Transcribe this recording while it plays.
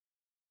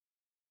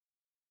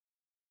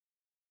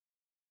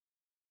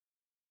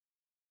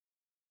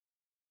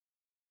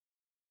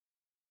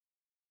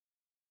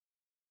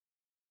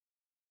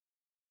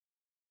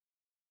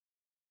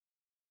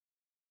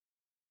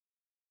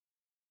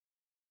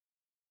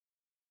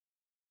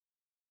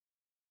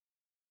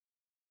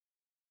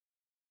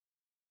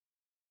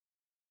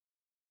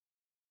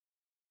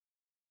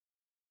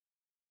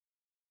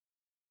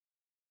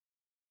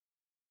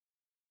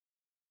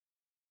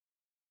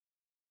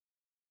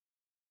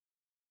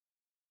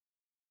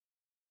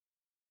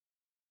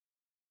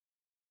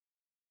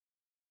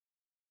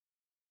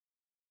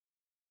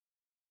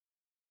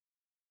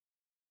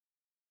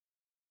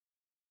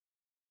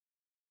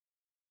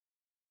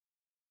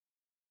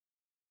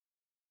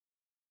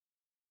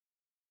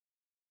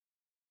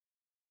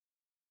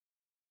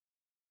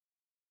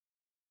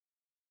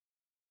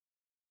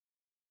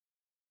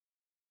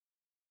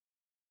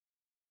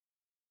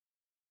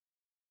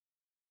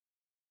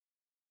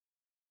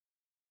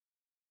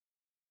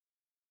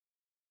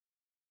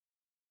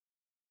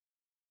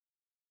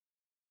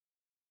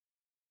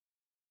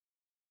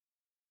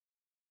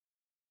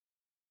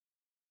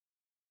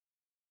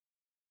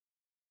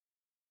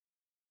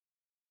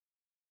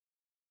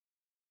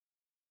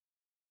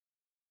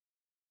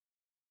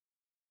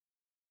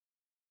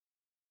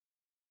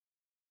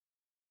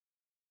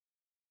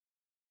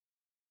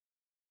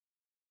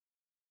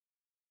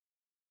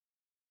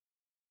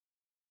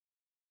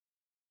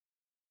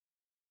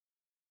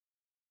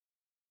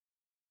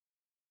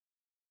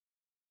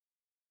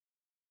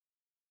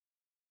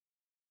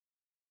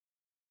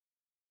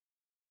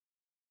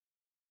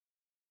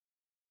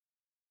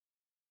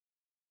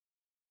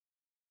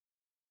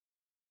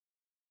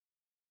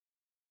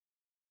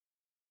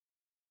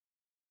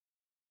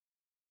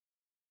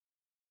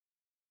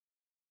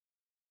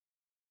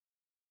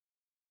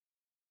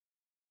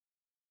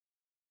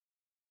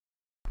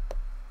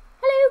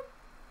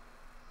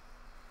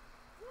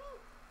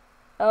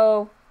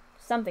Oh,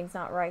 something's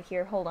not right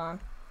here. Hold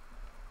on.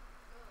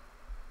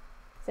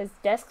 It says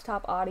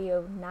desktop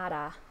audio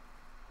nada.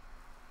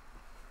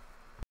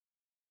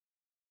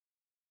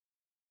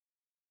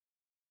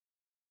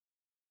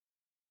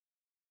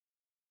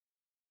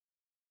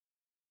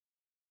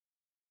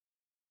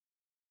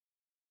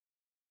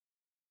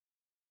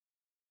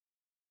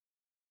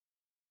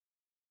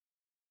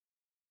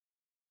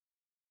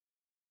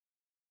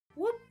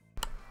 Whoop.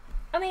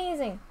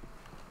 Amazing.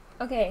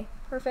 Okay,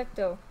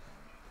 perfecto.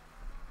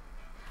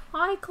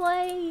 Hi,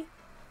 Clay.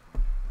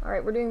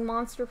 Alright, we're doing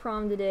Monster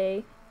Prom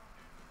today.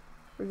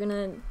 We're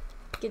gonna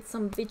get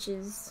some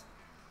bitches.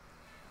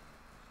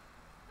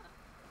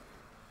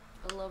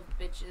 I love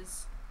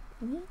bitches.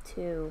 Me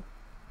too.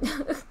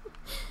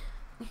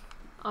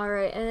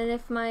 Alright, and then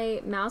if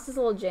my mouse is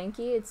a little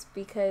janky, it's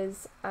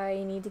because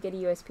I need to get a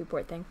USB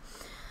port thing.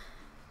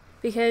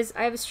 Because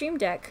I have a Stream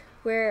Deck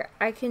where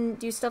I can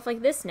do stuff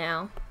like this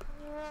now.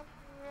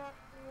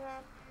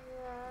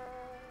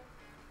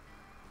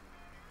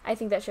 I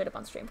think that showed up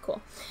on stream.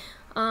 Cool.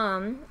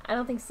 I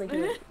don't think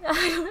Sleepy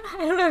I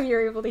don't know if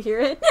you're able to hear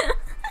it.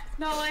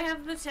 No, I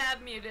have the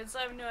tab muted, so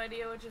I have no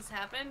idea what just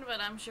happened,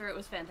 but I'm sure it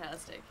was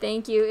fantastic.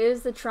 Thank you. It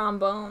was the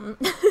trombone.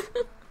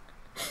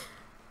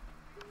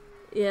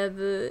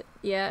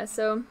 Yeah,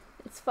 so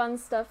it's fun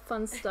stuff.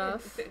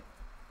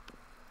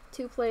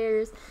 2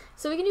 players.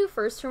 So we can do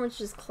first turn, which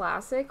is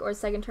classic, or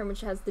second turn,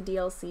 which has the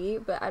DLC,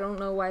 but I don't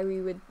know why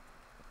we would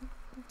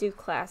do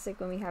classic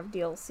when we have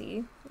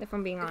DLC, if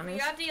I'm being honest. We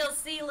got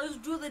DLC, let's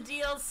do the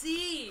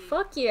DLC!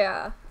 Fuck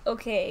yeah.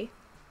 Okay.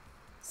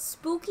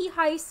 Spooky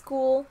high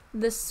school,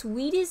 the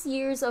sweetest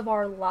years of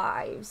our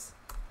lives.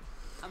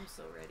 I'm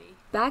so ready.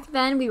 Back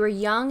then, we were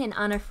young and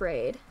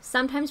unafraid.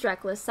 Sometimes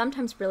reckless,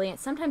 sometimes brilliant,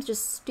 sometimes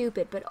just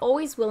stupid, but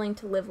always willing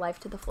to live life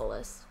to the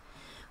fullest.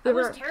 I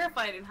was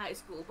terrified in high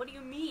school. What do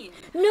you mean?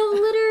 No,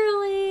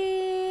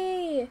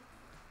 literally!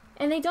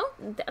 And they don't,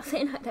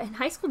 in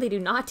high school, they do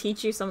not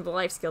teach you some of the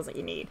life skills that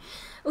you need.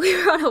 We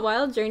were on a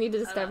wild journey to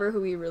discover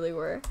who we really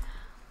were.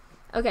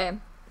 Okay.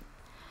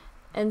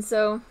 And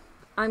so,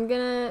 I'm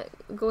gonna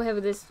go ahead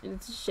with this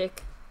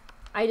chick.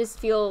 I just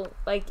feel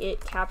like it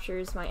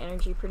captures my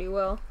energy pretty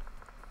well.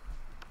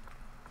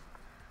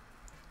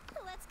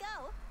 Let's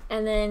go.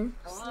 And then...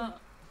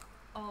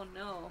 Oh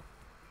no.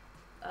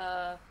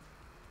 I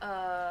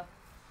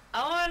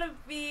wanna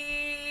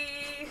be...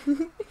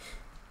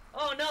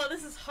 Oh no,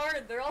 this is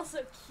hard. They're all so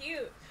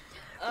cute.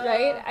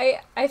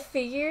 Right? I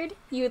figured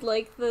you would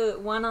like the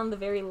one on the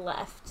very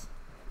left.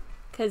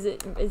 Because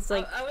it's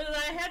like... I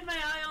had my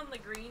eye on the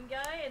green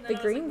guy, and then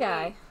the green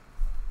guy.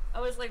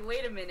 I was like,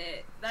 wait a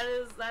minute. That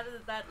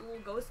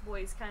little ghost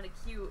boy is kind of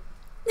cute.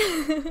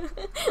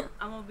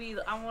 I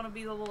wanna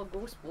be the little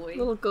ghost boy.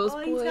 Little ghost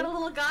boy. Oh, he's got a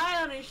little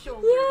guy on his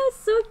shoulder. Yeah,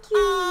 so cute.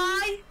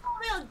 He's got a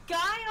little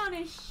guy on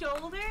his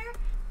shoulder.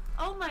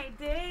 Oh my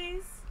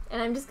days.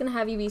 And I'm just gonna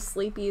have you be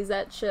sleepy. Is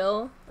that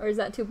chill? Or is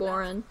that too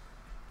boring?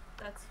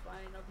 That's fine.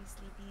 I'll be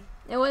sleepy.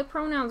 And what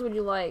pronouns would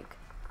you like?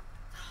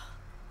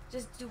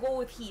 Just to go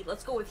with he.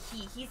 Let's go with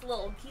he. He's a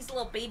little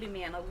baby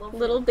man. I love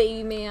Little him.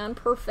 baby man.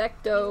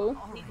 Perfecto.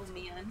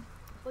 Baby man.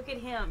 Look at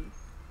him.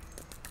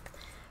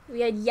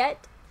 We had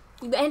yet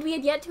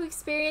to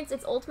experience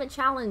its ultimate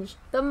challenge,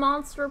 the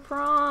Monster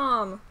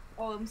Prom.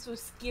 Oh, I'm so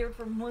scared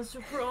for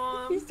Monster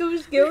Prom. It's so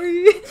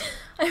scary.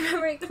 I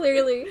remember it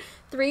clearly.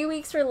 3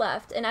 weeks were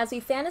left, and as we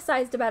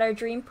fantasized about our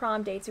dream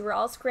prom dates, we were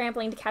all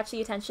scrambling to catch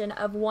the attention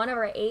of one of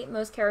our 8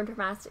 most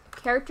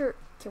charismatic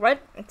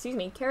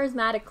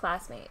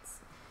classmates.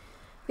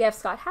 We have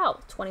Scott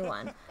Howell,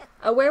 21,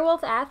 a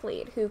werewolf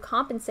athlete who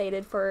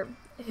compensated for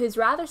his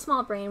rather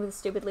small brain with a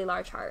stupidly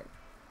large heart.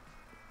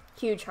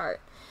 Huge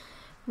heart.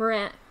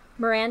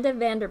 Miranda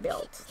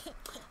Vanderbilt,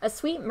 a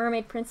sweet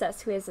mermaid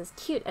princess who is as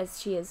cute as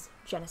she is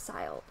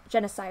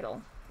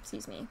genocidal.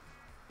 Excuse me.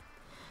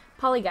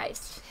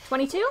 Polygeist,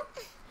 22,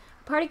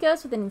 a party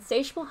ghost with an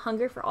insatiable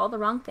hunger for all the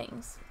wrong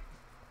things.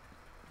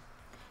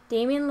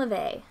 Damien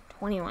LeVay,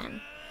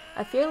 21,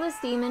 a fearless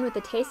demon with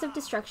a taste of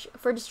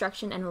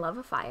destruction and a love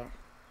of fire.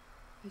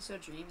 He's so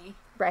dreamy.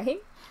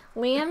 Right?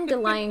 Liam de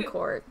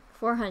Lioncourt,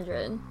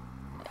 400.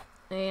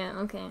 Yeah,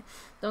 okay.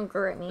 Don't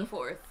grr at me. The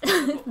fourth.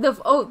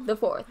 The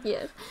fourth,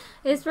 yes.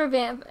 A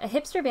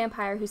hipster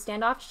vampire whose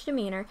standoffish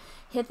demeanor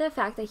hid the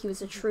fact that he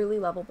was a truly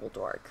lovable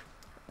dork.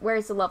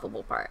 Where's the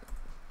lovable part?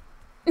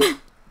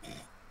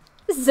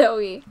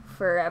 Zoe,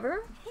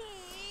 forever.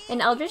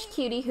 An eldritch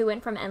cutie who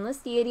went from endless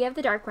deity of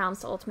the dark realms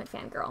to ultimate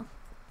fangirl.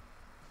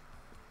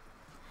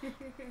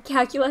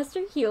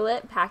 Calculaster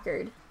Hewlett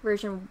Packard,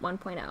 version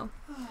 1.0.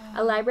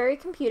 A library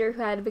computer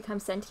who had to become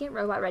sentient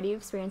robot ready to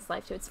experience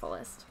life to its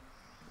fullest.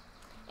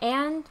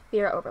 And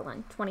Vera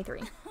Oberlin,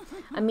 23.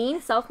 A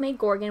mean, self-made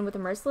Gorgon with a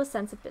merciless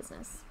sense of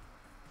business.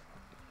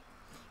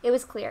 It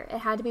was clear, it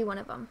had to be one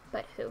of them,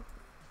 but who?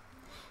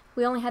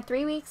 We only had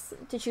 3 weeks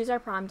to choose our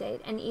prom date,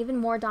 and even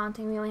more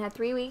daunting, we only had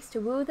 3 weeks to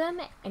woo them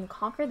and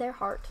conquer their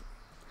heart.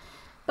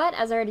 But,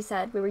 as I already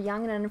said, we were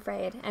young and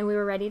unafraid, and we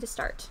were ready to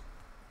start.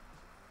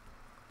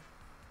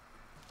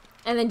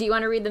 And then, do you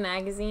want to read the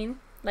magazine?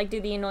 Like, do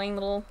the annoying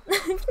little...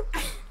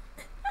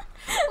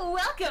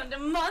 Welcome to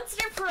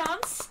Monster Prom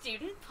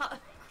Stupidest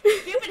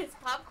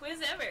Pop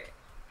Quiz Ever.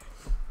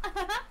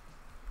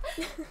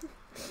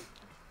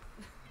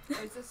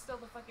 Or is this still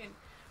the fucking...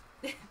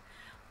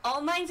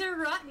 All minds are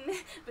rotten,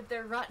 but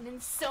they're rotten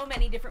in so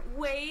many different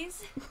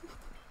ways.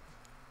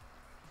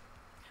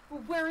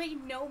 Worry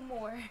no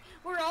more.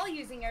 We're all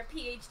using our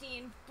PhD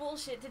in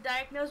bullshit to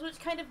diagnose which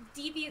kind of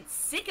deviant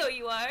sicko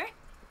you are.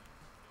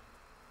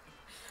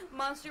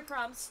 Monster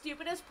Prom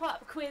Stupidest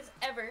Pop Quiz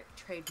Ever,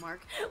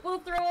 trademark, will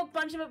throw a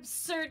bunch of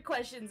absurd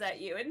questions at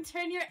you and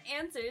turn your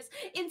answers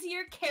into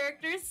your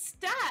character's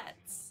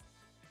stats.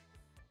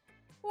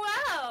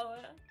 Wow!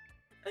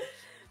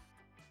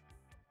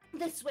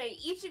 This way,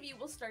 each of you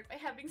will start by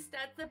having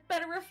stats that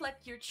better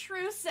reflect your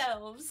true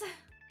selves.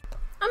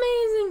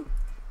 Amazing!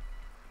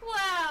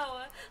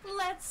 Wow!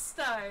 Let's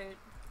start.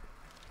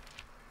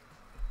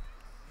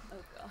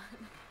 Oh god.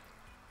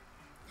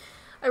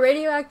 A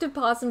radioactive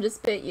possum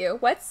just bit you.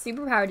 What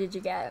superpower did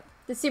you get?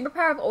 The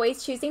superpower of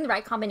always choosing the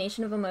right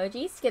combination of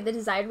emojis to get the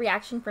desired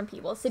reaction from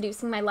people,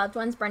 seducing my loved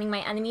ones, burning my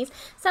enemies,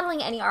 settling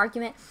any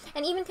argument,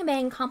 and even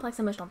conveying complex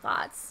emotional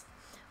thoughts.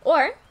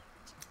 Or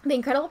the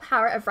incredible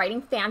power of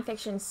writing fan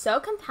fiction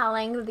so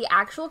compelling that the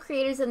actual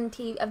creators of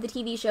the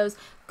TV shows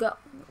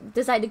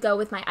decide to go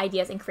with my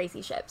ideas and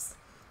crazy ships.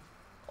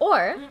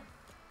 Or,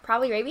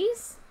 probably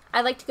rabies?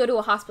 I'd like to go to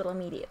a hospital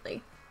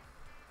immediately.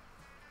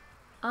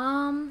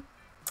 I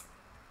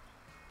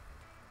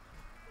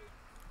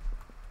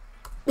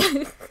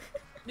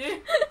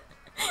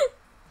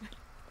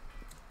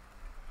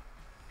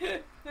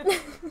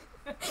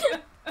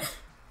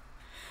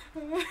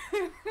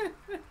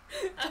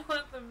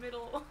want the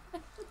middle one.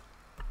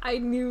 I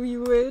knew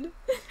you would.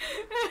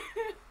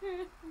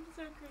 I'm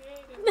so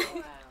creative.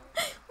 Wow.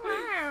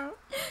 Wow.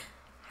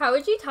 How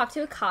would you talk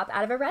to a cop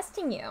out of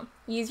arresting you?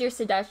 Use your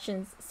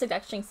seduction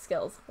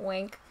skills.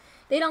 Wink.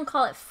 They don't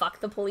call it fuck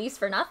the police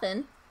for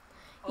nothing.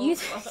 Oh,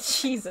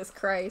 Jesus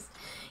Christ.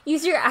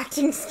 Use your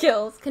acting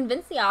skills.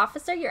 Convince the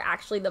officer you're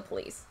actually the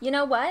police. You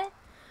know what?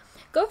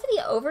 Go for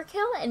the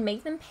overkill and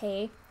make them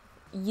pay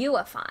you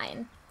a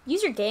fine.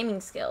 Use your gaming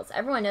skills.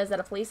 Everyone knows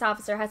that a police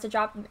officer has to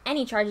drop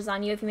any charges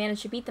on you if you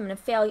manage to beat them in a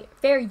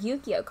fair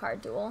Yu-Gi-Oh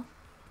card duel.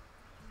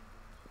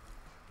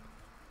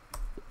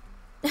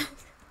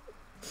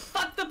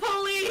 Fuck the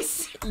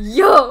police!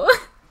 Yo!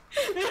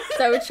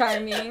 So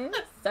charming.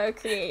 So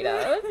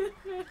creative.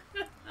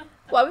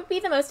 What would be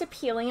the most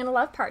appealing in a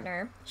love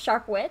partner?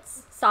 Sharp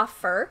wits, soft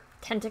fur,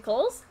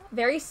 tentacles,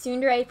 very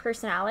tsundere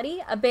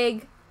personality, a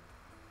big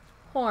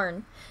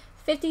horn,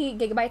 50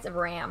 gigabytes of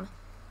RAM.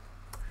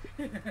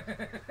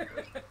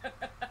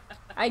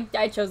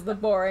 I chose the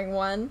boring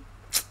one.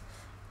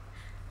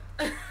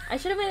 I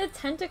should have made the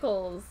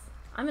tentacles.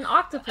 I'm an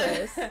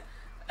octopus.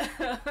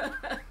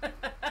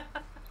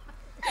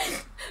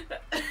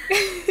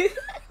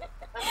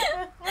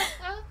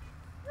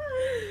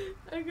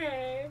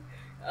 Okay.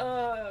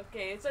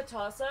 Okay, it's a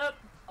toss-up,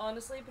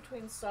 honestly,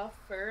 between soft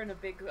fur and a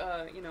big,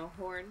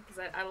 horn,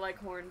 because I like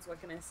horns,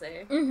 what can I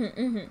say?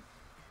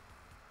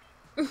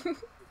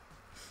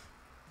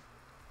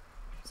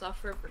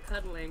 Soft fur for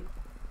cuddling.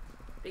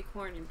 Big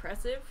horn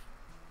impressive.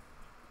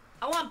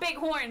 I want big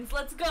horns,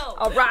 let's go!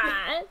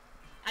 Alright!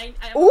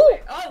 Ooh!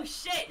 Oh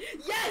shit!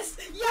 Yes!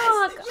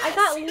 Yes! Fuck, Yes! I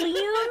got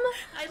Liam!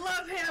 I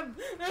love him!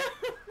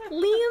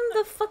 Liam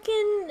the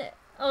fucking...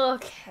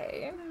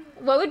 Okay.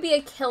 What would be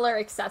a killer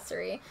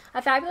accessory?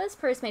 A fabulous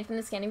purse made from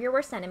the skin of your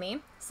worst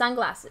enemy.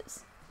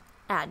 Sunglasses.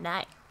 At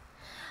night.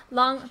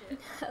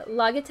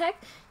 Logitech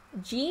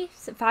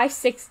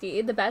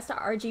G560, the best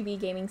RGB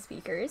gaming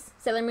speakers.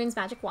 Sailor Moon's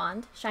magic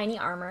wand. Shiny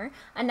armor.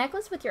 A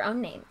necklace with your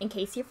own name, in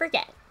case you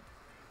forget.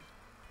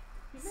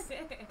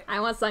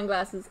 I want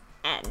sunglasses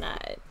at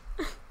night.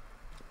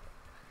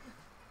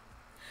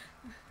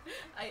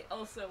 I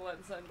also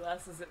want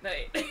sunglasses at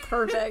night.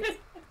 Perfect.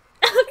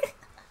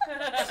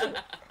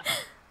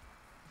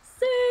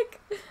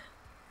 Sick.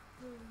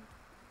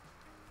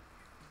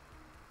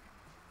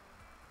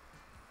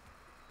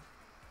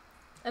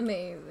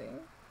 Amazing.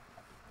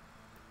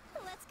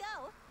 Let's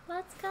go.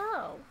 Let's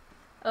go.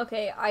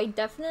 Okay, I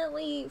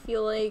definitely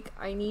feel like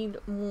I need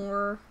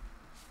more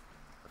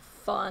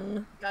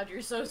fun. God,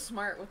 you're so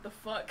smart. What the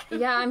fuck?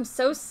 Yeah, I'm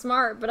so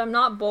smart, but I'm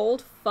not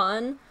bold,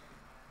 fun,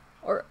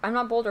 or I'm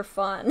not bold or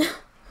fun.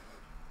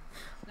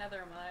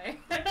 Neither am I.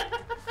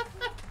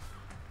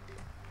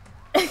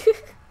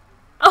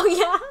 Oh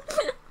yeah!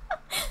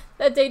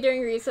 That day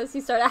during recess,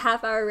 you start a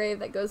half-hour rave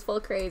that goes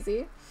full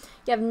crazy.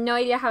 You have no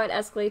idea how it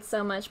escalates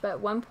so much, but at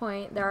one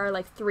point, there are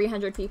like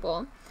 300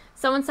 people.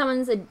 Someone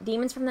summons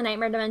demons from the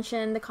nightmare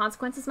dimension. The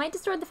consequences might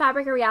distort the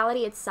fabric of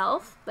reality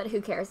itself, but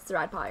who cares? It's a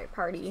rad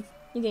party.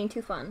 You're getting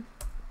too fun.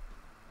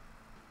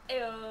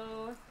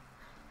 Ew.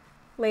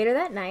 Later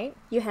that night,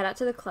 you head out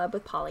to the club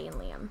with Polly and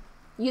Liam.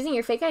 Using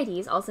your fake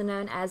IDs, also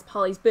known as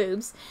Polly's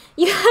boobs,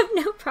 you have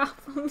no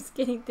problems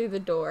getting through the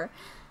door.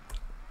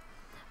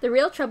 The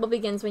real trouble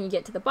begins when you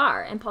get to the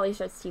bar, and Polly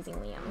starts teasing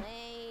Liam.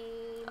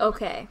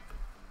 Okay.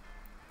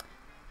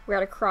 We're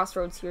at a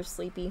crossroads here,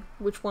 Sleepy.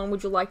 Which one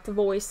would you like to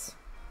voice?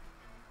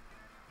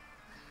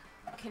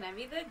 can I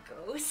be the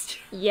ghost?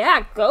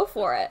 Yeah, go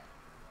for it.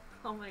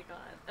 Oh my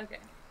god. Okay.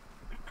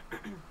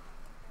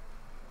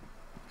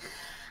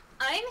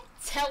 I'm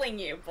telling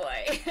you,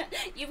 boy,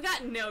 you've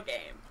got no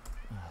game.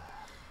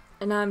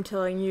 And I'm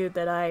telling you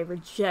that I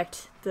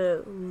reject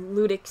the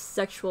ludic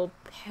sexual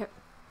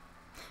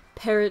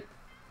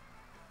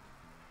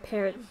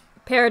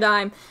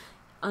paradigm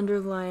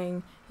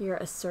underlying your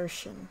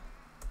assertion.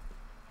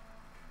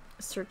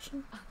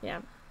 Assertion?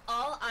 Yeah.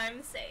 All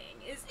I'm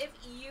saying is if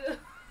you...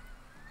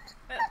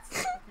 That's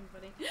so fucking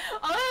funny.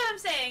 All I'm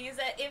saying is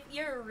that if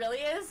you're really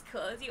as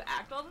cool as you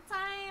act all the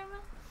time,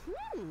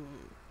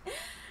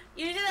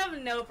 you should have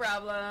no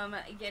problem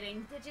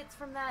getting digits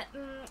from that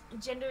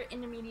gender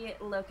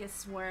intermediate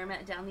locust swarm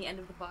down the end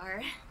of the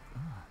bar.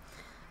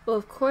 Well,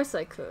 of course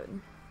I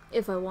could,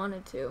 if I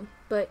wanted to.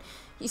 But,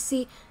 you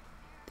see,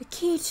 the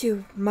key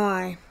to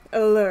my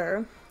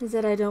allure is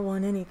that I don't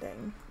want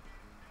anything.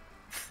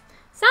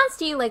 Sounds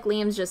to you like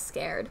Liam's just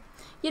scared.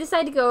 You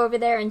decide to go over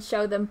there and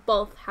show them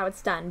both how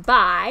it's done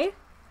by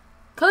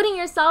coating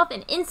yourself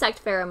in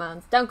insect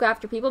pheromones. Don't go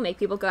after people, make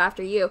people go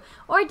after you.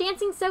 Or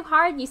dancing so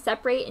hard you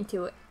separate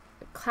into a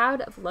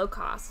cloud of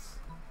locusts.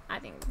 I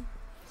think.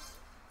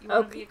 You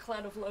want to be a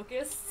cloud of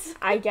locusts?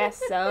 I guess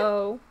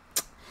so.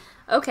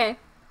 Okay.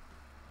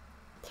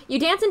 You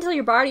dance until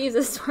your body is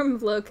a swarm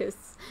of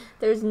locusts.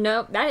 This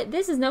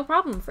is no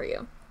problem for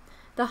you.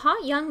 The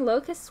hot young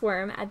locust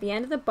swarm at the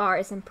end of the bar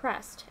is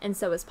impressed, and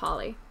so is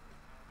Polly.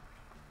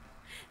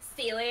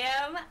 See,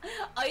 Liam,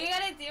 all you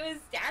gotta do is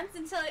dance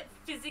until it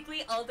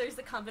physically alters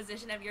the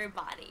composition of your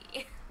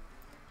body.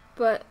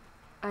 But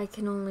I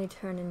can only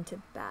turn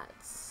into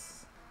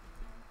bats.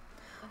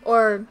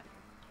 Or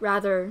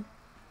rather,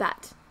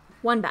 bat.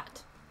 One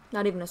bat.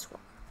 Not even a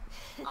swarm.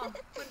 Oh,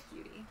 what a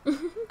cutie.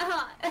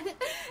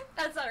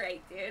 That's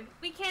alright, dude.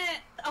 We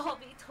can't all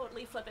be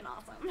totally flippin'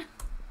 awesome.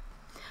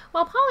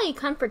 While Polly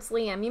comforts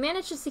Liam, you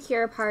manage to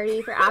secure a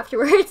party for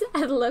afterwards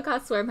at the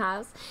Locust Swarm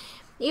House.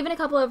 Even a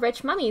couple of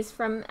rich mummies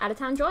from out of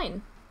town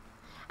join.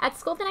 At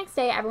school the next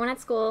day, everyone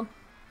at school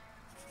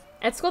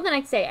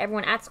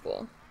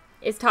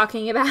is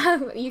talking about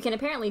how you can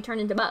apparently turn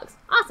into bugs.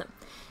 Awesome.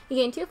 You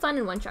gain 2 fun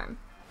and 1 charm.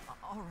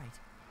 All right.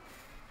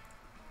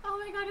 Oh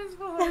my god, his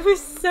voice. That was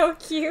so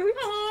cute.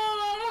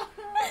 Oh.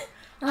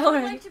 I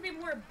would like to be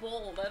more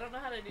bold. I don't know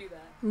how to do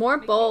that. More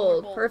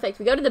bold. Perfect.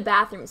 We go to the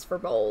bathrooms for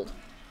bold.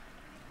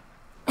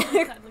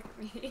 God, look at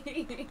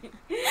me.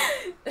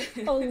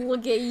 Oh,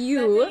 look at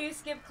you. That's how you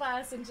skip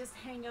class and just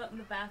hang out in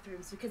the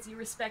bathrooms because you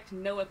respect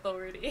no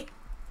authority.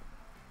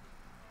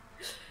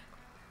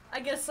 I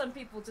guess some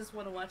people just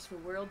want to watch the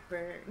world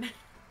burn.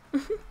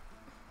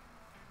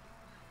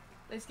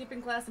 They're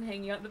skipping class and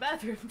hanging out in the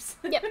bathrooms.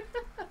 Yep.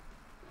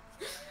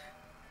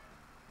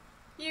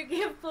 You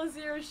give plus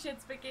 0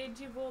 shits but gain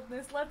 2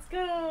 boldness. Let's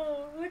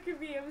go! Look at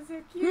me, I'm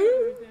so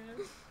cute.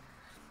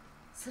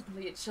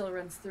 Suddenly a chill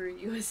runs through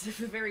you as if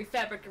the very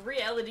fabric of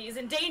reality is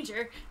in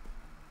danger.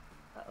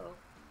 Uh-oh.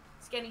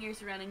 Scanning your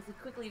surroundings, you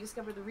quickly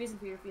discover the reason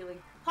for your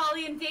feeling.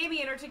 Polly and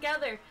Damien are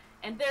together,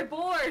 and they're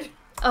bored!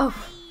 Oh.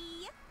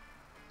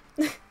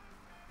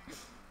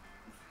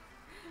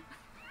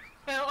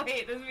 Oh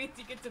wait, this means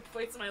you get to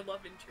voice my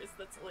love interest.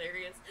 That's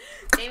hilarious.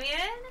 Damien?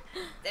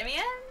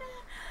 Damien?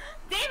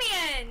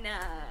 Damien!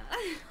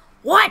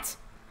 What?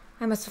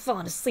 I must have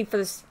fallen asleep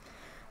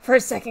for a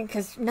second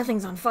because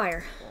nothing's on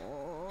fire.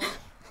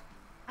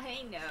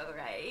 I know,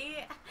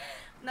 right?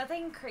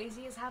 Nothing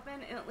crazy has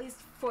happened in at least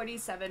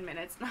 47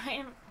 minutes and I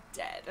am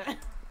dead.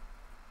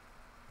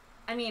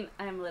 I mean,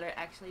 I'm literally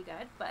actually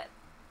dead, but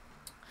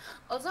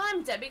also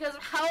I'm dead because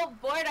of how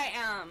bored I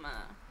am.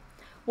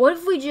 What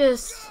if we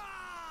just...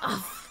 Oh,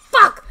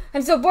 fuck!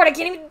 I'm so bored I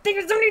can't even think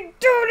of something to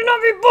do to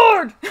not be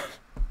bored!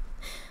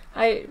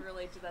 I can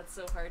relate to that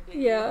so hard, dude.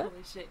 Yeah.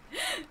 Holy shit.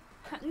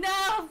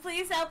 No,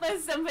 please help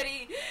us,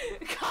 somebody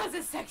cause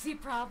a sexy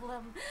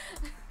problem.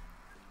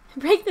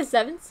 Break the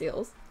 7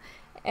 seals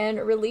and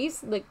release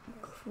the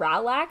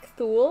Kralak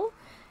Thule,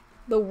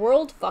 the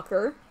World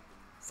Fucker.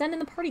 Send in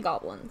the party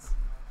goblins.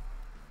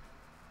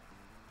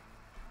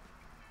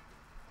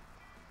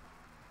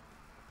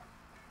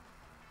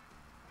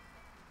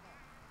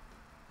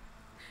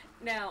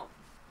 Now,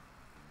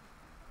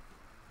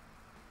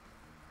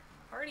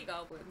 party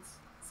goblins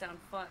sound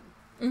fun.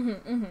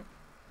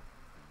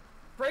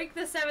 Break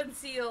the 7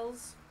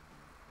 seals.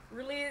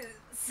 Release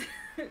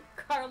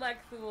Karlak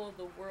Thule,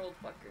 the World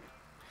Fucker.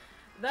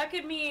 That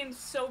could mean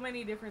so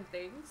many different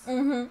things.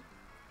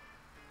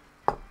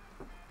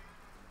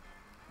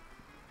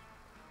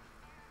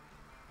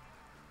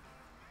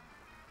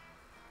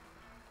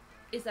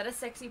 Is that a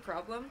sexy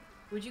problem?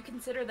 Would you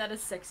consider that a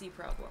sexy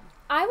problem?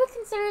 I would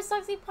consider a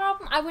sexy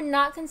problem. I would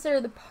not consider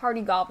the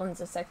party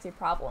goblins a sexy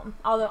problem.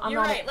 Although I'm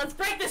You're not right. Let's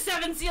break the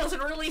 7 seals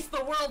and release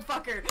the World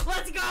Fucker.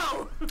 Let's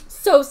go!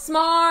 So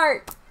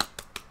smart!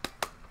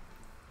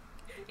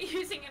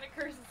 Using an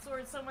accursed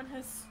sword someone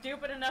has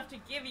stupid enough to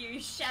give you, you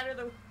shatter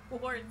the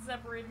ward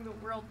separating the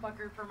World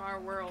Fucker from our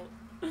world.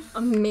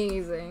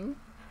 Amazing.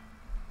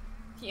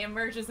 He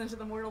emerges into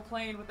the mortal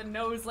plane with a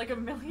nose like a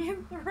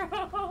million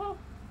throats.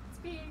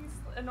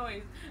 a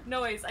noise.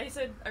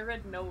 I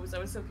read nose. I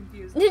was so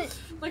confused.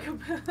 Like a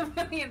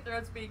million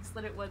throats being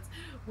slit at once,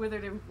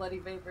 withered in bloody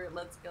vapor.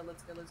 Let's go.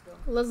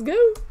 Let's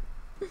go.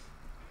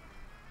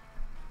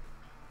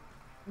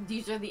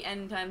 These are the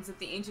end times of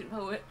the ancient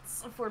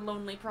poets for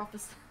lonely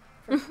prophecy.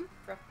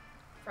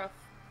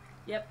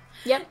 Yep.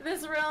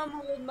 This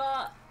realm will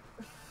not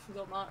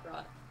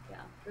rot. Yeah,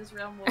 this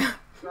realm will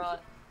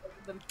rot.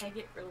 The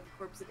maggot little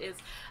corpse it is.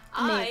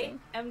 Amazing.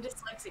 I am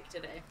dyslexic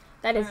today.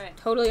 That is Alright.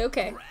 totally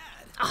okay.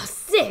 Oh,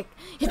 sick!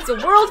 It's a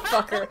world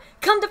fucker!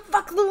 Come to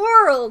fuck the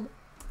world!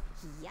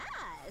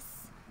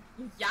 Yes.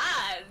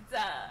 Yes!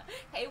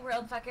 Hey,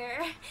 world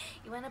fucker.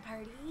 You want a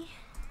party?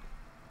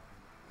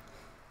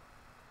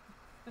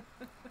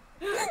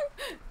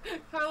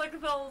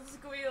 Harlequin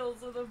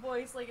squeals with a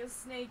voice like a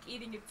snake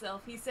eating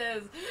itself. He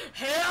says,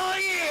 "Hell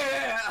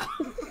yeah!"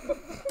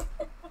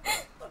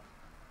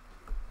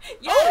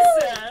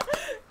 Yes!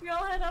 You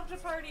all head off to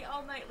party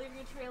all night, leaving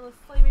a trail of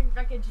flaming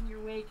wreckage in your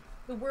wake.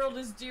 The world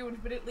is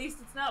doomed, but at least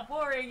it's not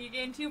boring. You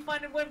gain 2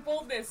 fun and 1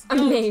 boldness. Yo,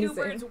 Amazing. 2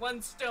 birds,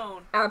 1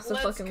 stone.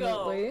 Absolutely. Let's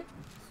go.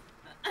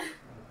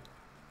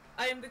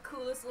 I am the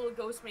coolest little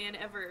ghost man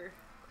ever.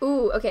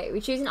 Ooh, okay.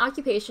 We choose an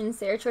occupation.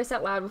 Say our choice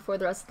out loud before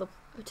the rest of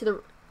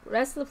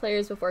the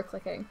players before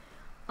clicking.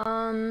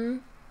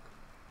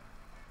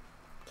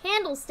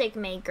 Candlestick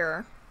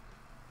maker.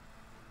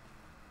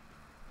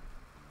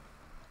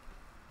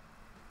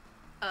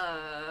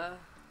 Can't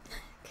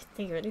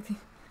think of anything.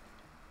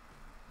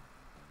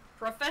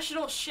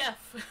 Professional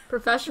chef.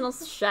 Professional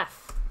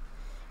chef.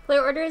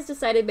 Player order is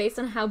decided based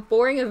on how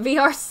boring a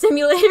VR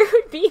simulator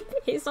would be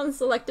based on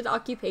selected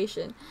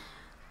occupation.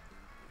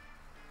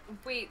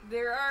 Wait,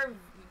 there are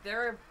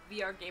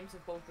VR games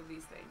of both of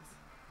these things.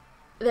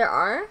 There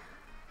are?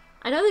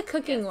 I know the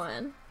cooking Yes.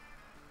 one.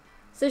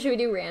 So should we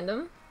do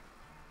random?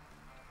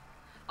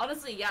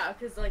 Honestly, yeah,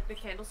 because like the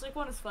candlestick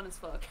one is fun as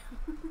fuck.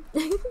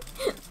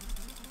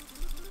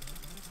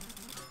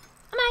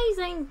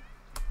 Amazing!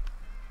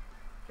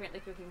 Apparently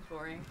cooking's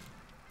boring.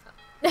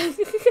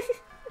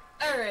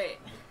 Alright.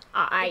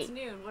 Alright. It's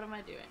noon. What am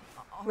I doing?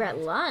 We're at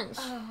lunch.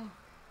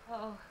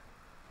 Oh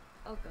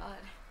god.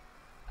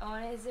 I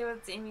want to say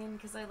with Damien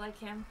because I like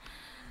him.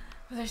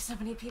 But there's so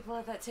many people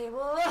at that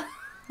table.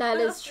 That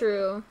is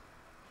true.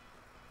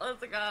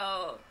 Let's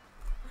go.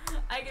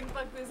 I can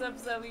fuck this up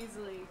so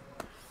easily.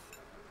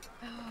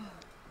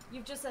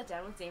 You've just sat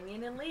down with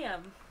Damien and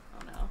Liam.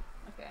 Oh no.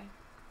 Okay.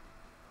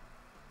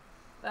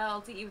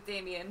 Well, to eat with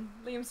Damien.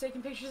 Liam's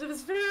taking pictures of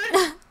his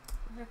food.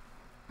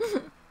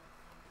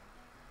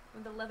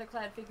 When the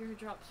leather-clad figure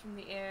drops from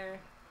the air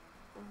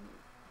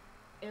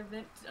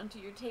vent onto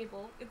your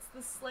table, it's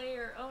the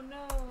Slayer. Oh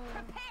no.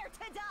 Prepare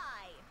to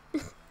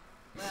die.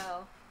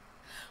 Well,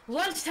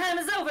 lunchtime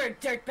is over,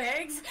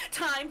 dirtbags.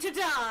 Time to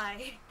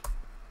die.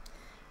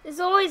 This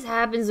always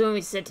happens when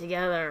we sit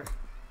together.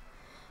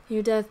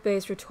 Your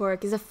death-based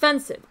rhetoric is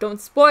offensive. Don't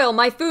spoil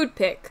my food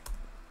pick.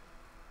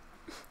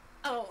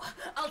 Oh,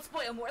 I'll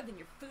spoil more than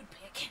your food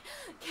pick.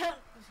 Count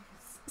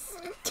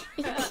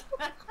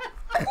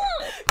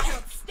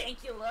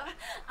Stankula.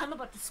 I'm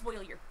about to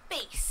spoil your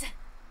face.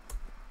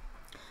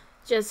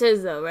 Just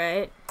his though,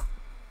 right?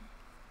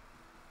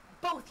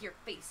 Both your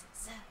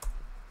faces.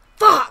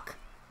 Fuck!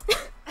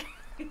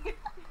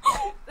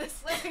 The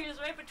Slayer is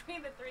right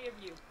between the 3 of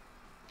you.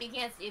 You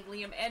can't save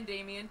Liam and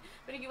Damien,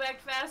 but if you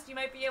act fast, you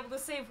might be able to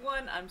save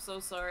one. I'm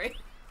so sorry.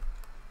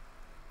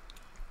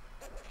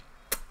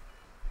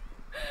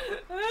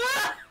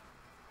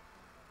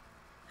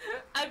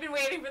 I've been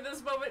waiting for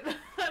this moment my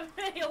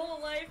whole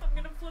life. I'm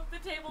gonna flip the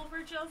table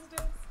for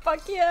justice.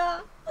 Fuck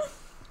yeah!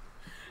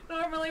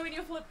 Normally when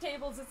you flip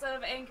tables it's out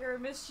of anger or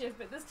mischief,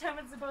 but this time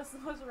it's the most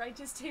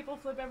righteous table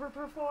flip ever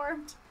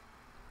performed.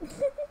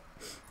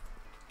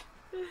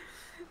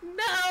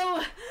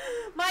 No!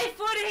 My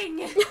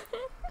footing!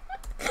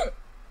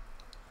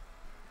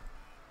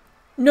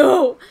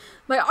 No!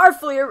 My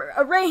artfully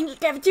arranged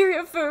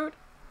cafeteria food!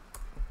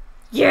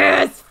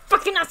 Yes!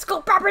 Fucking not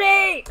school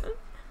property!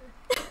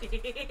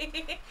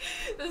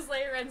 The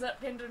Slayer ends up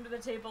pinned under the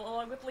table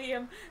along with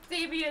Liam.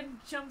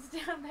 Damien jumps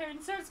down there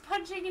and starts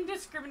punching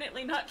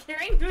indiscriminately, not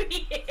caring who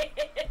he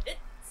is.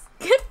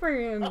 Good for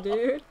him,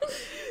 dude.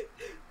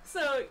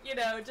 So, you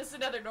know, just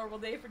another normal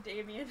day for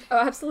Damien. Oh,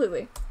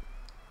 absolutely.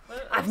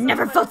 What I've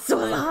never felt so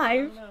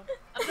alive.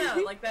 I don't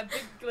know, like that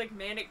big, like,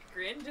 manic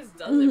grin just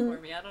does it for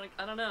me. I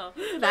don't know.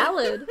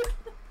 Valid.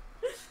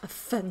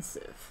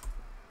 Offensive.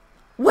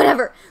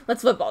 Whatever.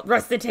 Let's flip all the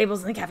rest of the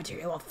tables in the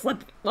cafeteria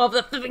while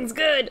the flipping's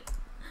good.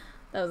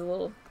 That was a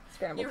little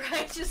scrambled. You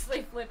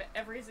righteously flip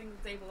every single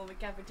table in the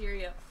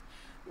cafeteria.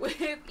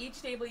 With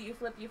each table you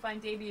flip, you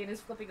find Damien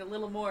is flipping a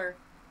little more.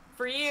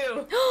 For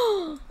you.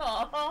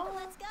 Aww.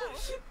 Let's go.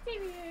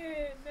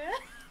 Damien.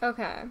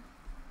 Okay.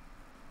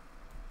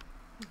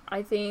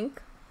 I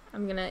think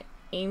I'm gonna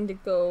aim to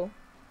go,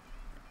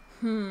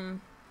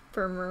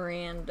 for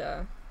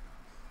Miranda.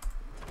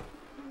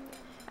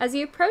 As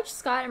you approach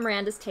Scott and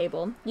Miranda's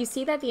table, you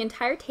see that the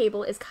entire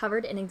table is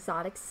covered in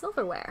exotic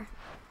silverware.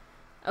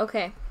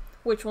 Okay,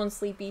 which one's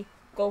Sleepy?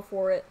 Go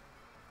for it.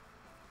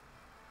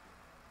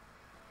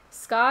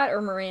 Scott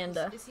or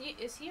Miranda? Is he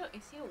a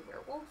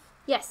werewolf?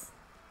 Yes.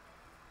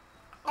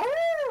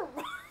 Oh!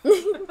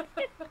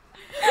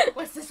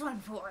 What's this one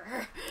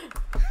for?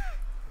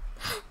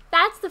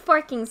 That's the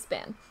forking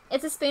spoon.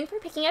 It's a spoon for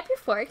picking up your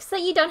forks so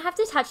you don't have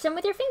to touch them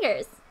with your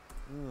fingers.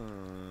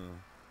 And,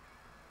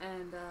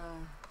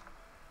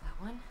 that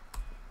one?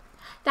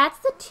 That's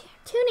the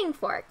tuning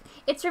fork.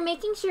 It's for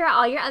making sure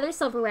all your other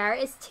silverware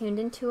is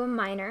tuned to a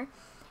minor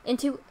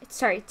as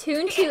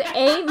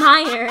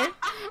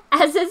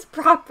is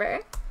proper.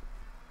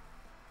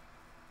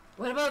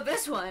 What about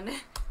this one?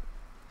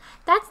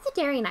 That's the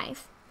dairy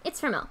knife. It's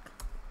for milk.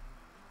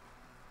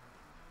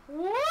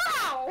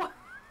 Wow!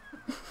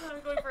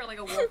 I'm going for like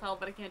a wolf howl,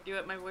 but I can't do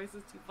it. My voice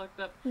is too fucked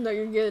up. No,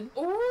 you're good.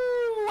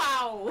 Ooh,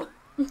 wow!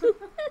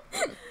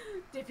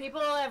 Did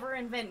people ever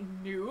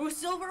invent new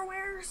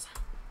silverwares?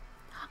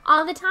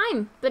 All the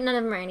time, but none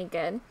of them are any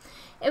good.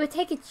 It would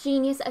take a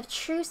genius of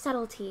true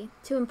subtlety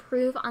to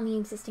improve on the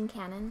existing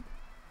canon.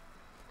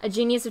 A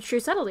genius of true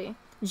subtlety.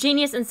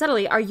 Genius and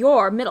subtlety are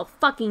your middle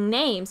fucking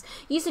names.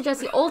 You suggest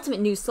the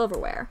ultimate new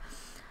silverware.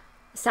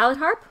 Salad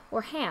harp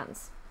or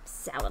hands?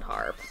 Salad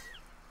harp.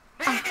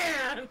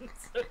 Hands!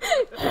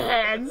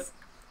 Hands.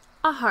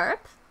 A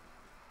harp?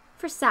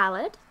 For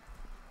salad?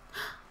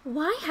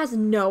 Why has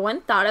no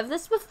one thought of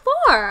this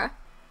before?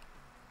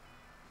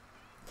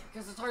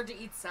 Because it's hard to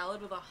eat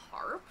salad with a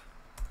harp?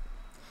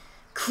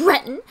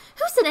 Cretin!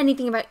 Who said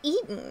anything about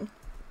eating?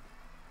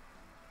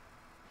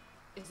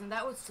 Isn't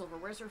that what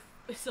silverware's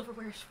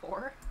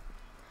for?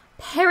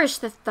 Perish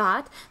the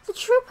thought. The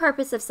true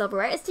purpose of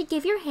silverware is to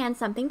give your hand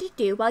something to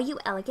do while you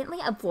elegantly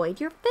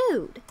avoid your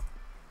food.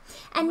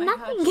 And Oh my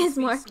nothing God, she is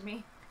more speaks to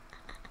me.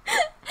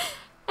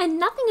 and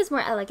nothing is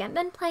more elegant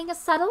than playing a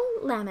subtle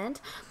lament.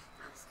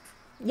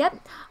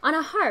 Yep, on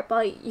a harp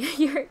while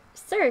your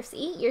serfs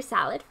eat your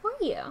salad for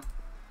you.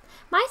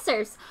 My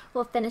serfs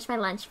will finish my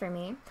lunch for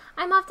me.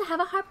 I'm off to have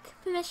a harp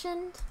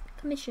commissioned.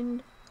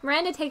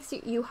 Miranda takes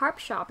you harp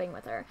shopping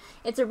with her.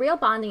 It's a real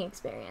bonding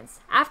experience.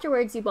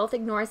 Afterwards, you both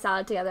ignore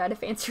salad together at a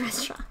fancy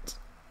restaurant.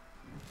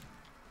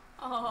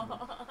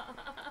 Oh.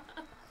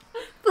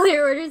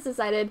 Player orders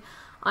decided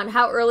on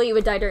how early you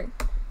would die during.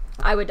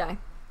 I would die.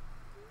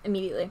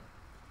 Immediately.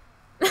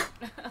 That's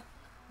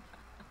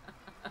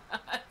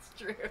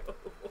true.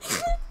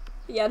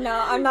 Yeah,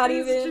 no, I'm not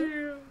It's even.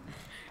 True.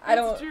 I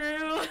don't. It's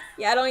true.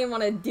 Yeah, I don't even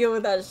want to deal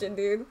with that shit,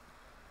 dude.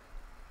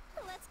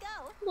 Let's go.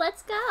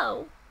 Let's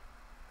go.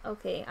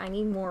 Okay, I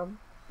need more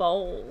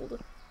bold.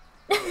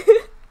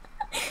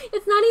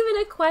 It's not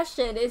even a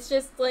question. It's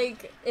just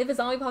like, if a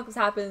zombie apocalypse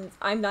happens,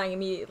 I'm dying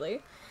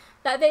immediately.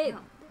 That day, No,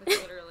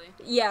 it's literally.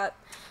 yeah.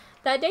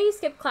 That day you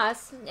skip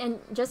class and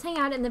just hang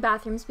out in the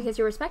bathrooms because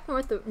you respect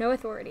no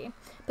authority.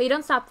 But you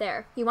don't stop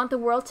there. You want the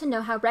world to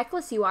know how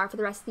reckless you are for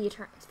the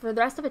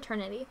rest of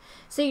eternity.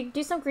 So you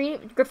do some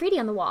graffiti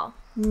on the wall.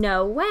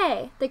 No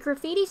way. The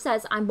graffiti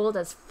says, "I'm bold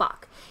as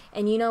fuck."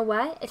 And you know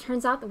what? It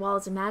turns out the wall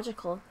is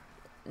magical.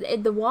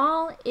 The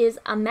wall is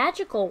a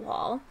magical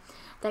wall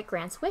that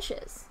grants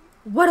wishes.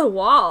 What a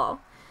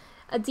wall!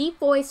 A deep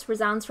voice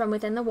resounds from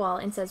within the wall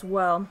and says,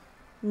 "Well,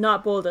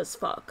 not bold as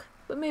fuck,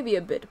 but maybe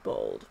a bit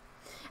bold."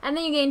 And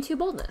then you gain 2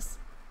 boldness.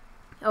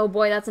 Oh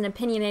boy, that's an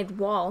opinionated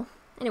wall.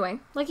 Anyway,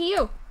 lucky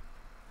you.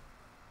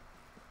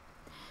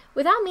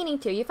 Without meaning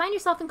to, you find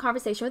yourself in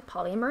conversation with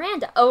Polly and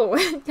Miranda. Oh,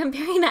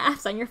 comparing the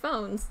apps on your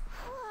phones.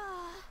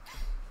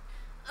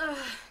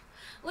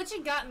 What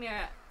you got,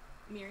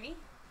 Miri?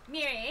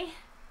 Miri?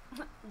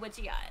 What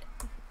you got?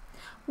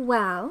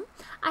 Well,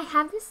 I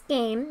have this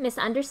game,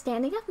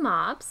 Misunderstanding of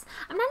Mobs.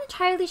 I'm not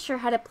entirely sure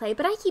how to play,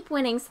 but I keep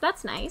winning, so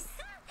that's nice.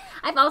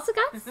 I've also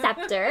got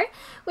Scepter,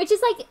 which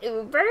is like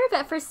Uber,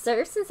 but for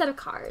serfs instead of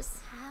cars.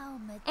 How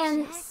majestic.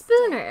 And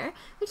Spooner,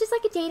 which is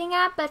like a dating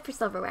app, but for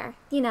silverware.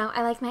 You know,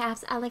 I like my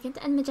apps elegant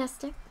and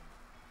majestic.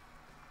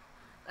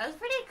 That's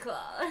pretty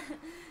cool.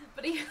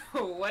 But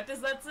what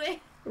does that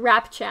say?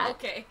 Rap chat.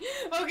 Okay.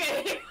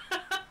 Okay.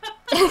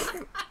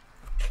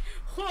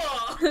 Cool.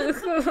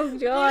 Oh, You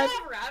God.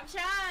 have rap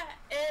chat,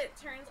 it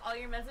turns all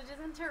your messages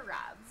into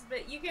raps,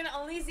 but you can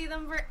only see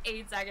them for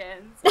 8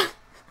 seconds.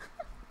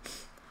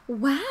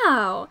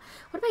 Wow.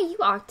 What about you,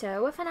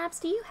 Octo? What fun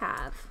apps do you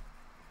have?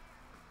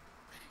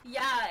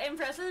 Yeah,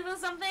 impressive with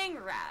something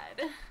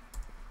rad.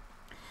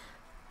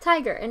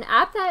 Tiger, an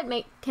app that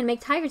can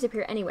make tigers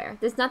appear anywhere.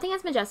 There's nothing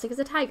as majestic as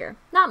a tiger.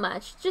 Not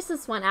much, just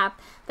this one app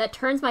that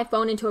turns my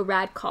phone into a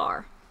rad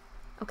car.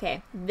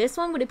 Okay, this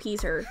one would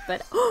appease her,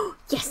 but oh,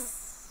 yes!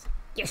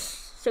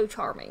 Yes, so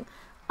charming.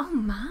 Oh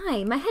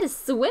my head is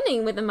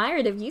swimming with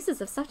admirative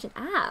uses of such an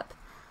app.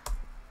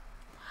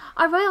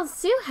 Our royal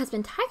zoo has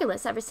been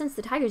tigerless ever since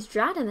the tigers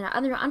drowned in their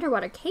other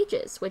underwater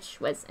cages, which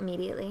was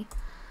immediately.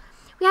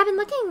 We have been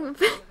looking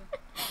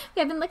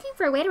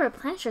for a way to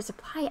replenish our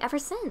supply ever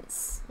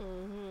since.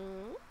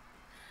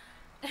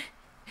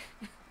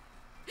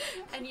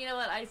 And you know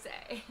what I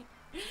say?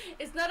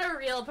 It's not a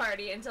real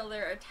party until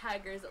there are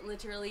tigers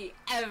literally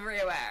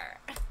everywhere.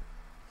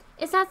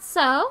 Is that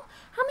so?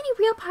 How many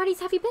real parties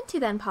have you been to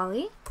then,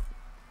 Polly?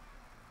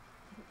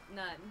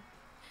 None.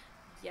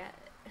 Yet.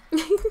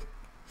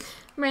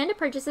 Miranda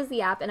purchases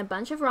the app and a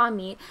bunch of raw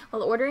meat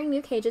while ordering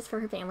new cages for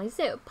her family's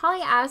zoo.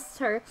 Polly asks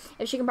her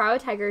if she can borrow a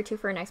tiger or two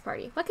for her next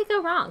party. What could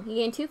go wrong? You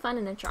gain 2 fun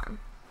and a charm.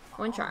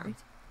 1 charm.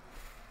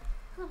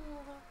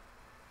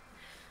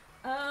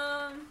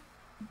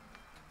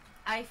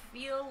 I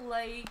feel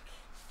like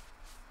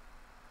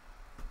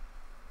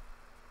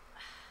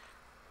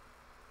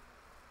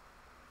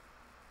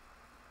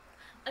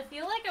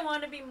I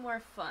want to be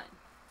more fun.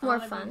 More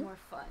fun? Be more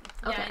fun.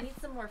 Okay. Yeah, I need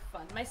some more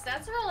fun. My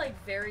stats are like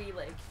very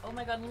like, oh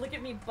my god, look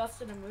at me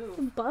busting a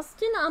move.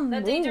 Bustin' a move.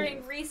 That day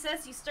during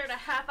recess, you start a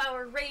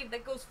half-hour rave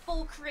that goes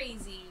full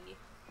crazy.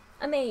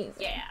 Amazing.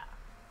 Yeah.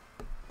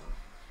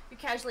 You're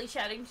casually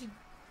chatting to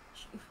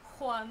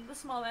Juan, the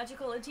small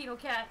magical Latino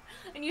cat,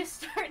 and you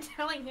start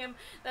telling him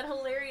that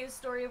hilarious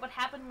story of what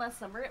happened last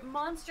summer at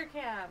Monster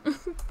Camp.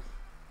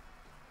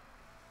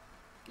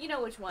 You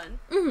know which one.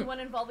 Mm-hmm. The one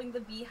involving the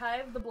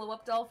beehive, the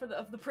blow-up doll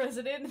of the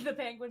president, the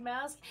penguin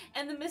mask,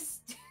 and the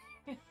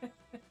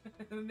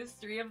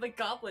mystery of the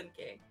Goblin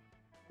King.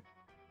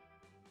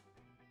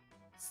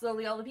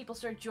 Slowly, all the people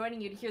start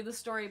joining you to hear the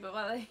story, but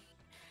by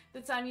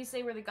the time you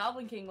say where the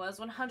Goblin King was,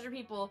 100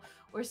 people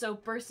or so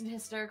burst into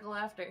hysterical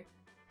laughter.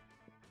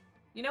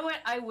 You know what?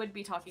 I would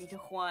be talking to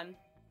Juan,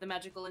 the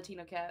magical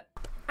Latino cat.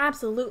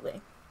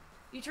 Absolutely.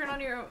 You turn on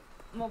your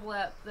mobile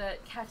app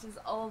that catches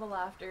all the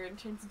laughter and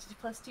turns into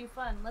 +2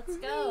 fun. Let's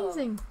go.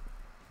 Amazing.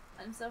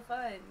 I'm so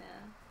fun.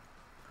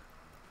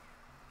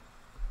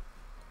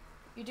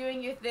 You're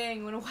doing your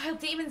thing when a wild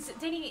Damien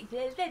suddenly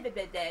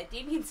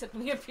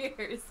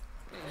appears.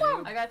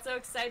 I got so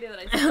excited that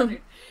I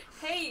stuttered.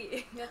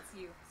 Hey, that's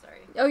you.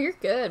 Sorry. Oh, you're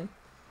good.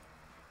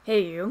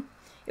 Hey, you.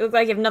 You look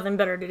like you have nothing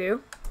better to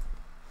do.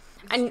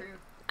 It's true.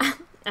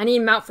 I need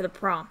him out for the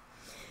prom.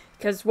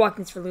 Because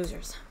walking's for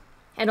losers.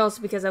 And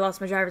also because I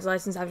lost my driver's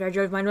license after I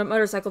drove my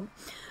motorcycle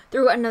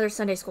through another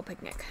Sunday school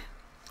picnic.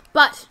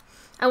 But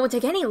I won't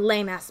take any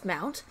lame-ass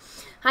mount.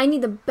 I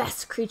need the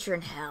best creature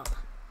in hell.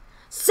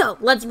 So,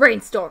 let's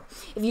brainstorm.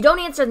 If you don't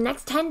answer the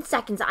next 10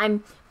 seconds,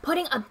 I'm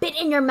putting a bit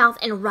in your mouth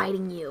and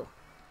riding you.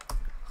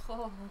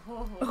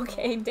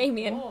 Okay,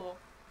 Damien.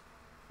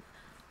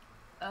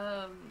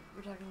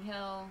 We're talking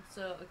hell,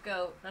 so a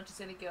goat, not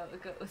just any goat, a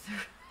goat with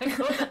a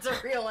goat that's a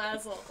real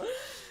asshole.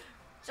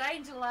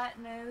 Giant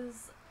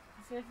gelatinous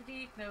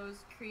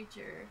 50-nosed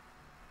creature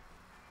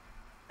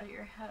at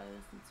your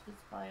house and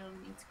spits bile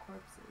and eats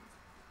corpses.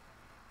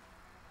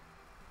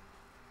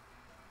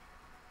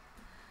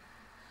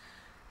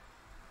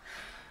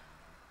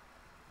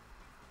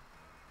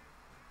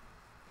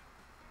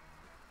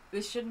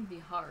 This shouldn't be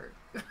hard.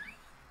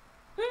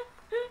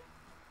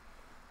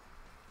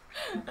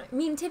 I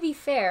mean, to be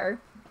fair,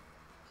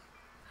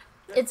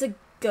 it's a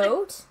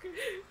goat.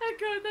 A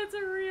goat that's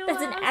a real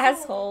That's an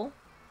asshole.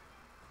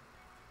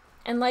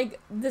 And, like,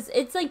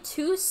 it's, like,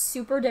 2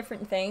 super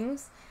different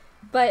things,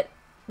 but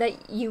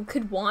that you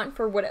could want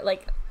for,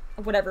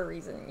 whatever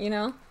reason, you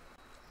know?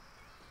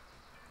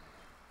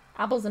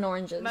 Apples and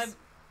oranges.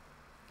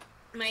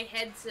 My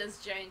head says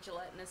giant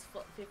gelatinous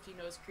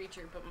 50-nosed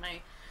creature, but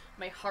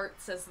my heart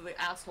says the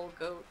asshole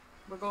goat.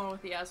 We're going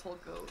with the asshole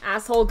goat.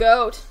 Asshole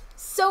goat.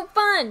 So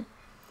fun!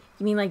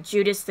 You mean like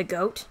Judas the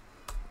goat?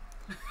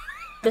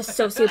 The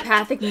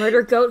sociopathic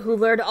murder goat who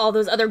lured all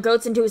those other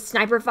goats into a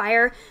sniper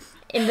fire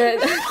in the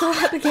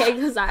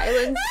Galapagos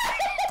Islands?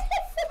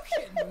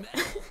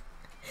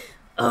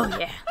 Oh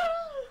yeah.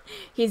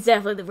 He's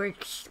definitely the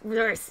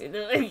worst.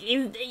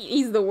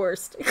 He's the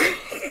worst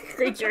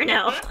creature in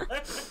hell.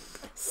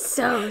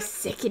 So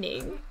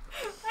sickening.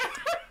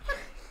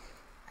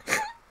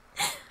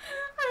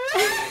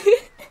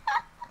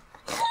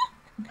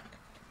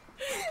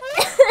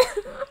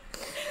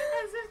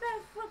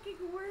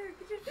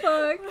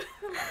 Fuck.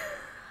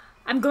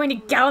 I'm going to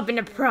gallop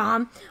into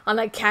prom on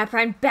that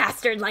Caprine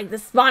bastard like the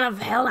spawn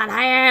of hell that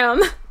I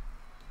am.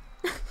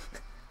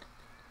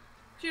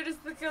 Judas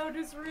the goat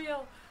is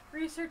real.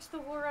 Researched the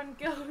war on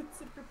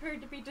goats and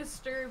prepared to be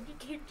disturbed. He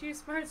came 2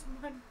 smarts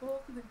and 1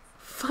 boldness.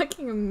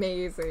 Fucking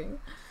amazing.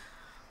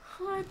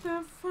 What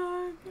the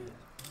fuck?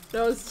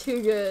 That was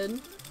too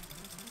good.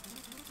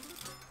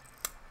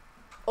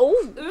 Oh.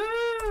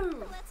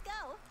 Ooh. Let's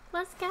go.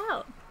 Let's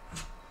go.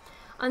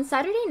 On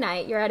Saturday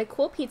night, you're at a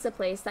cool pizza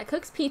place that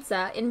cooks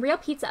pizza in real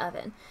pizza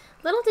oven.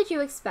 Little did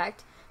you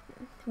expect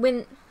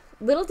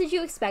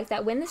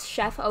that when this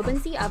chef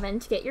opens the oven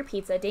to get your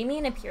pizza,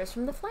 Damien appears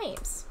from the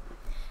flames.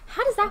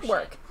 How does that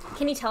work?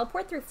 Can he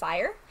teleport through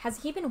fire?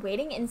 Has he been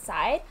waiting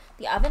inside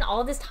the oven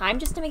all of this time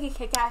just to make a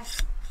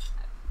kick-ass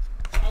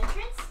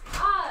entrance?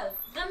 Ah,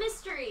 the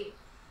mystery.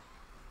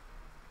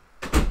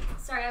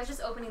 Sorry, I was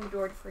just opening the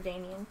door for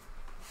Damien.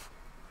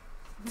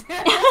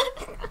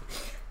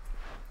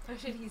 Oh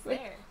shit, he's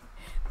there.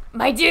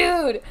 My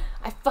dude!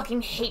 I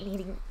fucking hate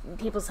needing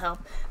people's help,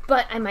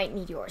 but I might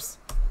need yours.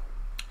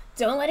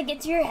 Don't let it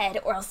get to your head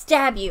or I'll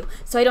stab you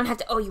so I don't have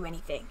to owe you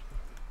anything.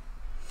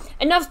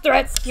 Enough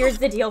threats, here's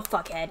the deal,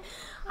 fuckhead.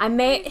 I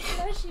might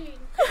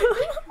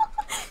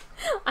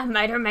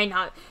or may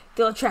not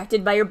feel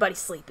attracted by your buddy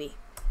Sleepy.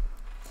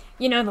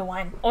 You know the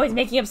one. Always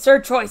making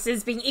absurd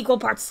choices, being equal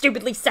parts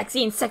stupidly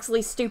sexy and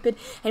sexily stupid,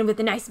 and with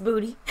a nice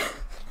booty.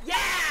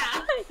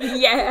 Yeah!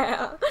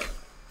 Yeah!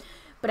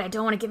 But I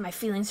don't want to get my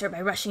feelings hurt by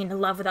rushing into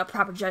love without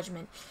proper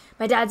judgment.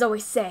 My dads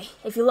always say,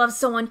 if you love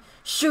someone,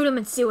 shoot him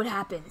and see what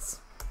happens.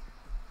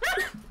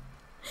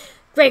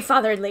 Great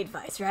fatherly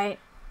advice, right?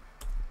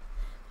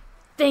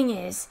 Thing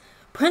is,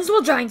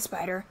 Principal Giant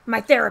Spider,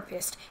 my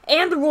therapist,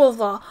 and the rule of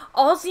law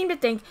all seem to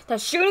think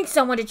that shooting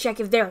someone to check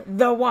if they're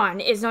the one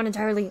is not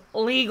entirely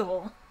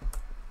legal.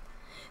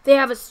 They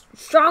have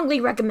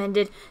strongly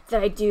recommended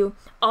that I do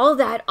all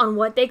that on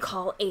what they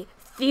call a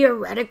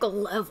theoretical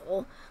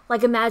level,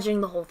 like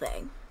imagining the whole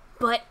thing.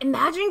 But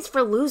imagining's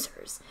for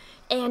losers,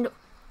 and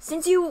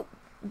since you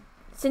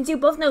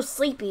both know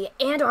Sleepy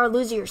and are a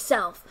loser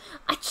yourself,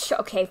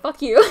 okay,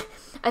 fuck you.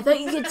 I thought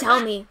you could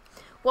tell me,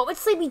 what would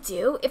Sleepy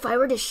do if I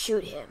were to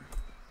shoot him?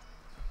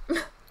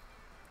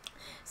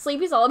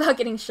 Sleepy's all about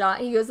getting shot.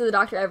 He goes to the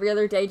doctor every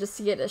other day just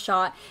to get a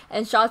shot,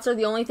 and shots are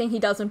the only thing he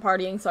does when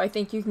partying, so I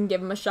think you can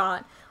give him a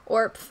shot.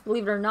 Or,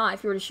 believe it or not,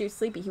 if you were to shoot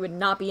Sleepy, he would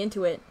not be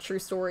into it. True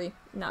story.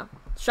 No.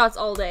 Shots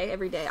all day,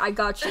 every day. I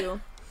got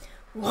you.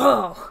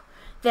 Whoa.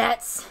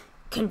 That's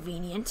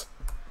convenient.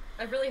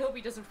 I really hope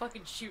he doesn't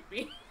fucking shoot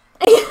me.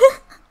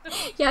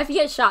 Yeah, if you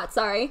get shot,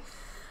 sorry.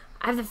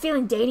 I have the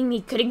feeling dating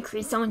me could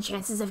increase someone's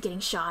chances of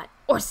getting shot.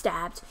 Or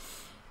stabbed.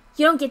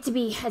 You don't get to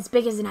be as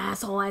big as an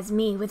asshole as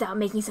me without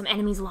making some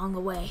enemies along the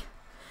way.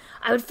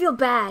 I would feel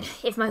bad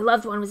if my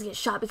loved one was to get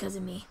shot because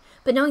of me.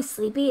 But knowing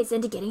Sleepy is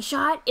into getting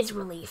shot is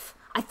relief.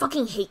 I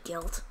fucking hate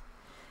guilt.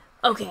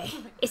 Okay,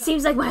 it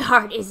seems like my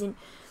heart isn't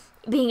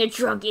being a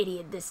drunk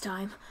idiot this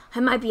time. I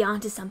might be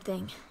onto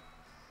something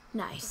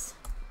nice.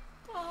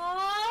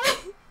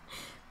 Aww.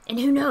 And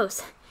who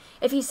knows?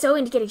 If he's so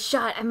into getting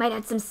shot, I might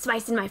add some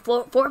spice in my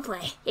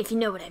foreplay, if you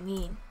know what I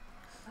mean.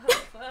 Oh,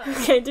 fuck.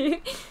 Okay,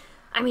 dude.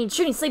 I mean,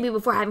 shooting Sleepy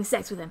before having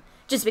sex with him.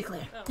 Just to be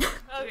clear.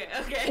 Oh,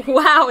 okay.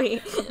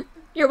 Wowie.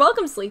 You're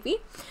welcome, Sleepy.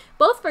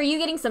 Both for you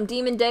getting some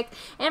demon dick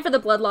and for the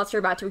blood loss you're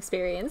about to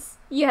experience.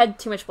 You had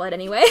too much blood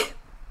anyway.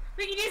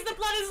 We can use the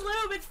blood as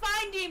lube. It's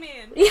fine,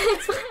 demon. Yeah,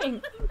 it's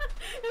fine.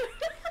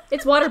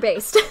 It's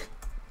water-based.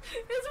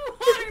 It's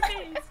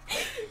water-based.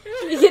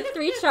 You get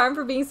 3 charm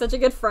for being such a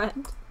good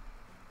friend.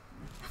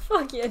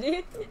 Fuck yeah,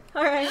 dude.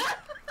 Alright.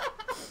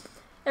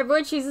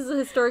 Everyone chooses a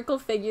historical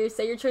figure.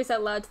 Say your choice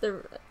out loud to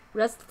the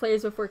rest of the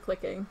players before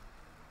clicking.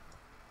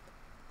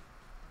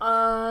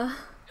 Fuck.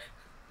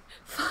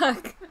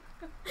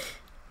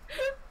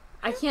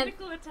 I can't.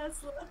 Nikola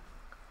Tesla.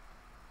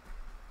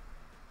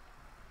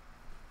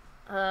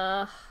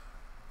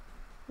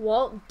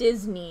 Walt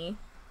Disney.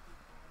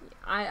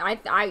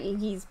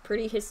 He's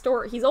pretty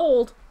historic. He's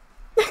old.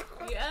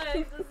 Yeah,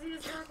 he's a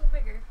historical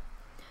figure.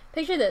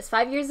 Picture this.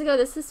 5 years ago,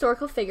 this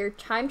historical figure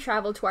time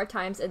traveled to our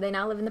times, and they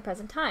now live in the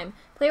present time.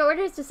 Player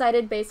order is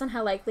decided based on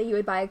how likely you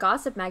would buy a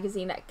gossip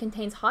magazine that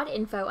contains hot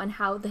info on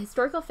how the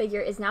historical figure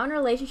is now in a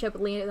relationship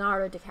with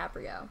Leonardo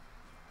DiCaprio.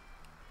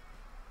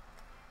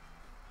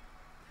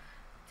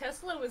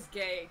 Tesla was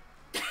gay.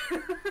 So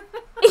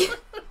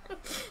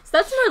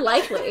that's more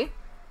likely.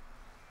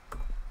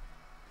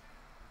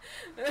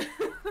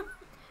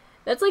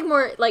 That's like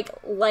more like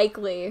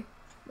likely.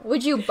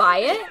 Would you buy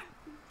it?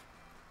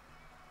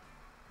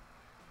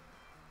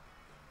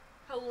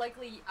 How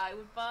likely I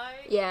would buy?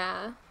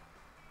 Yeah.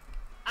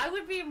 I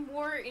would be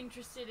more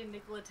interested in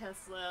Nikola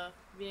Tesla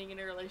being in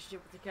a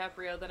relationship with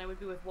DiCaprio than I would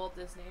be with Walt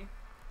Disney.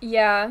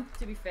 Yeah.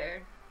 To be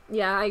fair.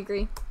 Yeah, I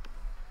agree.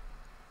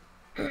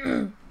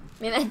 Man,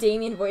 that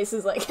Damien voice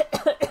is like...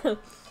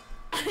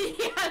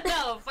 Yeah,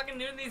 no, fucking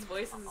doing these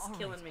voices is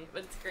killing me,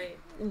 but it's great.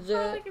 Oh,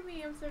 look at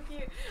me, I'm so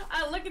cute.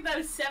 Look at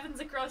those 7s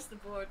across the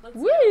board. Let's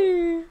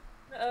Woo!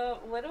 go.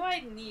 What do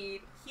I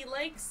need? He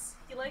likes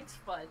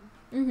fun.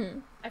 Mm-hmm.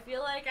 I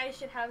feel like I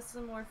should have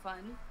some more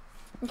fun.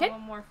 Okay. I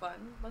want more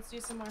fun. Let's do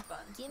some more fun.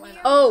 Give Why me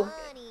not? your Oh.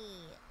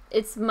 money.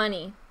 It's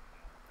money.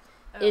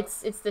 Oh.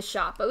 It's the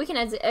shop. But we can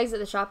exit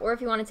the shop, or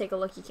if you want to take a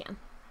look, you can.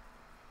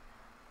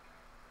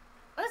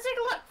 Let's take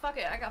a look. Fuck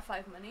it, I got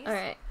 5 monies.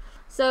 Alright.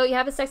 So you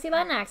have a sexy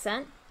Latin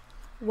accent.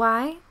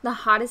 Why? The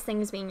hottest thing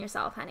is being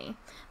yourself, honey.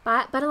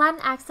 But a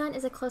Latin accent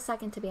is a close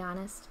second, to be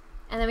honest.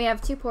 And then we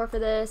have 2 poor for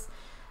this.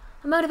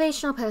 A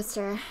motivational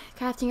poster.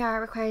 Crafting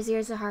art requires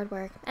years of hard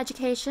work,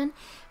 education,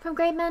 from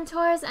great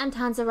mentors, and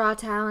tons of raw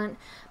talent.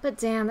 But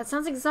damn, that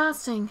sounds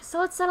exhausting. So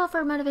let's settle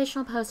for a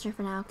motivational poster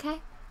for now,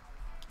 okay?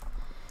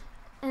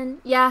 And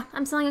yeah,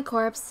 I'm selling a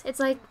corpse. It's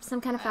like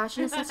some kind of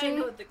fashion I accessory.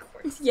 know the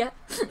corpse. Yeah.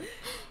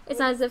 It's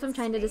not as if I'm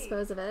trying to Snake.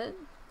 dispose of it.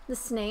 The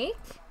snake?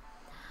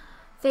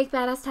 Fake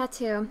badass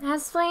tattoo. It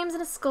has flames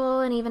and a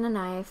skull and even a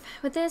knife.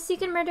 With this, you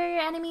can murder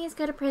your enemies,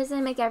 go to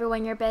prison, make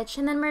everyone your bitch,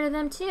 and then murder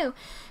them too.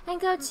 And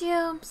go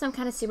to some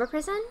kind of super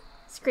prison?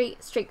 Street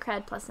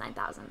cred plus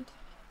 9,000.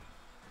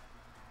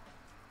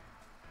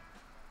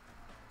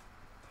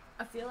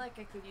 I feel like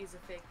I could use a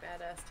fake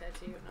badass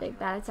tattoo. Fake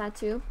badass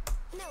tattoo.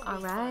 No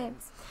Alright.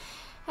 refunds.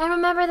 And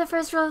remember the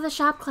first rule of the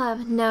shop club.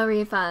 No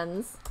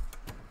refunds.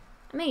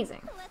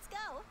 Amazing. Let's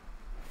go.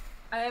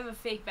 I have a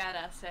fake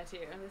badass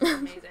tattoo. This is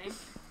amazing.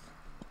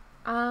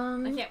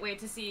 I can't wait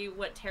to see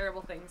what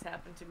terrible things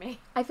happen to me.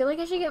 I feel like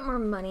I should get more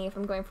money if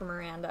I'm going for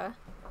Miranda.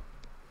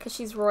 Because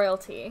she's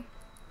royalty.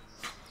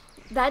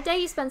 That day,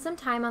 you spend some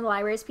time on the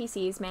library's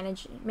PCs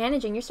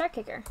managing your Start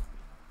Kicker.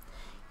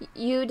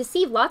 You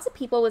deceive lots of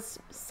people with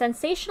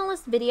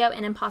sensationalist video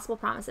and impossible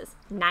promises.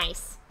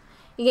 Nice.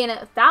 You gain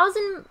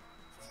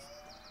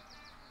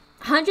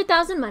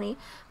 100,000 money,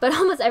 but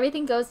almost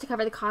everything goes to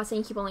cover the cost and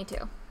you keep only 2.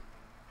 Oh.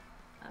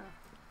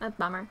 That's a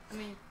bummer. I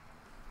mean...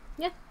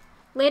 Yeah.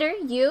 Later,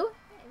 you,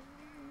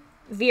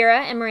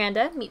 Vera, and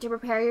Miranda meet to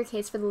prepare your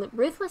case for the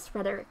Ruthless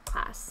Rhetoric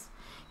class.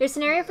 Your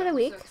scenario for the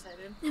week, so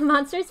excited.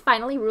 monsters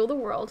finally rule the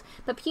world,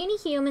 but puny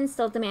humans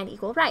still demand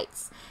equal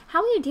rights.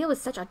 How will you deal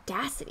with such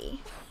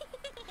audacity?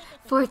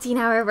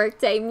 14-hour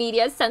workday,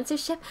 media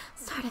censorship,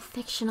 start a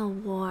fictional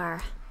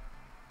war.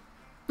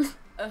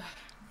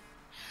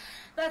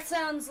 That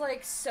sounds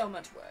like so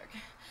much work.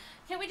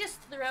 Can't we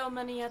just throw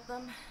money at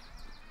them?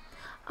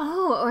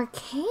 Oh, or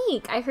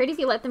cake. I heard if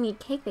you let them eat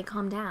cake, they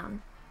calm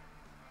down.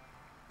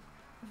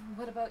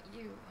 What about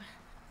you?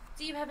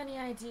 Do you have any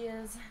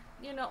ideas?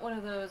 You're not one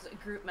of those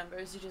group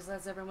members who just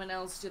lets everyone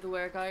else do the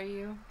work, are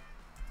you?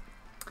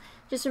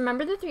 Just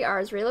remember the 3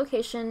 R's: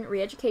 relocation,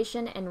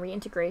 re-education, and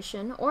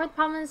reintegration, or the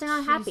problem is they're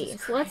not happy.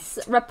 So let's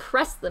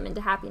repress them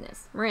into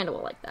happiness. Miranda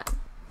will like that.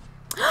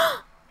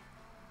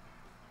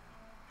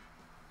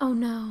 Oh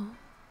no.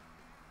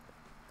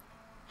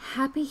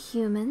 Happy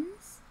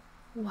humans?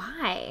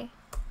 Why?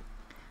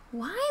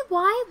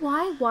 Why?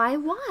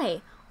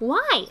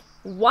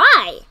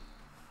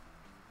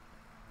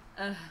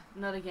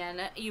 Not again.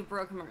 You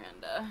broke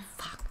Miranda.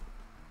 Fuck.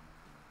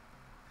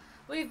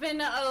 We've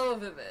been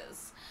over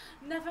this.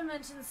 Never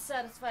mention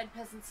satisfied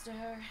peasants to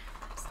her.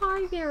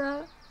 Sorry,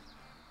 Vera.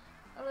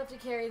 I'll have to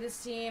carry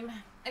this team.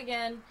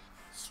 Again,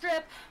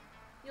 Strip,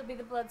 you'll be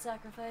the blood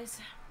sacrifice.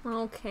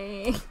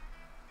 Okay.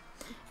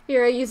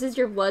 Vera uses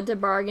your blood to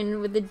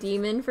bargain with the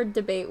demon for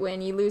debate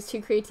win. You lose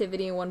 2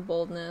 creativity and 1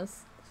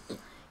 boldness.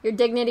 Your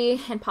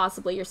dignity and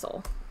possibly your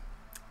soul.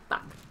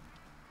 Fuck.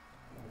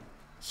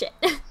 Shit.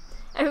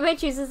 Everybody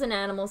chooses an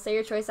animal. Say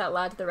your choice out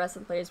loud to the rest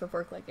of the players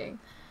before clicking.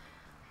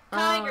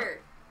 Tiger.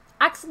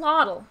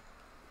 Axolotl.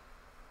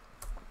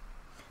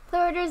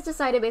 Players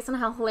decided based on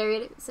how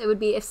hilarious it would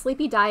be if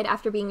Sleepy died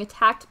after being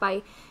attacked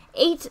by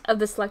 8 of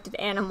the selected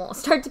animals.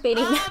 Start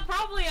debating.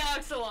 Probably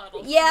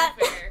axolotl. Yeah.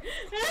 Fair.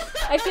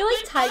 I feel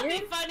like tiger.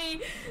 That'd be funny.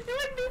 It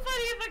wouldn't be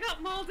funny if I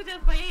got mauled to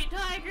death by 8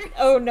 tigers.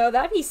 Oh no,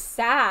 that'd be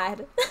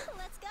sad.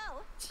 Let's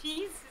go.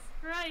 Jesus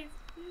Christ.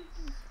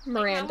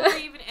 Miranda. Like, how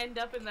would I even end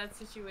up in that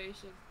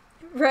situation?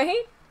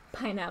 Right?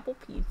 Pineapple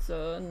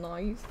pizza.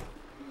 Nice.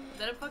 Is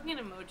that a fucking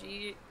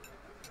emoji?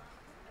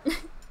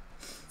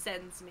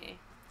 Sends me.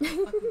 I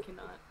fucking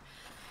cannot.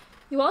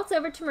 You waltz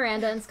over to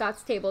Miranda and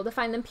Scott's table to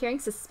find them peering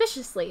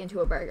suspiciously into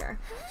a burger.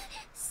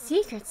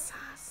 Secret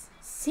sauce.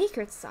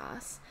 Secret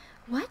sauce.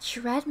 What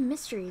shred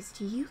mysteries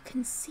do you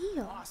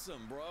conceal?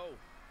 Awesome, bro.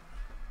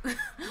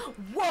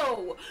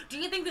 Whoa! Do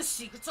you think the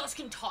secret sauce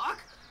can talk?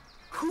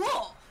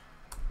 Cool!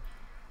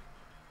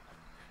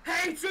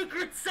 Hey,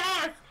 secret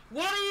sauce!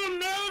 What are you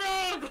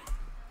made of?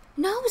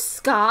 No,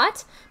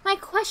 Scott. My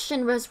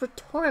question was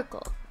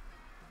rhetorical.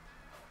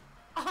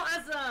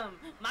 Awesome!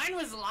 Mine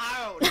was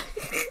loud!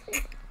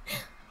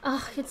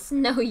 Oh, it's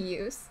no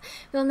use.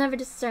 We'll never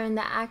discern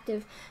the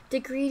active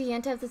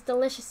ingredient of this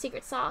delicious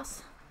secret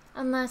sauce.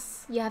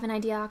 Unless you have an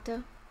idea,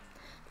 Octo.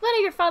 What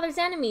are your father's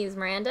enemies,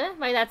 Miranda?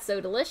 Why, that's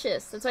so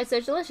delicious. That's why it's so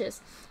delicious.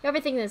 You're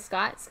overthinking this,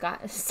 Scott.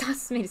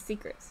 Sauce is made of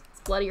secrets.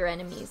 It's blood of your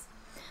enemies.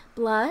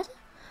 Blood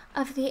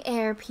of the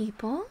air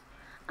people?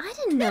 I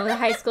didn't know the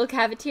high school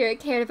cafeteria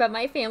cared about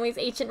my family's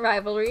ancient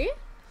rivalry.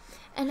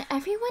 And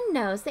everyone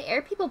knows the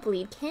air people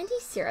bleed candy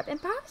syrup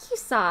and barbecue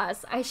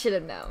sauce. I should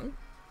have known.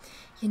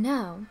 You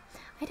know,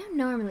 I don't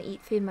normally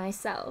eat food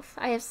myself.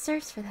 I have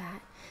searched for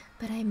that,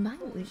 but I might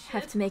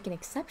have to make an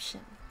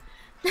exception.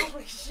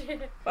 Holy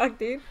shit. Fuck,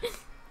 dude.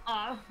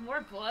 Aw,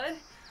 more blood?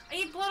 I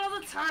eat blood all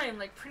the time,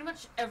 like pretty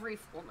much every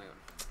full moon.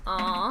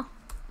 Aw.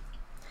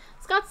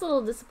 Scott's a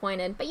little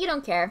disappointed, but you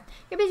don't care.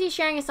 You're busy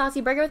sharing a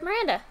saucy burger with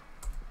Miranda.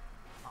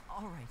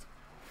 Alright.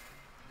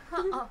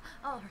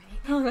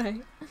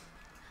 Alright.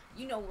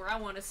 You know where I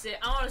want to sit.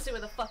 I want to sit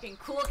with the fucking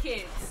cool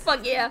kids.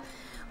 Fuck yeah.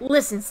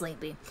 Listen,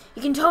 Sleepy.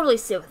 You can totally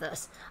sit with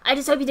us. I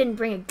just hope you didn't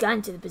bring a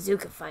gun to the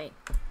bazooka fight.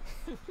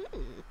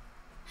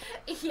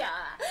 Yeah,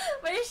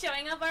 we're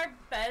showing up our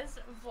best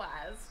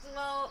flasks.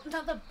 Well,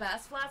 not the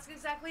best flasks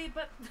exactly,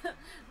 but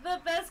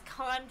the best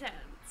content.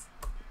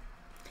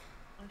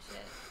 Oh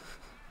shit.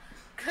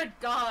 Good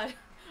god.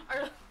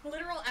 Are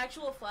literal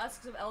actual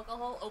flasks of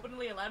alcohol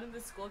openly allowed in the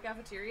school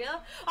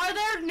cafeteria? Are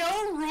there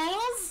no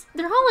rules?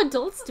 They're all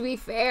adults, to be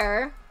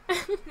fair.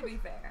 To be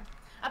fair.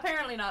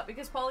 Apparently not,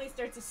 because Polly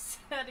starts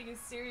setting a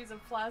series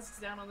of flasks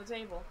down on the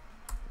table.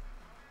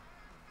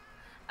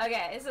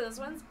 Okay, so this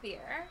one's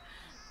beer.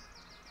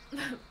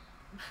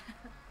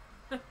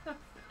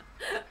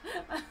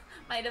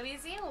 My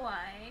WC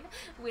wine,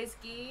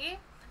 whiskey,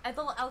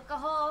 ethyl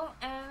alcohol,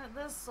 and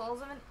the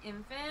souls of an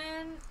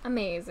infant.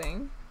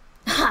 Amazing.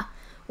 Ha!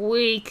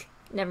 Weak.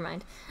 Never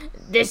mind.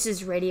 This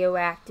is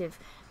radioactive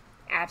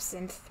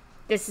absinthe.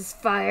 This is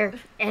fire.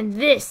 And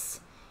this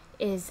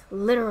is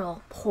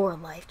literal poor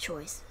life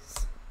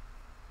choices.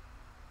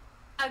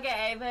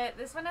 Okay, but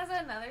this one has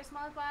another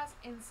small flask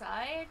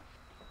inside.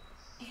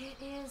 It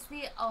is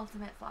the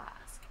ultimate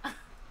flask.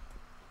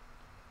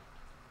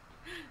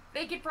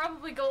 They could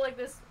probably go like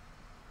this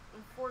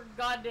for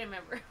goddamn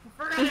ever.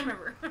 For goddamn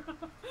ever.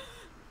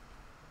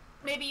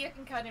 Maybe you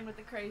can cut in with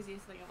the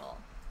craziest thing of all.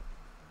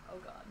 Oh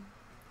god.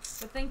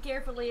 But think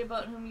carefully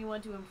about whom you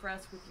want to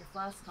impress with your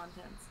flask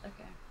contents.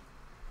 Okay.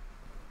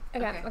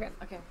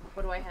 Okay.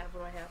 What do I have? You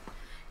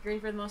ready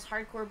for the most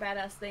hardcore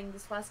badass thing?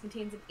 This flask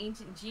contains an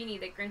ancient genie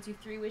that grants you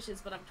 3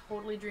 wishes, but I'm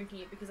totally drinking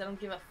it because I don't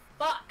give a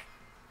fuck.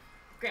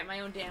 Grant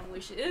my own damn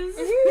wishes.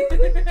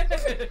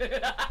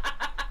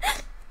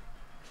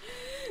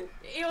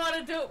 You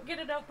want to get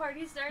a dope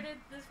party started?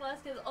 This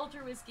flask has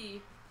ultra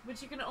whiskey,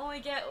 which you can only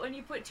get when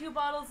you put 2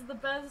 bottles of the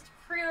best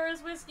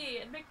Priora's whiskey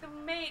and make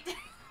them mate.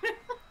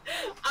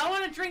 I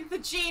want to drink the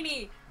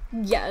genie.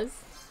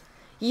 Yes.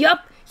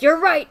 Yup, you're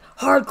right.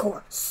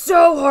 Hardcore.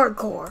 So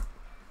hardcore.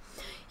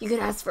 You could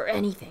ask for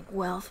anything.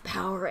 Wealth,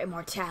 power,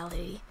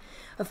 immortality.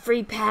 A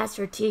free pass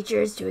for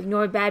teachers to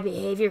ignore bad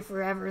behavior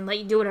forever and let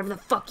you do whatever the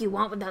fuck you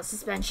want without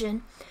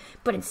suspension.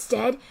 But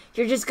instead,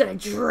 you're just gonna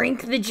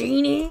drink the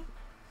genie?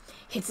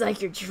 It's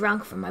like you're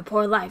drunk from my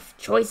poor life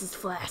choices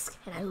flask,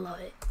 and I love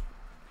it.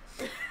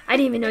 I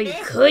didn't even know you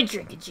could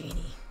drink a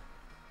genie.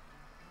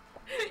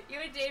 You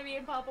and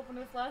Damien pop open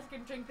a flask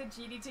and drink the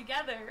genie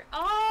together.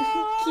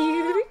 Oh!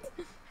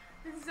 Cute.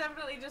 This is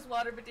definitely just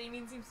water, but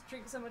Damien seems to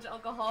drink so much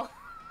alcohol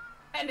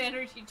and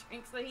energy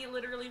drinks that he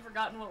literally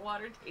forgotten what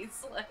water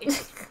tastes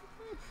like.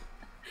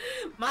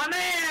 My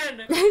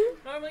man!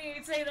 Normally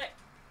you'd say that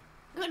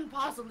couldn't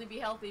possibly be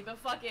healthy, but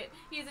fuck it.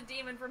 He's a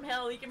demon from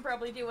hell, he can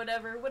probably do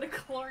whatever. What a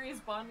glorious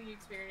bonding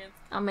experience.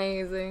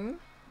 Amazing.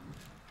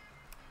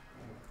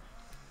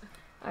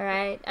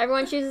 Alright,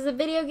 everyone chooses a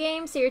video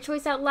game, say your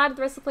choice out loud to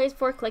the rest of the players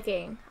before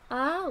clicking.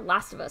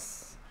 Last of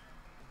Us.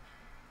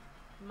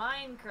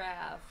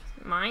 Minecraft.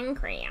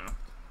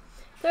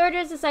 The order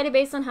is decided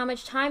based on how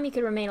much time you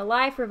could remain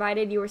alive,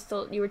 provided you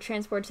were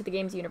transported to the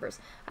game's universe.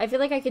 I feel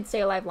like I could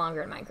stay alive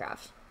longer in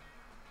Minecraft.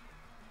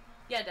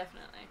 Yeah,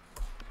 definitely.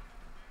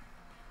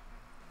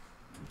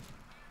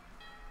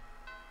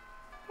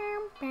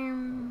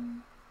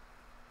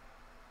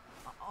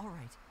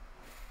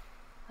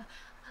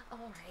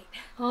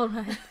 All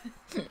right.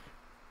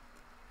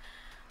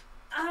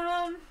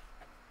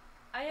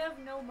 I have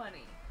no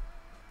money.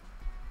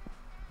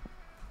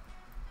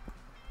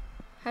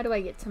 How do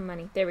I get some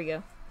money? There we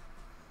go.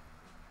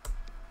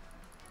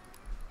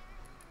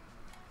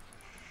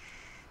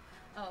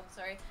 Oh,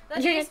 sorry.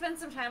 Let's just spend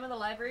some time on the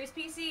library's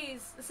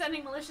PCs,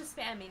 sending malicious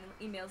spam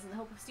emails in the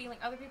hope of stealing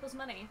other people's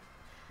money.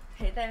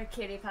 Hey there,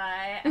 kitty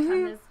pie. I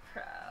found this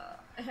pro.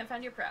 I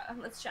found your pro.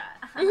 Let's chat.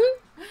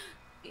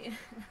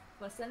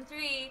 Lesson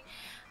 3.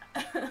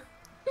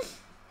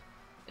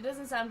 It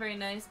doesn't sound very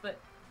nice, but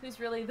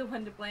who's really the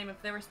one to blame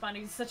if they're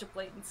responding to such a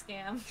blatant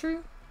scam?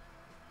 True.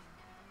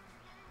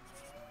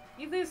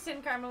 You lose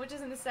sin karma, which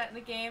isn't a stat in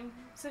the game,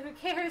 so who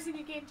cares if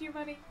you gained your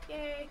money?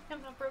 Yay,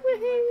 I'm not broken.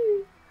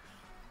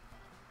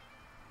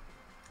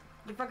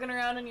 You're fucking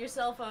around on your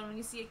cell phone when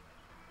you see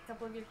a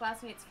couple of your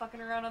classmates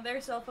fucking around on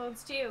their cell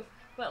phones too,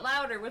 but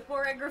louder with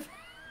more aggravation.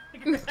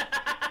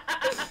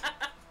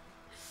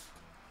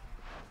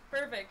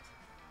 Perfect.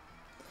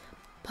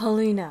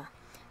 Paulina,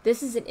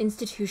 this is an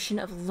institution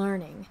of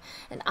learning,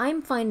 and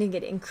I'm finding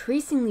it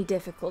increasingly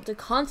difficult to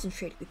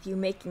concentrate with you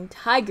making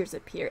tigers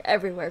appear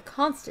everywhere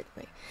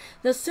constantly.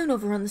 They'll soon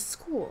overrun the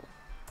school.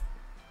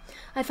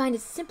 I find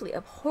it simply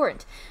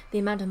abhorrent, the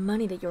amount of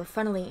money that you're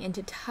funneling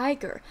into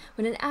Tiger,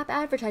 when an app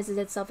advertises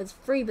itself as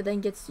free but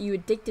then gets you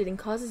addicted and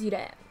causes you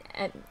to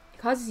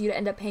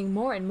end up paying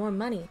more and more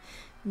money.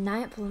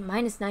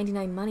 Minus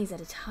 99 monies at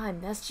a time.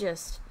 That's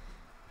just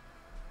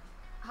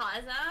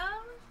Awesome.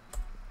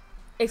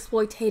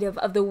 exploitative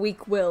of the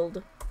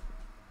weak-willed.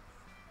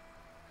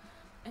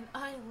 And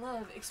I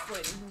love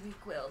exploiting the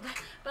weak-willed,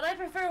 but I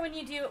prefer when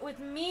you do it with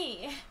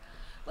me.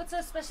 What's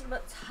so special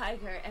about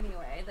Tiger,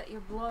 anyway, that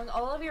you're blowing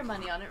all of your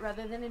money on it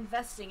rather than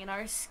investing in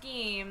our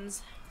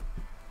schemes?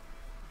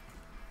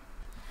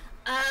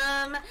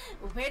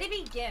 Where to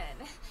begin?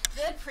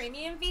 The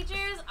premium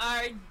features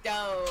are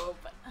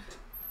dope.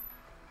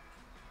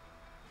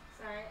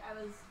 Sorry, I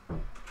was...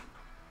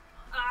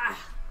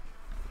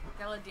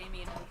 Gotta let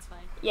Damien know, it's fine.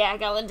 Yeah, I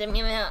gotta let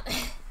Damien out.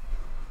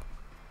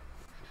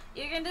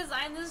 You can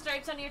design the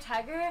stripes on your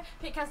tiger,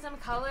 pick custom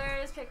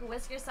colors, pick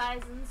whisker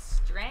size and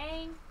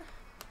strength.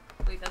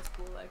 Wait, that's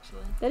cool,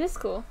 actually. That is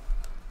cool.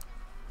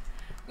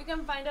 You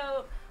can find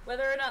out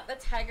whether or not the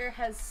tiger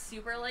has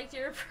super liked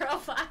your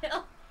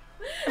profile,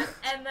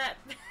 and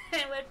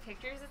what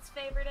pictures it's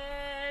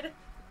favorited.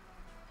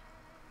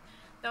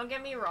 Don't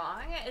get me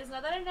wrong, it's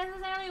not that I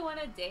necessarily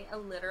want to date a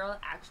literal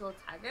actual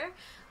tiger.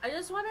 I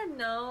just want to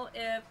know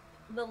if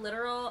the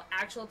literal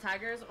actual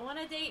tigers want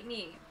to date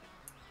me,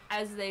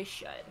 as they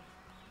should.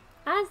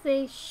 As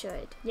they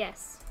should,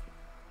 yes.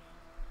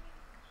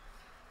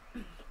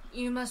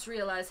 You must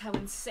realize how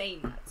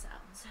insane that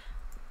sounds.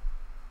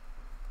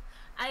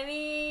 I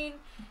mean,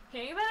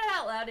 hearing about it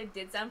out loud, it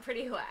did sound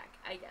pretty whack,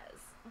 I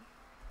guess.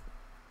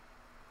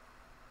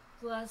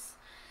 Plus,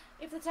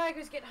 if the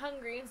tigers get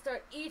hungry and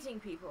start eating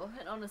people,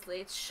 and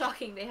honestly, it's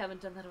shocking they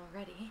haven't done that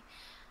already,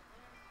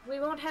 we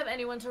won't have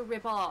anyone to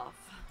rip off.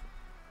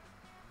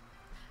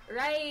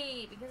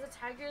 Right, because the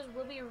tigers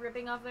will be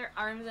ripping off their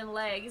arms and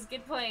legs.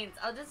 Good points.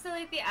 I'll just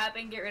delete the app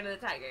and get rid of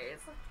the tigers.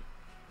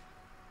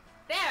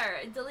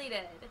 There,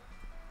 deleted.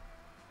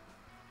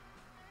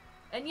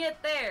 And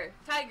yet there,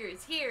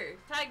 tigers here,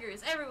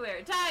 tigers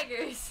everywhere,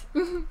 tigers!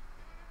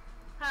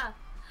 Huh,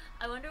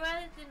 I wonder why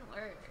that didn't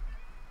work.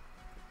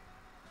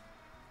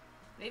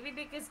 Maybe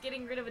because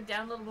getting rid of a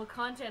downloadable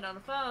content on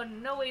a phone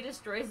in no way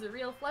destroys the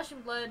real flesh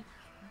and blood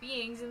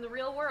beings in the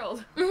real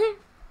world.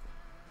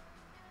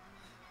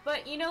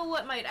 But you know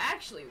what might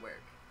actually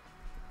work?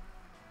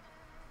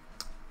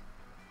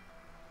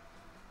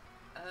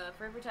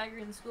 For every tiger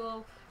in the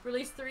school,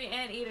 release 3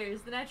 anteaters,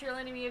 the natural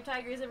enemy of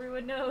tigers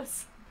everyone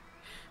knows.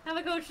 Have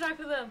a coach talk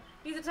to them.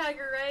 He's a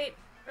tiger, right?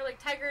 Or like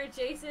tiger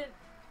adjacent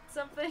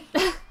something.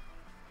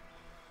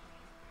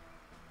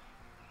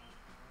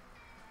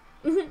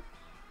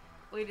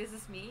 Wait, is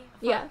this me?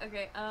 Fuck. Yeah.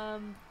 Okay,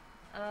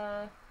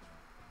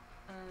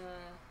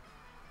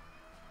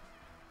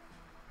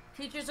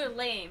 teachers are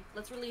lame.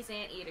 Let's release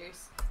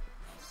anteaters.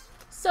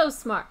 So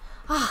smart.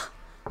 Ah,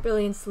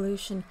 brilliant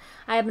solution.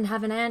 I happen to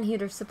have an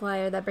anteater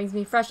supplier that brings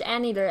me fresh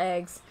anteater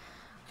eggs.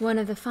 One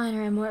of the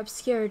finer and more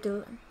obscure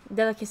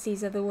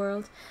delicacies of the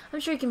world. I'm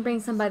sure you can bring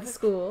some by the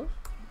school.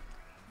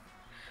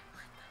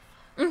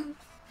 And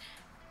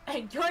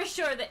you're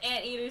sure that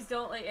anteaters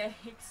don't lay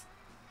eggs?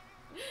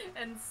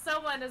 And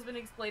someone has been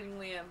explaining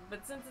Liam,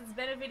 but since it's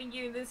benefiting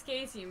you in this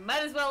case, you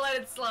might as well let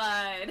it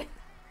slide.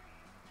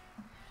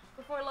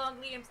 Before long,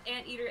 Liam's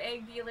anteater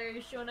egg dealer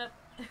is shown up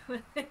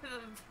with a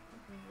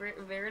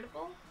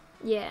veritable?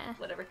 Yeah.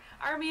 Whatever.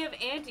 Army of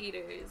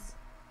anteaters.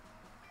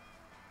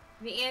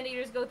 The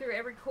anteaters go through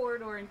every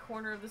corridor and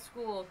corner of the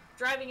school,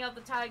 driving out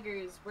the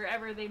tigers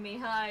wherever they may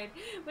hide,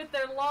 with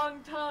their long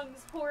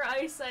tongues, poor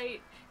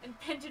eyesight, and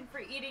penchant for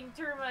eating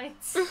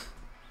termites.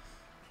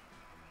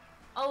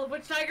 All of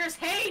which tigers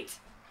hate!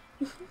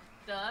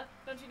 Duh.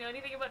 Don't you know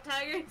anything about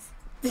tigers?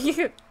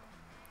 The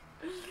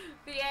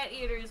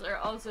anteaters are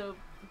also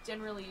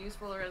generally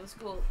useful around the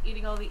school,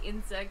 eating all the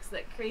insects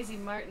that Crazy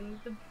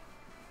Martin,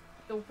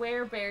 the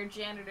werebear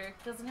janitor,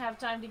 doesn't have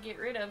time to get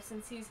rid of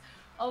since he's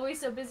always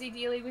so busy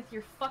dealing with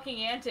your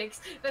fucking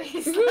antics that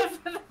he's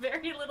left with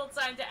very little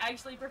time to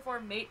actually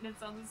perform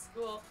maintenance on the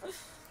school.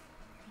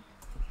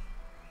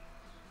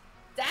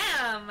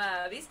 Damn!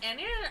 These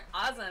anteaters are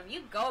awesome.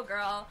 You go,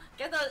 girl.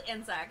 Get those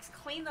insects,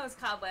 clean those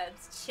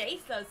cobwebs,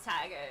 chase those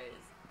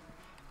tigers.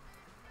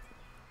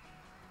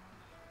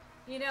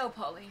 You know,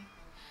 Polly,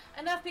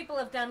 enough people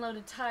have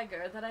downloaded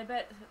Tiger that I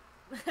bet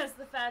as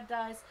the fad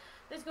dies,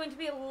 there's going to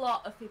be a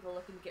lot of people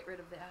looking to get rid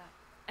of the app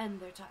and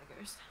their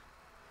tigers.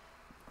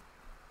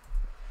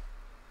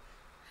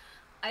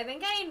 I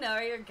think I know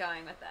where you're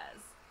going with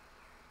this.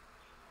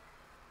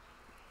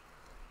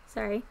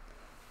 Sorry.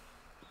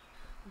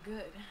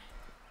 Good.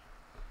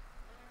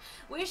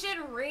 We should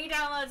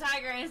re-download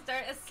Tiger and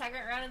start a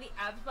second round of the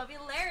app's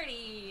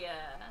popularity.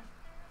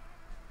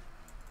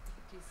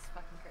 Jesus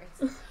fucking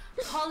Christ.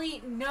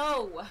 Polly,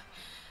 no!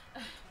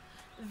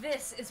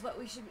 This is what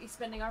we should be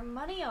spending our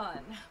money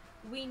on.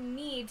 We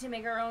need to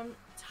make our own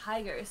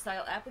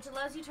Tiger-style app which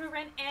allows you to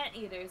rent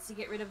anteaters to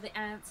get rid of the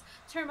ants,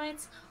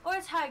 termites,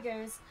 or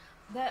tigers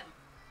that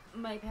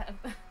that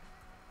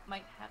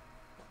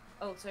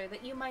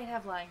you might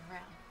have lying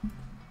around.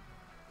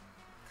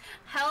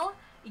 Hell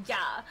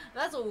yeah,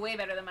 that's way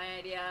better than my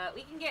idea.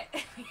 We can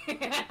get we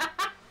can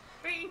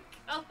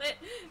call it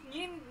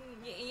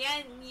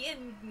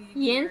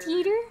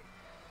Yanteater?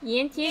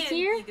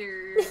 Yanteater?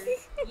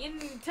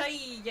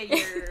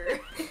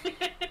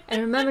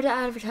 And remember to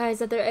advertise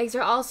that their eggs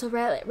are also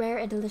rare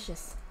and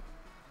delicious.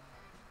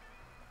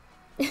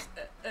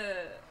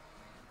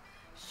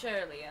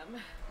 Sure,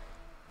 Liam.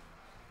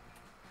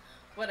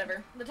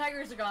 Whatever. The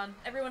tigers are gone.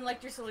 Everyone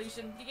liked your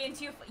solution. You gain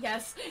too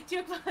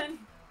fun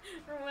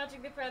from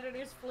watching the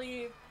predators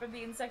flee from the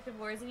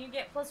insectivores, and you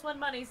get +1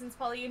 money since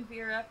Polly and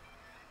Vera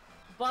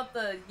bought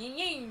the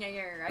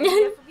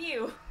idea from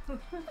you.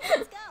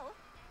 Let's go.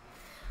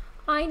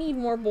 I need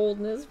more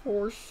boldness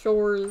for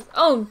sure.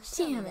 Oh,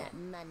 damn it.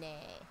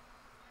 Money.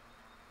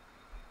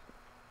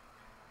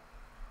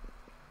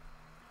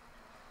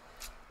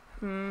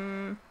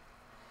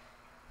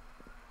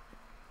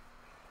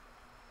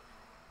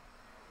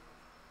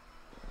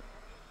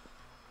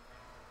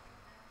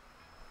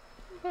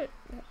 What?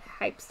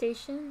 Hype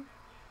station?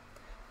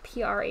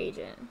 PR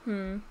agent.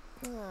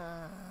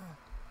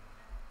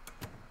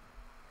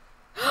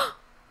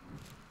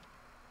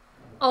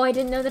 Oh, I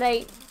didn't know that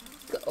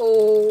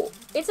Oh,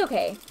 it's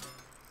okay.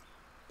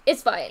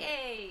 It's fine.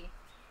 Hey!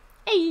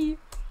 Hey!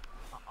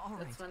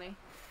 That's funny.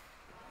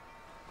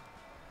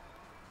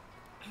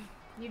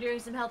 You're doing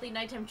some healthy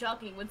nighttime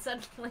jogging when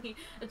suddenly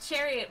a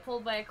chariot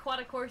pulled by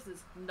aquatic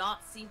horses,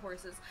 not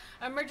seahorses,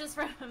 emerges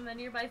from a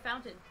nearby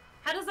fountain.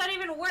 How does that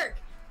even work?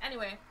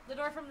 Anyway, the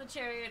door from the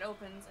chariot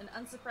opens, and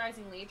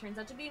unsurprisingly, it turns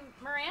out to be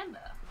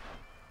Miranda.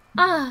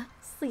 Ah,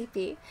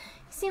 Sleepy. You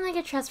seem like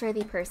a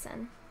trustworthy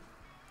person.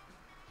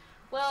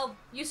 Well,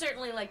 you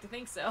certainly like to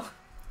think so.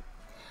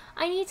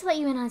 I need to let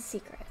you in on a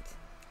secret.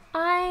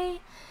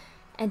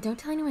 And don't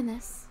tell anyone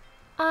this,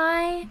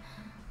 I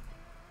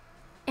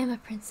am a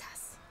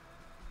princess.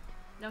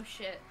 No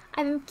shit.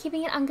 I've been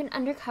keeping it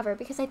undercover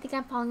because I think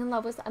I'm falling in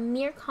love with a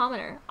mere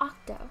commoner,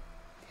 Octo.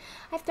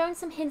 I've thrown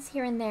some hints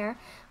here and there.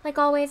 Like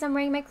always, I'm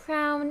wearing my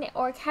crown,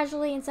 or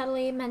casually and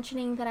subtly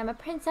mentioning that I'm a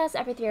princess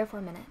every 3 or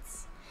 4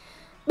 minutes.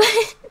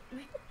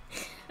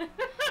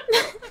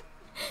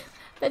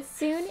 But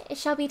soon it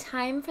shall be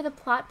time for the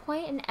plot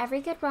point in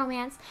every good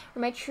romance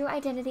where my true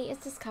identity is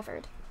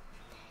discovered.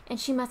 And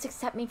she must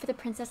accept me for the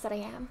princess that I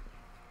am.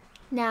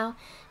 Now,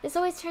 this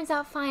always turns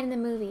out fine in the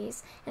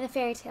movies and the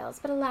fairy tales,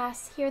 but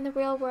alas, here in the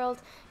real world,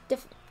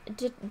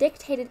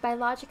 dictated by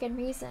logic and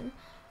reason,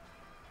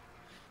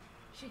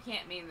 she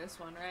can't mean this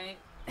one, right?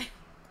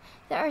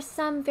 there are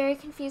some very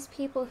confused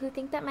people who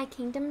think that my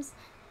kingdom's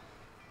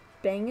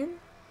benign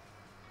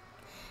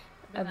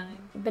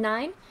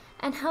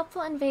and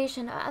helpful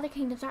invasion of other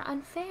kingdoms are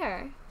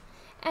unfair,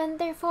 and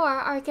therefore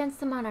are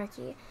against the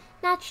monarchy.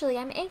 Naturally,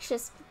 I'm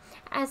anxious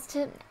as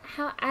to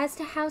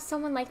how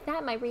someone like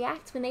that might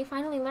react when they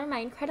finally learn my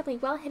incredibly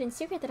well-hidden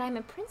secret that I'm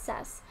a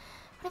princess.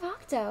 What of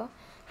Octo?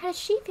 How does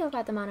she feel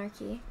about the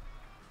monarchy?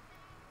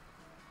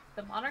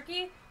 The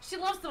monarchy? She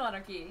loves the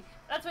monarchy.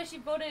 That's why she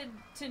voted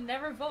to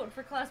never vote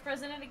for class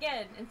president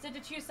again, instead to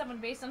choose someone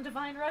based on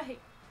divine right.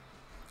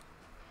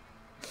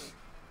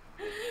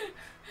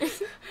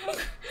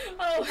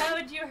 Oh,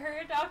 haven't you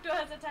heard? Octo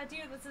has a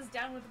tattoo that says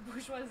 "Down with the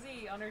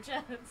bourgeoisie" on her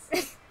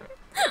chest.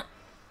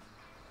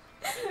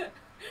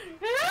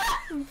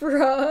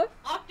 Bruh.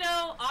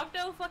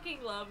 Octo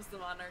fucking loves the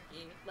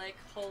monarchy. Like,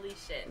 holy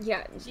shit.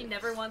 Yeah. She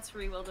never wants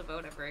free will to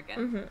vote ever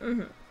again.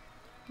 Voting.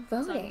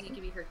 As long as he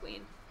can be her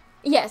queen.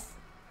 Yes.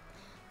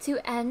 To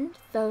end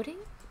voting?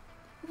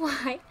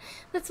 Why,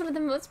 that's one of the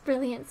most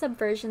brilliant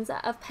subversions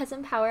of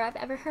peasant power I've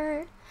ever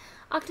heard.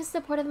 Octo's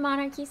support of the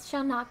monarchy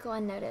shall not go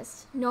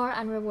unnoticed, nor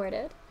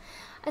unrewarded.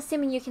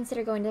 Assuming you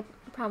consider going to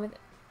prom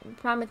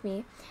with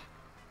me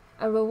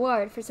a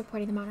reward for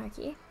supporting the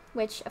monarchy.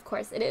 Which, of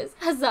course, it is.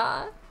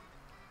 Huzzah!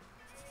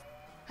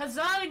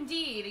 Huzzah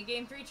indeed! You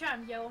gained 3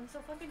 charm. Yo, I'm so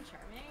fucking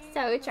charming.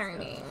 So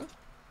charming.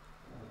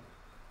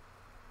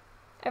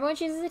 Everyone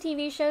chooses a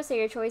TV show, say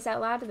your choice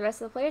out loud to the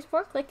rest of the players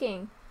before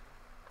clicking.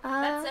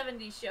 That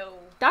 70s show.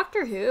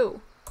 Doctor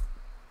Who.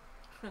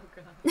 Oh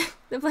god.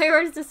 The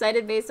player has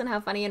decided based on how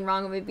funny and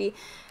wrong it would be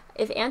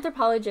if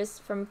anthropologists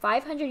from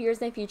 500 years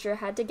in the future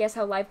had to guess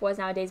how life was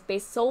nowadays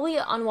based solely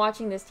on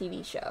watching this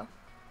TV show.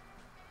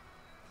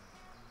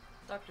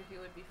 Doctor Who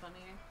would be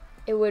funnier.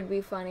 It would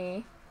be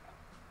funny.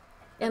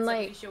 And that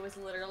like 70s show was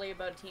literally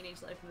about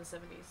teenage life in the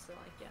 70s, so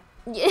like,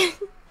 yeah. Yeah.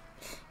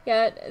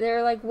 Yeah,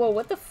 they're like, whoa,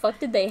 what the fuck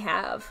did they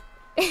have?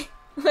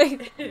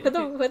 Like,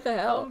 what the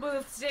hell? Phone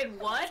booths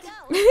did what?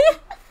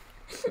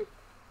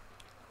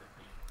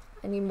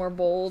 I need more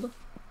bold.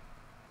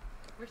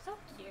 We're so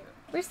cute.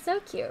 We're so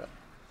cute.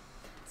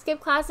 Skip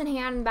class and hang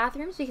out in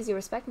bathrooms because you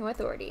respect no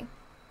authority.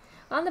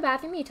 While in the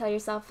bathroom, you tell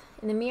yourself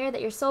in the mirror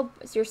that you're so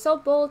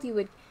bold you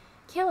would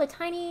kill a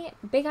tiny,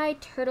 big-eyed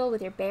turtle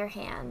with your bare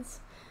hands.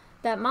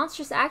 That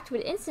monstrous act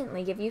would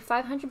instantly give you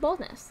 500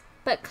 boldness.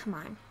 But come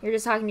on, you're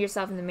just talking to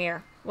yourself in the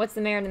mirror. What's the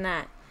merit in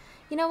that?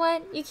 You know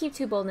what? You keep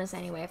 2 boldness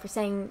anyway for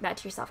saying that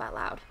to yourself out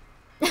loud.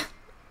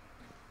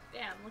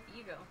 Damn, look at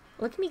you go.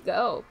 Look at me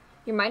go.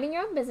 You're minding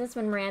your own business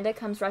when Miranda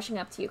comes rushing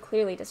up to you,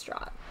 clearly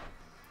distraught.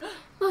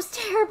 Most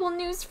terrible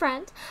news,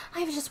 friend. I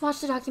have just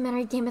watched a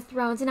documentary, Game of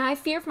Thrones, and I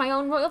fear for my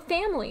own royal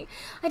family.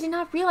 I did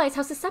not realize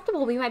how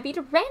susceptible we might be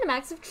to random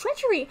acts of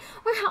treachery,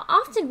 or how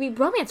often we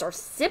romance our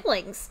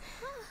siblings.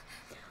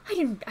 I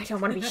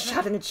don't want to be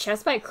shot in the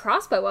chest by a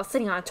crossbow while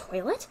sitting on a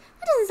toilet.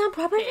 That doesn't sound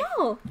proper at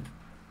all.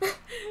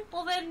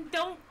 Well then,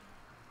 don't...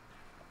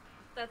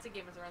 That's a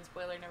Game of Thrones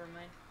spoiler, never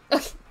mind.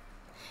 Okay.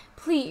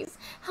 Please,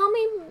 help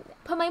me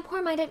put my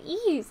poor mind at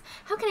ease.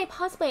 How can I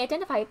possibly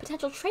identify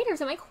potential traitors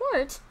at my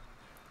court?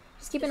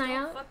 Just keep an eye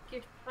out. Fuck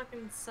your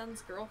fucking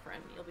son's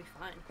girlfriend. You'll be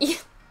fine. Yeah.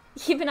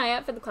 Keep an eye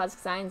out for the classic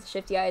signs,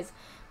 shifty eyes,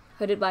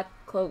 hooded black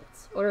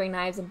cloaks, ordering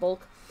knives in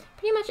bulk.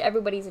 Pretty much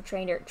everybody's a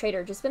traitor.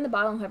 Just spin the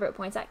bottle and whoever it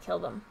points at, kill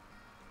them.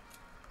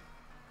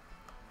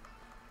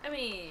 I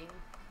mean...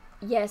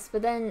 Yes,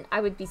 but then I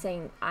would be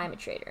saying I'm a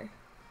traitor.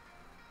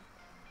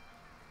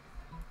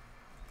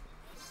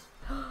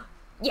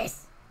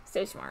 Yes!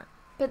 So smart.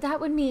 But that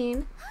would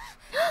mean...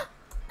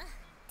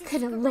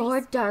 Could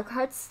Lord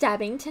Darkheart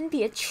Stabbington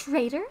be a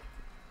traitor?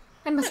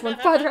 I must run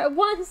farther at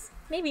once.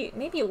 Maybe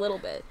a little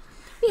bit.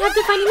 We have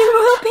to find a new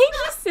royal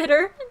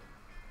babysitter.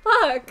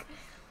 Fuck.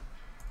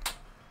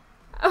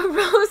 A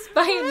rose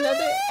by any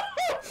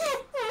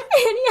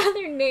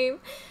other name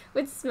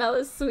would smell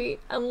as sweet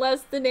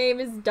unless the name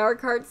is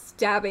Darkheart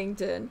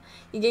Stabbington.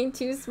 You gain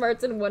 2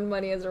 smarts and 1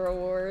 money as a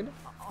reward.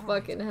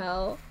 Fucking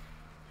hell.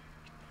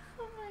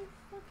 Oh my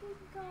fucking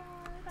god.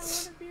 I want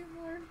to be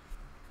more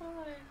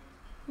fun.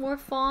 More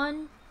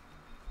fun?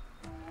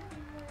 I wanna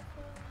be more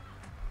fun.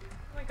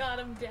 Oh my god,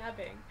 I'm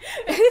dabbing.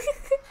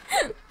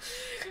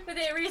 But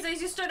the reason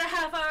is you start a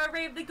half-hour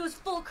rave that goes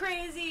full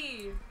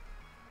crazy.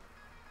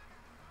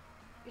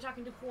 You're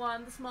talking to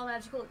Juan, the small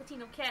magical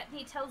Latino cat, and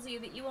he tells you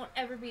that you won't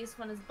ever be as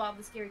fun as Bob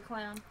the scary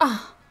clown.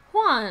 Ah,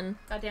 Juan.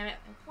 God damn it.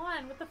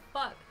 Juan, what the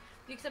fuck?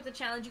 You accept the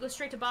challenge, you go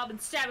straight to Bob and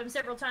stab him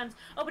several times,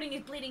 opening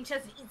his bleeding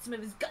chest and eat some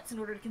of his guts in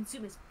order to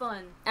consume his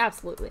fun.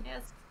 Absolutely.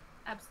 Yes,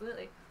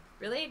 absolutely.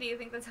 Really? Do you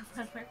think that's how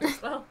fun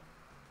works? Well,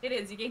 it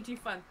is. You gain 2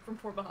 fun from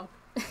poor Bob.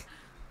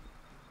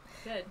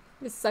 Good.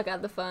 Just suck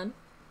out the fun.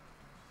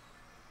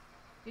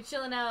 You're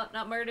chilling out,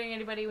 not murdering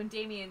anybody when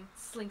Damien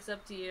slinks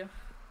up to you.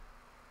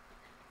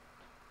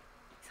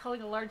 He's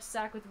holding a large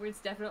sack with words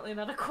definitely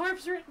not a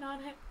corpse written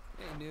on it.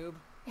 Hey, noob.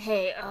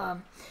 Hey,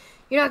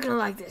 you're not gonna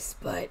like this,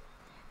 but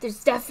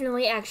there's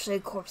definitely actually a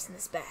corpse in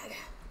this bag.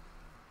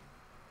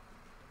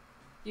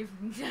 You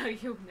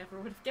never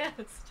would have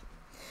guessed.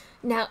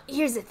 Now,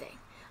 here's the thing.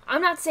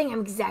 I'm not saying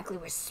I'm exactly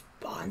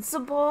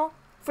responsible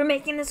for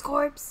making this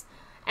corpse.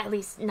 At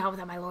least, not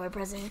without my lawyer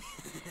present.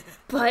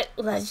 But,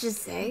 let's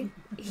just say,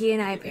 he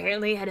and I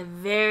apparently had a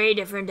very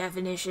different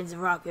definitions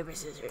of rock, paper,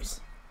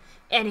 scissors.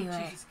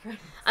 Anyway, Jesus Christ.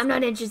 I'm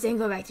not interested in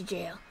going back to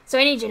jail. So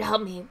I need you to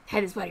help me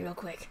hide this body real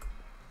quick.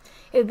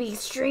 It would be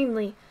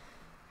extremely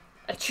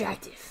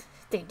attractive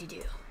thing to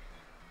do.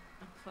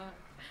 Oh, fuck.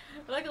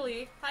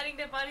 Luckily, hiding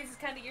dead bodies is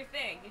kind of your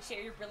thing. You share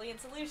your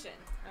brilliant solution.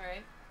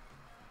 Alright.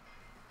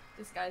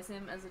 Disguise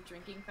him as a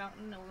drinking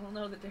fountain. No one will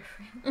know the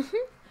difference.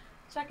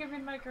 Chuck him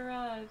in my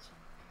garage.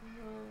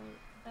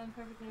 Then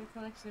perfectly a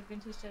collection of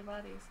vintage dead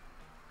bodies.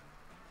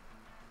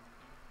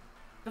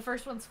 The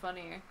first one's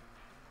funnier.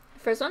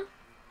 First one?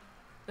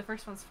 The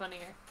first one's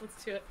funnier.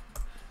 Let's do it.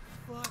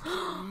 Fuck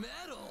your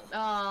metal.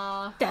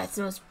 Aww. That's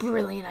the most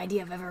brilliant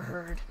idea I've ever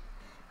heard.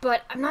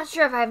 But I'm not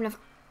sure if I have enough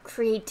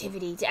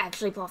creativity to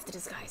actually pull off the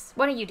disguise.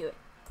 Why don't you do it?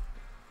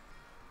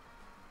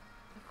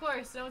 Of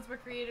course, no one's more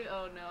creative.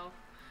 Oh no.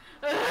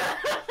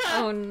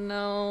 Oh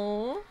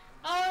no.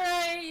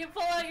 Alright, you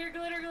pull out your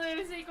glitter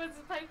sequence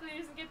of pipe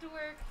cleaners and get to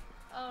work.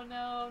 Oh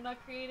no, I'm not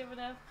creative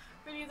enough.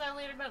 Videos on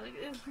later, but like,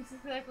 it looks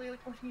exactly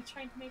like what are you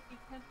trying to make me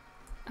pen?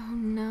 Oh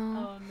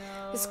no. Oh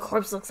no. This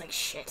corpse looks like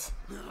shit.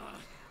 Oh,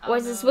 What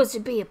is no. it supposed to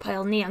be? A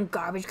pile of neon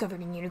garbage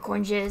covered in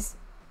unicorn jizz?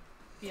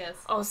 Yes.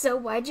 Also,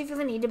 why'd you feel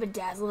the need to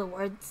bedazzle the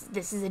words,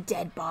 "This is a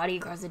dead body"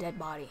 across a dead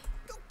body?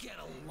 Go get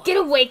a life. Get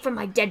away from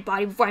my dead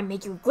body before I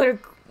make you glitter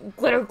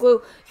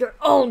glue your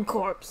own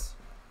corpse.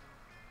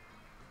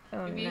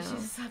 Oh Maybe no. you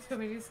should stop the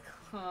movies.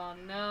 Oh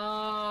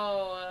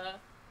no.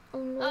 Oh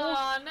no.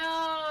 Oh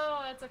no.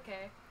 That's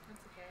okay.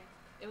 That's okay.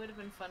 It would have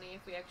been funny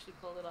if we actually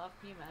pulled it off.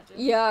 Can you imagine?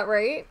 Yeah,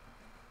 right?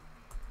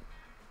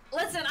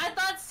 Listen, I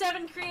thought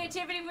 7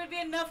 creativity would be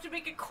enough to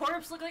make a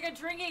corpse look like a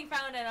drinking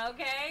fountain,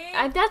 okay?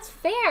 That's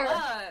fair.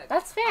 Look,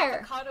 That's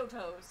fair. avocado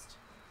toast.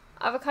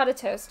 Avocado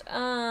toast.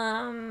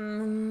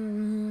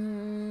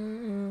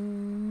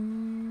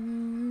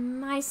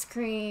 Ice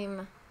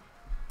cream.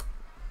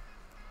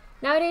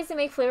 Nowadays they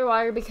make flavored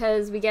water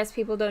because we guess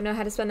people don't know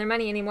how to spend their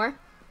money anymore.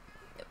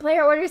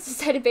 Player orders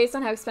decided based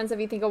on how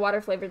expensive you think a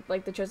water flavored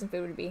like the chosen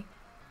food would be.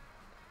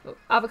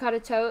 Avocado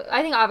toast.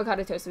 I think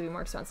avocado toast would be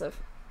more expensive.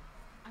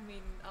 I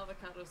mean,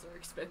 avocados are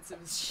expensive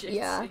as shit.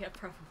 Yeah. So yeah,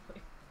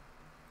 probably.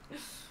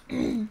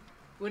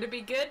 Would it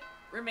be good?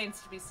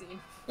 Remains to be seen.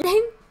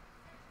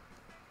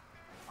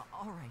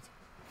 All right.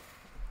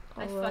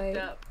 I fucked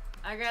up.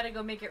 I gotta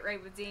go make it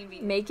right with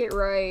Damien. Make it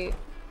right.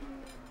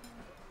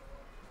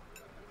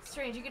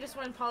 Strange, you could just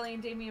want Polly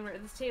and Damien were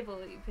at this table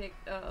that you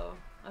picked. Uh oh.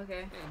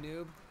 Okay. Hey,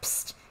 noob.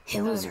 Psst.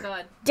 Hey, Oh loser.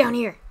 god. Down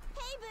here.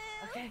 Hey,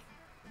 boo! Okay.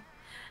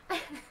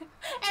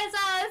 And so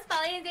it's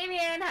Polly and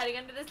Damien hiding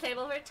under this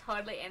table for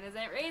totally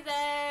innocent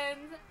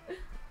reasons.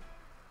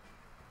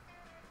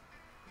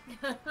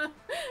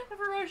 A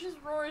ferocious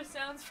roar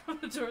sounds from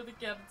the door of the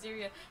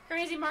cafeteria.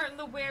 Crazy Martin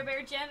the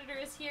werebear janitor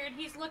is here and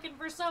he's looking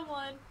for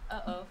someone.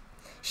 Uh-oh.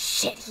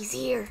 Shit, he's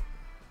here.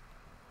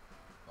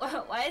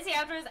 Why is he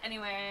after us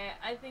anyway?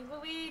 I think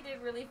what we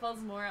did really falls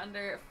more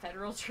under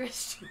federal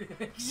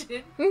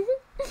jurisdiction.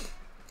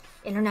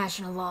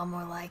 International law,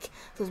 more like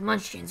those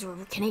munchkins were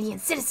Canadian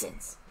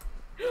citizens.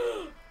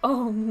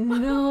 Oh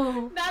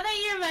no. Now that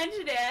you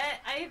mentioned it,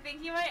 I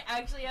think you might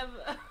actually have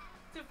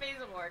to face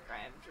a war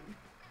crime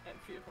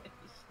tribulation.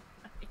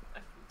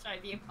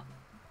 Tried you.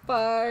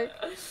 Fuck.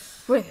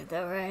 With it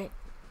though, right?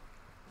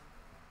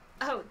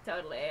 Oh,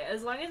 totally.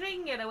 As long as we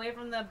can get away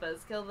from the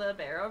buzzkill the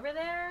bear over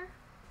there.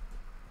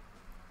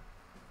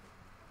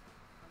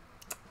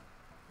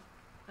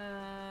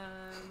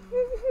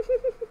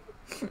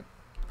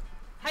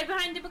 Hide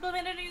behind typical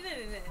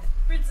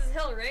Princess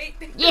Hill, right?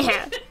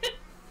 Yeah.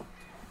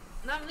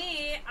 Not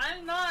me.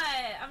 I'm not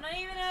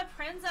even a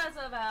princess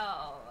of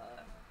hell.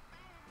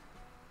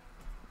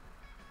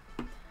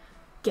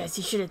 Guess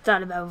you should have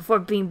thought about it before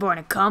being born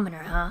a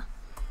commoner, huh?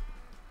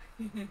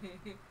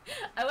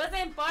 I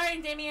wasn't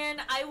born,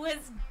 Damien. I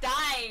was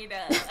died.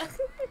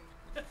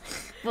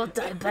 We'll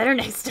die better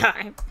next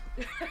time.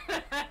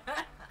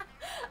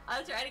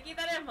 I'll try to keep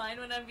that in mind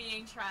when I'm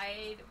being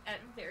tried at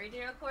fairy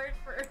tale court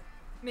for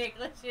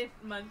negligent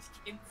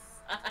munchkin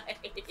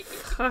side.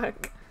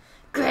 Fuck.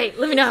 Great,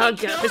 let me know how it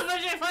Kill goes. a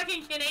bunch of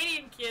fucking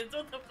Canadian kids.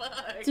 What the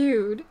fuck?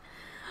 Dude,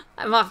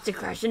 I'm off to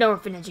crash an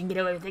orphanage and get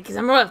away with it because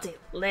I'm royalty.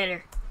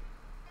 Later.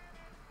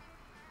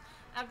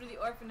 After the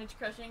orphanage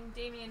crushing,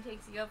 Damien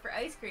takes you out for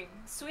ice cream.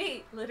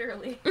 Sweet,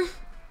 literally.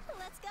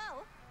 Let's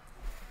go.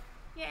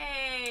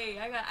 Yay!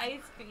 I got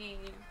ice cream.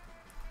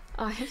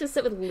 Oh, I have to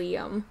sit with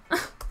Liam.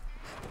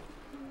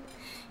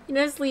 You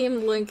notice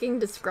Liam looking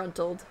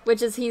disgruntled,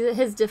 which is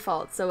his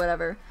default, so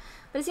whatever.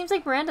 But it seems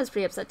like Miranda's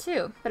pretty upset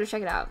too. Better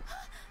check it out.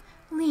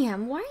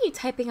 Liam, why are you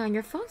typing on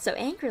your phone so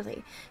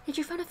angrily? Did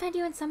your phone offend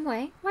you in some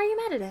way? Why are you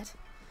mad at it?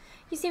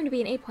 You seem to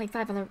be an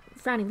 8.5 on the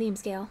frowning Liam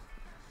scale.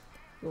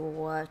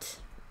 What?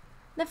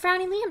 The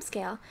frowning Liam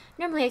scale.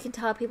 Normally I can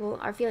tell how people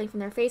are feeling from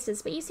their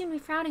faces, but you seem to be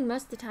frowning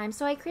most of the time,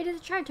 so I created a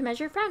chart to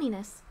measure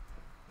frowniness.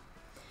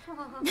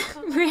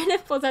 Miranda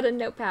pulls out a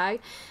notepad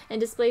and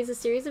displays a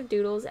series of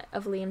doodles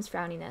of Liam's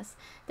frowniness.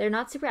 They're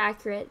not super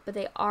accurate, but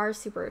they are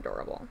super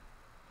adorable.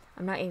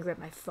 I'm not angry at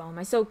my phone.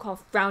 My so-called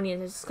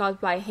frowniness is caused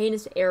by a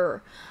heinous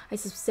error. I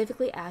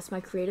specifically asked my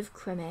creative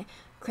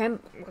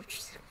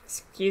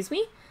excuse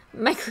me?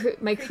 My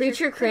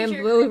creature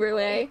creme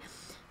brulee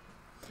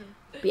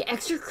be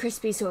extra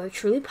crispy so it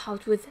truly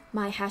popped with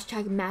my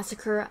hashtag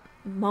massacre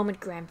moment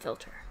gram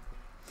filter.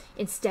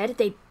 Instead,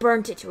 they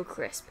burnt it to a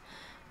crisp.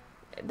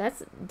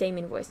 That's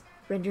Damien voice,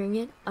 rendering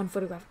it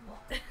unphotographable.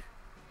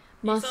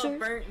 Monsters. You saw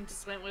burnt and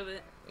just went with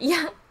it.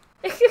 Yeah.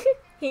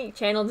 He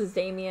channeled his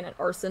Damien at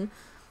arson.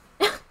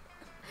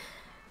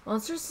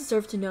 Monsters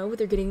deserve to know what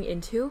they're getting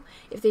into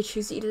if they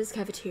choose to eat at this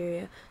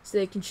cafeteria, so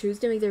they can choose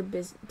to make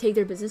take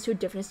their business to a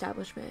different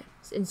establishment.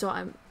 And so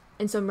I'm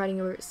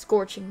writing a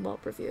scorching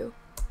Yelp review.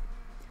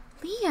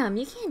 Liam,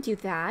 you can't do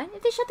that.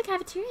 If they shut the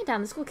cafeteria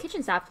down, the school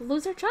kitchen staff will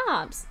lose their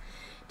jobs.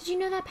 Did you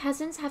know that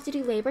peasants have to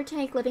do labor to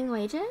make living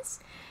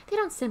wages? They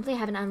don't simply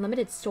have an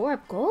unlimited store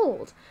of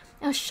gold.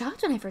 I was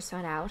shocked when I first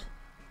found out.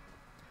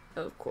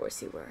 Of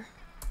course you were.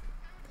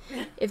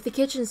 If the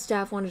kitchen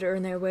staff wanted to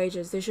earn their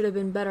wages, they should have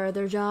been better at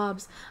their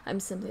jobs. I'm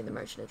simply the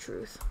merchant of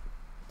truth.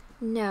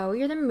 No,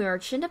 you're the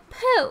merchant of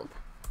poop.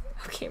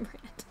 Okay,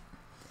 Miranda.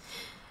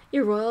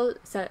 Your royal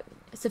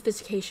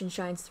sophistication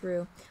shines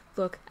through.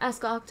 Look,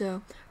 ask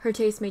Octo. Her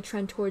taste may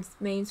trend towards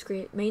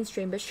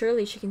mainstream, but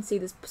surely she can see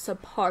this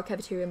subpar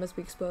cafeteria must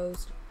be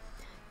exposed.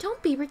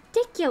 Don't be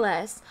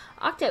ridiculous.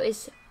 Octo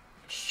is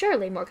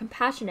surely more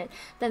compassionate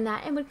than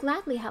that and would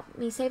gladly help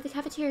me save the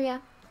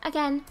cafeteria.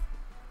 Again.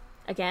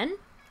 Again?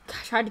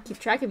 Gosh, hard to keep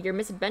track of your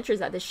misadventures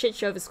at this shit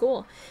show of a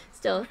school.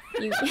 Still,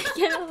 you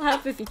get a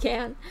laugh if you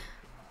can.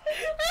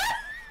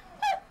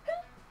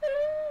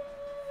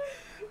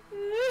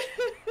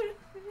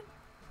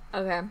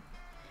 Okay.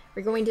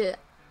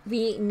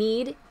 We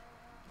need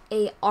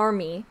a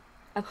army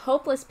of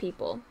hopeless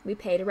people we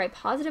pay to write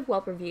positive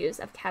Yelp reviews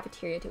of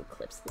cafeteria to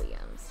eclipse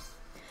Liam's.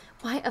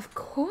 Why, of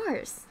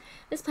course.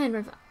 This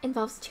plan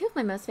involves two of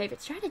my most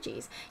favorite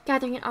strategies,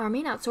 gathering an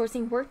army and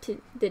outsourcing work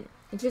to the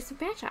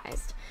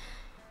disenfranchised.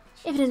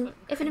 If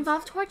it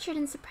involved torture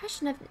and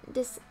suppression of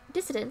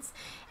dissidents,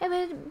 it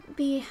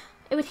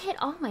would hit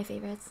all my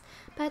favorites,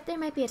 but there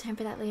might be a time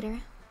for that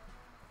later.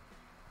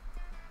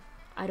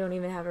 I don't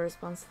even have a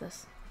response to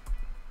this.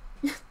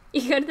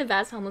 You go to the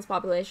vast homeless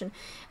population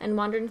and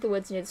wander into the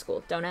woods near the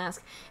school, don't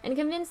ask, and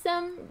convince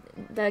them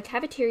the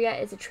cafeteria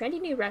is a trendy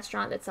new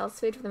restaurant that sells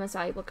food for the most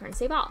valuable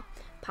currency of all.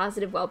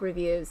 Positive Yelp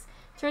reviews.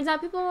 Turns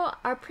out people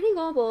are pretty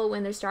gullible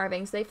when they're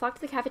starving, so they flock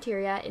to the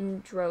cafeteria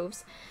in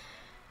droves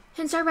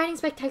and start writing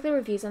spectacular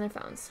reviews on their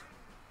phones.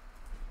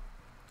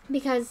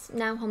 Because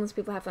now homeless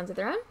people have phones of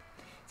their own.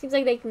 Seems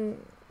like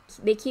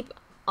they keep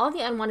all the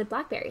unwanted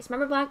blackberries.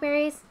 Remember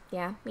blackberries?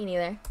 Yeah, me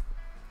neither.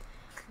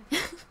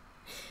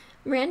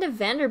 Miranda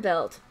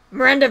Vanderbilt,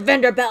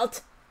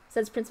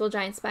 says Principal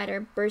Giant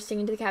Spider, bursting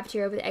into the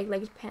cafeteria with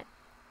egg-legged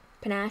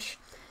panache.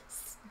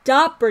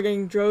 Stop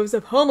bringing droves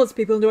of homeless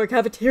people into our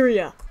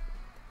cafeteria.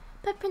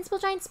 But Principal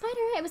Giant Spider,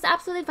 it was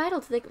absolutely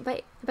vital to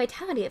the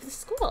vitality of the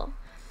school.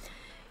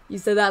 You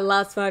said that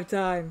last 5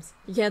 times.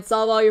 You can't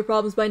solve all your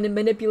problems by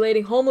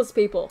manipulating homeless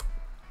people.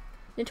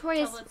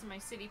 Notorious. Tell that to my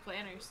city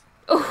planners.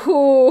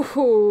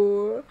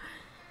 Ooh.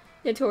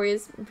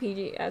 Notorious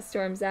PG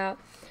storms out,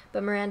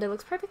 but Miranda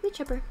looks perfectly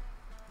chipper.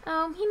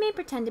 Oh, he may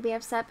pretend to be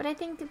upset, but I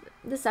think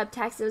the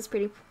subtext was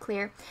pretty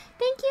clear.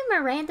 Thank you,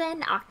 Miranda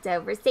and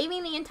Octo, for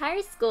saving the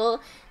entire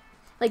school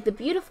like the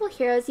beautiful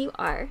heroes you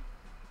are.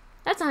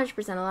 That's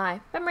 100% a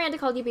lie, but Miranda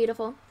called you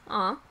beautiful.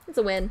 Aw, it's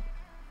a win.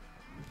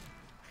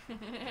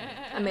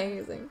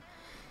 Amazing.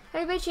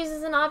 Everybody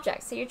chooses an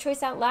object, say your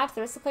choice out loud to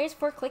the rest of the players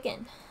before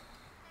clicking.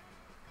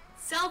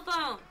 Cell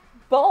phone!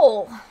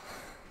 Bowl!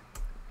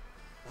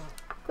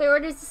 Clear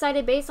orders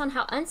decided based on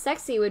how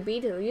unsexy it would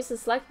be to use the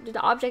selected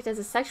object as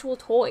a sexual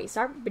toy.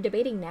 Start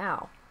debating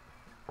now.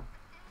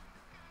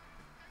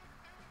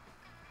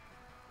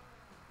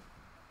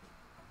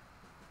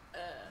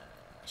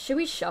 Should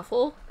we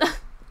shuffle?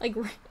 Like,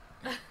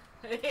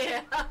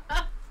 Yeah.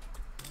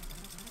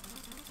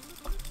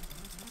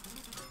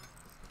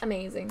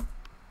 amazing.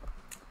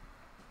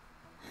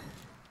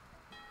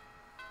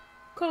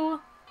 Cool.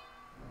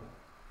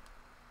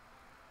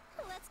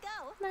 Let's go.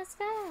 Let's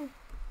go.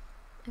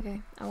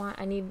 Okay,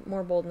 I need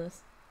more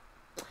boldness.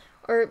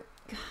 Or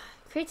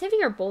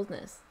creativity or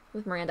boldness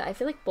with Miranda. I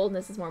feel like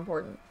boldness is more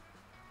important.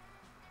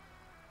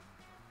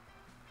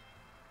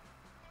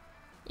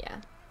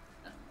 Yeah.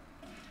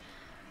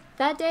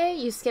 That day,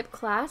 you skip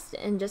class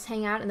and just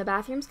hang out in the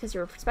bathrooms because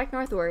you're a Prospect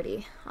North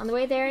wordy. On the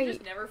way there, You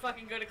just never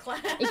fucking go to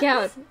class.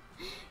 yeah,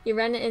 you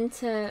run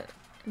into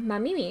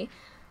Mamimi,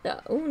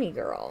 the Oni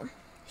girl.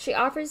 She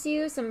offers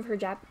you some of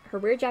her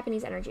weird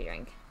Japanese energy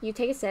drink. You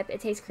take a sip.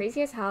 It tastes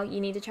crazy as hell. You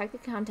need to check the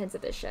contents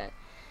of this shit.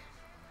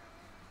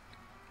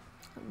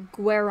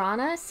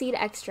 Guarana seed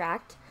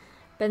extract,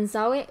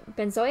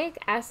 benzoic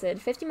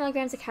acid, 50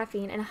 milligrams of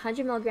caffeine, and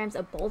 100 milligrams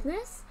of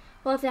boldness?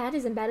 Well, if that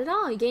isn't bad at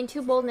all, you gain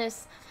 2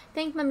 boldness,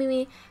 thank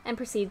Mamimi, and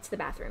proceed to the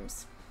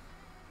bathrooms.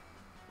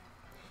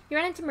 You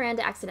run into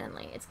Miranda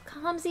accidentally. It's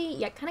clumsy,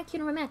 yet kind of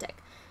cute and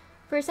romantic.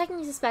 For a second,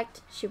 you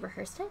suspect she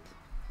rehearsed it.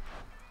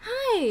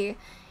 Hi!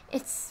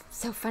 It's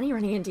so funny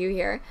running into you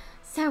here.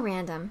 So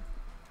random.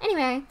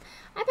 Anyway,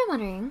 I've been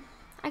wondering.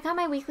 I got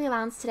my weekly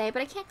allowance today,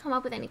 but I can't come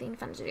up with anything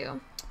fun to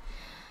do.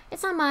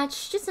 It's not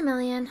much, just $1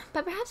 million,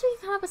 but perhaps we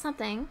can come up with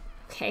something.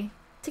 Okay,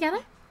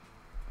 together?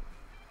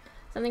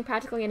 Something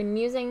practical yet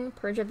amusing.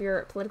 Purge of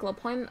your political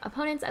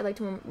opponents. I'd like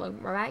to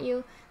more at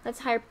you. Let's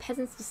hire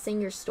peasants to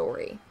sing your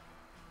story.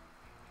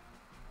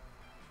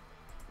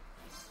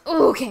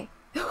 Okay.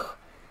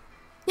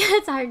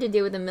 It's hard to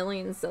do with $1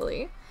 million,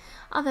 silly.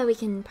 Although we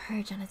can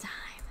purge on a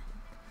dime.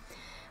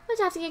 We'll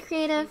just have to get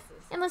creative.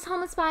 Endless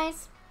homeless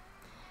spies.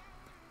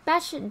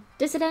 Bash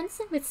dissidents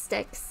with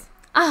sticks.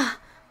 Ah,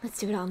 let's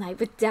do it all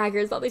night with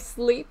daggers while they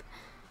sleep.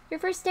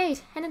 Your first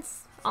date, and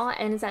it's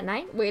at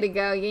night. Way to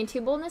go! You gain 2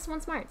 boldness,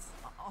 1 smarts.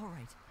 All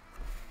right.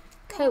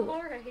 Cool.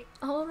 Alright.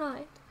 All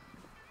right.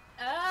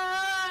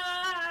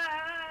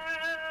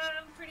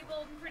 Pretty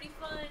bold and pretty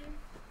fun.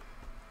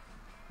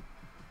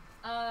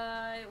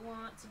 I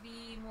want to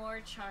be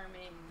more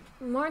charming.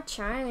 More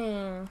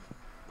charming.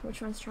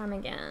 Which one's charm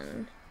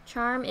again?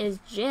 Charm is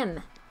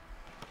Jim.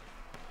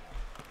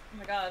 Oh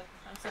my god,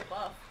 I'm so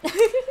buff.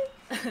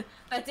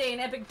 That day an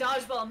epic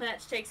dodgeball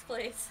match takes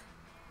place.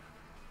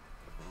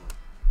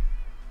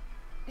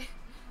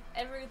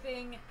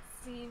 Everything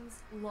seems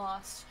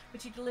lost,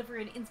 but you deliver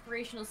an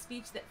inspirational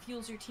speech that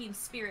fuels your team's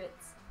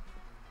spirits,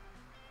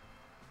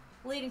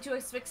 leading to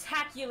a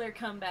spectacular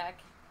comeback.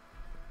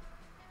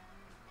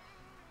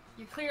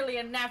 You're clearly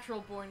a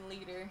natural-born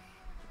leader.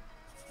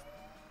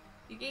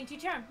 You gain 2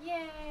 charm.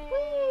 Yay!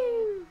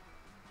 Woo!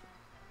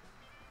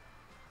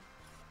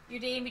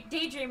 You're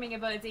daydreaming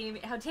about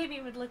how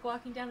Damien would look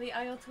walking down the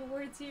aisle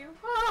towards you.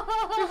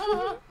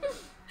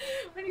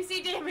 When you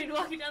see Damien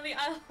walking down the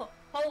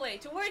hallway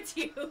towards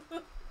you.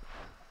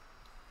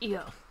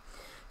 Yo.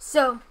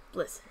 So,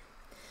 listen.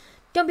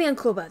 Don't be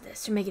uncool about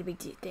this or make it a big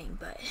thing,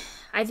 but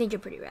I think you're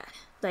pretty rad.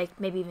 Like,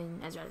 maybe even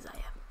as rad as I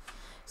am.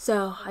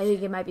 So, I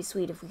think it might be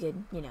sweet if we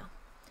could,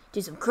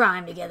 do some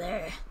crime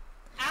together.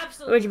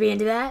 Absolutely. Would you be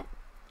into that?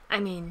 I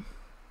mean,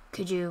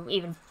 could you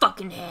even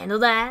fucking handle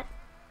that?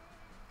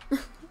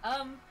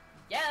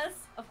 Yes,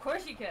 of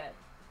course you could.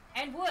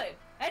 And would.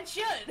 And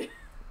should.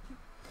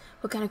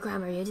 What kind of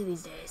crime are you into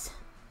these days?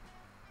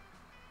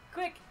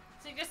 Quick,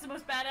 suggest the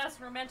most badass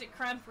romantic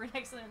crime for an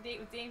excellent date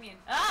with Damien.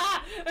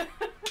 Ah!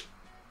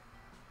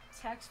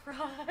 Tax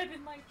fraud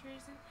and life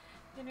treason.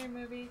 Dinner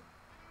movie.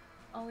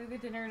 Only the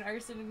dinner and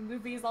arson in the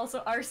movie is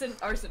also arson.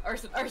 Arson.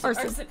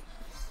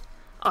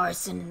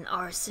 Arson and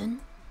arson.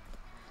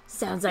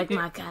 Sounds like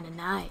my kind of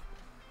night.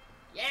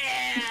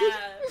 Yeah!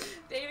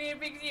 Damien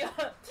picks you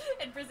up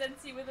and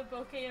presents you with a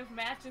bouquet of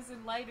matches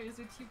and lighters,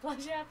 which you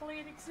blush happily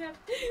and accept.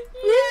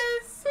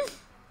 Yes!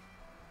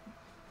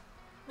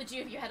 The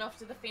two of you head off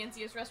to the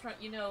fanciest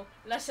restaurant you know,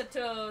 La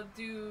Chateau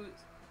du...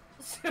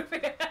 I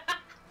can't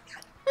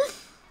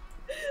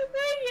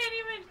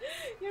even...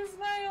 You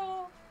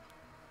smile.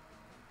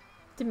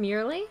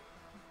 Demurely?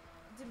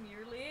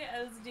 Demurely,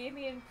 as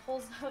Damien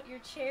pulls out your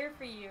chair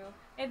for you,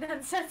 and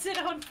then sets it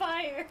on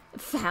fire.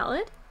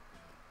 Valid?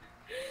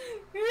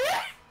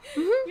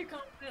 You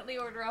confidently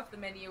order off the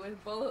menu with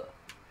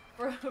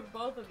for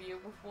both of you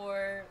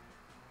before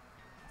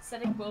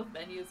setting both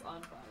menus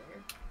on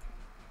fire.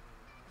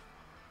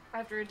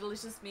 After a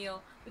delicious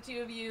meal, the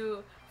two of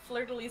you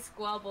flirtily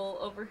squabble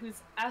over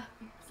whose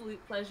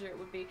absolute pleasure it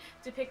would be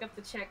to pick up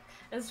the check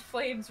as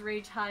flames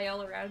rage high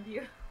all around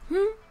you.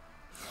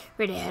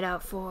 Ready to head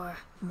out for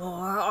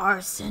more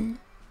arson?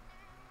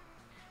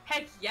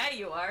 Heck yeah,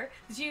 you are!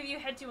 The two of you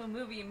head to a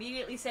movie,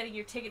 immediately setting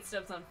your ticket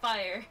stubs on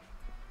fire.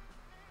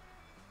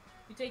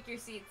 You take your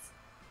seats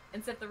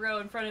and set the row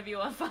in front of you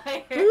on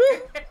fire.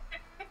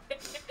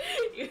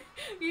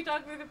 you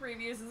talk through the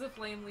previews as the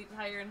flame leaps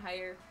higher and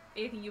higher,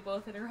 bathing you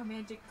both in a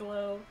romantic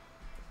glow.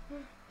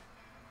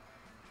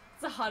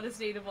 It's the hottest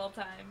date of all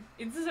time,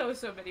 in so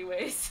many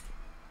ways.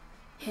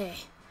 Hey,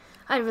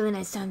 I had a really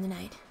nice time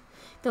tonight.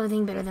 The only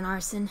thing better than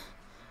arson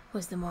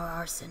was the more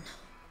arson.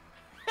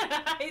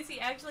 Is he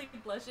actually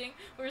blushing,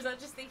 or is that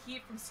just the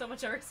heat from so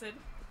much arson?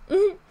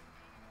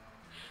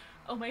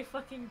 Oh my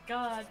fucking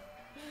god.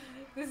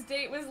 This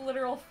date was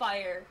literal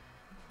fire.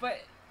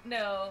 But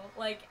no,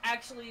 like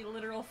actually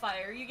literal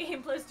fire. You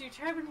gain +2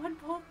 charm and 1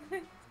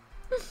 boldness.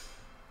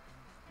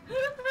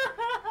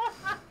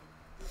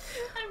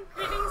 I'm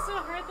grinning so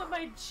hard that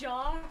my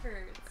jaw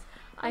hurts.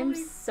 I'm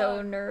Holy so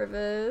fuck.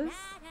 nervous.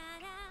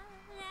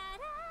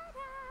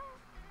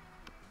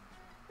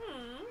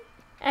 Hmm.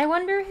 I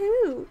wonder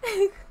who.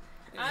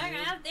 I'm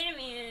gonna have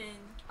Damien.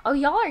 Oh,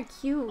 y'all are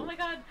cute. Oh my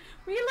god,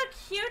 we look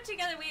cute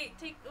together. Wait,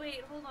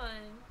 hold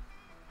on.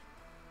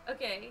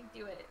 Okay,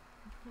 do it.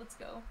 Let's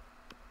go.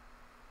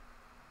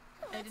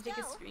 I had to take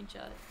a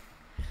screenshot.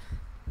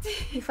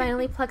 You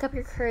finally pluck up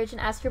your courage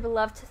and ask your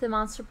beloved to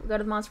go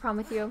to the monster prom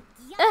with you.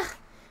 Ugh!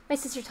 My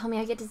sister told me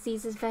I get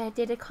diseases if I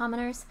dated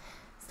commoners.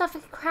 Stuff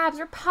like crabs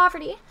or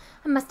poverty.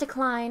 I must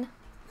decline.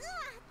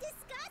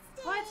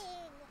 Disgusting. What?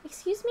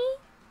 Excuse me?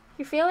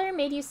 Your failure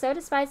made you so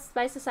despised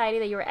by society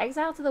that you were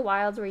exiled to the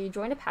wilds where you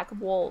joined a pack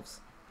of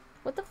wolves.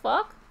 What the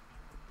fuck?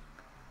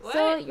 What?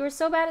 So you were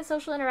so bad at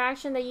social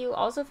interaction that you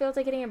also failed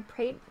at getting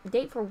a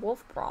date for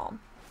wolf prom.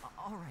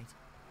 All right.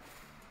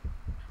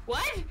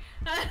 What?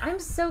 I'm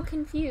so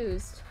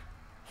confused.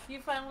 You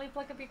finally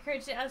pluck up your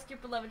courage to ask your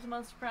beloved to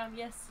monster prom.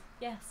 Yes,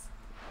 yes.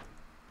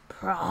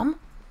 Prom?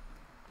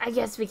 I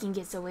guess we can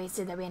get so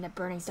wasted that we end up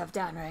burning stuff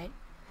down, right?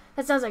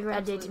 That sounds like a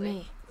rad date to Absolutely.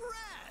 me.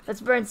 Rad!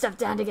 Let's burn stuff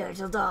down together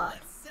till dawn.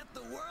 Let's set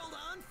the world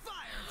on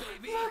fire,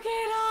 baby! Look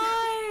at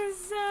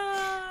us!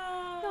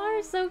 Y'all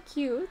are so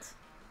cute.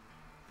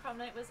 Prom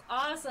night was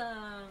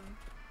awesome.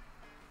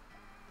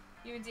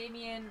 You and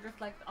Damien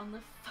reflect on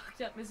the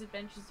fucked up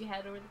misadventures you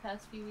had over the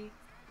past few weeks.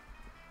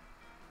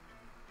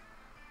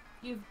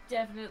 You've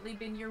definitely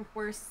been your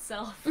worst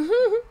self.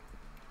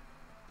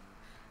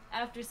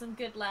 After some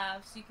good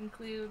laughs, you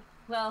conclude,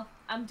 well,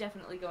 I'm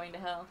definitely going to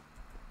hell.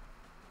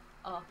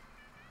 Oh,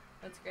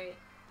 that's great.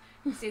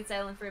 You stayed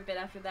silent for a bit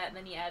after that, and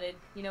then he added,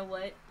 you know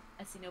what?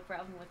 I see no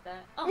problem with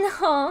that. Oh,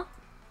 No.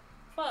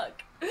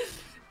 fuck.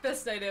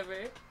 Best night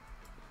ever.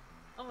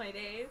 Oh my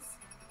days.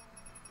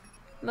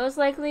 Most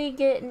likely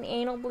get an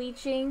anal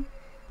bleaching.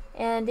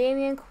 And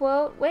Damien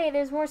quote, wait,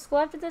 there's more school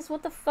after this?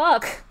 What the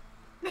fuck?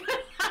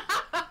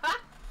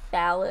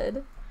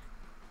 Ballad.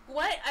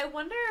 What? I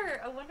wonder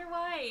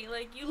why.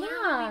 Like, you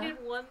literally Yeah.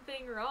 did one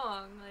thing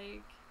wrong.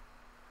 Like,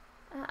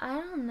 I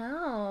don't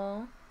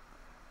know.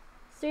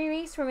 3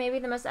 weeks were maybe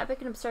the most epic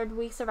and absurd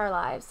weeks of our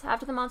lives.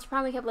 After the monster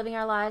prom, we kept living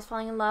our lives,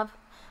 falling in love,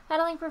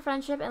 battling for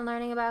friendship, and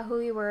learning about who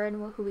we were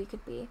and who we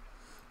could be.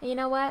 And you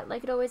know what?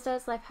 Like it always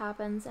does, life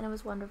happens, and it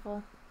was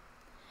wonderful.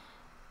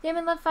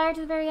 Damon loved fire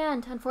to the very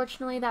end.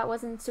 Unfortunately, that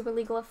wasn't a super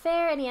legal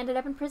affair, and he ended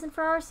up in prison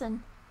for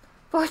arson.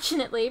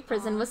 Fortunately,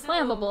 prison Aw, was no.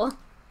 flammable.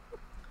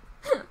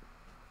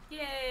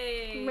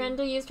 yay.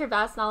 Miranda used her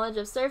vast knowledge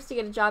of serfs to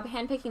get a job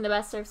handpicking the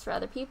best serfs for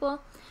other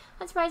people.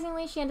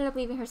 Unsurprisingly, she ended up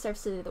leaving her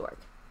serfs to do the work.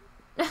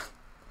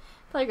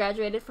 Play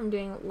graduated from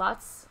doing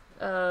lots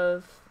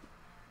of...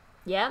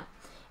 Yeah.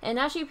 And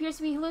now she appears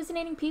to be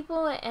hallucinating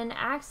people and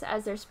acts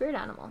as their spirit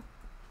animal.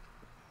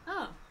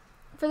 Oh.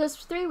 For those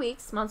 3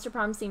 weeks, Monster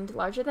Prom seemed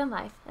larger than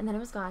life, and then it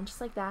was gone, just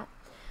like that.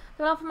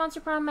 The battle for Monster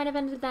Prom might have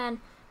ended then,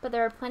 but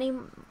there are plenty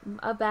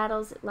of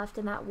battles left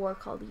in that war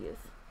called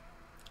youth.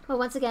 But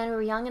once again, we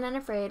were young and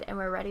unafraid, and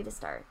we're ready to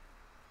start.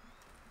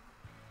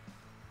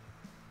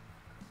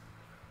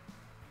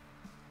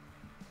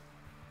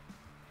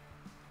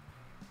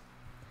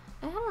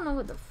 I don't know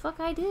what the fuck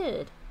I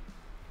did.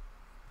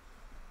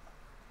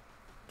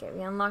 Okay,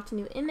 we unlocked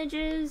new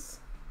images.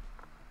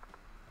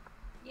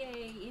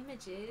 Yay,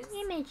 images.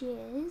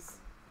 Images.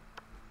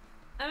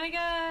 Oh my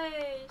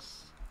gosh.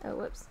 Oh,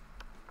 whoops.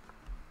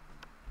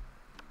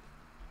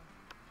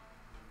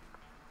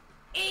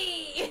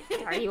 Hey.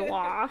 There you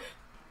are.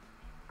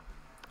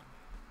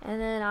 And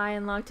then I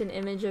unlocked an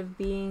image of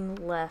being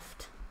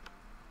left.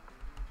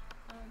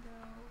 Oh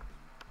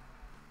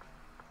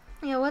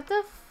no. Yeah, what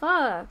the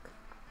fuck?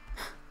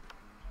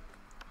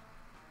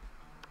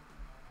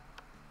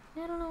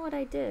 I don't know what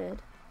I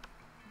did.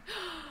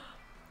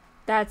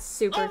 That's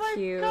super Oh my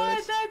cute. god,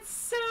 that's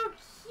so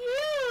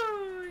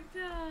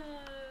cute!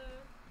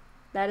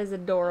 That is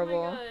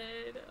adorable.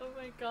 Oh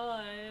my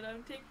god,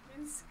 I'm taking a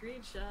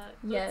screenshot.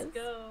 Yes. Let's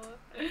go.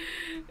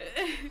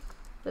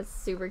 That's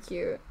super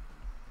cute.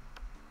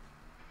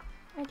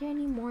 Are there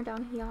any more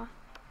down here?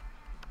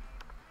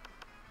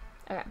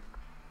 Okay.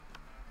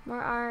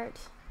 More art.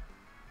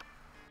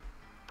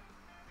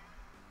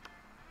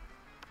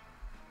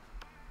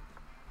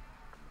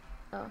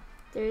 Oh,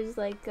 there's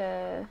like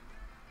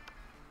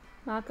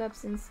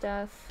mock-ups and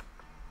stuff.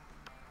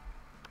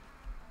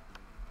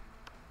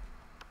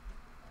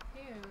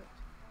 Cute.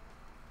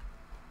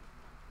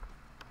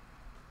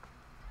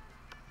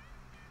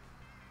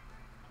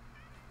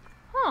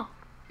 Huh.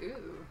 Ooh.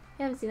 You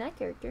haven't seen that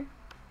character.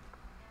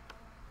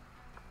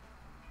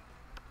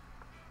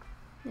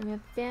 Then we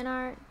have fan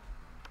art.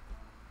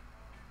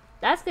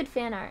 That's good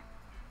fan art.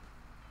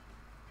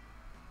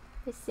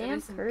 By That Sam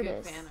is some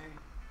Curtis. good fan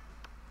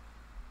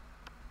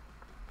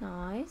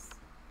art. Nice.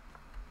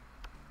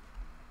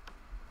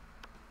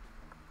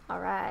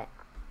 Alright.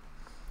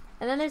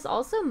 And then there's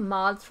also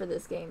mods for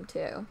this game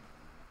too.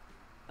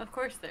 Of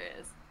course there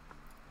is.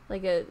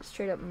 Like a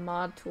straight up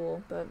mod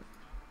tool, but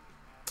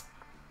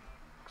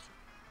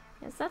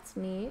yes, that's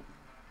neat.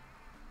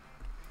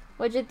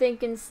 What'd you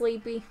think in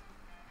Sleepy?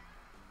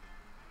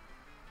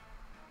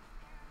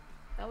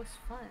 That was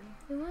fun.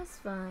 It was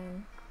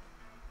fun.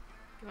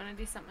 You want to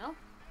do something else?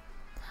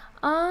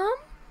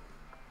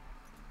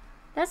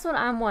 That's what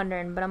I'm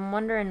wondering, but I'm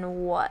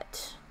wondering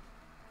what.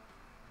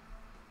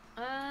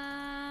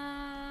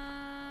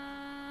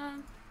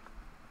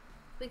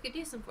 We could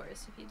do some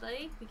forests if you'd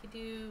like. We could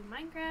do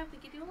Minecraft. We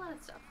could do a lot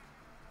of stuff.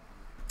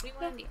 What do you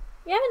want to do?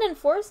 We haven't done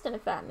Forest in a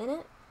fat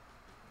minute.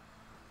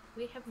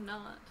 We have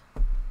not.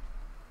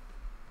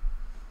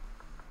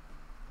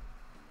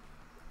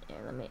 Yeah,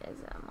 let me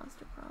exit that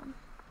monster prom.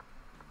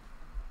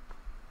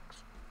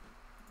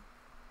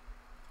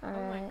 Alright.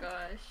 Oh my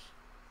gosh.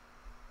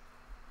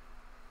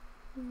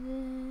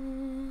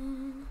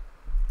 Then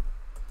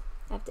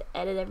I have to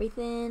edit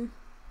everything.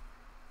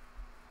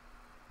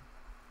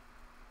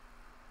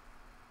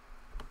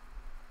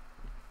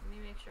 Let me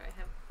make sure I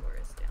have the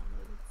forest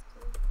downloaded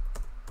still.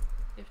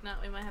 If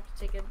not, we might have to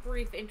take a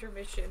brief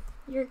intermission.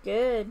 You're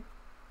good.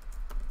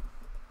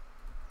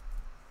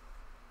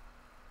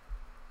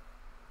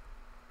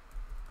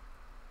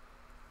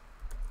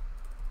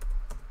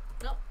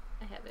 Nope,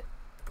 I have it.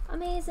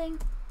 Amazing.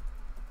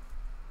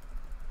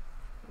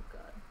 Oh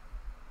god.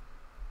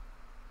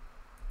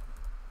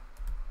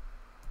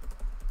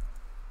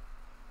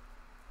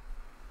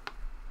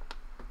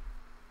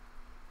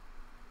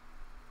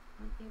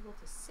 Unable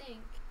to sync.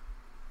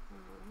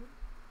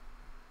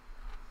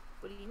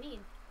 What do you mean?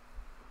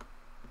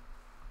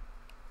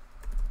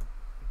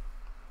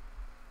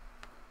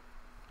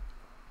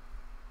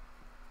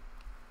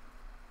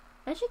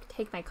 I should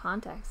take my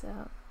contacts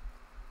out.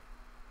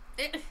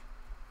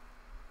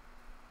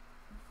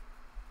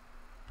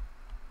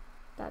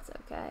 That's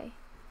okay.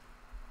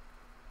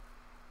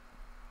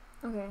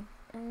 Okay.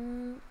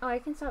 Oh, I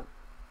can stop.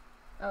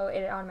 Oh,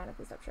 it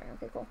automatically stopped sharing.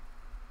 Okay, cool.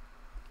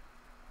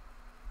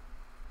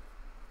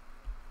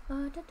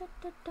 Da, da,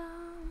 da, da.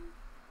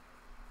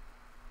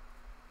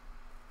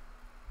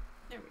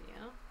 There we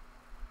go.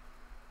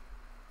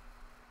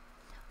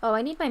 Oh,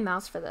 I need my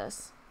mouse for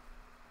this.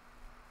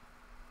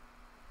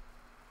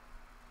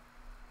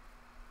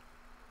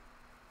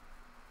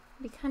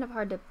 It'd be kind of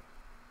hard to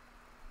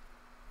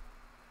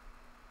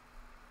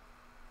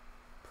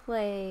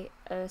play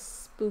a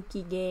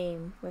spooky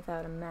game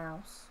without a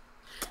mouse.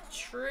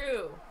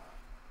 True.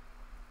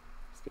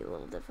 Just be a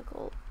little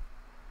difficult.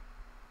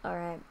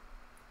 Alright.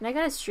 And I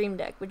got a stream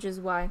deck, which is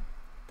why,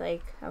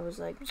 like, I was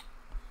like...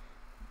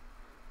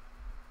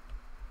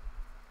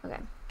 Okay.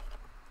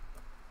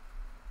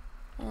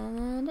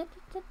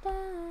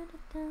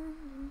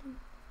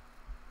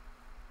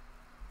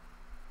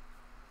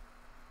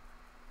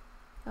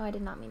 Oh, I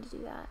did not mean to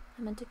do that.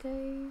 I meant to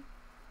go...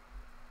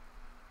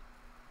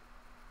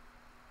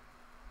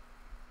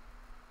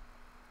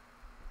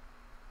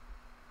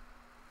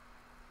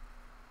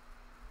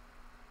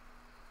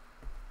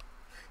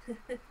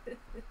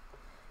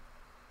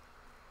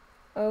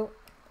 Oh,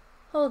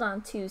 hold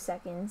on 2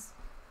 seconds.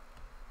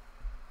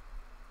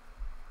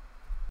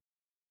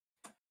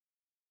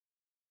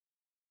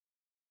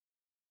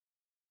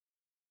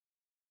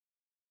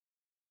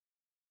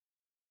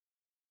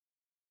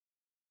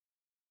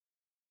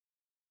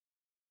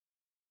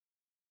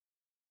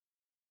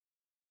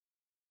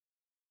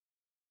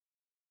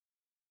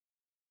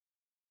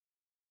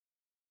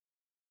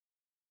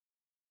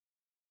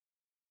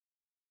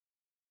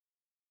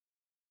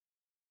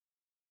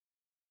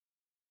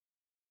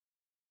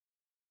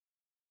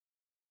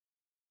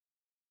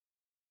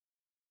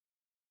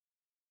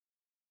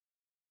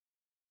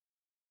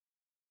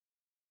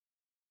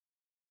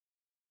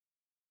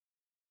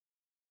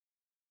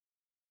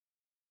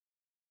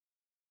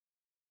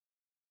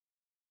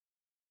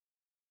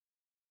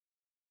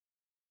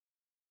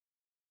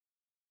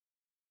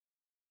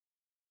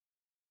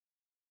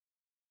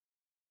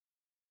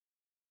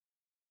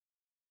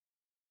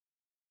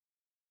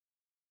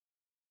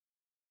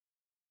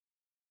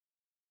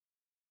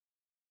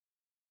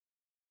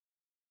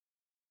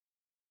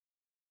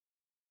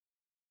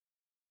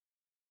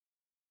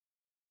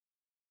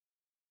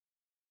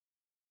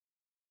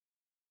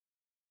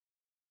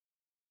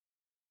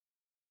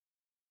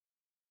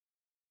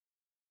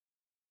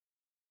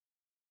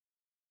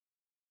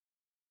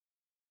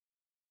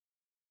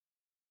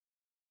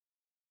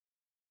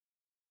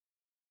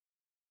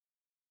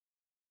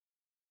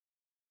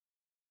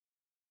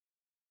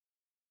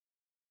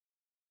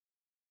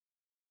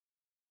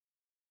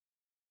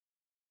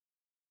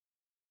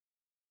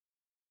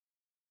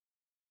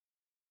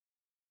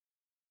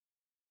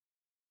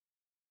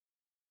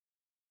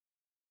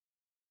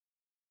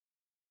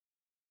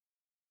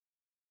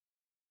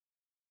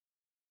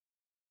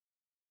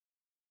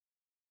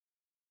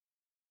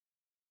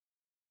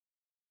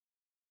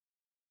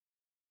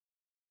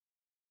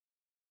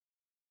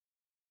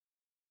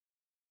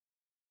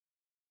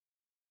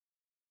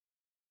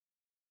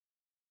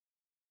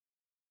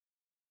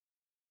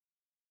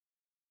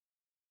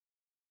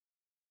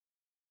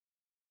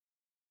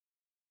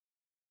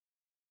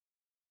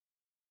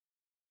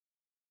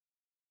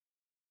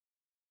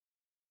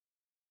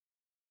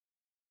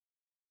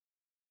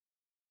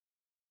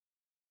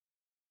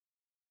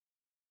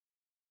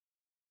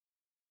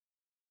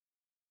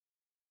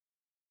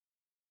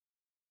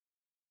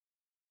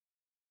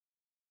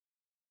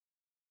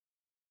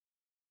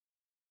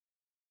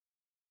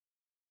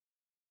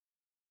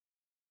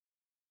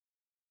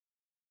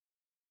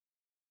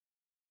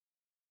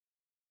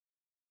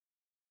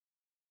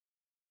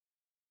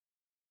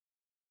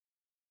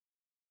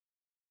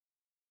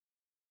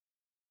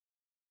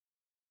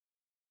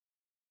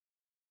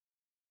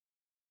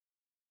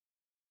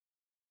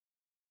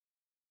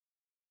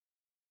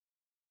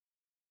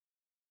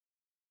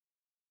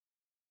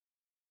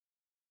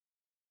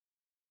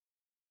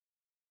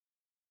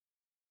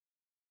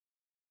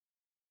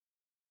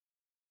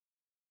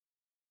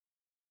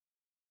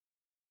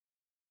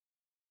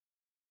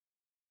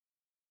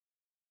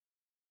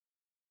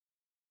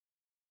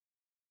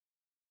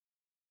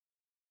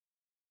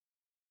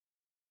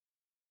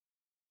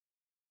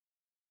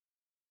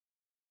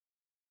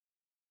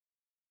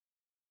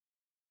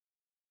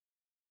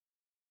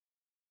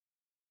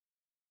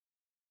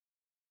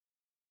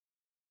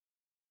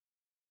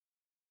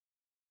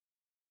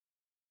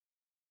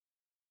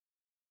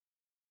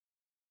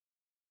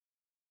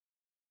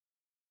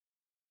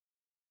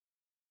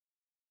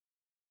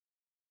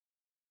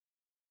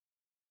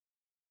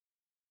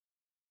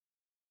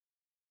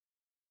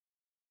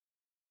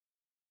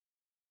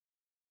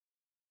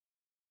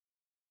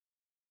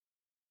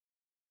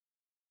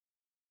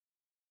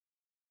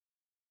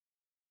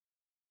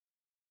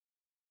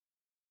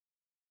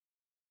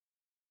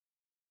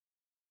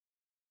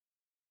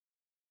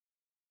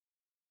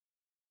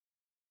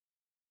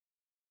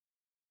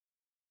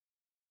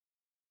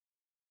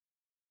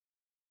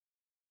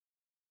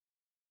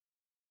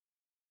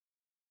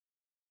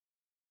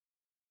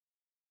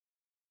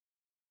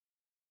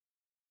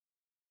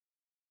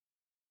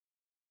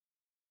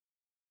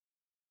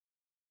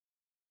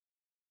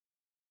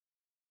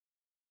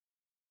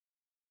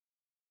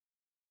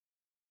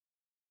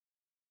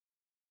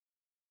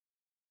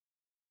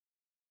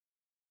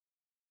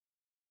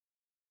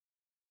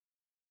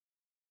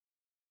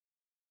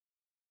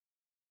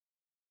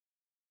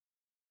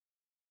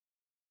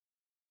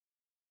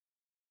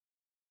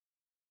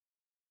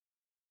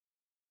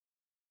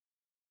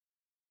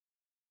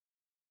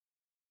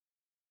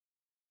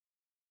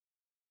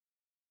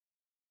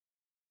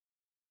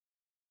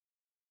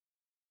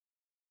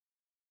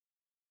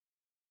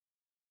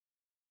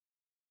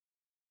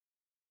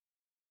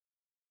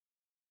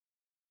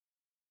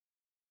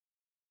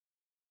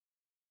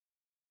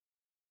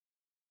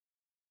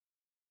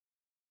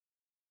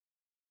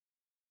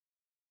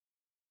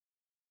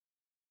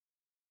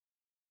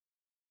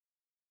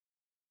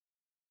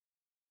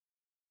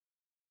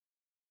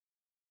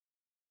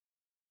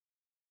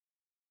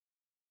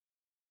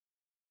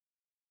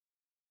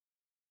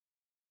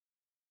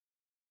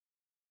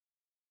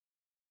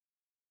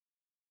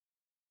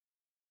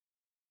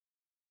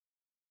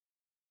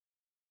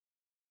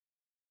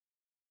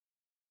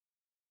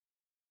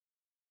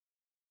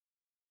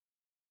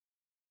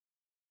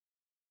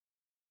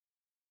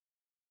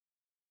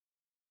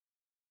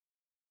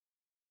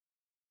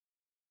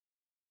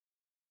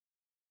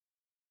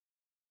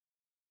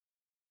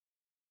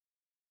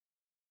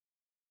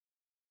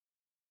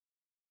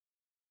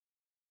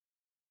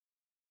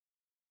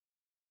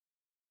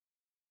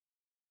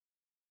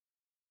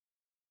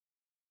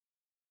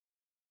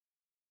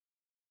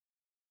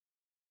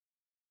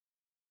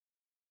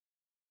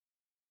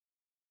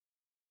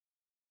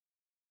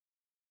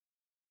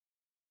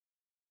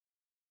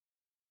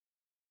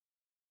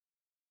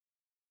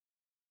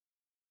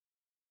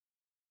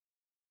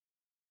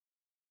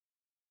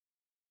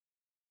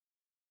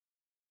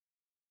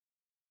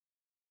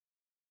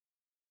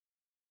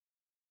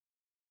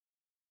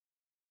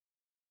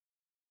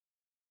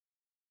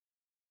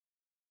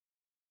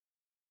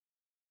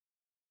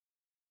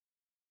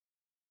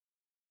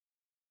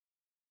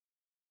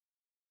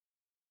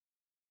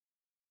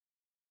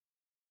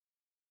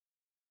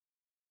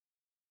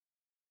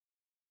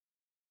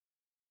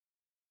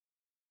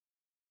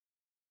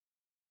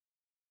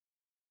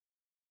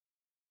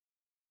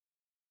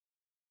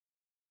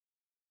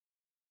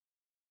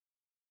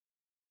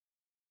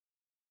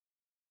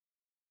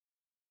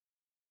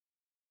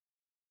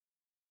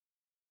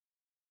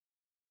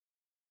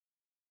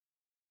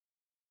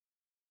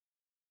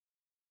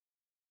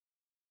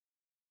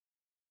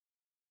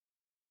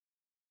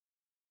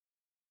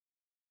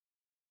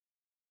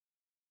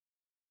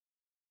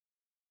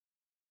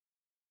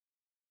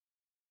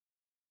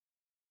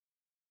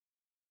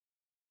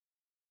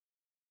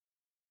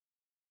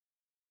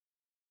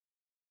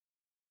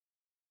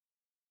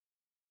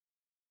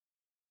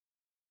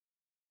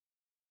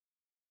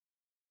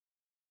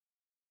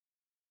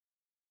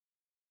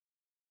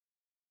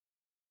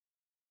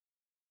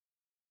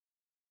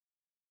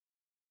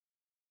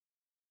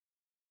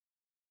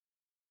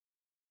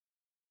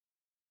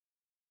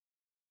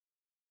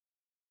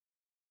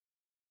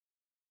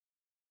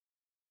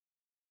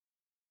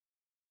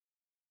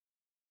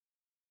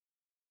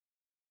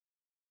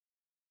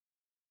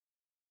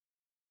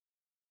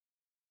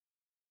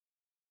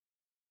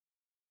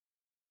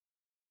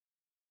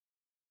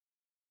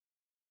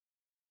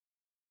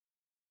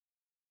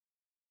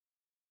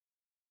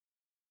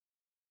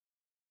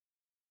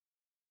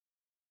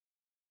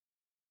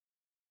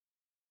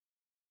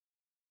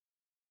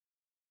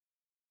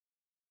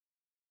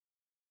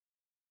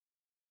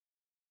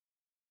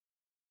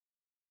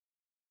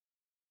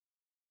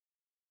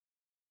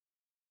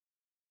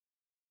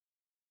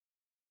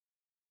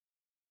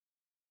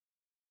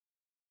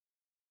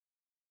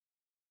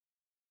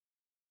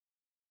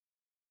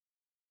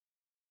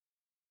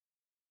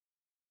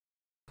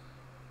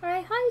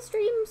 Alright, hi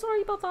stream.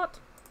 Sorry about that.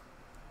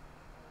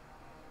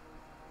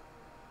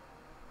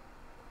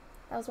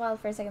 That was wild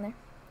for a second there.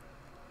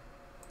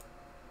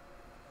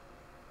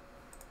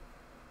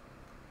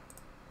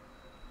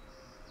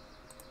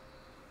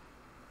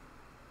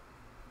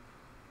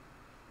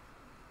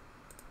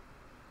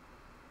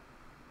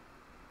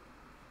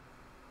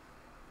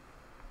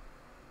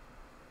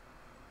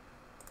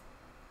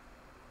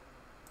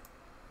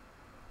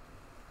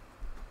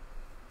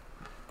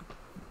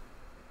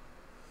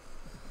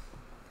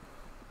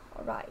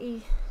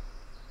 Alrighty.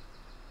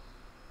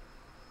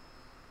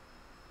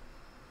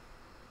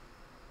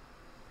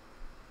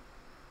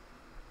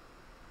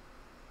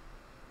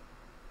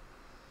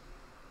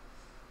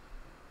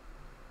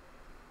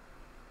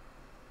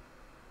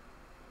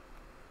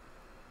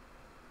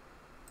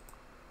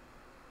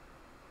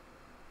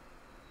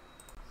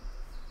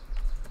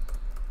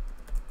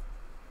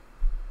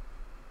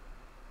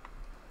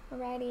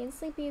 Alrighty, and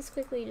Sleepy is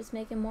quickly just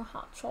making more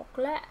hot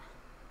chocolate.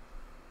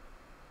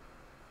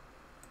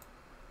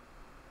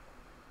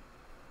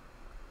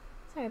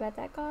 Sorry about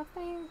that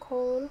coughing,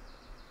 cold.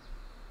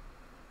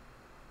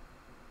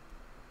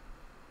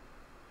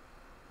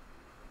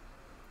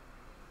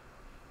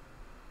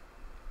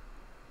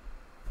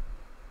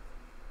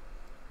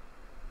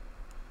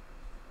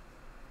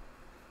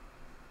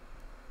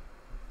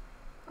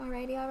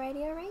 Alrighty.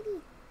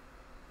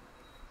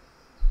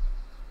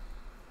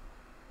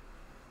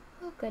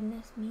 Oh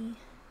goodness me.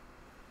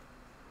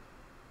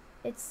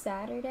 It's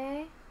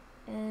Saturday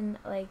and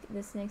like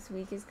this next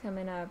week is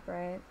coming up,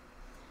 right?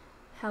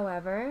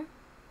 However,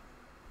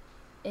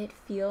 it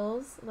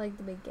feels like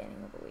the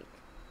beginning of a week,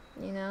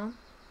 you know?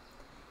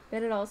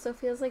 But it also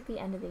feels like the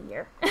end of the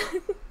year.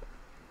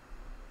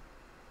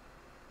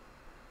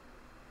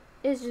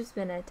 It's just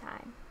been a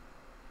time.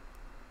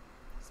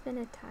 It's been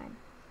a time.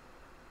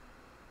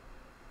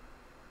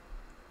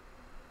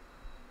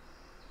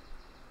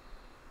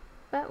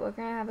 But we're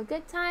gonna have a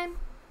good time.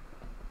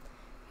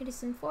 Gonna do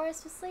some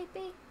forest with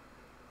Sleepy.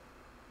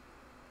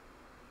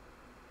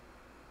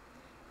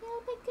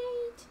 It'll be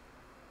great.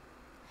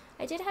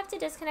 I did have to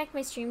disconnect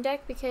my stream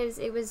deck because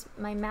it was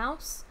my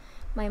mouse,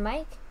 my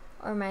mic,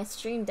 or my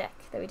stream deck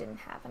that we didn't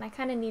have. And I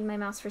kind of need my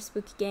mouse for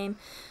spooky game.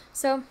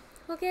 So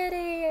we'll get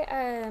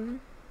a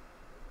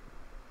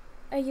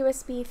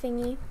USB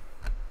thingy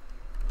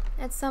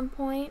at some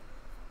point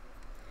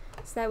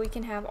so that we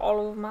can have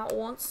all of them at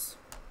once.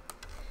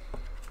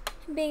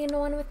 Being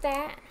annoying with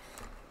that.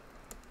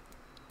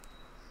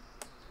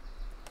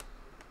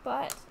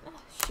 But,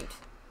 oh, shoot.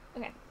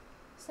 Okay.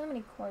 So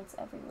many cords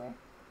everywhere.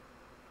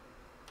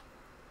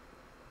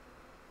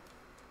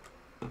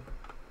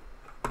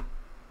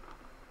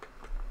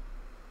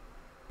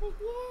 But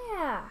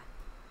yeah.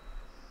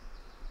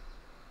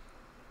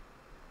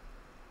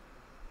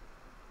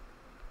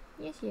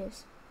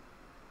 Yes.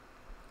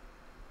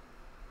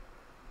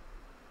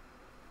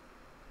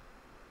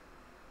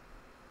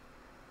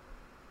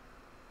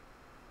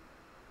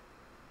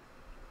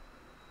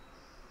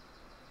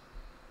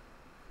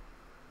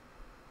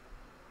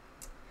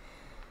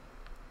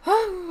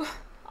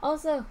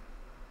 Also,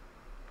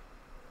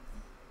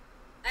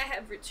 I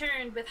have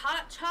returned with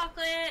hot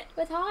chocolate.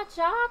 with hot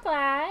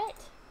chocolate.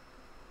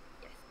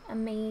 Yes.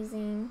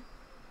 Amazing.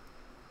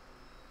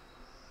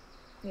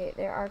 Okay,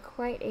 there are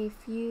quite a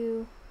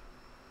few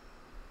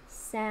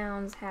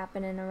sounds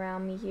happening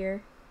around me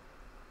here.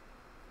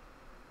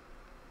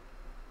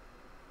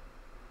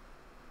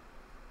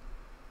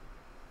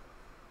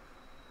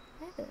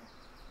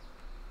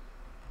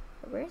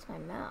 Where's my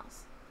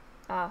mouse?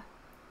 Ah,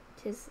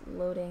 it is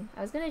loading.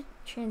 I was gonna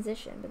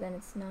transition, but then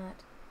it's not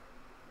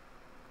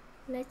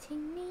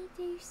letting me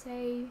do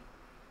so.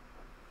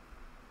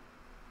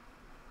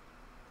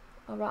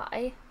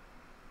 Alright.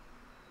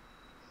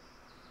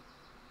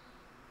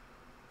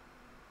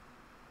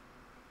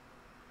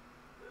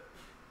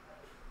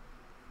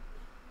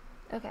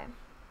 Okay.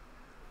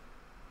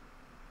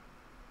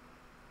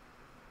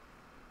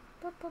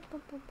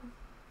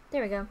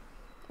 There we go.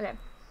 Okay.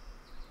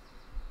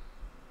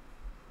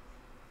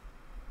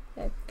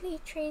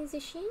 Complete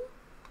transition.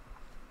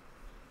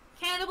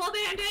 Cannibal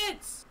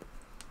bandits!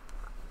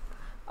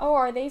 Oh,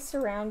 are they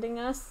surrounding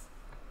us?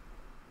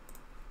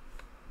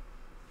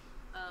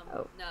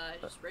 No, I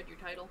just read your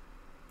title.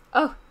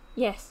 Oh,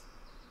 yes.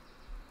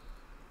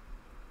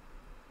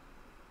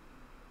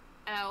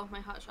 Ow,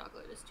 my hot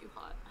chocolate is too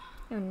hot.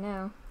 Oh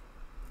no.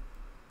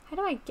 How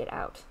do I get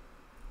out?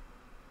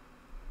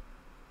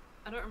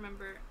 I don't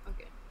remember.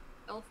 Okay.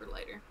 L for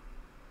lighter.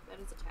 That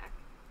is attack.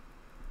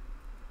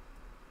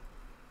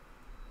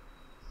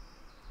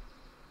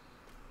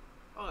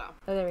 Oh wow.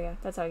 Oh, there we go.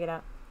 That's how I get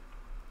out.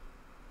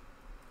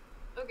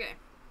 Okay.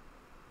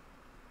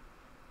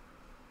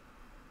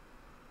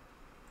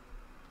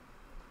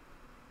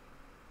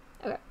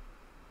 Okay.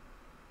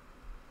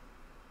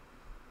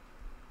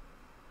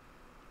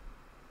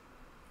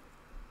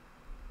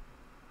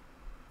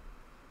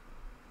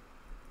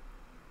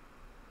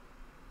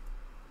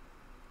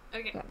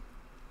 Okay.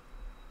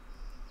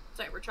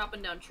 So we're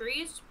chopping down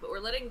trees, but we're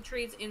letting the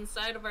trees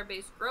inside of our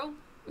base grow.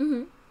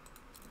 Mm-hmm.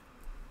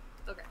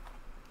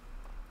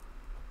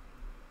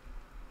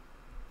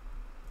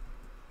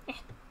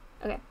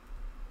 Okay.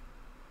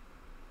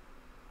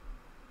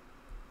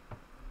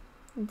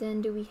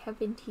 Then do we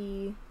have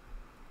any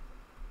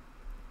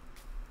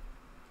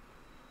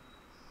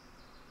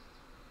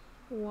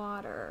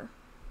water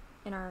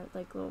in our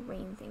like little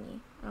rain thingy?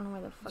 I don't know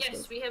where the fuck it Yes,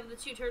 is. we have the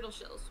 2 turtle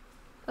shells.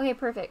 Okay,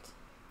 perfect.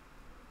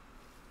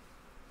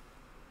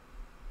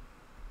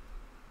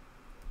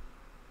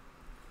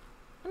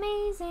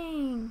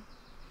 Amazing.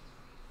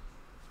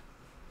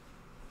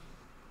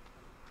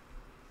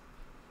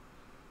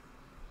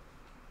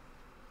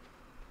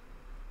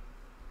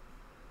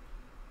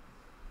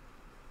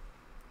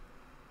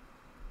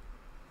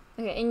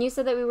 Okay, and you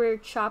said that we were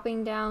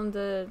chopping down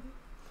the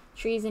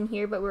trees in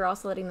here, but we're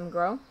also letting them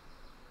grow?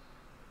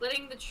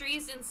 Letting the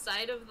trees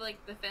inside of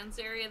like the fence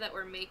area that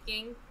we're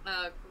making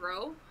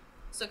grow.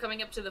 So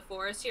coming up to the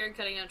forest here and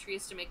cutting down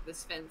trees to make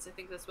this fence. I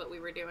think that's what we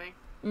were doing.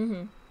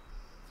 Mm-hmm.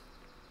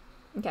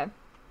 Okay.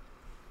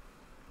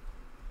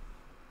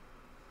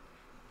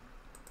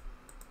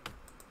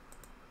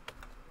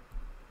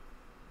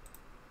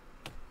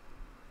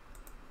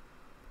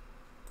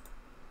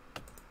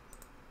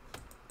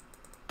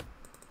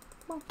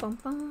 Bum, bum,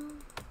 bum.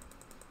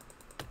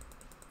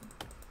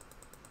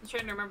 I'm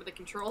trying to remember the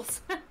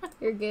controls.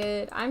 You're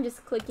good. I'm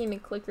just clicking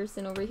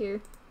McClickerson over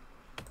here.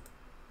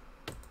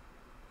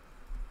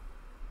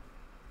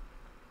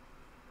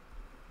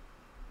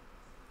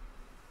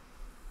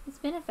 It's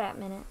been a fat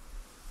minute.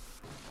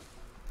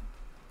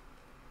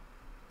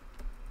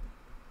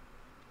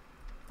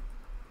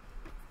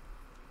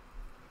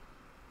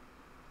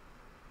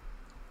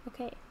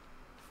 Okay.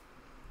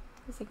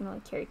 Guess I can only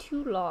carry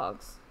 2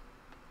 logs.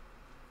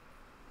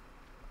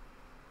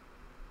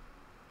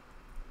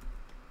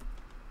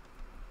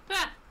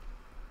 Ah!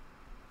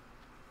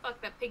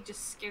 Fuck, that pig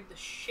just scared the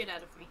shit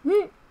out of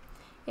me.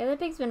 Yeah, that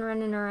pig's been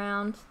running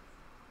around.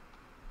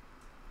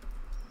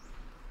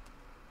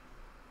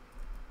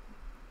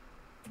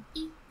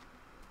 E.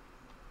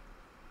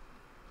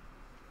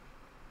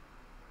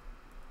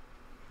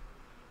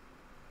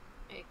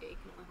 Okay, you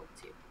can only hold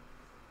 2.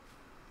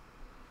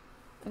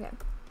 Okay.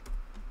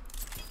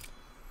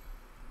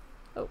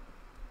 Oh.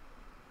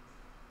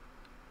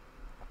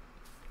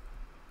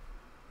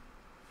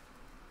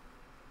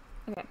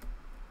 Okay.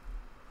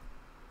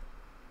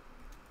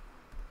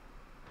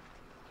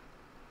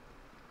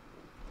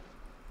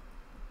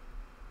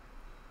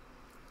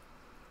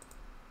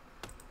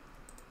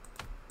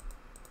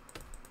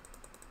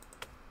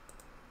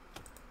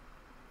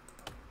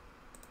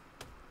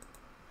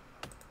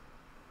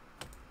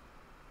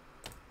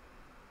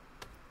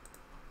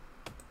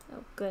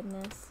 Oh,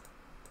 goodness.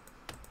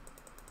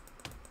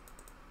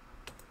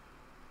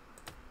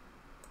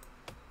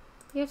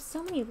 You have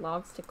so many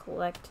logs to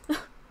collect.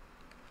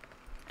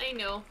 I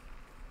know.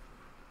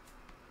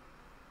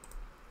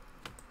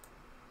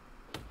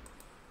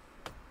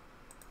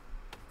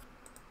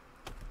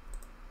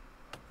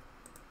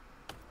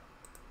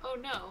 Oh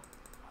no.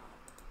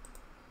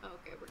 Oh,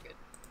 okay, we're good.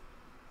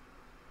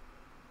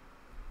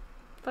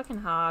 Fucking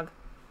hog.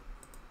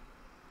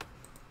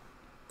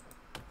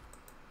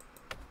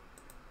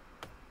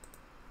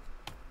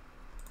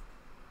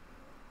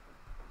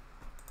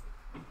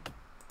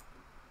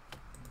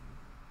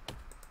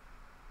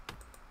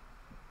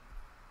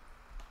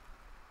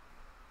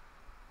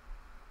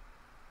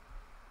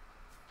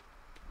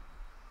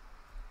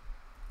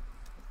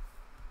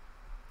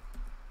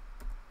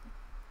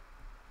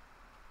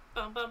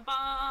 Bum bum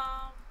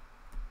bum.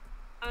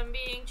 I'm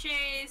being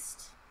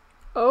chased.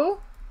 Oh?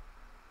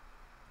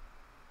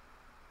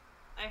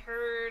 I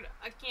heard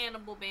a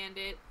cannibal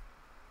bandit.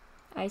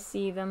 I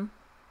see them.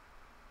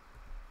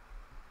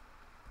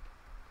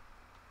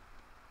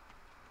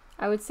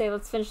 I would say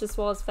let's finish this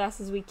wall as fast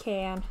as we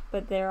can,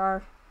 but there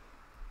are...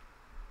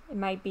 It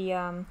might be,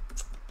 It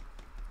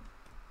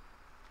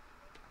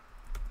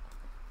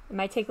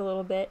might take a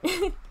little bit.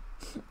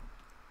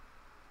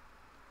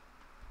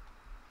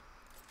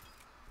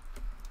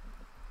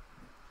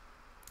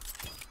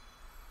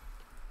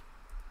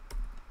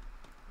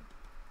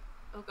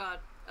 Oh god.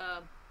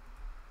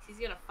 He's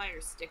got a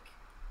fire stick.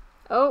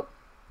 Oh.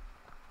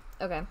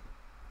 Okay.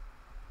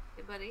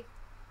 Hey, buddy.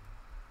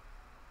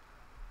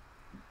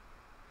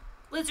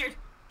 Lizard!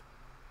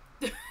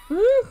 He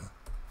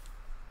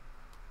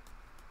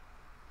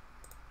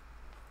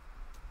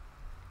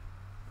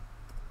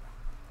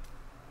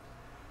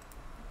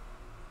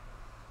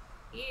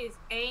is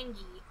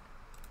angry.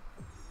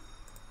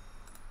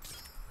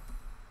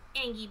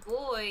 Angry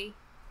boy.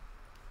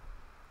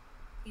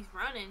 He's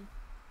running.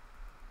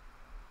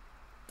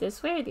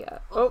 This way or the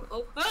other? Oh.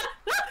 Oh.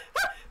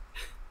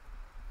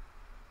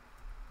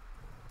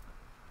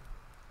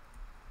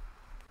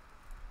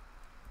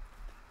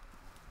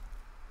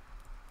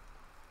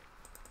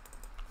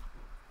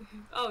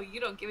 Oh,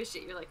 you don't give a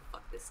shit. You're like,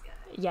 fuck this guy.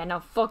 Yeah, now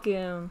fuck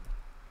him.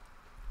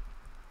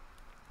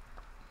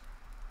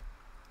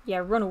 Yeah,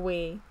 run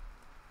away.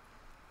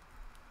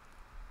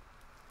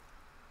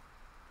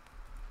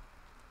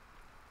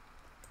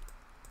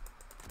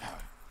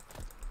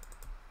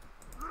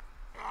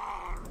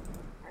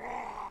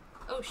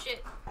 Oh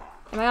shit.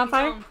 Am I on He's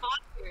fire? on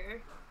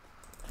fire.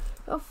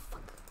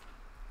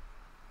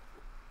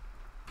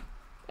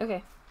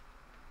 Okay.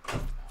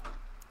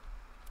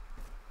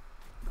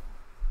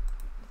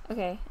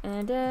 Okay,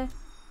 and da,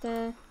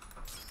 da,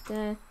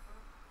 da.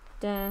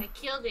 I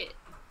killed it.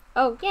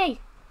 Oh, yay!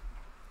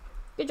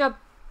 Good job.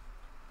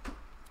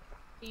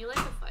 Do you like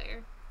the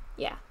fire?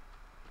 Yeah.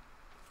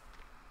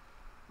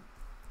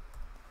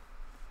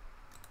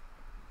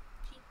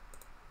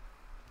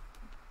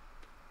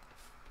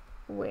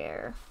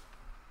 Where?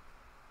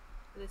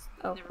 This,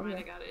 Oh, never mind,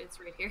 okay. I got it. It's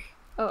right here.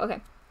 Oh,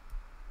 okay.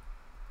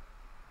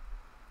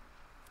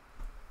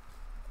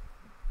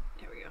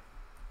 There we go.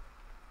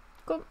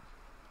 Cool.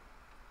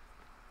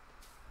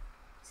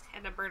 Just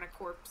had to burn a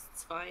corpse.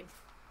 It's fine.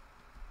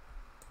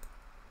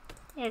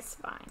 It's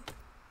fine.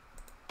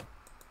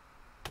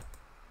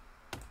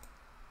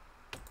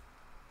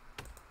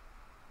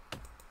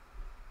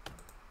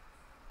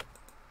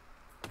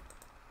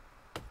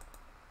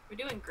 We're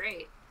doing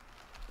great.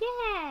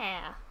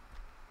 Yeah!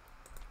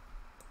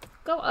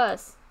 Go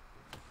us.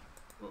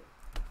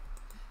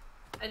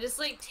 I just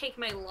like take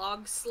my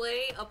log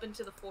sleigh up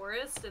into the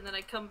forest and then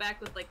I come back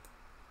with like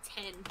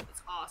 10.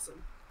 It's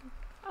awesome.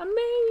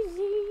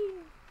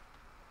 Amazing!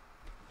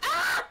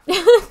 Ah!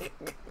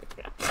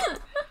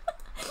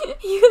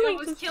 You You like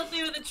almost just... killed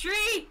me with a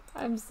tree!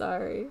 I'm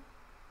sorry.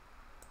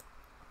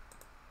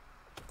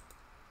 I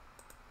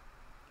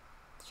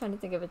was trying to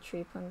think of a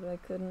tree pun, but I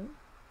couldn't.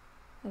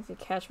 I had to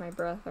catch my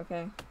breath,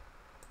 okay.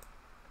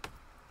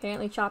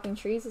 Apparently chopping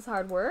trees is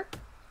hard work.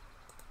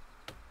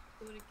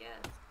 Who would have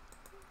guessed?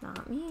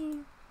 Not me.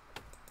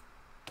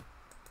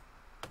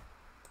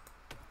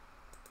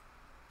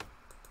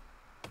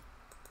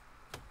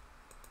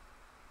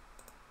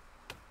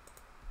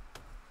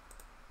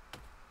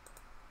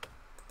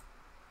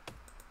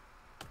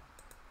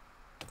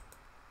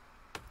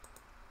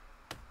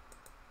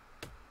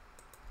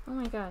 Oh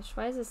my gosh,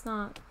 why is this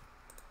not...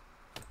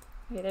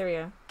 Okay, there we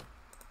go.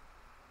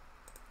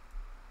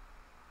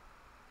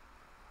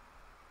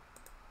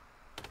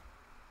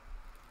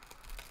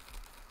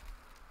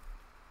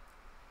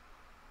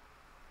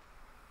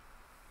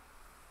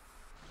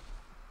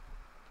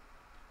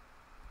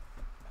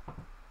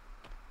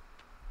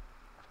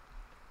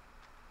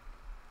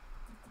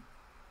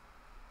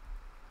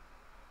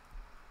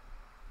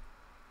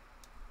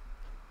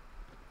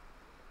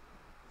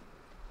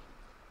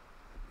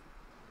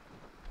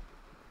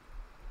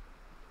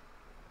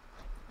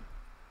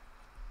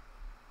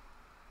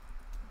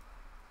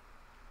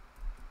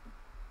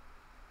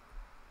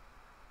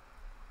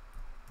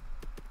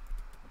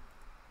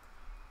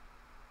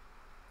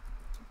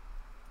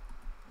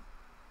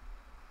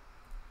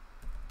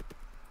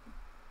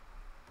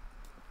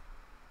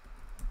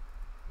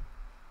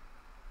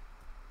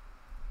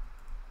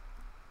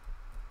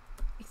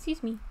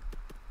 Excuse me.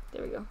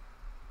 There we go.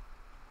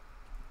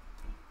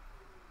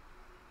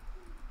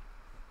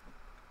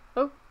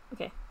 Oh,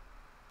 okay.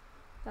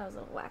 That was a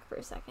little whack for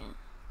a second.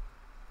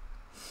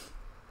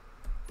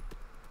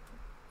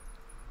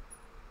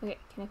 Okay,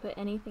 can I put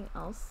anything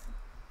else?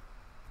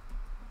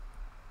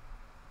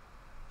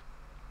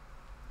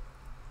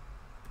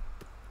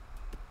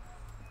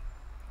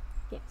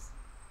 Yes.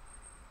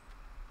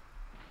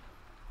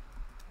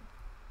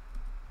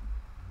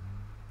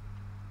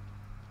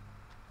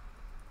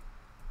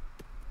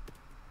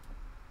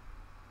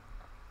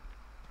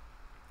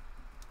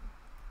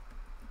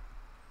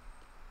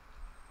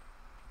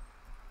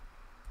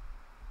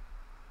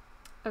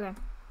 Okay.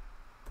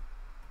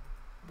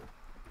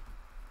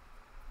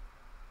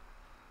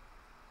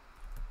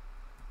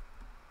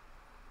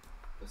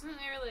 Wasn't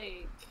there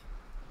like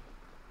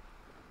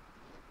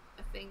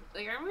a thing?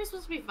 Like, aren't we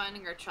supposed to be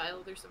finding our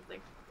child or something?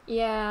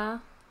 Yeah.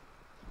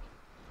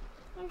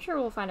 I'm sure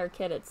we'll find our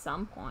kid at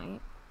some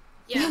point.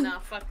 Yeah, no,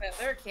 fuck that.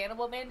 There are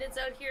cannibal bandits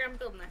out here. I'm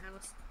building a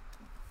house.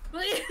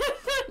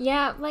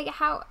 Yeah, like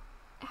how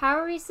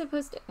are we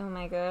supposed to... Oh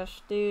my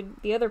gosh,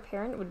 dude. The other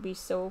parent would be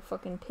so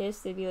fucking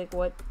pissed. They'd be like,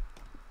 what?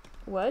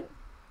 What?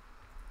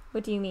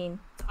 What do you mean?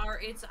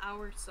 It's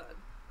our son.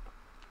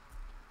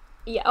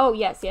 Yeah, oh,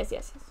 yes. Yeah.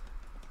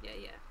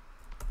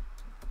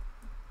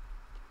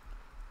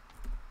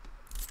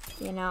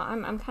 You know,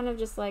 I'm kind of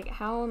just like,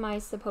 how am I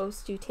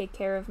supposed to take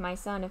care of my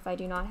son if I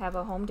do not have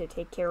a home to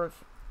take care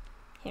of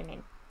him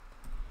in?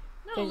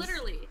 No,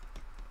 literally.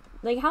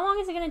 Like, how long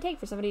is it gonna take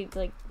for somebody,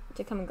 like,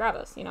 to come and grab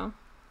us, you know?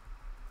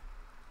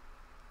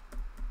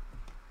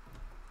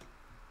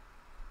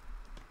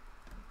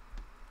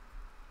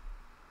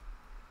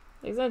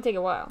 It's gonna take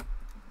a while.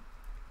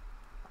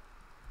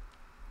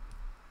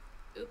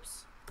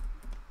 Oops.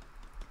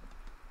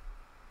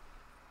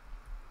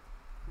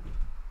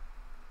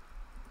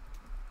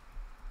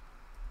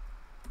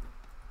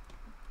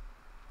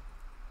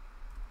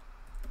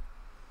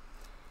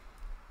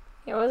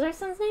 Yeah, what was our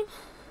son's name?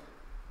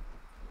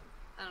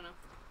 I don't know.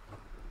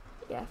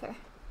 Yeah, fair.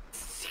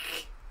 It's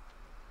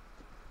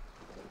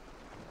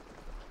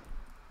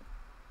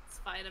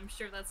fine. I'm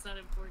sure that's not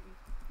important.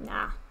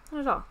 Nah,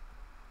 not at all.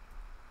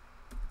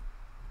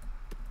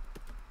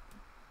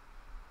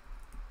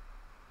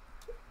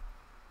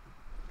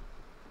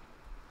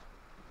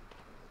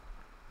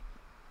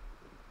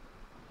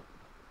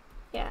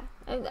 Yeah,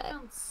 find I that.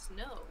 found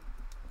snow.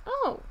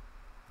 Oh.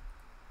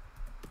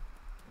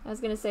 I was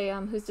gonna say,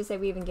 who's to say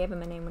we even gave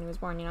him a name when he was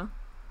born, you know?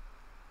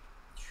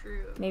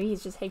 True. Maybe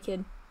he's just, hey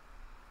kid.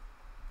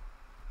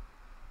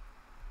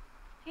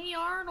 Hey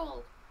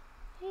Arnold.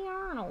 Hey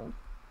Arnold.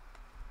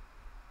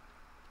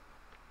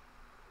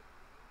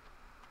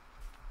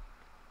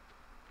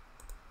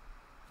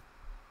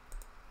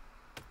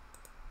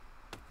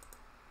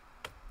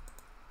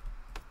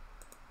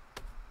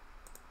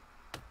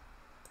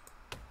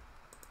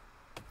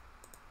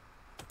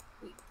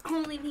 We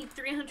only need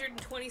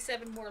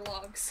 327 more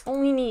logs.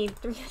 Only need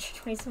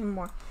 327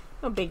 more.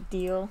 No big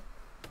deal.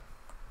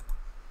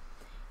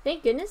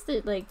 Thank goodness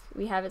that, like,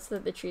 we have it so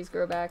that the trees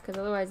grow back, because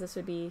otherwise this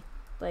would be,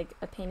 like,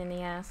 a pain in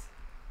the ass.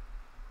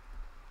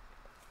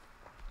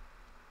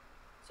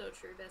 So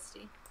true,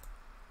 bestie.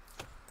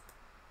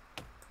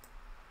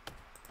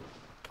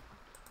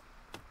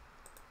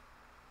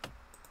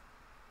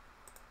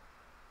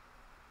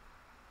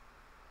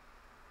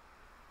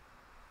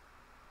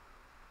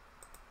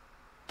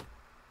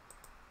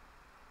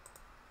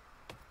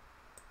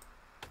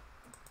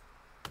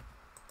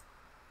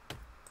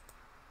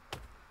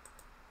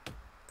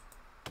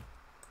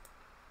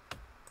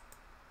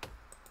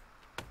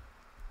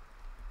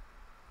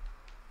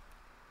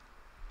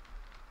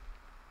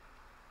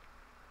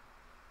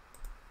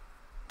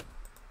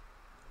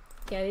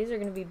 Yeah, these are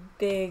gonna be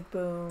big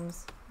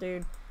booms,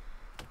 dude.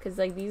 Because,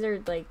 like, these are,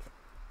 like,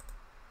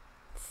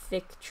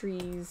 thick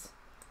trees.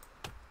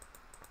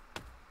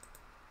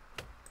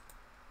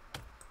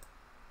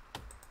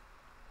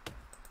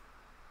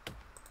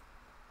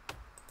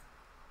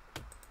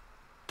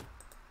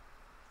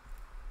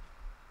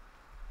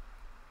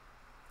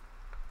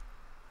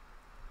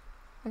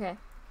 Okay, and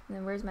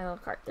then where's my little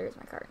cart? There's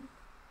my cart.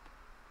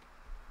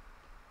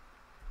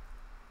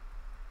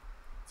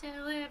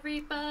 Tell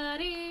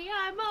everybody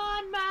I'm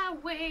on my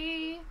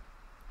way.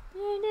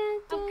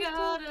 I've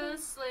got a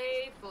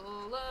sleigh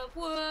full of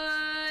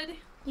wood.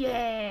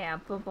 Yeah!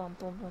 Boom, boom,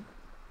 boom, boom.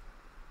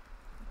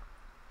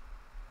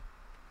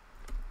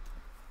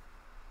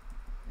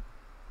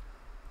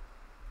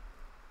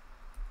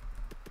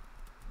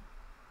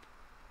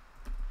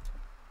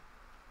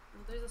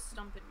 Well, there's a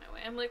stump in my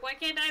way. I'm like, why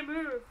can't I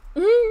move?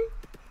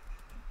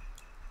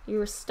 You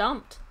were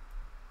stumped.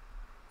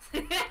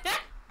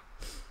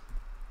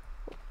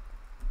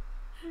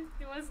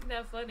 It wasn't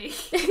that funny.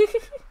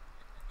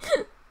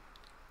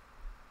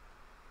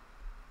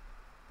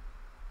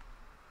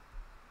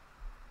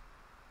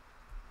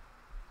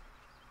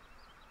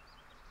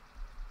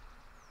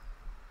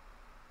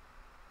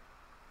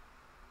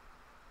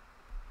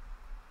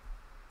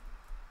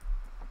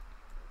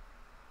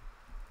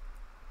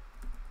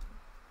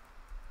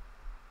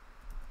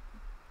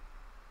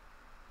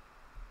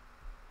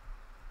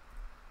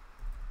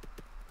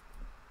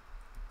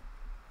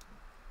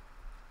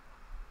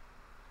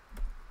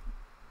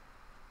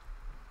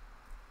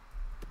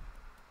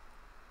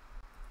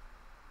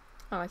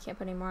 Oh, I can't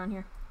put any more on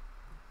here.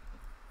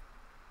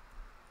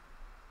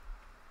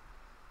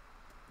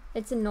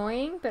 It's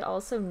annoying, but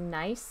also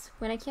nice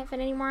when I can't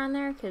fit any more on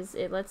there, because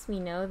it lets me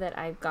know that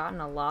I've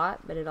gotten a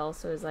lot, but it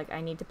also is like,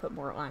 I need to put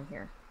more on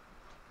here.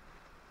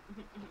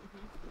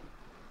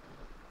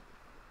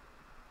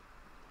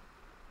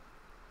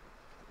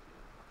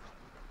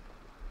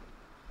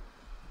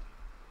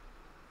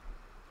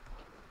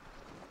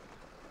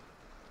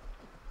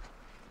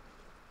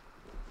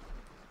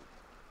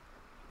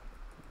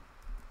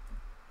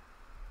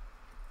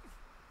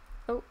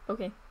 Oh,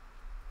 okay.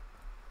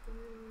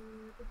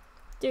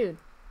 Dude,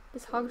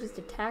 this hog just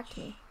attacked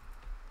me.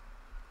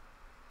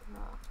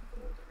 Rock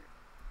boulder.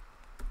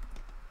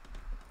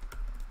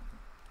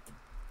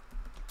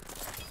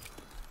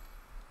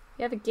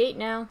 You have a gate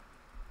now.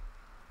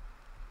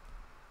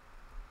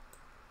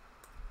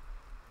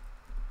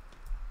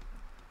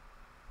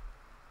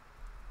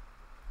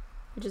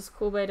 Which is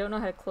cool, but I don't know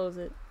how to close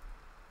it.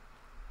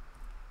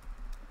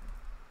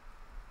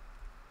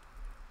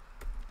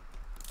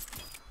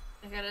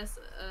 I got us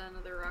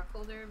another rock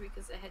holder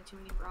because I had too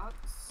many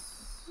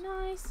rocks.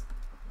 Nice.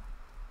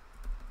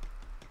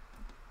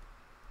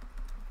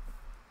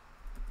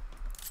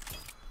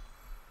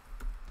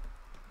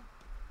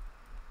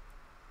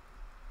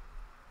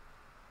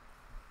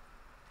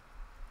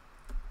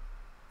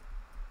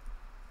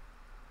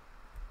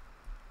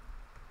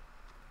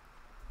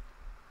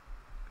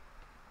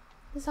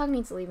 This hog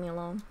needs to leave me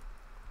alone.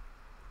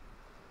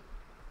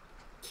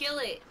 Kill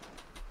it!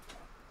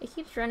 It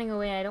keeps running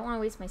away. I don't want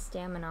to waste my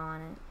stamina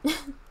on it.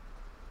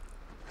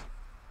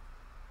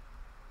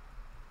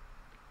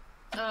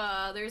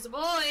 There's a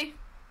boy!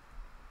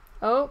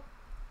 Oh,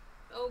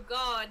 Oh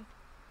god.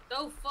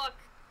 Oh fuck.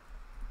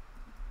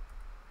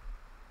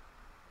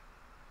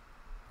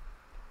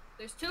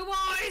 There's two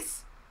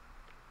boys!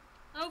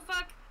 Oh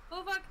fuck!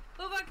 Oh fuck!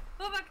 Oh fuck!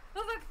 Oh fuck!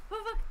 Oh fuck!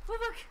 Oh fuck! Oh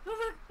fuck! Oh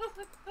fuck! Oh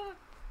fuck! Oh fuck!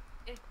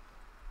 Eh.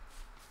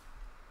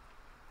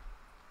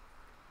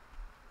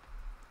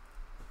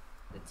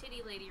 The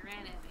titty lady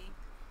ran at me.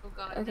 Oh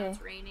god, Okay. now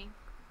it's raining.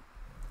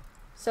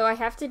 so I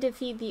have to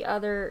defeat the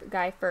other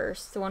guy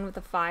first, the one with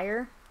the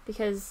fire.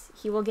 because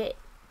he will get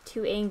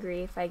too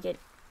angry if I get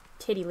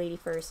Titty Lady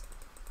first.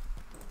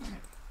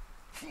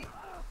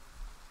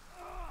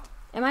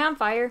 Am I on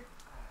fire?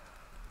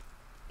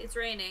 It's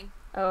raining.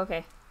 Oh,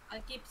 okay.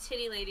 I'll keep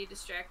Titty Lady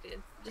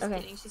distracted. Just Okay.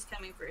 kidding, she's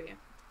coming for you.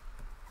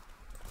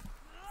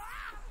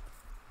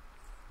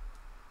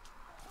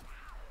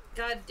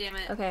 God damn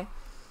it. Okay.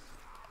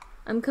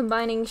 I'm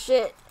combining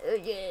shit. Oh,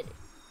 good.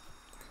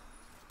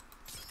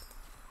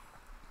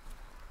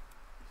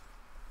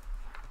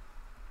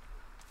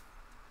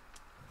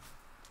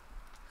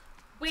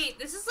 Wait,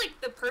 this is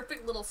like the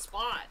perfect little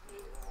spot.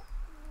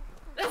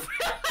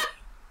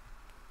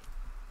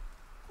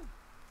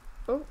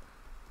 Oh.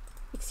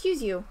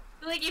 Excuse you.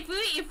 Like if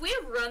we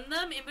run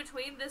them in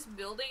between this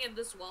building and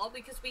this wall,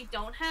 because we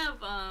don't have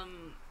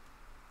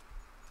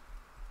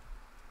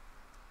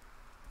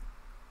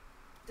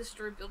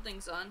destroy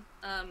buildings on,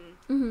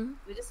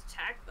 we just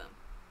attack them.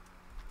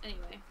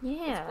 Anyway.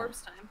 Yeah. It's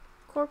corpse time.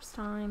 Corpse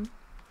time.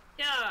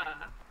 Yeah.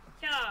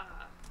 Yeah.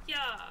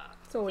 Yeah.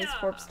 It's always yeah,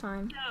 corpse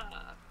time.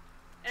 Yeah.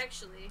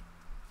 Actually,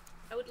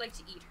 I would like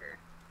to eat her.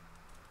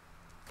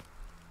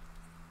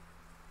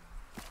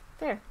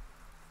 There.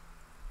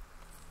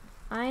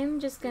 I'm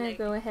just gonna Leg.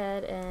 go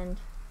ahead and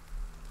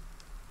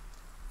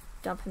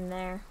dump him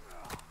there.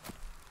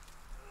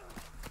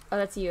 Oh,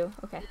 that's you.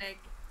 Okay. Leg.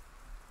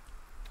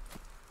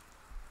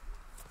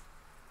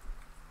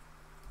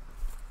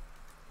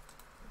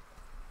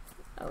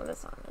 Oh,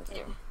 that's not me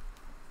too.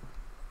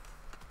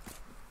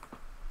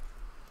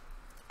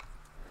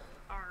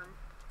 Arm.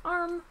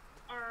 Arm.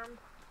 Arm.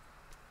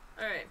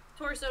 Alright,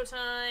 torso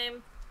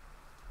time.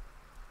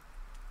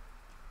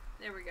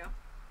 There we go.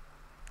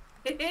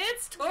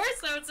 It's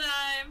torso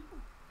time!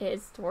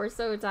 It's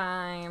torso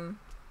time.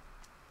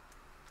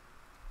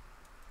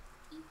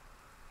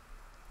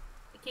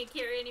 I can't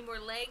carry any more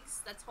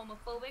legs. That's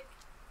homophobic.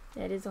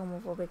 That is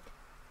homophobic.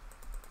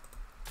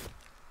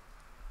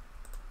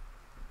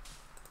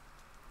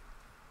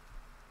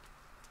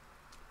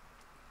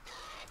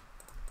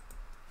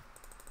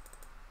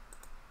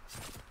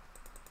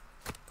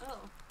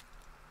 Oh.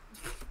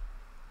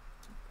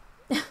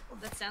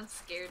 That sound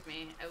scared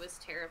me. I was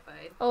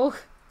terrified. Oh,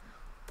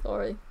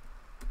 sorry.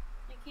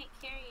 I can't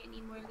carry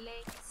any more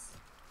legs.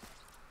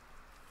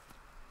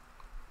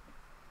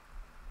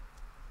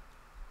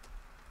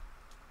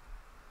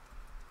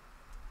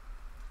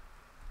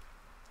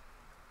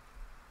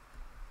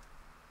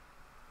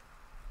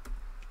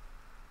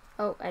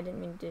 Oh, I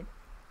didn't mean to.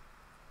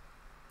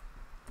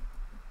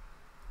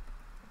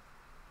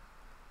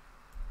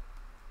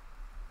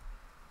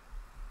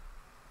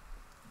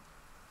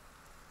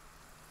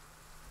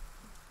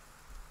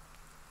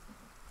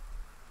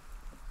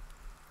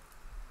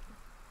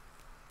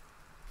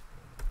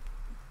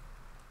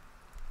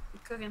 I'm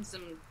cooking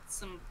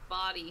some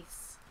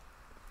bodies.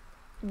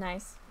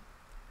 Nice.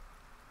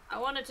 I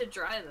wanted to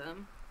dry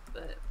them,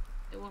 but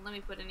it won't let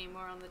me put any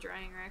more on the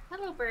drying rack.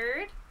 Hello,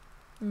 bird.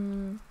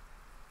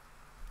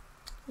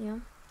 Yeah.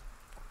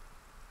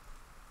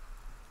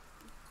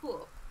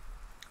 Cool.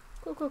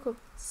 Cool, cool, cool.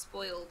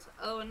 Spoiled.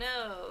 Oh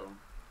no.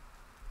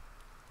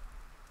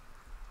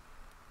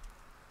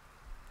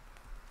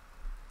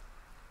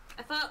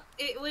 I thought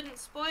it wouldn't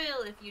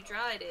spoil if you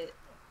dried it.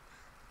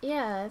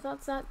 Yeah, I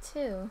thought that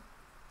too.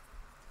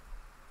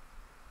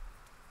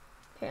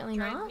 Apparently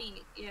Dried not.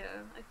 meat. Yeah,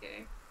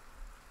 okay.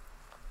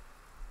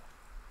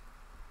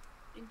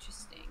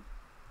 Interesting.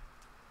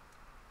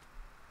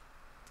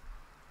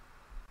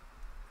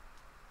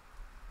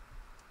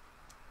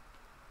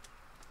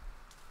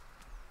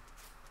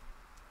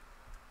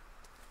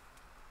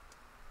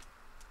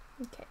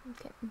 Okay,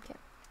 okay, okay.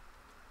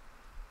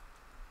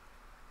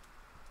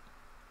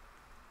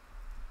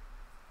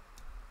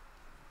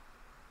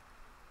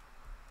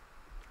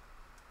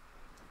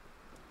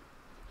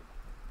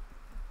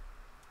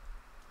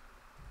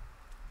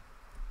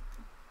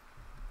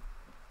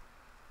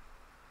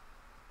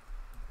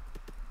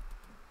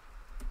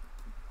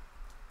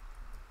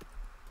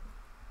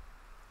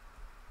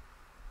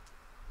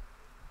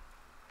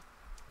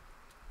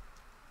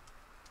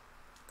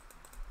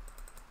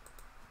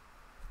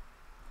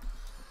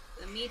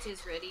 The meat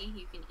is ready.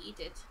 You can eat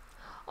it.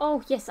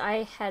 Oh, yes,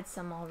 I had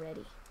some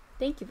already.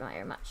 Thank you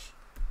very much.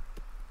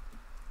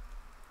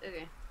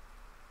 Okay.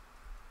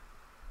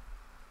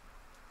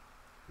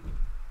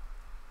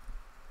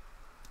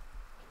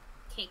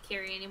 Can't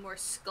carry any more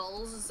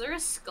skulls. Is there a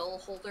skull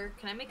holder?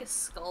 Can I make a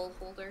skull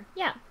holder?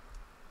 Yeah.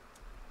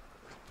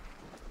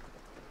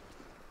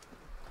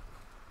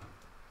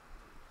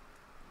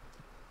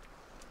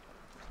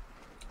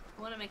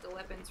 I want to make a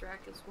weapons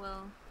rack as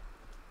well.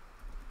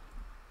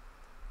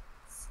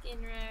 Skin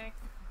rack,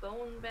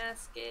 bone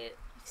basket.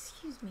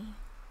 Excuse me.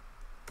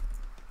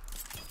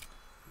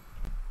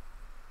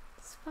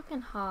 This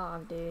fucking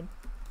hog, dude.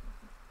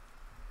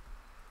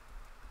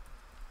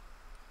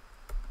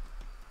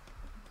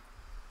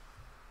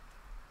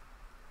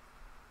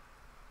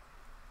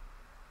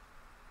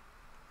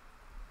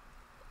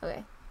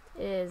 Okay.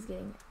 It is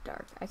getting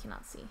dark. I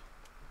cannot see.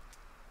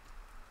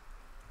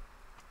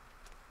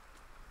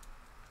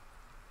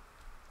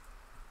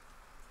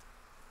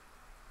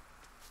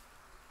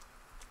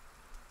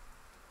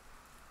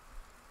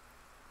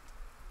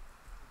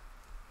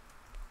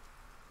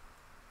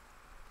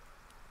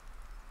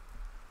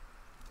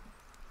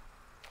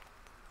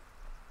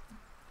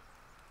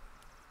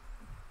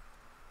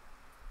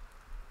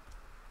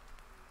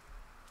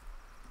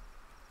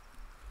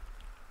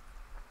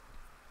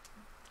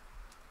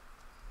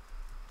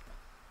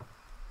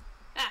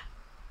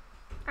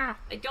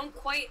 I don't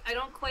quite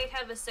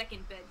have a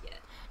second bed yet.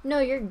 No,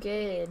 you're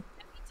good.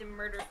 I need to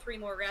murder 3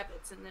 more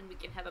rabbits and then we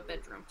can have a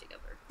bedroom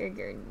together. You're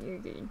good. You're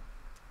good.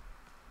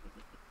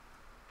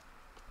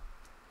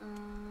 Do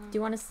Um,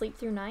 you want to sleep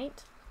through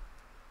night?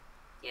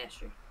 yeah,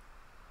 sure.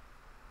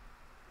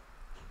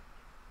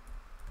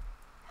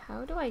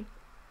 How do I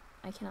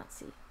cannot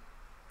see.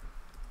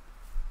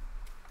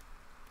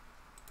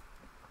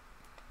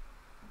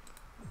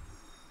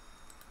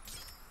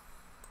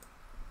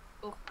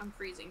 Oh, I'm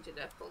freezing to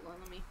death. Hold on,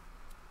 let me.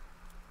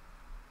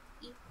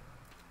 Eat.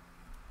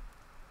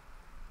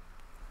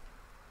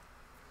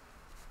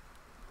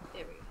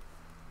 There we go.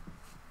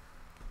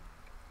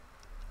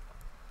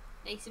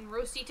 Nice and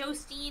roasty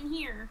toasty in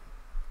here.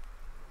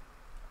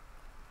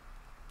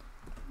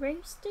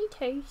 Roasty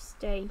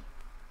toasty.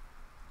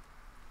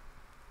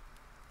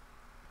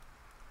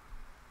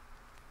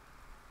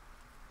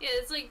 Yeah,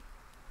 it's like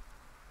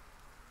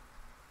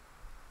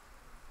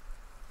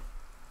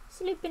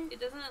Sleeping. it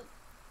doesn't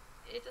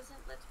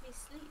let me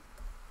sleep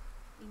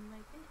in my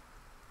bed.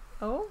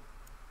 Oh?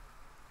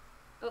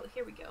 Oh,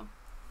 here we go.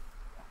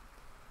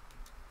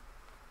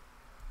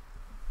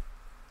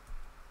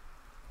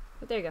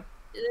 But there you go.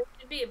 There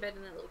should be a bed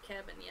in that little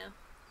cabin, yeah.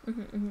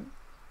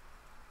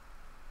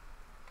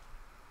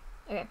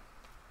 Okay.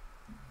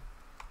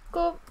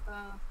 Cool.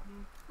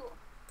 Cool.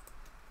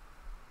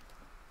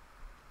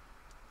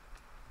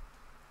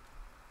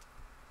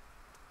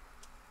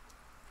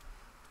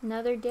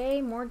 Another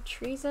day, more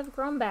trees have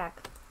grown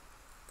back.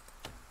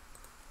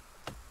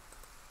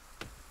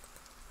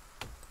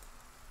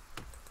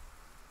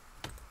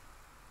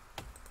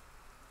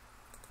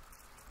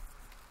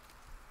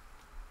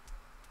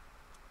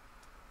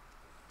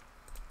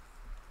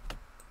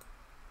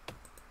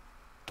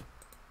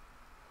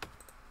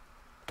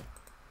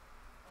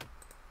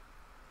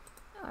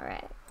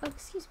 Alright. Oh,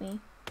 excuse me.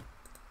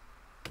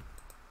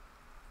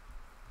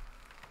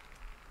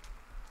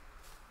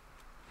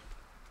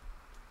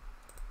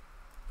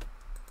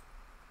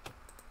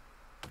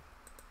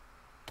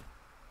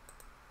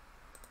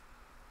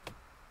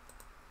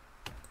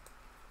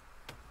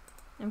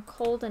 I'm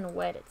cold and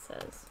wet, it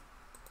says.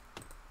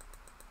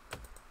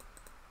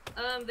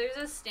 There's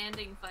a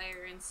standing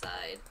fire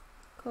inside.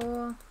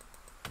 Cool.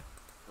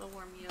 It'll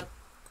warm you up.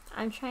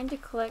 I'm trying to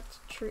collect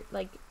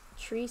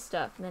tree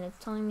stuff, and then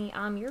it's telling me,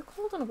 you're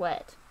cold and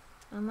wet.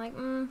 I'm like,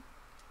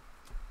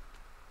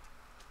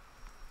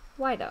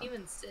 why though? You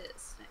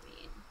insist,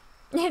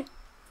 I mean.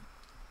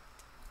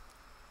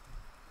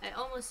 I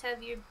almost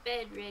have your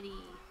bed ready.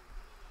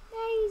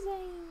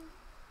 Amazing.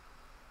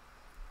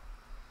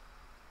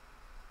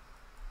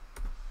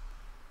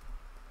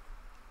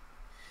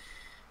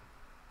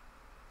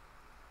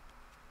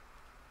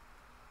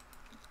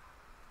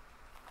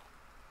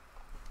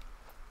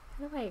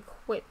 How do I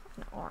equip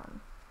an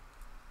arm?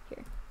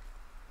 Here.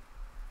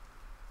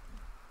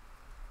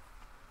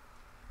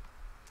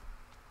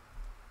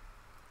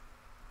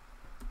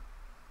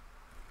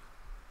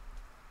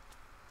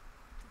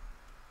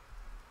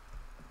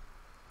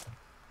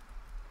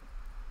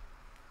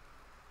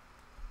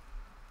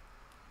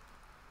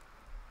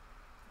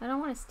 I don't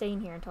want to stay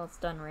in here until it's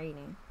done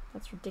raining.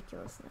 That's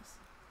ridiculousness.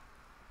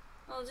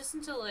 Well, just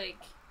until like.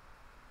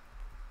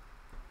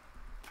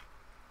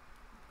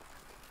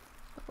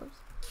 Of course.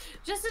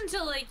 Just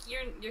until like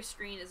your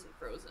screen isn't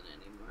frozen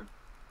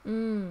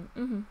anymore.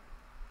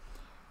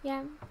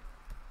 Yeah.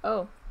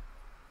 Oh.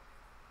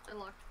 I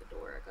locked the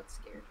door. I got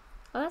scared.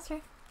 Oh, that's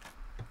right.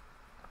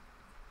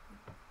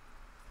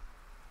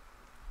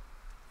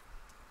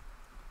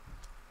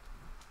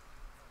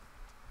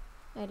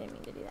 I didn't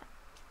mean to do that.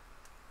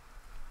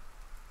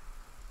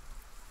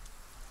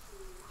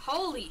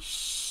 Holy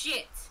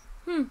shit!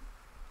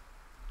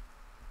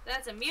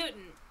 That's a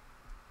mutant.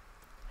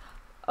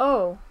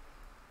 Oh.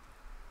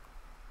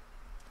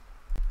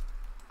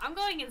 I'm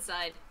going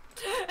inside.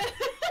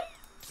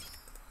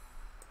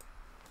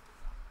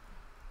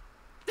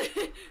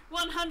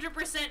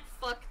 100%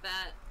 fuck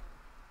that.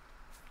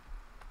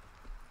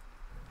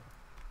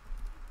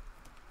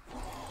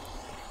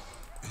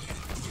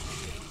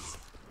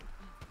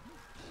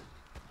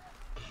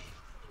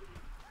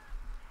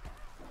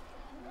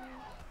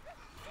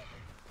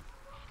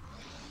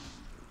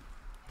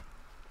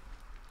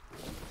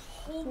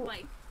 Oh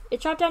my. It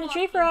chopped down a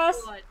tree for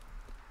us. God.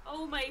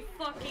 Oh my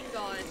fucking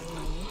god.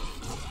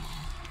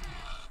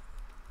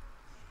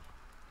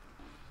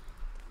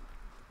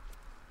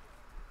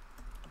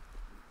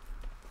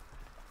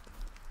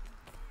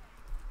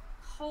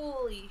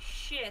 Holy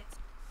shit.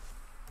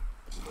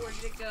 Where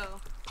did it go?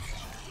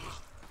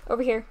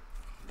 Over here.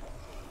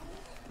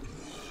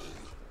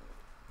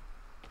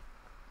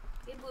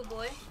 Hey, blue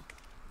boy.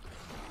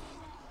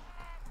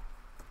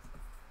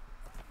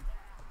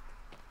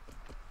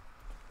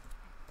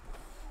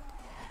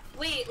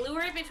 Wait,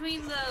 lure it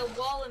between the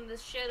wall and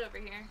this shed over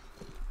here.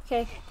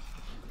 Okay.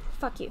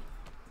 Fuck you.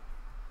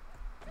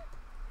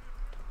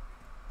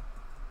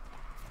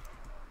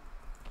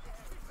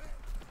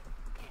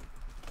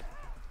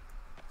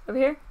 Over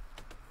here?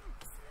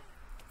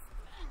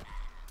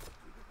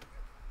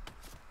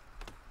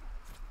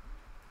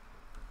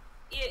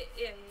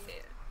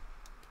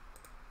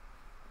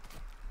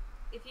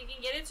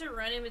 to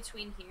run in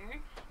between here,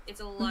 it's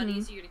a lot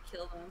easier to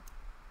kill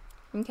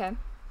them. Okay.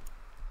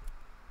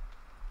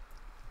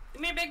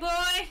 Come here, big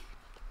boy!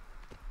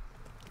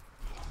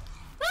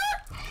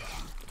 Ah!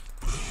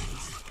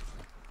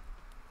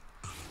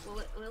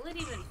 Will it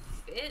even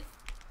fit?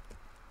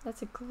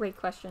 That's a great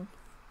question.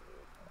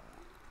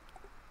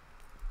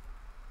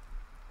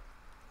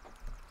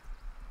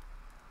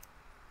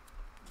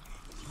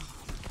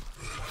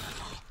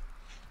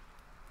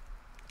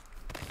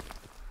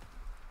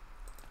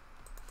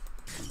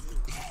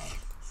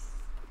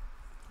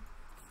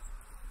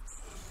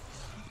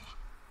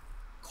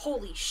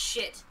 Holy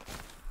shit.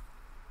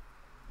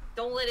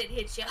 Don't let it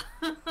hit ya.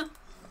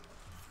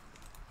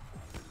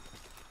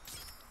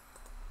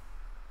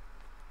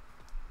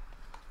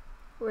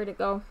 Where'd it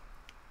go?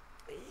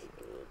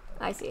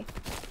 I see.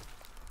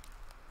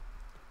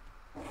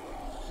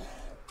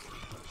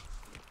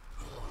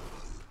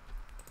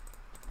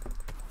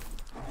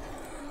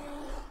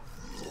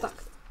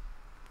 Fuck.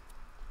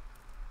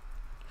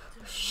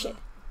 Shit.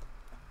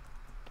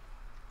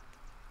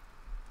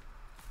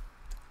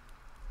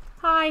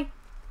 Hi.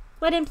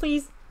 Let in,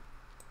 please.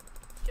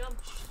 Jump.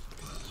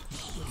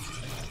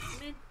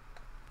 Mid.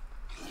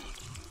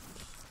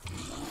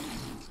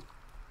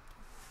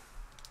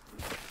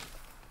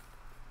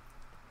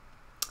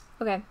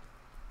 Okay.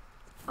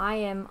 I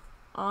am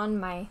on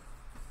my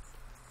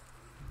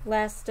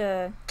last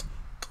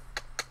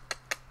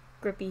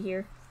grippy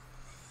here.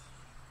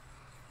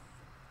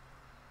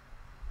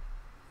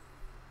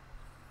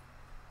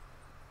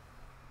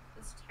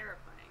 That's terrifying.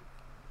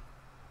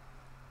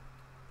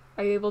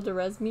 Are you able to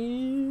res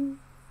me?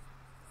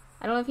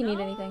 I don't know if you need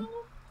anything.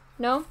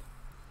 No?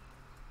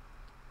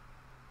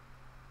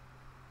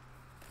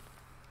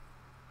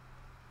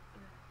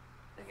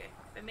 Okay,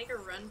 if I make a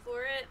run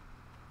for it,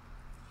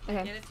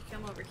 Okay. get it to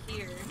come over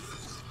here.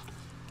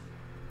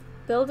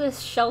 Build a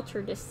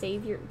shelter to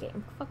save your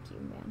game. Fuck you,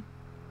 man.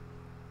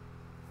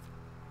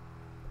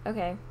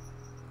 Okay.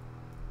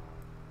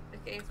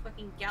 Okay, it's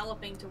fucking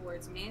galloping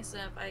towards me, so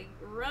if I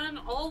run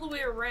all the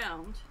way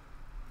around...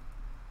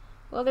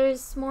 Well,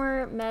 there's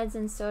more meds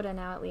and soda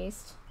now, at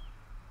least.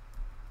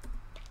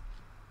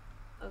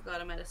 Oh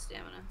god, I'm out of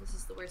stamina. This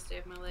is the worst day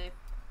of my life.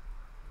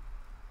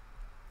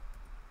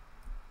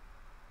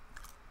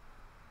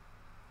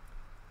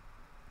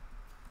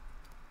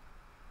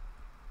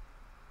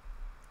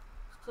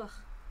 Ugh.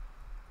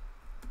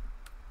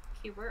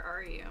 Okay, where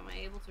are you? Am I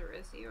able to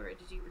res you, or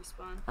did you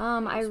respawn?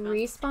 I You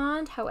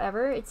respawned,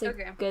 however, it's a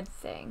Okay. good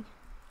thing.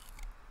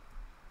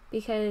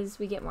 Because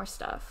we get more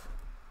stuff.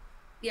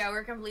 Yeah,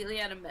 we're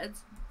completely out of meds.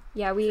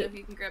 Yeah, So if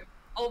you can grab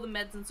all the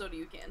meds and soda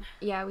you can.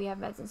 yeah, we have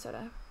meds and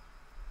soda.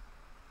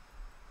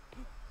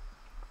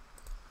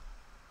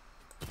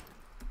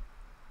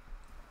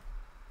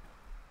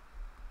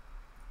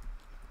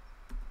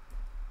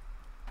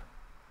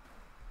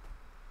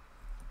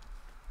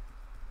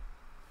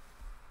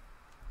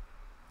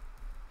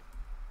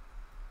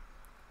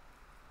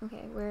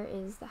 Okay, where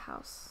is the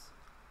house?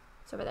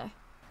 It's over there.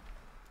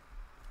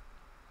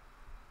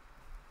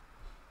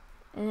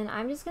 And then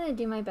I'm just gonna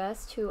do my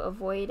best to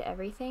avoid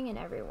everything and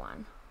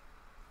everyone.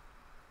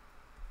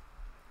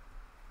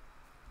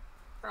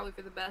 Probably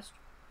for the best.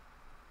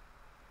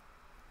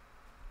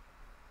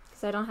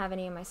 Because I don't have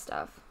any of my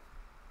stuff.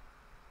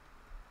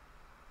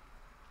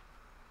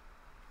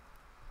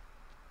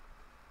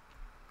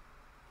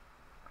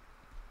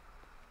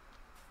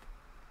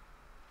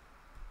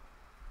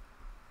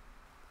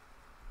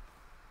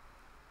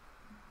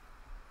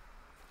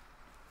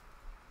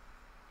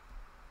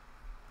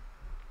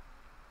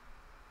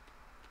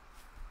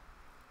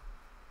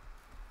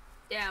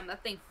 Damn,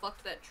 that thing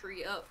fucked that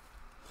tree up.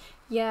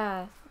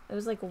 Yeah, it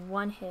was like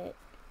one hit.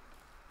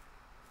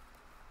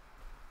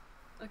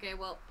 Okay,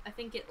 well, I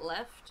think it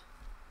left.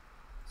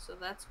 So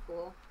that's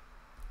cool.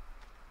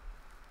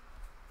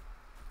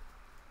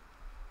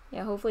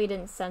 Yeah, hopefully it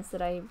didn't sense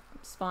that I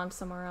spawned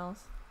somewhere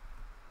else.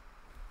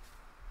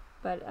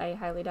 But I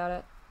highly doubt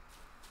it.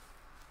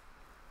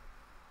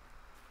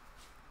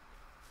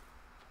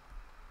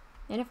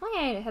 And if only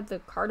I had the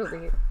card over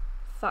here.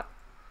 Fuck.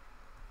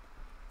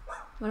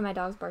 One of my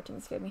dogs barked and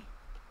it scared me.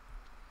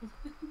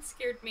 It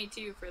scared me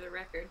too, for the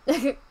record.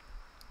 Okay.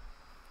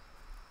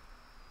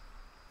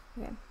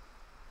 I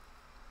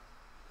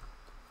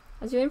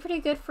was doing pretty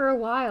good for a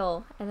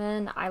while, and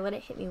then I let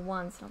it hit me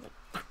once, and I was like,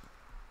 fuck.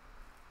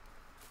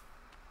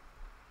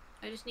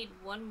 I just need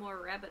one more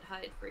rabbit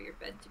hide for your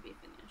bed to be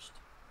finished.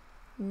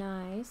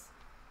 Nice.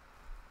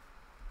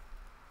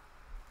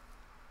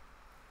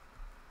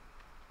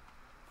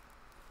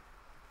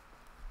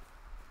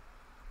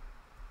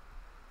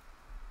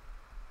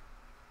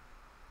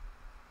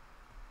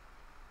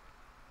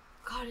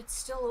 God, it's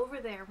still over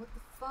there. What the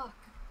fuck?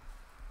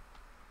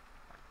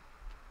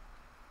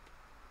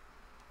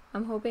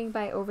 I'm hoping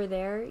by over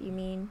there you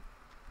mean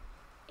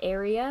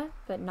area,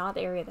 but not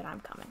the area that I'm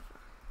coming from.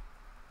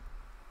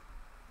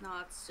 No,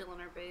 it's still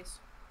in our base.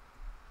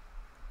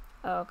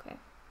 Oh, okay.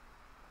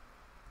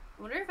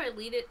 I wonder if I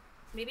lead it...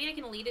 Maybe I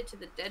can lead it to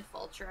the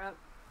deadfall trap.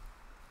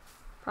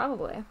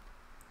 Probably.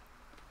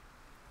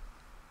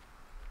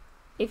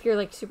 If you're,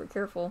 like, super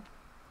careful.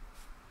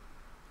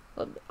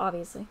 Well,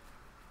 obviously.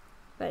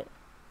 But...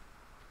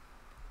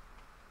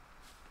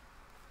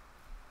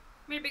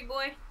 Come here, big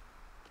boy.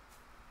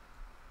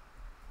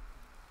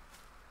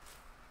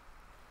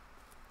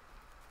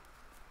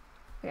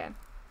 Okay.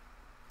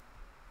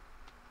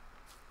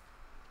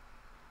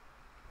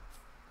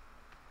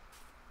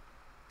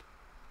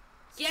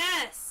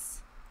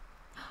 Yes!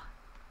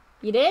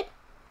 You did?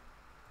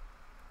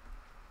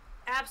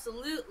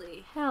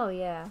 Absolutely. Hell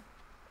yeah.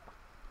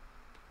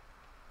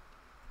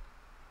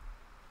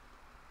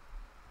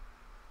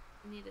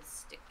 I need a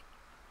stick.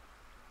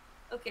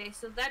 Okay,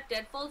 so that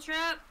deadfall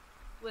trap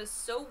was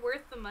so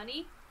worth the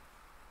money.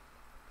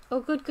 Oh,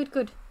 good, good,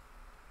 good.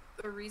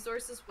 Or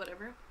resources,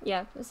 whatever.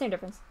 Yeah, the same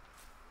difference.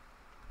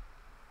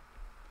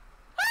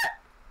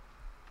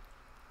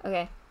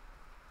 Okay.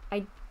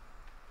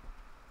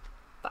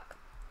 Fuck.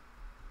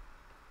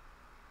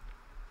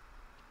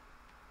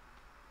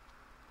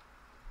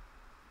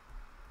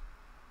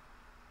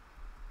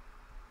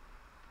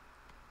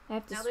 I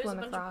have to Now there's a swim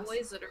bunch across. of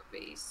boys at our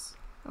base.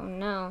 Oh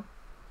no.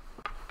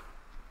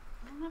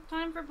 I don't have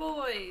time for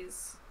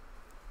boys.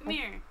 Come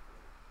here.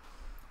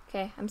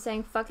 Okay, I'm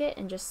saying fuck it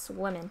and just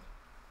swimming.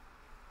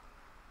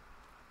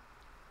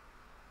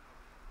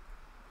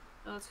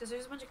 Oh, it's because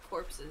there's a bunch of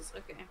corpses.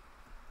 Okay.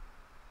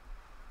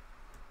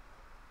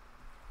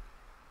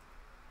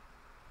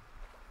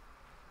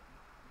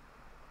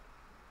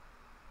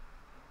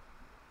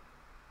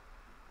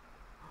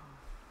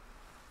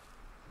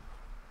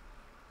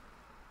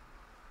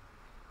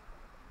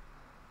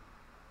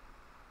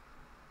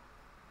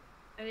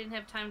 I didn't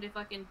have time to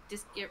fucking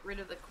just get rid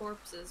of the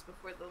corpses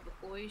before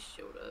the boys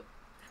showed up.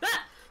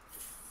 Ah!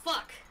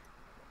 Fuck!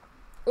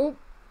 Oh.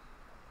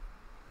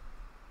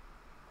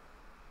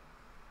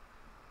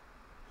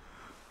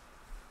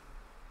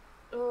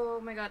 Oh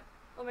my god.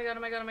 Oh my god, oh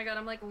my god, oh my god,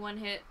 I'm like one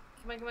hit.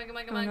 Come on, come on, come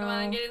on, come on, Oh come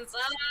on, no. get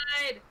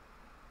inside!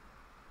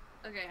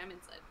 Okay, I'm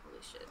inside.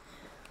 Holy shit.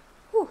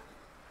 Whew.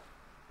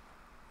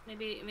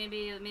 Maybe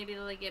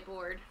they'll like get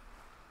bored.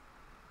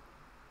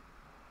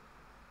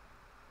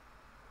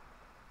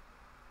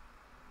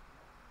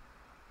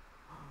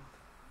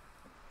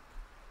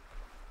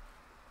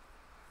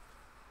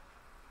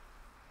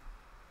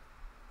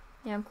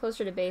 Yeah, I'm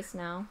closer to base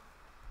now.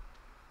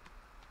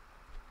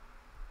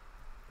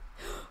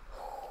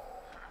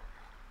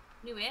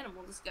 New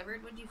animal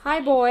discovered. What'd you Hi,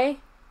 find? boy.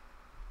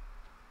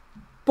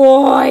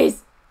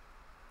 Boys!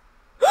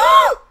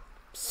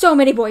 So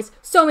many boys!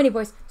 So many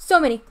boys! So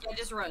many! Yeah,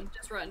 just run,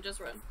 just run, just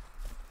run.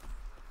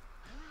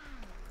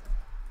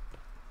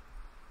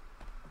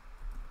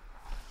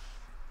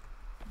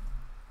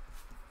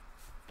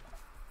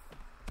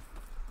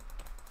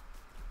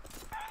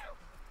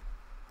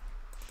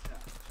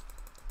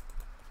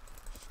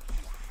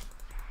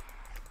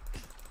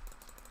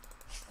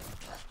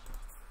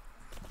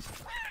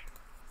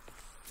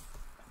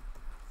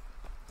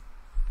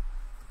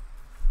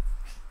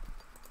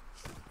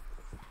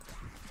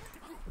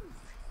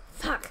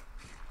 Fuck!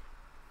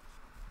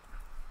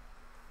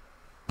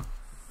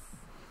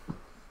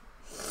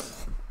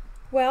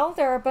 Well,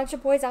 there are a bunch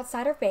of boys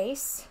outside our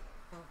base.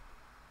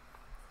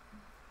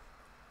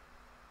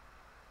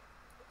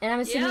 And I'm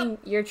assuming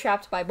you're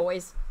trapped by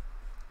boys.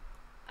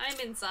 I'm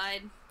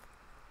inside.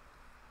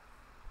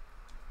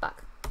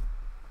 Fuck.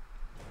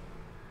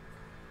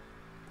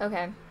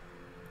 Okay.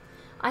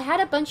 I had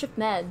a bunch of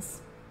meds.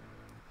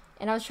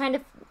 And I was trying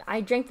to...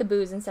 I drank the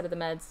booze instead of the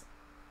meds.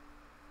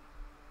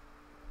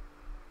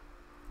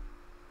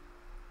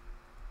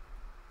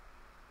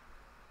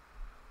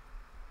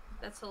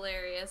 That's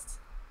hilarious.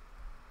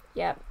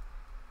 Yep.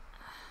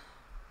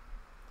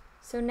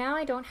 So now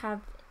I don't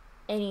have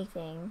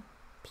anything.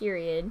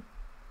 Period.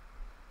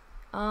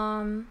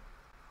 Because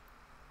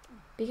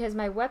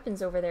my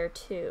weapon's over there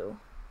too.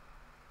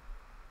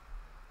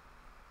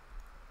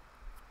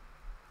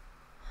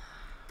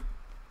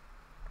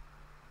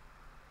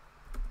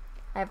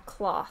 I have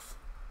cloth.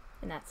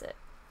 And that's it.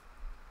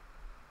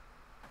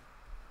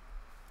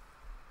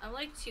 I'm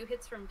like 2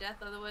 hits from death,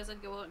 otherwise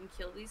I'd go out and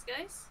kill these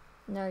guys.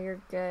 No, you're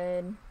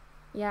good.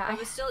 Yeah, I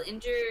was still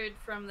injured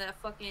from that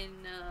fucking,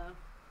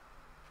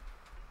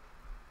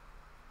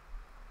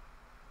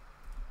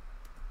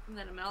 from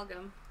that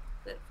amalgam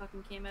that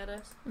fucking came at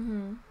us.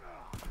 Mm-hmm.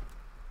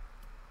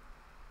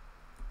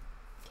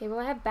 Okay, well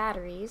I have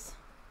batteries.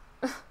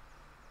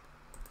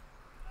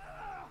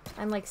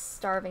 I'm like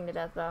starving to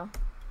death though.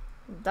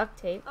 Duct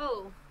tape.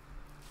 Oh.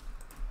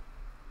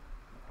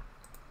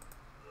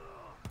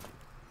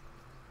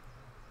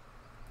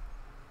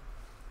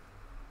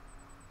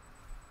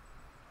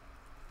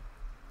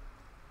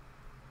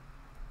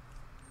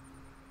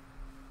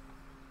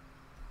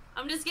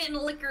 I'm just getting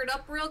liquored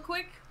up real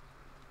quick.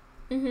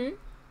 Mm-hmm.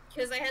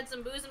 Because I had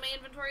some booze in my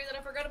inventory that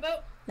I forgot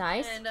about.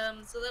 Nice. And,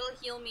 so that'll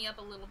heal me up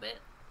a little bit.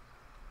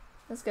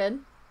 That's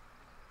good.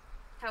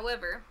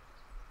 However,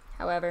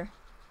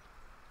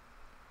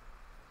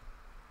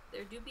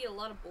 there do be a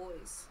lot of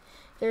boys.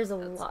 There's a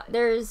lot.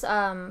 There's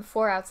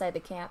 4 outside the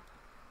camp.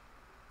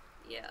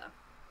 Yeah.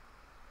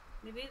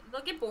 Maybe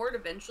they'll get bored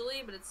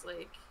eventually, but it's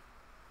like...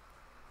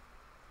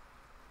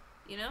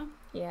 You know?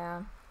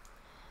 Yeah.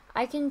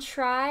 I can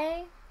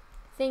try.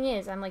 Thing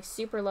is, I'm like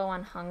super low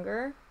on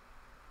hunger.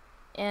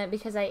 And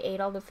because I ate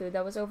all the food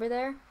that was over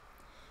there.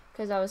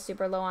 Because I was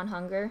super low on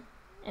hunger.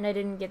 And I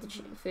didn't get the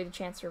food a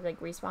chance to like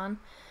respawn.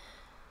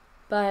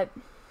 But,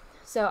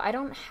 so I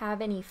don't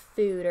have any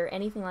food or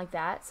anything like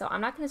that. So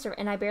I'm not going to survive.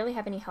 And I barely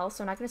have any health,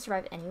 so I'm not going to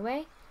survive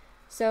anyway.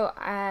 So,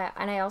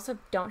 and I also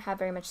don't have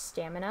very much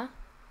stamina.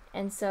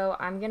 And so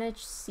I'm going to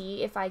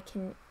see if I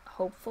can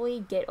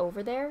hopefully get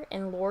over there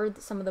and lure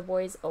some of the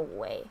boys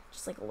away.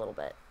 Just like a little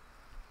bit.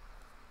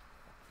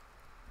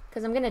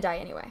 Because I'm going to die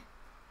anyway.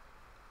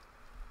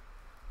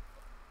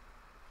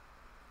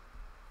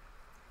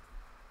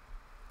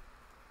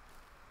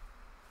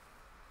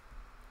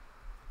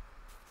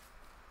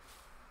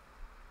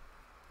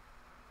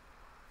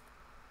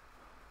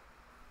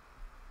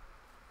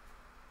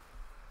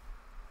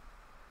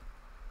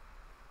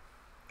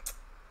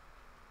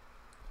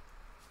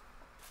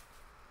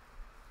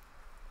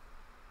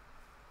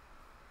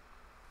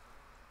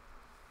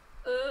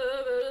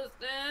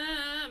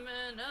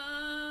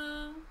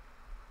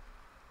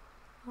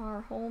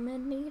 Our home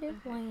and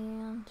native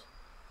land.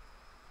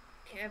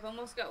 Okay, I've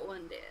almost got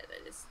one dead.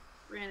 I just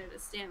ran out of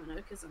stamina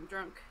because I'm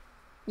drunk.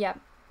 Yep.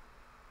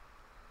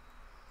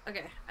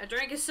 Okay, I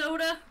drank a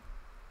soda.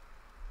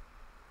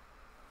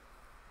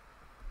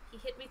 He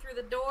hit me through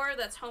the door.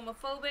 That's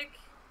homophobic.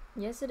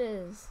 Yes, it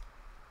is.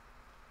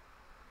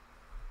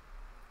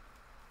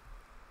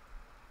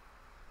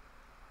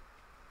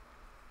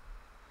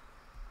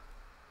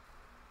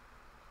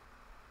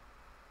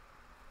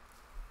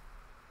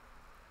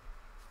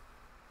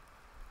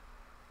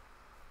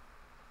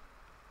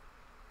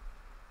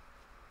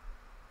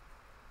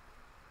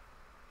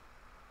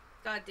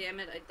 God damn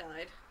it, I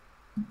died.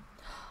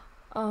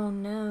 Oh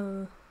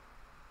no.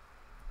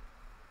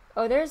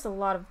 Oh, there's a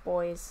lot of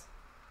boys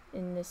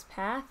in this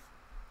path.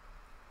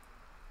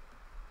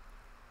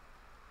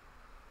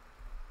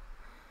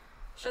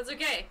 That's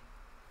okay.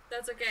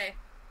 That's okay.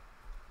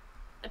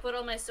 I put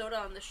all my soda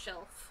on the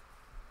shelf.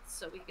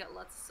 So we got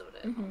lots of soda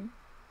at home.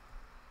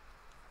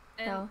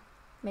 And I'll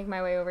make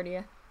my way over to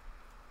you.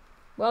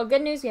 Well,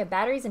 good news, we have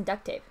batteries and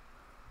duct tape.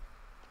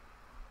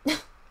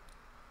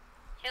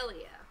 hell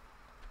yeah.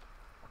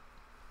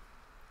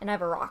 And I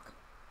have a rock.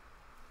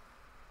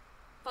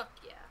 Fuck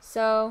yeah.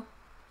 So,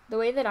 the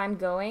way that I'm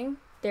going,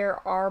 there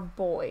are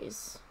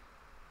boys.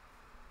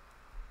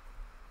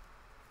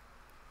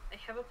 I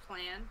have a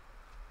plan.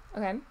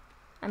 Okay.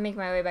 I'm making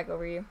my way back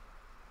over you.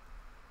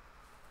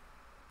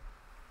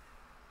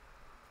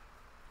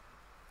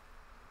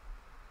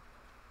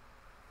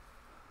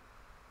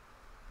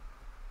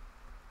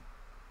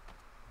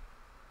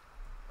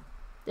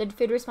 Did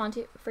food respond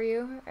for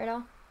you at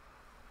all?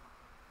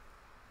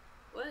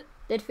 What?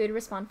 Did food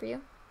respond for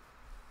you?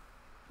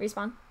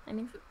 Respawn, I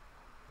mean?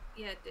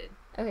 Yeah, it did.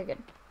 Okay, good.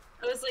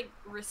 I was like,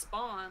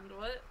 respond?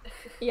 What?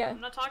 Yeah.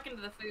 I'm not talking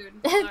to the food.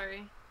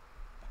 Sorry.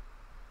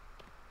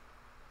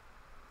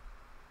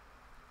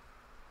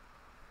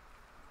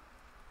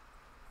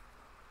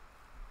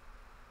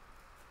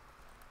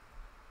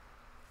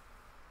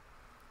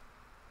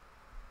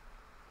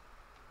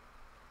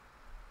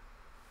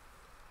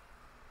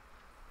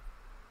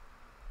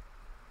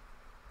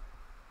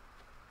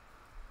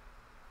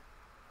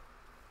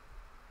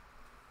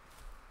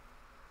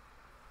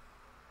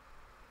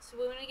 So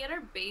when we get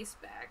our base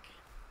back,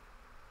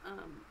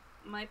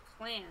 my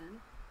plan...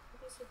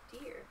 What is a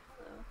deer?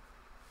 Hello.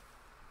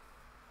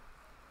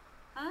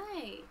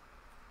 Hi!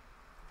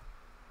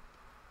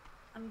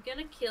 I'm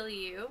gonna kill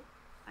you.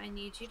 I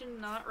need you to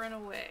not run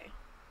away.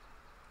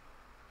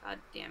 God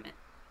damn it.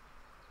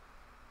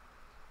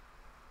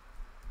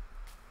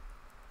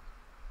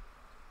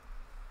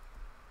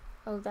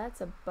 Oh,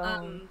 that's a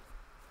bone.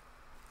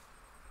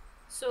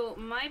 So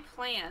my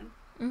plan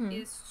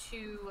is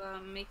to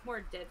make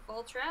more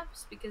deadfall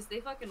traps because they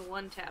fucking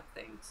one-tap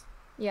things.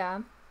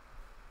 Yeah.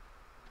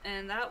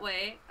 And that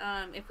way,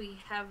 if we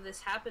have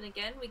this happen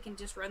again, we can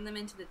just run them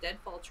into the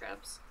deadfall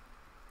traps.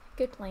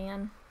 Good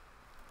plan.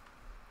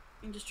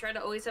 And just try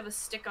to always have a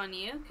stick on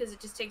you because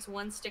it just takes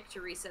one stick to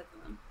reset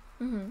them.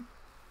 Mm-hmm.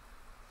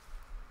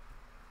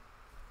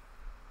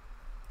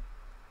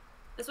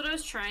 That's what I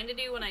was trying to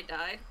do when I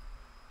died.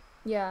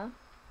 Yeah.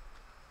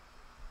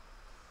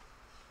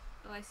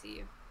 Oh, I see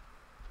you.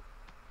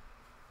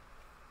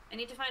 I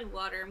need to find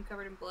water. I'm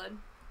covered in blood.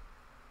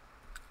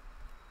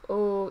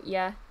 Oh,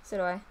 yeah. So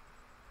do I.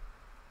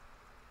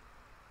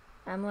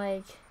 I'm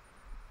like...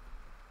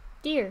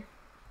 Deer.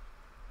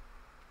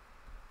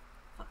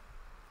 Fuck.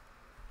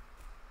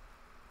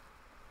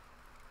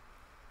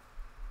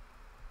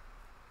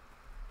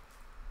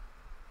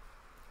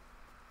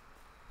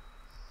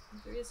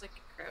 There is like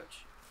a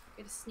crouch.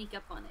 I gotta sneak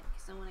up on it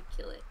because I want to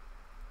kill it.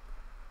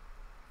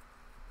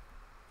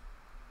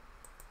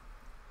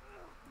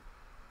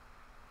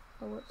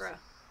 Oh, whoops. Bruh.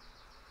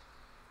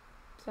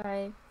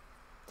 Sorry.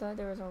 Thought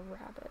there was a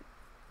rabbit.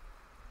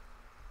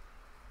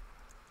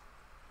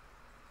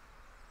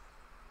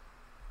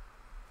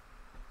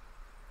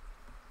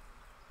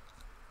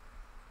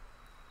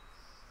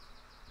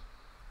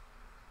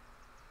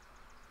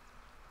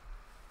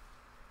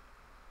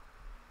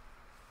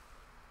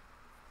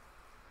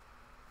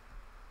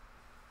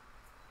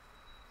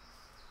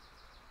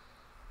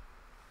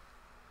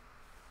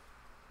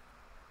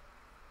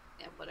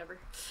 whatever.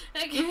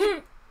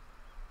 Okay.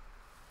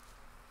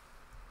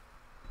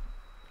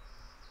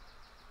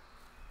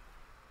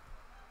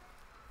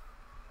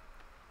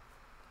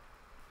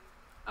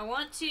 I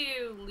want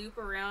to loop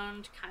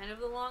around kind of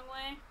the long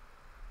way.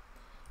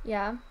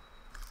 Yeah.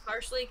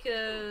 Partially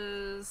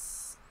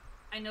because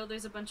I know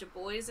there's a bunch of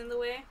boys in the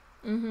way.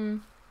 Mm-hmm.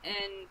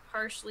 And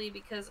partially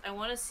because I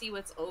want to see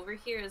what's over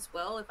here as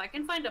well. If I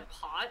can find a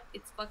pot,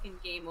 it's fucking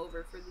game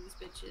over for these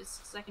bitches.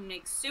 Because I can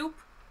make soup.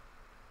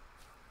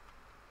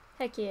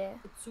 Heck yeah.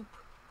 Good soup.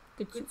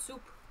 Good Good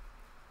soup. soup.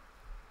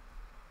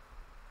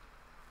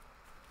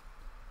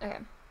 Okay.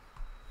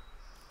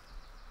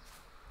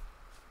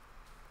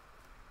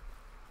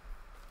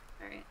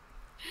 Alright.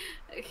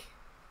 Okay.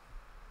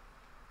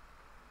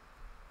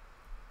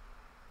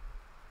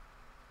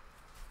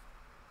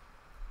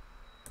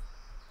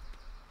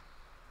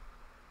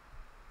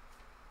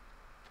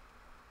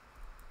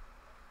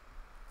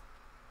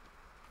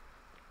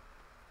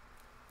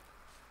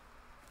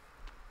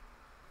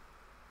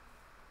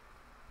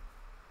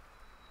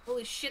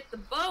 Holy shit, the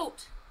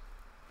boat!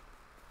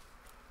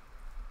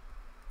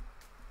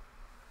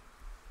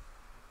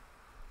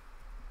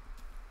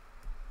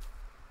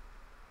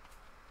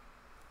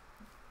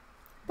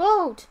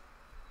 Boat!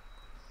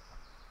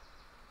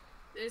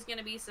 There's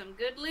gonna be some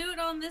good loot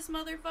on this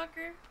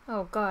motherfucker.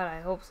 Oh god,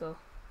 I hope so.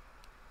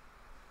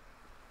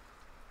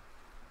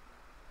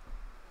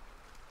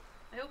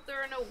 I hope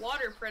there are no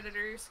water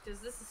predators, because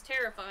this is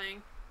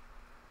terrifying.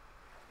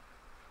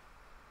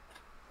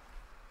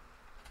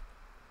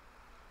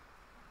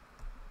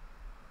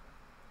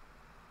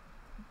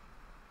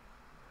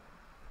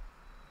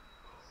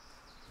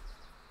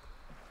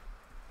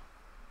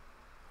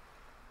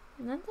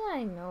 Not that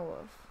I know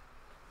of.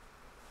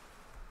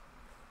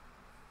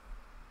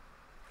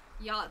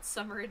 Yacht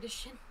Summer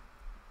Edition.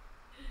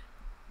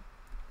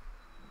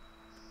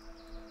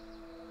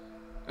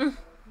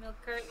 Milk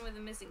carton with a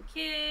missing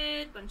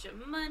kid, bunch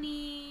of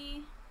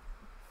money.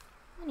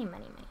 Money,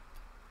 money, money.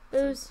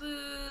 Booze. Some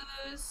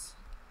booze.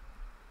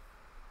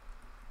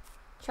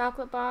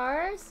 Chocolate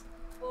bars.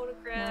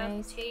 Photograph.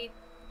 Nice. Tape.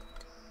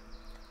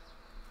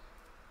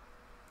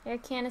 Air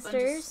Bunch of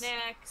canisters.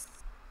 snacks.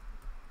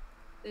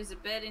 There's a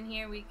bed in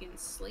here we can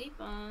sleep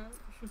on.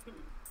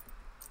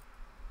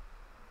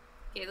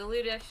 Okay, the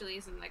loot actually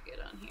isn't that good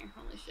on here.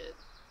 Holy shit.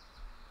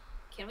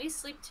 Can we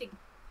sleep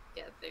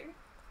together?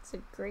 It's a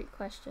great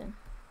question.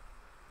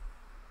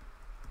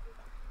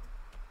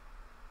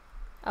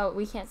 Oh,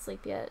 we can't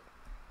sleep yet.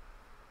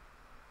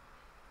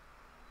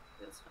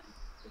 That's fine.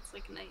 It's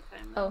like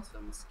nighttime now, Oh. so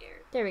I'm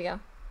scared. There we go.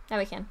 Now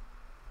we can.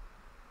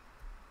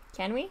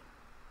 Can we?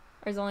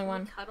 Or is there only Can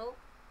one? we cuddle?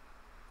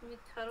 Can we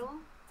cuddle?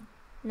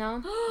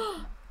 No?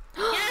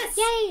 Yes!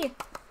 Yay!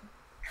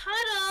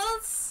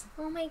 Cuddles!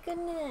 Oh my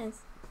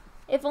goodness.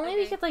 If only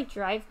we Okay. could, like,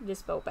 drive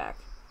this boat back.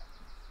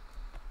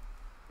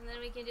 And then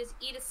we can just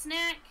eat a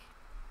snack,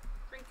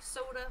 drink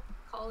soda,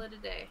 call it a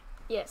day.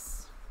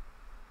 Yes.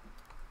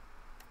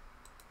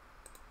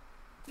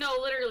 No,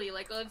 literally,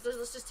 like, let's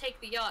just take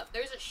the yacht.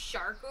 There's a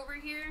shark over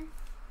here.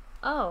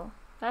 Oh,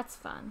 that's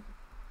fun.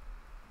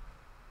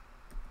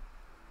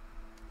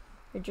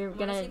 You're I want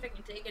to gonna... see if I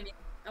can take any.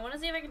 I want to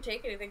see if I can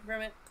take anything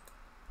from it.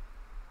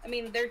 I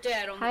mean, they're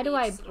dead on the How do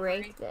I beach, so don't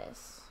break worry.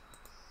 this?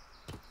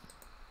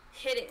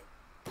 Hit it.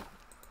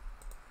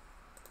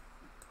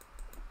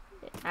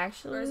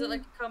 Actually... Or is it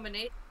like a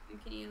combination?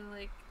 Can you,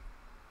 like...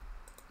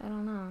 I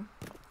don't know.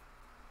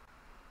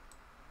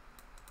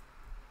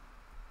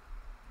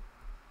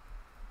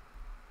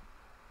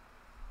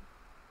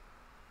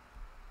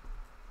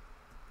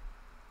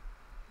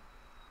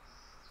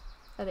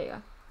 Oh, there you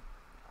go.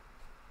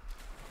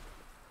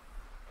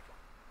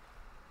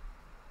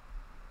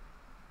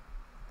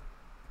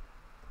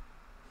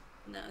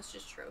 No, it's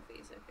just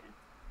trophies, okay.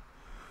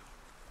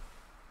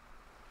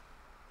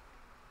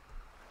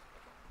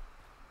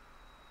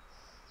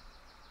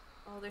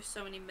 Oh, there's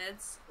so many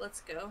meds.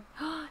 Let's go.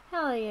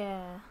 Hell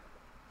yeah.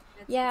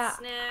 Meds Yeah, and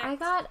snacks. I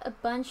got a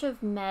bunch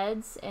of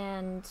meds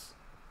and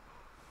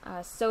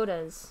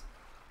sodas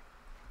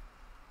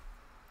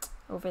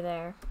over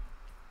there.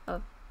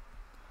 Oh.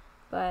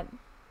 But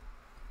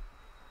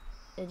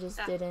it just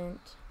Ah.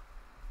 didn't.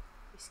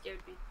 You scared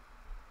me.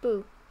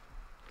 Boo.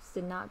 Just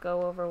did not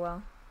go over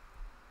well.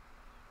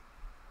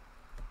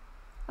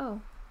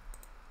 Oh.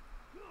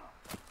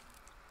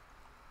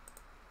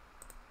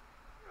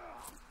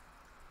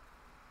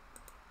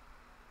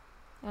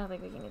 I don't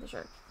think we can get the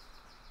shark.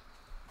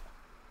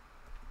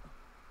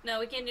 No,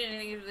 we can't do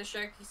anything to the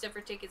shark except for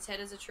take its head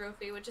as a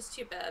trophy, which is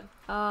too bad.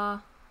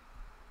 Oh,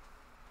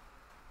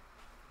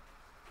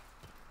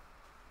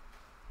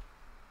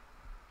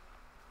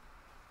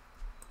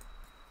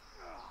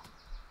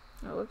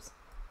 whoops.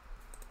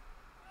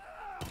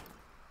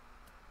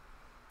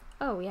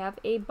 Oh, we have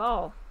a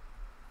ball.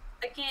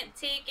 I can't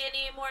take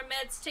any more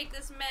meds. Take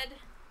this med.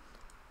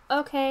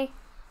 Okay.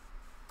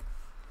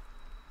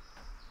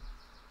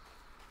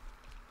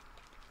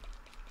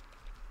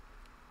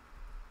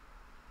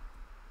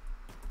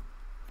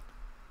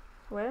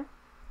 Where?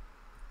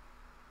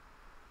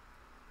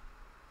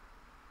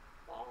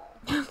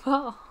 Ball.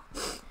 ball.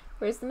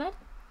 Where's the med?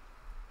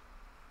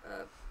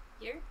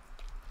 Here?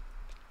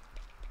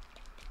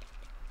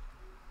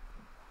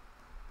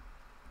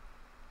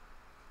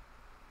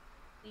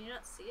 Can you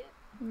not see it?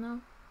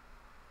 No.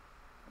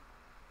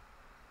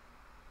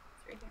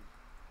 It's right here.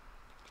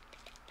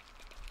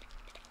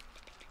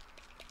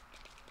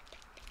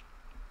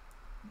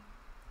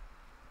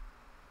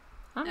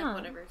 I'm not.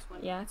 Whatever, it's one,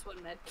 Yeah. it's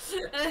one med.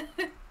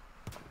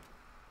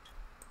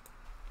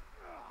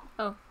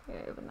 Oh,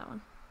 here, open that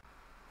one.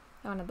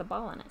 That one had the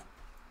ball in it.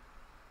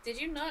 Did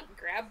you not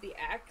grab the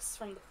axe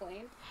from the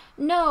plane?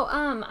 No,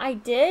 I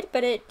did,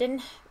 but it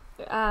didn't.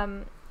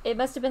 It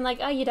must have been like,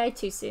 oh, you died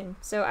too soon,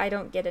 so I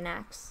don't get an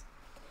axe.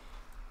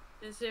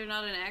 Is there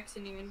not an axe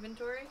in your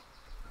inventory?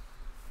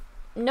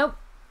 Nope.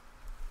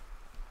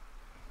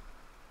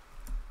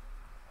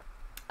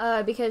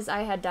 Because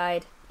I had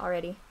died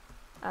already.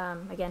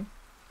 Again.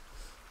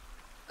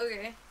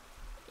 Okay.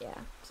 Yeah,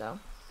 so.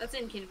 That's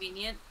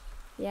inconvenient.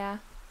 Yeah.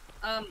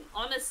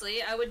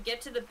 Honestly, I would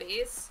get to the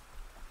base,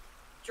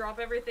 drop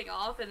everything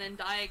off, and then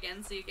die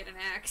again so you get an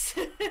axe.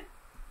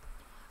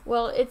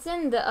 Well, it's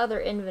in the other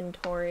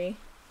inventory,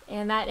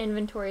 and that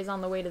inventory is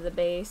on the way to the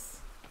base.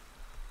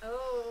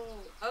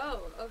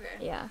 Oh, okay.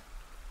 Yeah.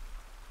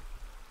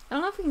 I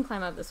don't know if we can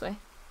climb up this way.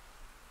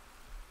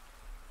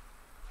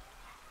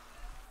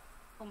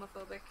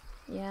 Homophobic.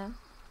 Yeah.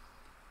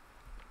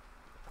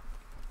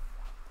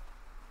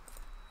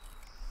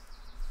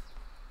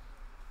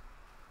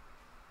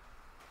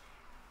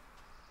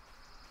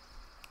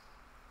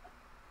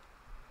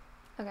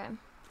 Okay.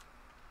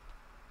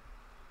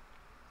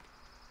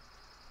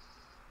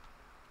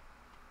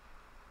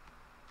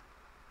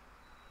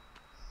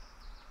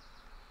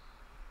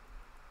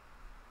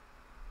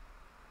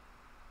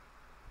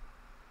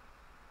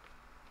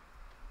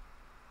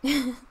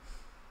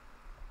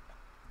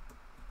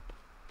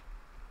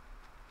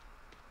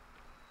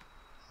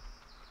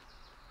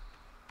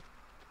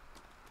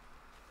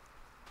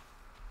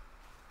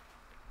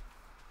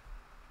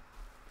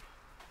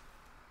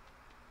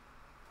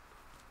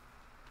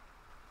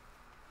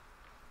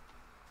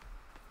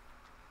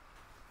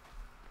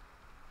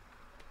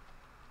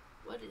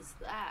 What is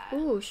that?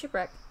 Ooh,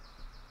 shipwreck.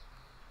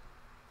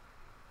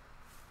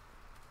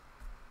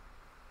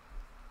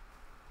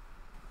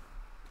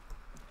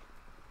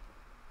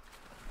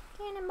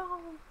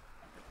 Cannonball.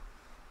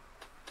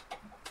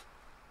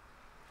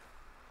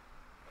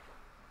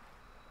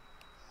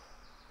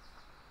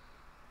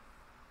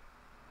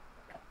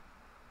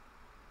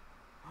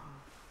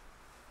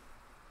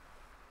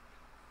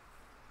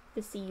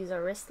 The seas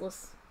are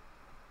restless.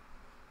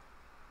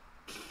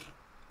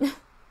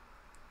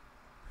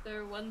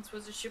 There once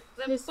was a ship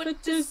that This put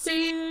what to to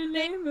sea. say the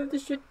name of the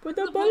ship with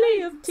a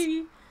belly of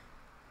tea.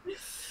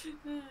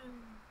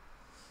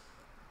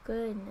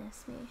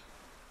 Goodness me.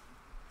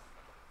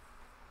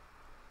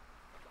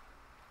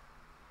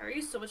 How are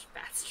you so much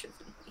faster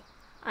than me?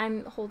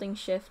 I'm holding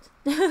shift.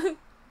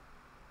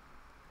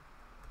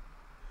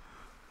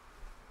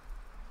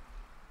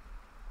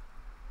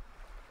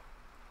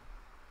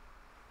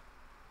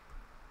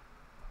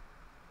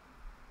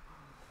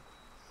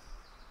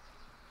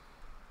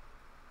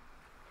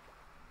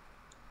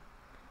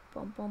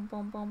 Boom, boom,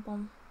 boom, boom,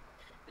 boom.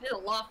 It is a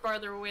lot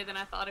farther away than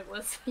I thought it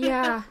was.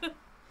 Yeah.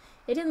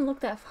 It didn't look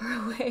that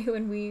far away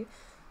when we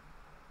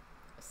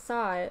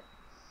saw it.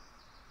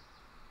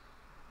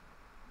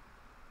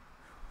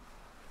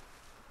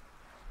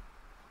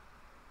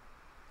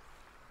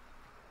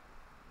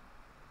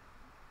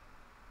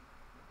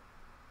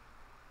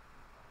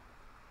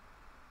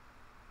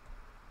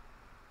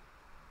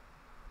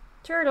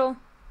 Turtle.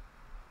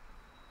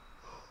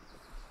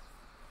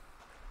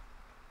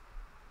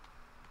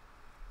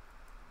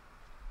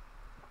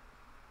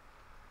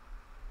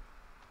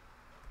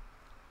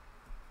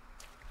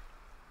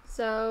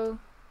 So,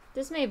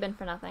 this may have been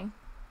for nothing.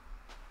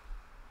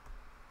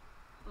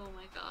 Oh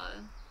my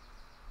god.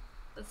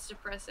 That's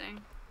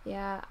depressing.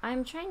 Yeah,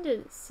 I'm trying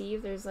to see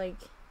if there's like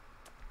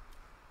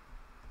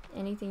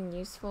anything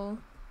useful,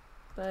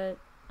 but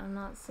I'm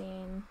not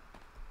seeing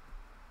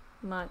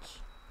much.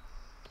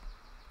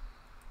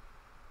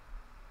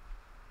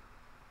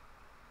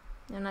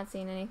 I'm not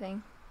seeing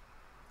anything.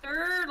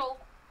 Turtle!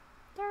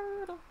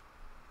 Turtle.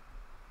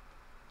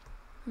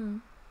 Hmm.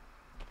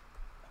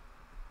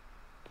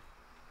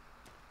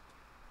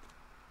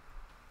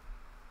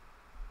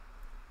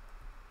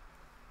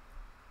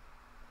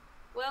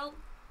 Well,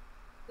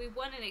 we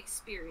won an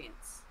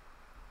experience.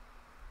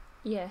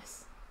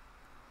 Yes.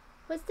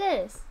 What's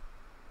this?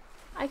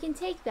 I can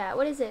take that.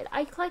 What is it?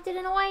 I collected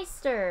an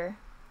oyster.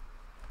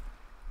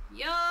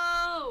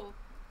 Yo!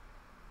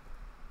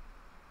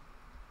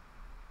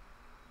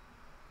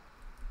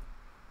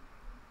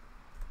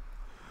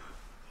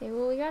 Okay,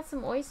 well, we got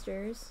some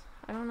oysters.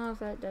 I don't know if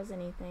that does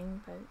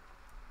anything, but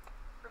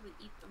Probably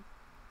eat them.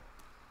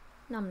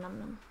 nom nom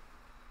nom.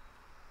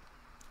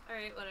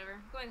 Alright, whatever.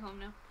 Going home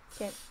now.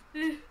 Okay.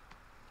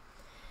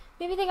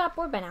 Maybe they got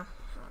bored by now.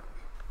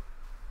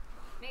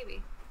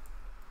 Maybe.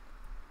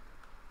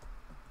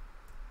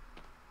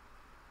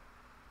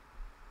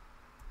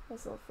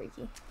 That's a little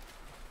freaky.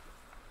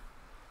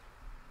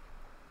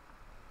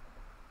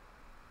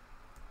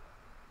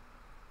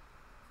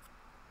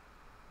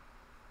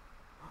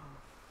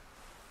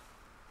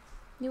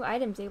 New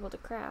items able to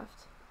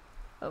craft.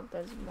 Oh,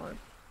 there's more.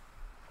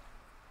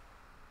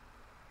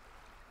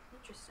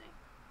 Interesting.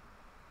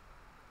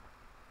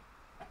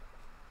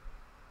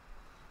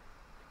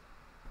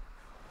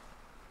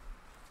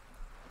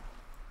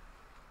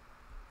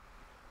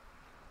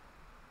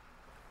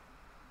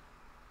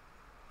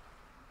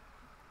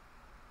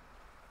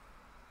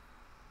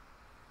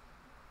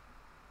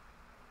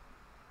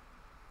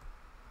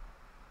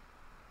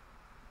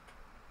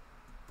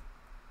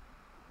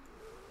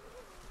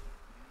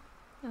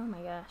 Oh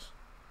my gosh.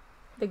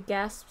 The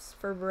gasps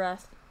for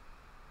breath.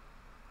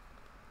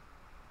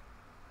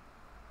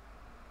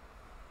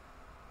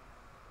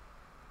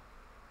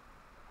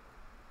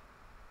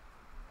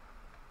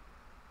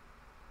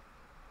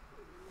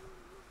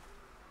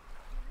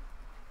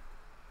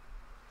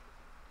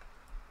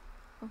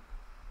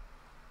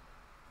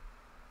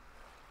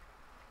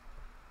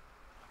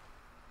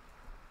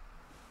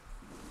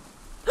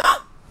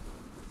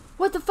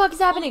 What the fuck is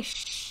happening?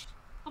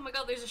 Oh my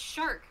god, there's a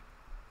shark.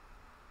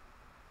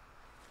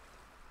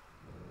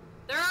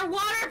 There are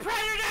water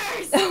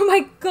predators! Oh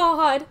my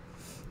god.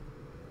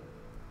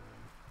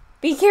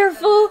 Be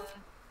careful.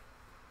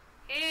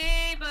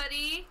 Hey,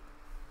 buddy.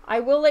 I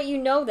will let you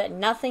know that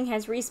nothing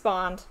has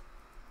respawned.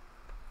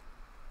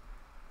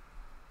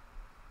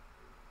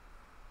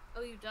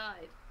 Oh, you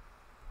died.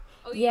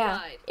 Oh, you Yeah,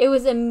 died. it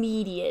was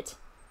immediate.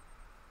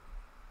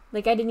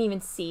 Like, I didn't even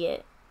see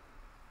it.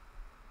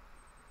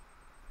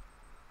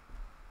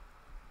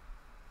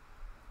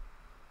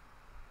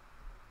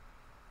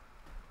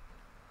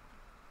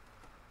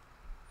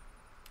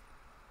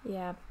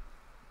 Yeah.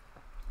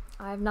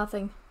 I have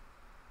nothing.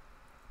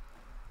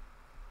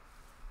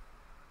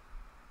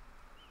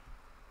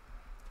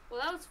 Well,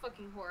 that was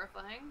fucking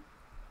horrifying.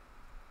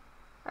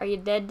 Are you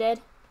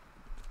dead?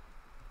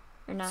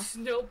 Or not?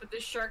 No, but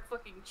this shark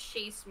fucking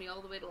chased me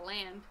all the way to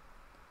land.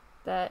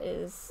 That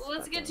is... Well,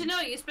 let's get to know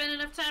you. Spend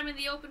enough time in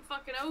the open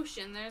fucking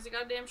ocean. There's a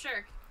goddamn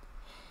shark.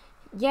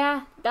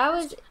 Yeah, that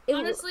was...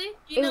 Honestly,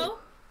 you know,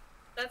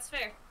 that's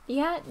fair.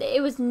 Yeah,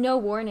 it was no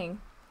warning.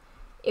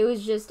 It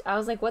was just... I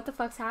was like, what the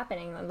fuck's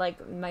happening?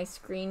 Like, my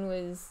screen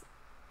was...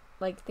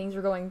 Like, things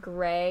were going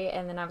gray,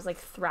 and then I was, like,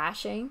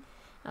 thrashing.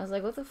 I was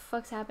like, what the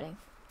fuck's happening?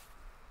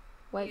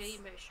 What's... You got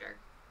eaten by a shark.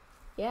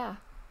 Yeah.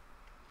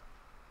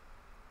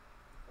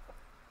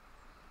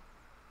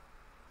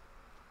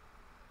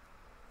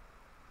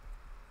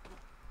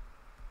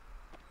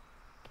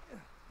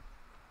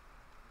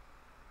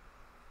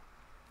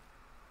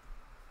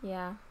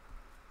 Yeah.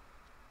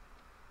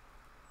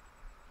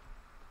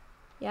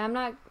 Yeah, I'm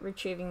not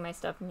retrieving my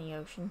stuff in the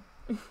ocean.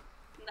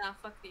 Nah,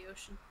 fuck the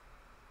ocean.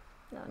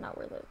 No, not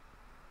worth it.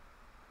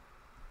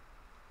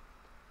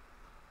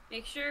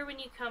 Make sure when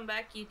you come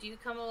back, you do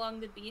come along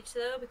the beach,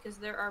 though, because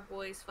there are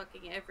boys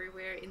fucking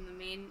everywhere in the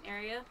main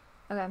area.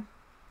 Okay.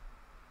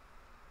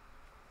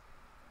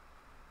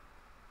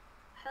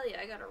 Hell yeah,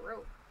 I got a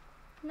rope.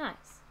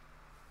 Nice.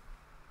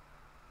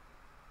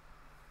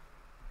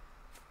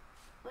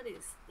 What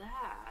is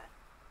that?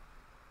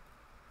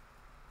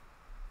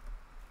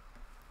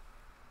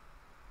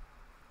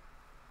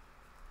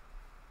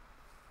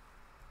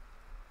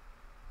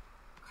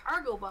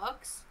 Cargo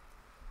box?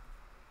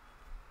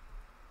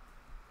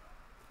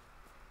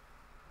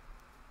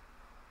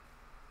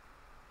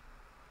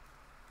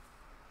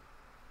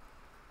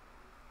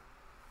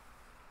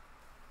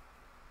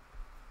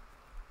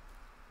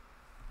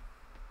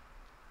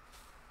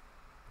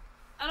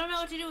 I don't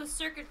know what to do with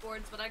circuit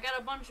boards, but I got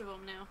a bunch of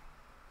them now.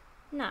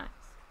 Nice.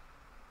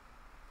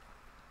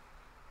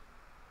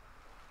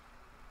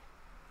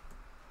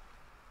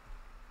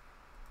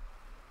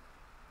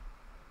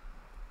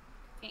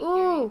 Can't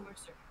carry any Ooh. more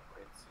circuit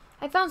boards.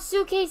 I found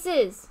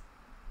suitcases!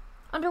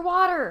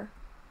 Underwater!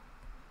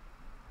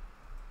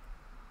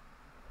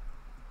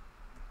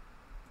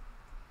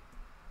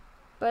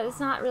 But it's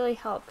not really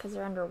help because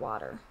they're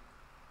underwater.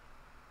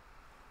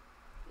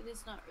 It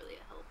is not really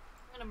a help.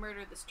 I'm gonna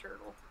murder this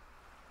turtle.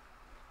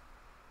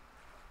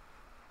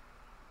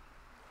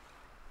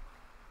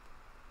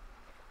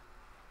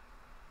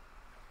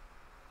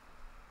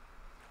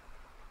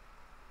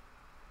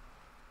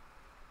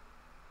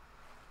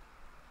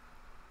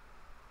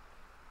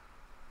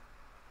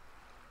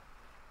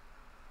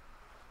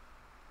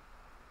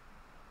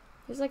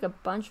 There's like a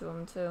bunch of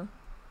them too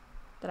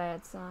that I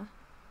had saw.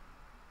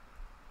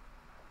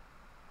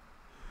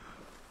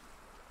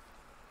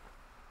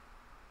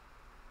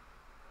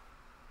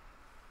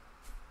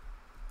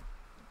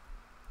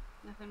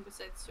 Nothing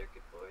besides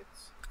circuit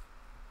boards.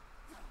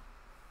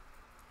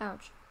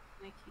 Ouch.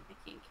 I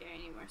can't carry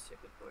any more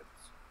circuit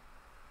boards.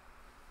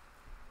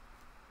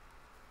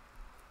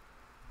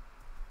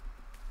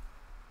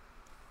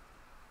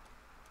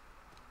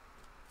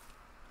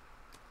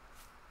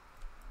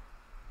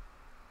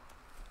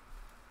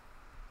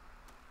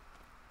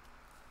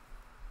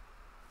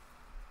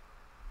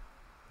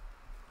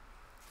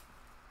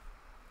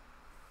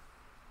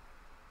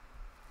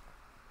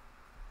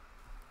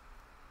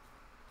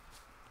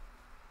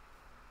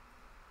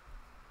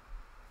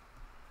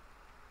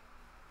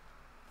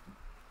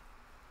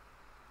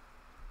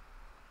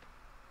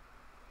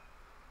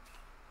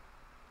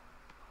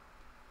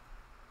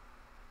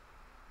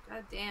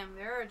 God damn,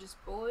 there are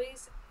just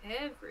boys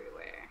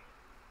everywhere.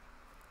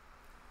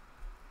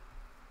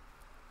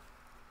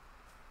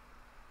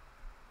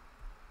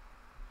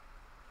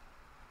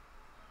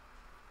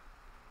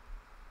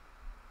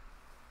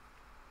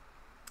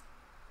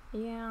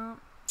 Yeah.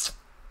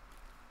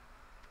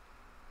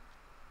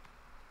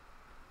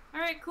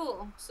 Alright,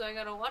 cool. So I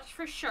gotta watch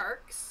for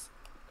sharks.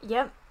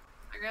 Yep.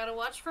 I gotta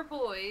watch for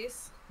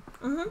boys.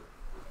 Mm-hmm.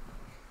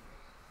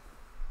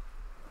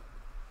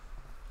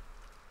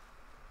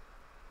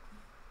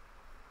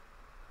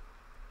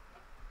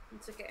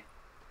 It's okay.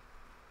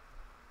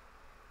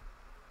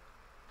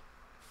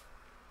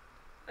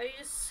 If I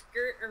just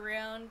skirt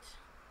around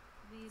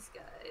these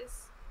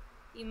guys,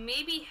 you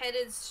may be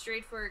headed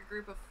straight for a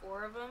group of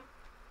 4 of them.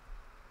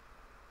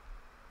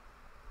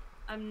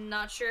 I'm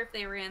not sure if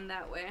they ran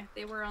that way.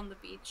 They were on the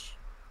beach,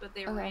 but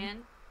they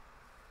ran.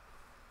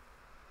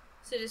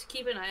 So just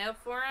keep an eye out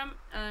for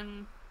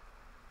them.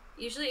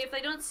 Usually if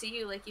they don't see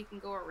you, like, you can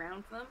go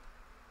around them.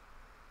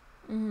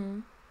 Mm-hmm.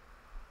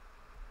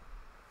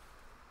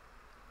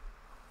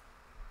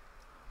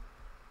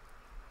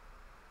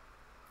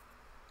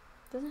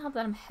 Doesn't help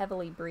that I'm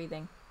heavily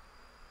breathing.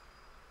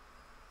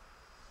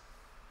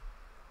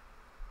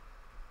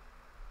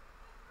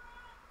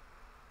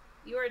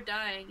 You are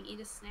dying. Eat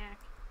a snack.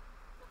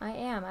 I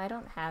am. I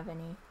don't have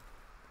any.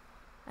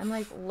 I'm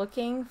like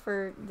looking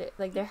for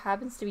like there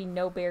happens to be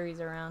no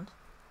berries around.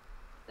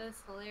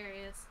 That's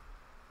hilarious.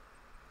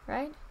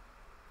 Right?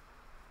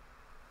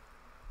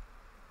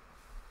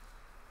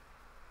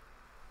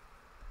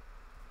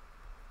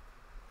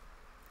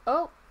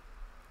 Oh.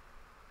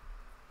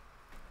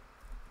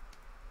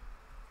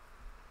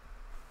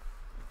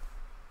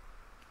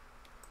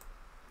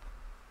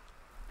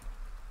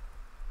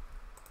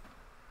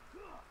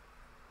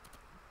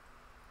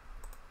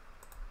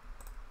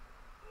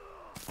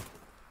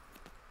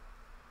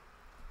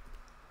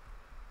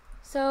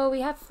 So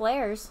we have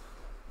flares.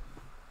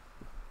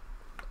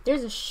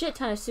 There's a shit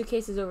ton of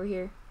suitcases over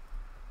here.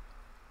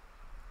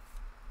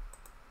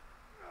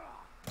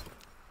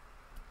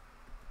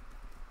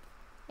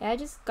 Yeah, I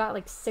just got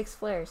like 6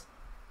 flares.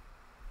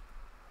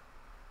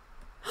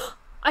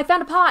 I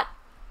found a pot!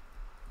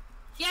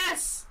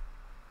 Yes!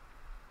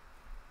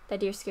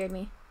 That deer scared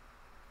me.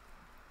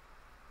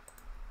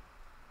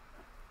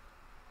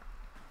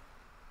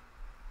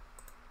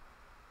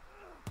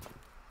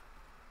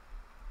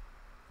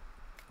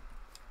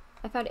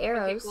 I found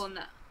arrows. Okay, cool.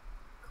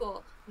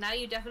 Cool. Now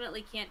you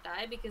definitely can't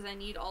die because I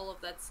need all of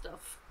that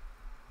stuff.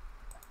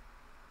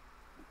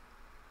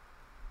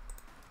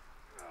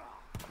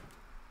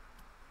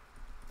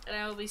 And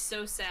I will be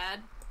so sad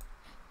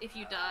if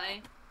you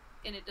die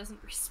and it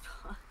doesn't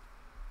respawn.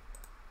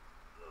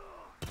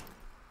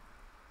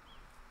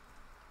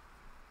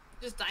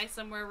 Just die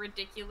somewhere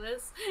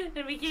ridiculous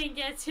and we can't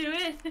get to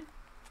it.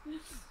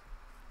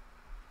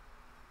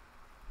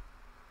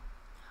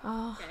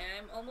 Oh. Okay,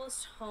 I'm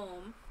almost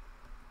home.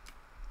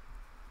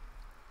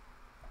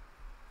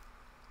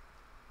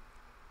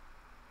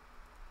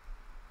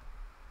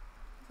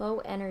 Low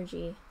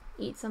energy.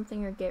 Eat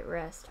something or get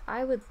rest.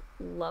 I would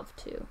love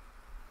to.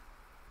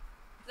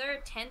 If there are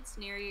tents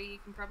near you, you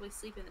can probably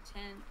sleep in a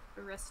tent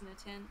or rest in a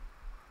tent.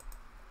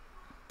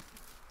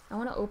 I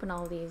want to open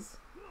all these.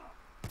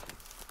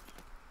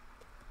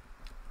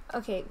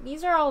 Okay,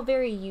 these are all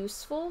very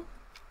useful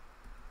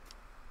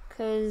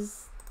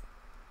because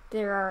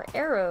there are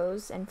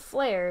arrows and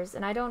flares,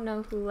 and I don't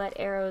know who let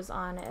arrows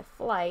on a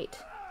flight,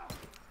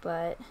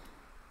 but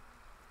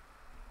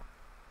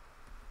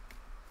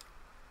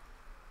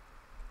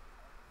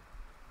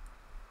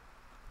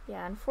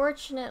yeah,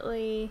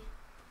 unfortunately,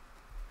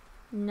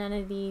 none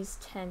of these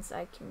tents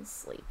I can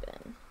sleep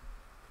in.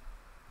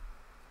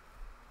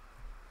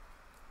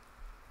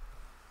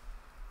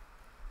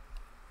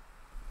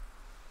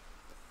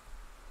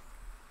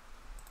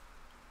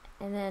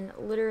 And then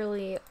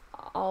literally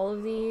all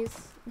of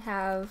these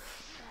have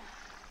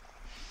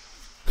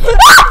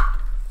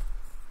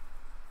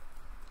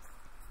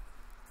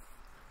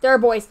there are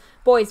boys.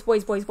 Boys.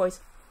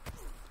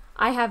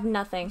 I have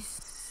nothing.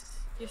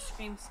 Your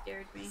scream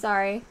scared me.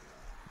 Sorry.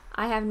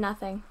 I have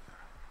nothing.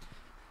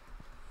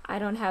 I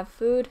don't have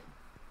food.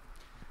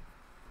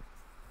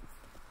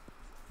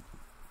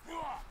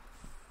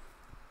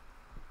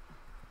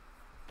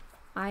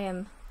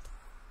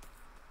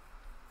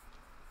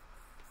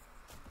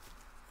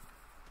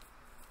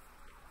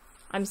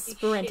 I'm You're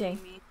sprinting.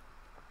 shitting me.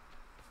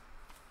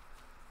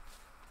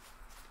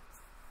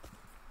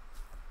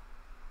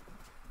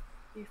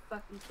 You're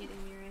fucking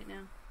kidding me right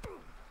now.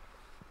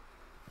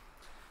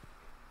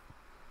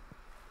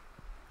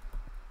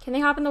 Can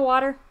they hop in the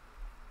water?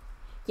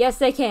 Yes,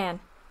 they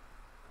can.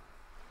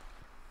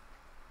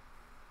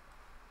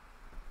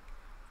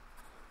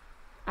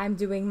 I'm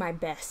doing my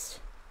best.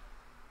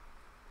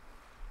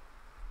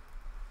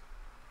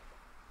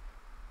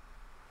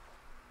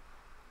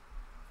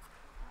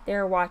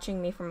 They're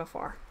watching me from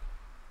afar.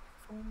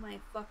 Oh my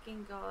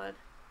fucking god.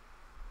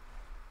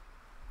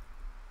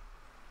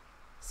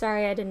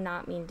 Sorry, I did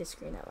not mean to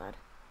scream that loud.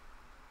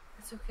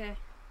 It's okay.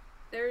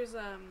 There's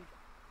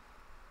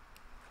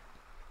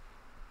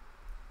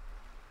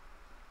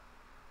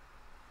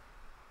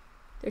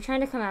They're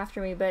trying to come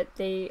after me, but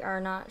they are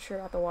not sure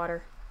about the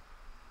water.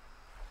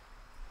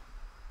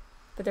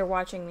 But they're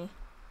watching me.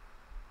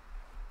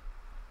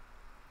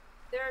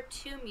 There are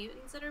 2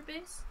 mutants at our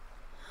base.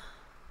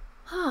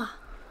 Huh.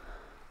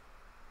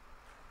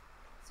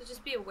 So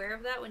just be aware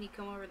of that when you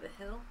come over the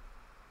hill.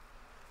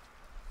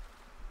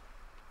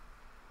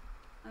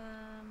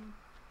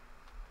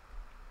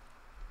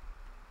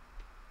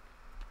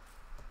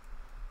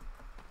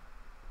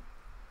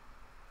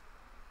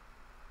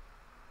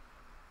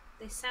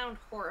 They sound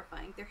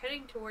horrifying. They're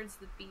heading towards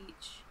the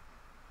beach.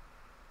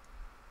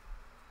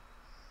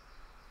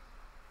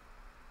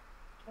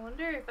 I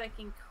wonder if I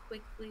can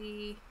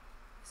quickly...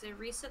 Because I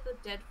reset the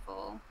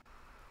deadfall.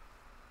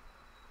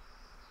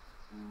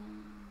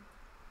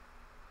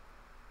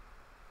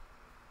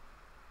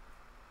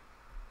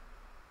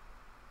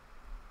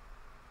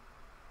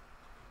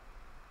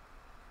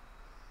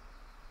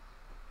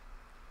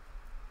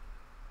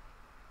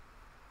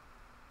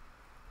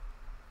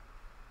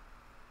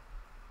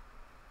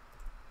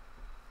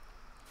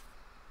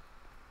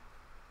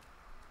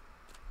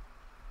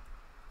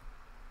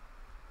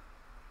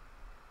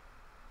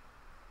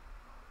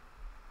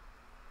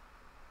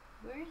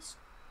 Where's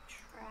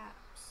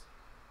traps?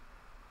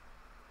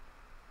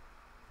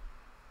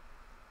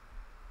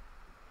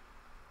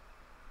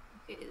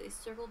 Okay, they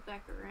circled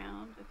back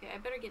around. Okay, I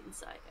better get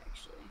inside,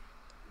 actually.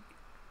 Okay.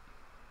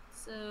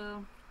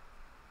 So...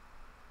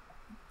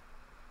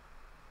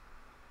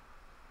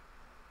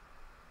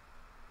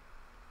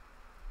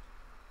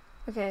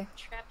 Okay.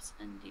 Traps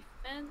and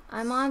defense.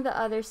 I'm on the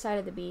other side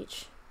of the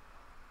beach.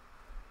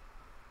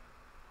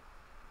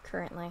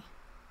 Currently.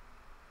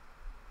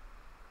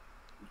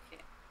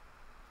 Okay.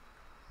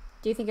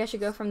 Do you think I should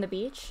go from the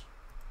beach?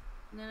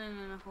 No,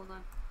 hold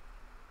on.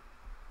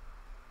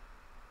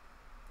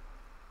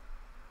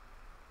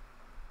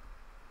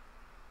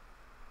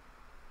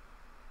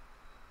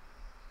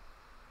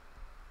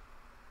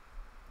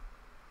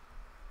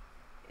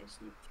 Okay, I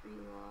just need 3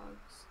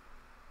 logs.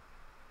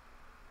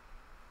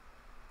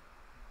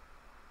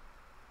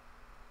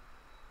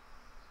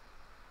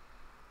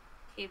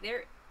 Okay,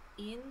 they're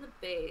in the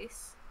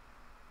base,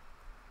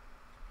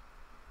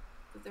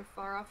 but they're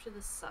far off to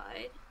the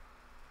side.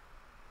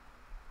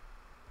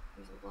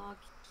 There's a log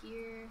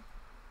here.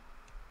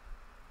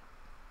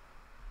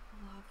 A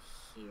log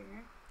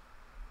here.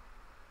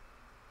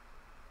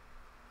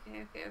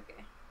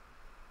 Okay.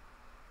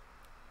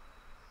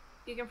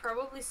 You can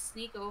probably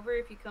sneak over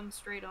if you come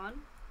straight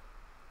on.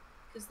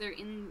 Because they're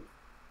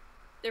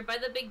by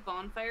the big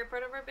bonfire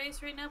part of our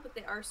base right now, but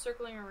they are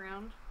circling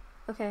around.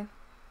 Okay.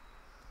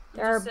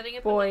 There are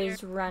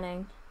boys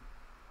running.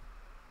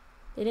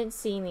 They didn't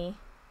see me.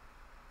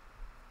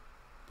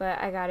 But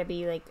I gotta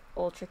be, like,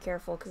 ultra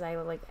careful because I,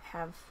 like,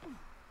 have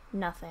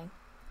nothing.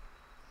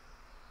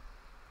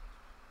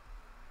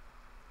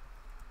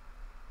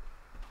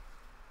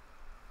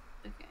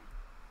 Okay.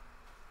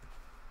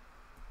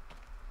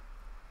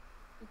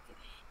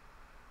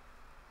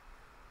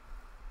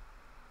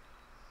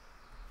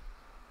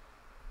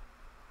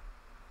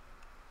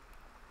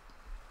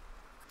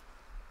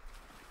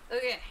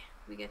 Okay,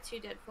 we got 2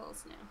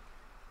 deadfalls now.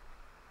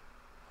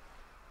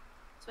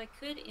 So I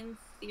could, in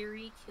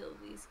theory, kill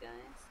these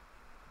guys.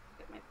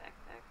 Get my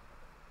backpack.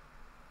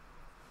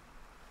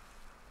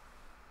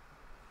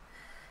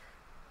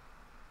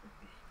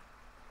 Okay.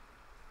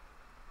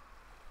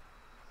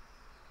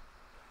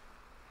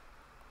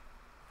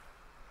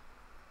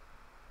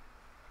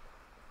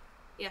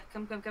 Yeah,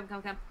 come.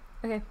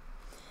 Okay.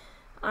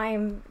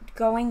 I'm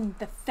going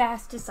the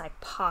fastest I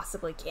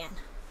possibly can.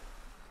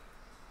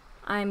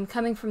 I'm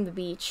coming from the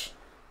beach.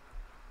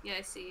 Yeah,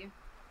 I see you.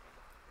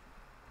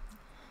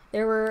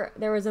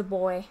 There was a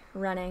boy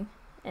running,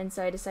 and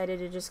so I decided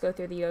to just go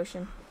through the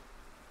ocean.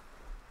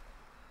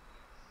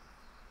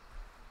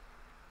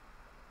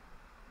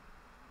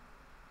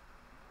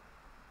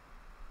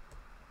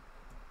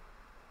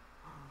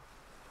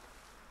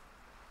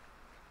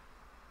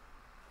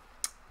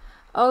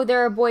 Oh,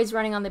 there are boys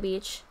running on the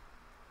beach.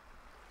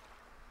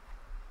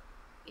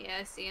 Yeah,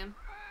 I see him.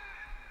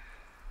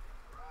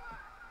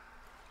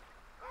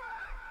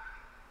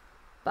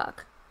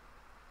 Fuck.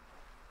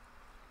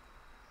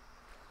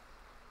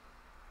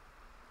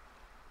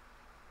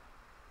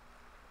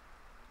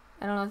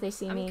 I don't know if they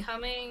see me. I'm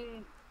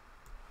coming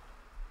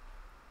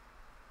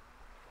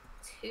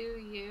to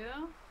you.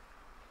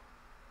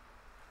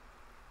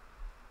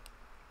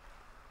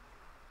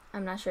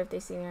 I'm not sure if they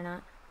see me or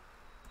not.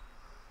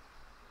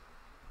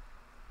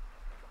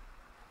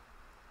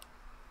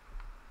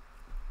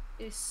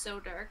 It is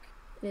so dark.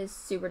 It is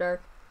super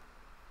dark.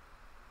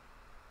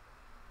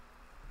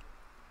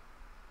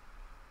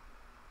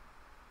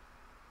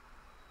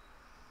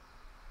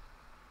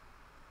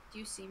 Do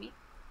you see me?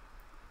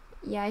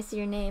 Yeah, I see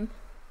your name.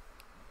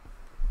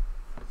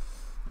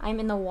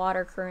 I'm in the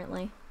water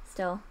currently,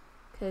 still,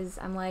 because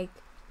I'm like,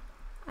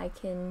 I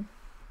can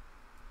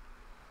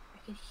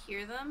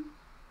hear them.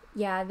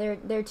 Yeah,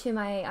 they're to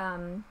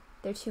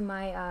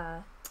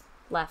my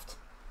left.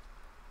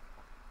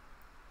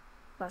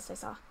 Last I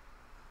saw.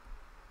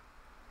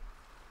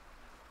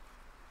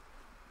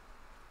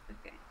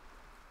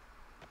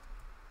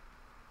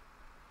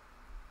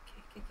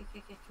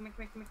 okay. Come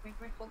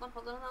here. Hold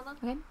on.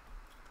 Okay.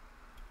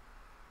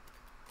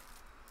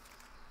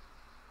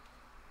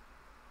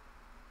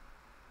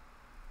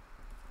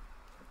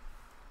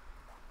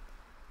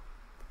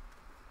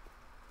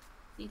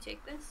 Can you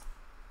take this?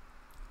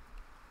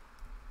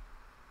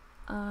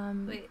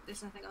 Wait,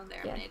 there's nothing on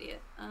there. Yeah. I'm an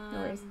idiot. No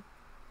worries.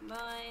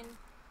 Mine.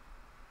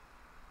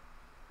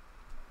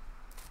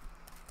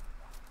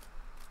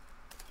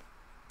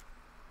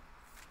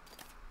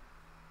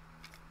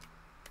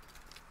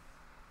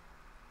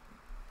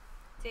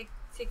 Take,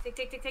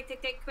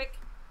 quick.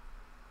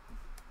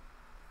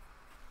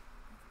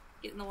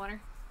 Get in the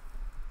water.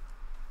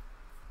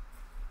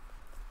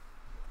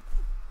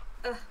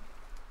 Ugh,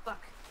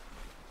 fuck.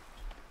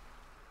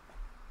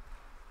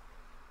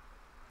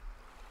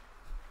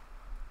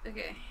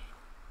 Okay,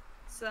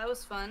 so that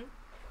was fun.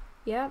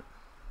 Yep.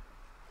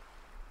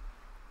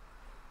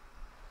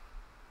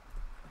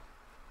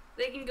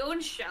 They can go in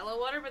shallow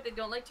water, but they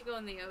don't like to go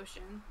in the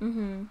ocean.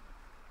 Mm-hmm.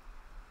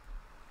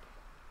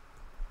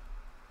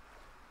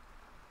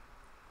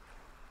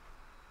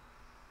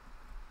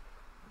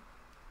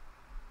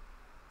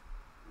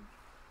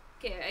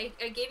 Okay,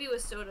 I gave you a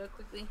soda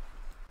quickly.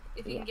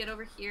 If you Yeah. can get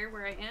over here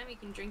where I am, you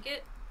can drink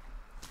it.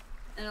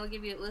 And I'll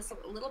give you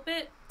a little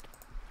bit.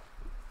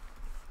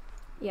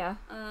 Yeah.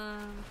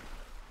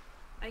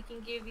 I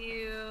can give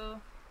you...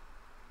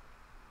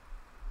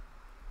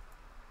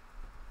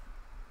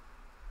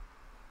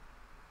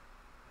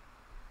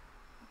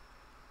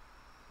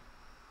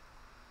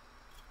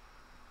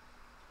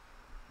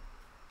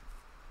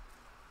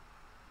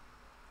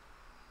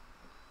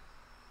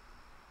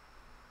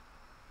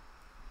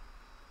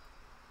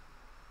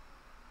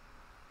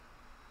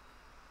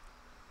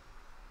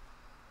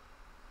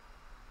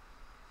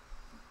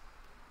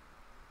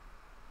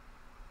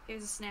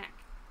 Here's a snack.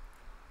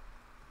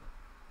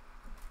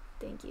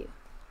 Thank you.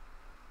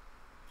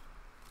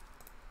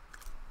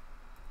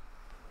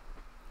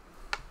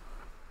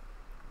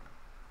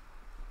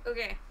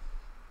 Okay.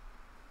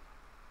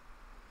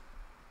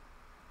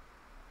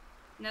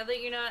 Now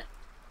that you're not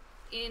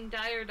in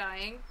dire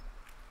dying,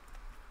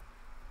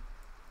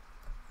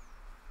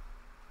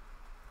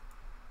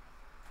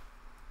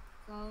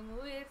 come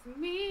with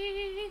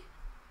me.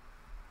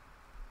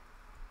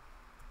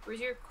 Where's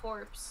your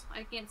corpse?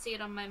 I can't see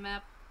it on my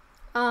map.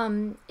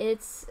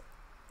 It's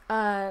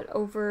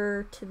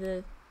over to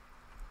the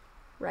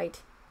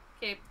right.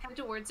 Okay, head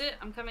towards it.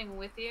 I'm coming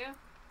with you.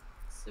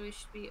 So we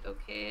should be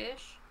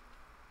okay-ish.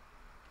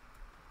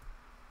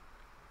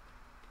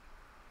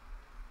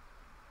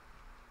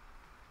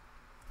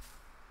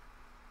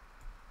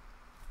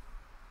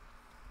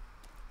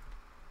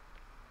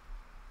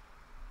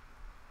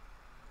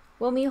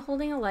 Will me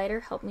holding a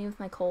lighter help me with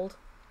my cold?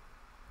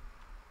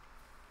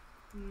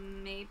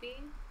 Maybe.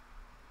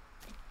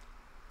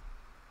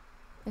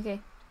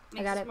 Okay.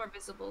 Makes got us it. more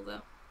visible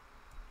though.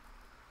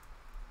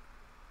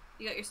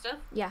 You got your stuff?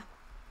 Yeah.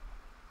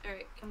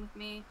 Alright, come with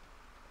me.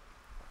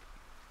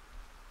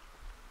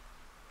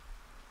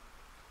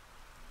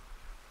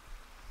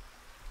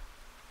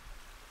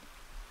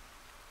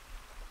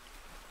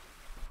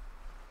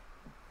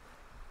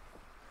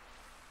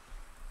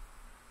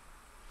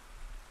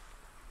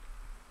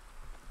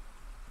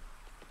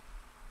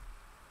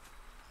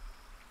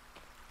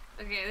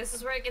 Okay, this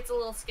is where it gets a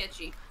little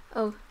sketchy.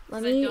 Oh, let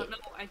 'Cause I me don't know.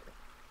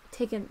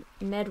 take a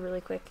med really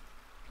quick.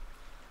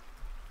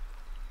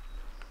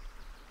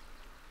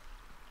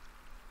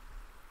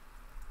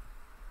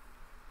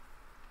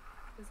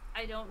 'Cause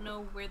I don't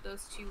know where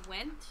those two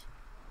went.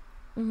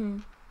 Mm-hmm.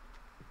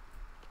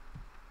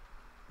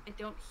 I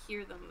don't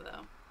hear them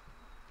though.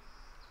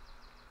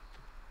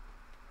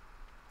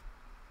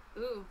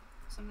 Ooh,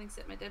 something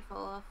set my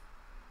deadfall off.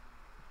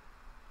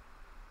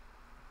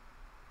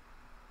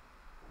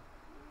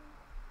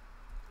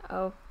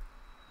 Oh.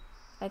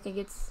 I think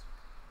it's...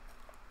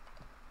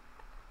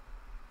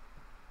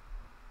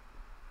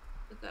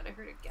 Oh god, I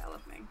heard it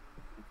galloping.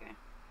 Okay.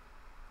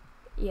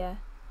 Yeah.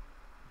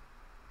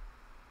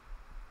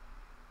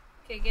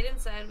 Okay, get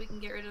inside. We can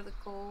get rid of the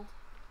cold.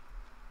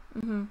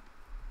 Mm-hmm.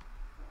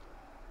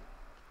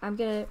 I'm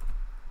gonna...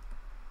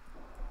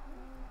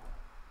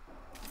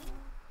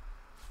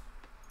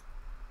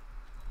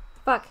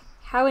 Fuck.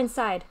 How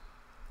inside?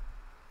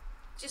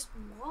 Just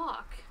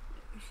walk.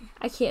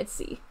 I can't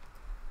see.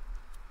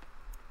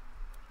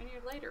 Turn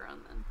your lighter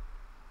on then.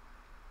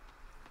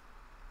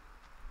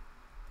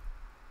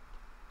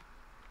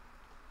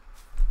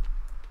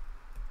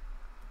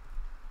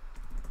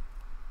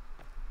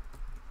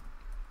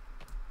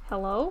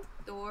 Hello?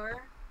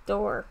 Door.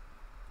 Door.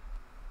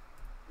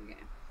 Okay.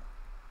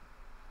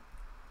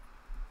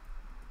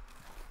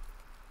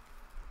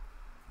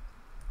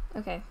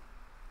 Okay.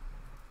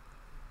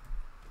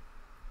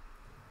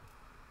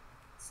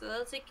 So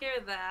they'll take care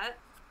of that.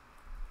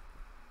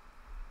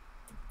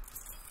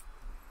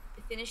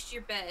 I finished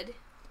your bed.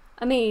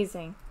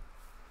 Amazing.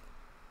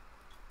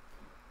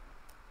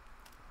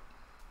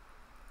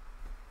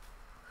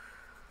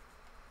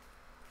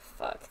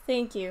 Fuck.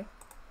 Thank you.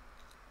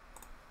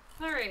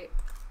 Alright.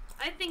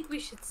 I think we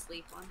should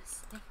sleep,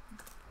 honestly.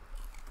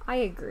 I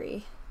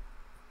agree.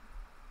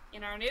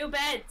 In our new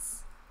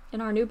beds.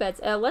 In our new beds.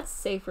 Let's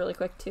save really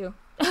quick, too.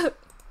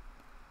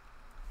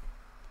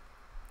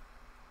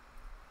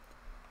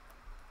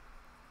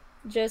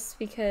 Just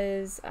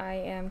because I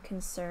am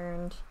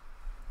concerned.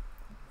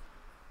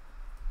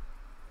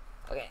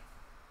 Okay.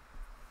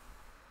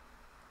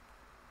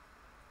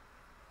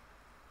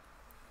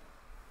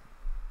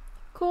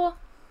 Cool.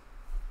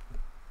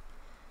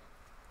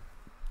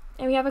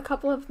 And we have a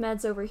couple of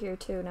meds over here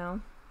too now.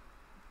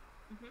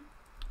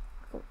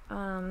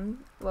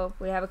 Well,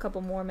 we have a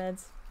couple more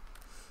meds.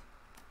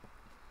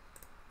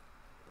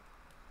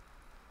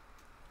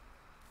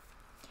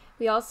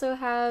 We also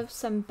have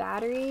some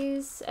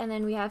batteries, and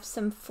then we have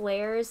some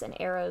flares and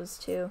arrows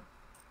too.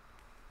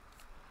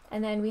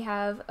 And then we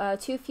have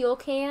 2 fuel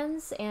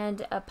cans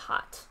and a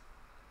pot.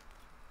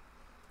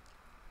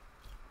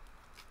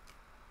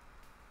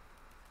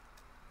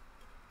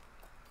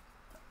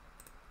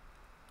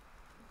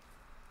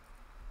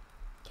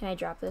 Can I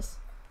drop this?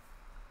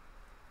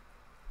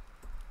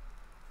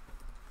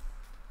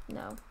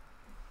 No.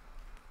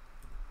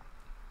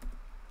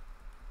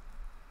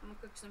 I'm gonna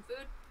cook some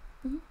food.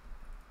 Mm-hmm.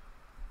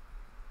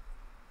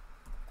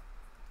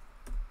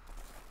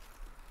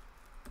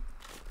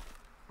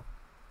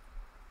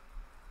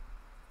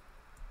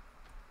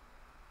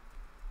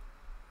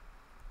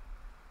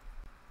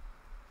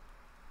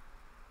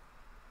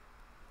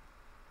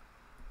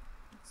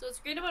 So what's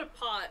great about a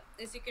pot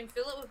is you can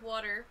fill it with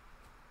water,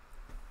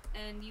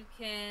 and you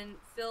can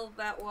fill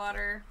that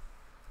water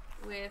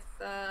with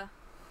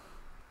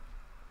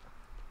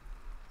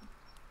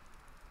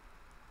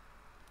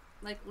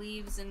like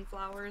leaves and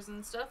flowers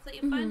and stuff that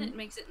you find. It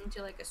makes it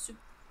into like a soup.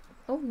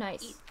 Oh,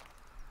 nice. Eat.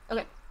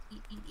 Okay.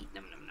 Eat.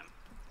 Num num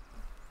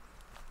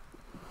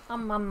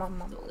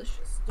num.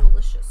 Delicious.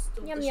 Delicious.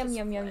 Yum, yum,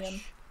 yum, yum, fresh.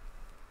 yum.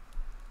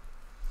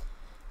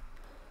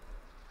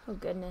 Oh,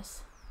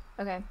 goodness.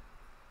 Okay.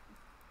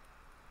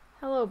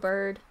 Hello,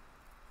 bird.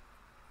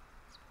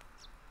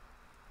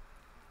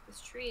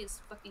 This tree is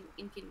fucking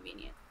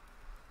inconvenient.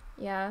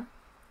 Yeah.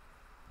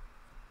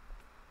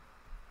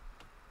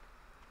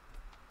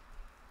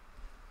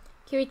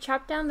 Can we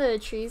chop down the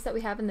trees that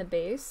we have in the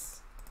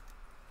base?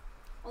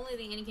 Only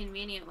the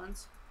inconvenient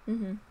ones.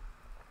 Mm-hmm.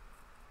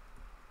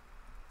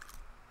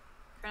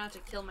 Try not to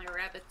kill my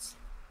rabbits.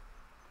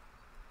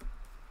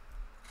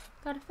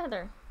 Got a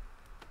feather.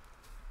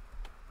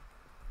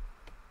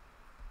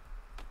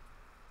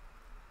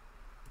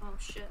 Oh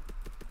shit.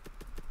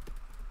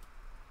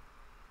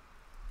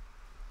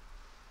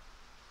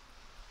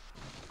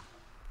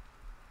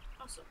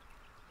 Awesome.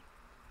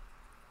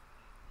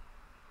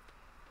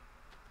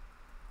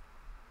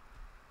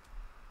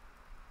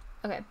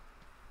 Okay.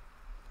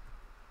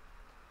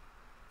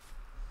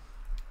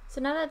 So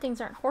now that things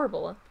aren't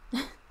horrible.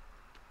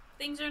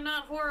 Things are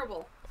not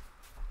horrible.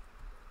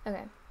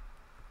 Okay.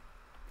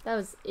 That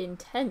was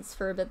intense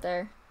for a bit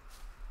there.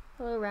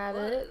 Hello,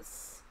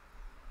 rabbits.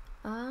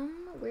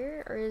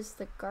 Where is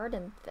the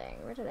garden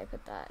thing? Where did I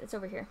put that? It's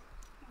over here.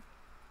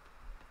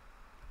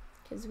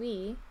 Because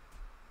we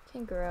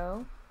can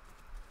grow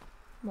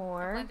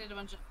more. I planted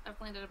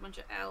a bunch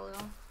of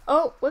aloe.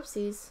 Oh,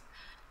 whoopsies.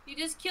 You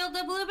just killed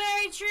the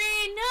blueberry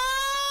tree!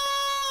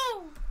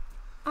 No!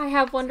 I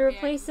have one to Okay.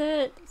 replace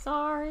it. Me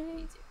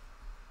Sorry. too.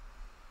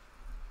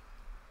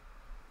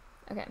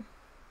 Okay.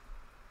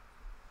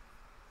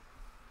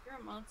 You're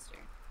a monster.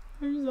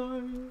 I'm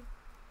sorry.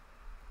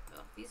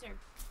 Oh, these are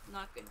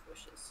not good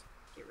bushes.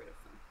 Get rid of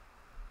them.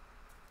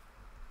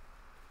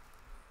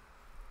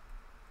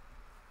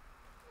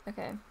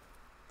 Okay.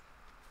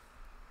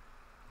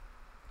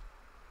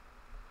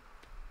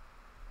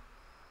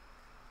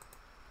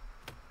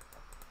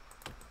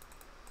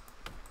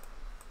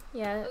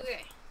 Yeah.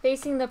 Okay.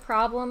 Facing the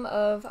problem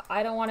of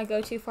I don't want to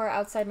go too far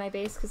outside my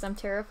base because I'm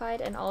terrified,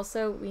 and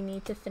also we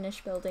need to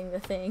finish building the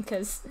thing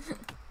because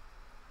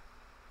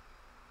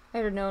I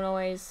heard no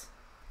noise.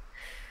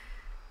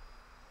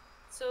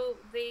 So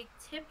they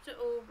tipped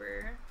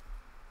over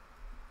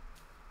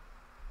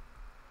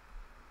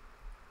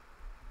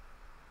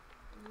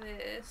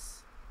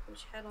this,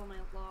 which had all my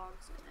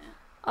logs in it.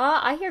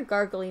 I hear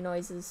gargly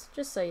noises,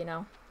 just so you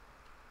know.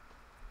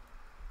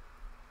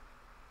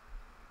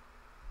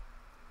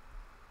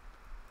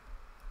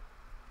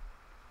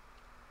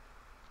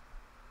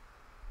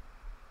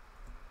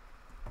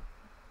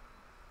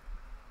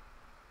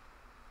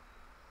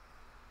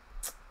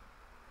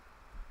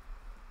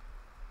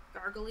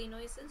 Gargly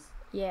noises?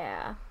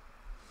 Yeah.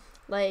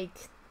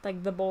 Like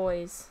the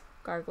boys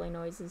gargly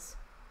noises.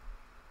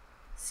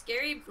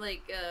 Scary,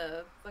 like,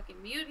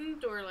 fucking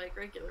mutant or, like,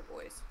 regular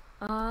boys?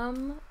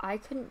 I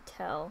couldn't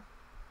tell.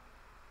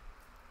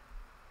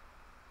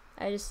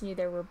 I just knew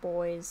there were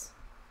boys.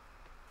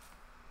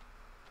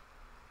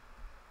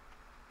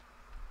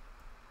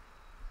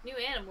 New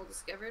animal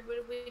discovered. What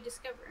did we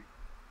discover?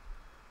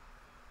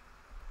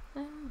 I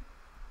don't know.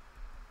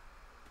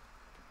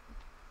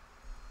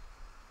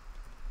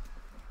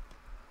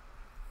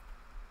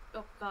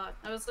 Oh god.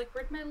 I was like,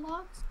 where'd my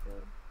logs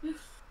go?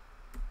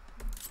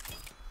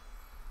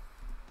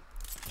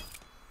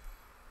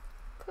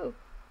 Oh.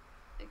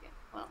 Okay,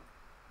 well.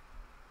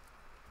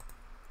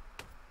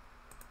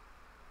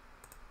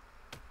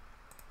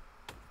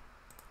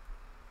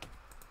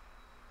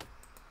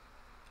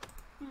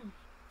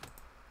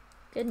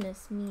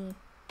 Goodness me.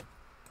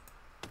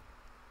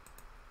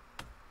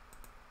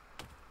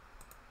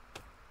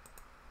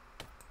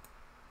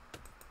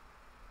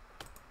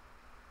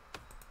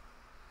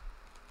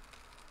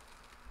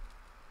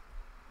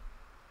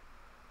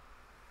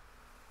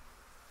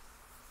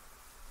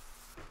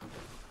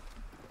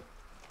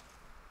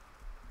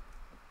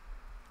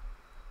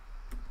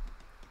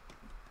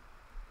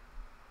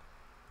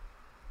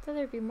 I thought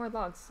there'd be more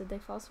logs. Did they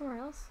fall somewhere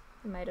else?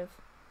 They might have.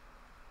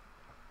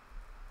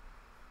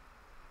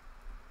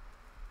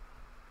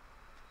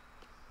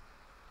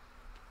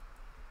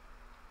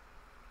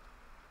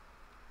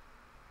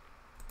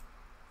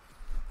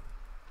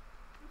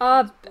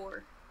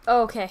 War.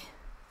 Okay.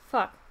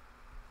 Fuck.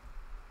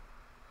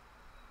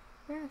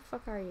 Where the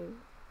fuck are you?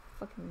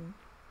 Fucking.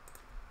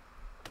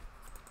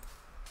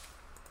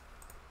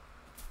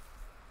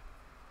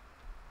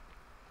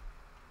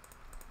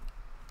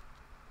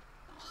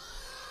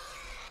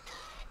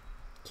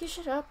 Can you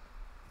shut up?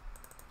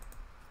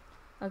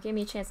 Oh, give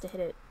me a chance to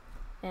hit it.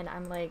 And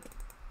I'm like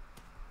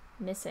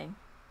missing.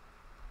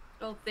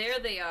 Oh, there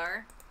they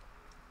are.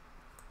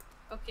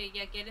 Okay,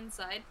 yeah, get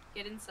inside.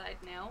 Get inside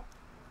now.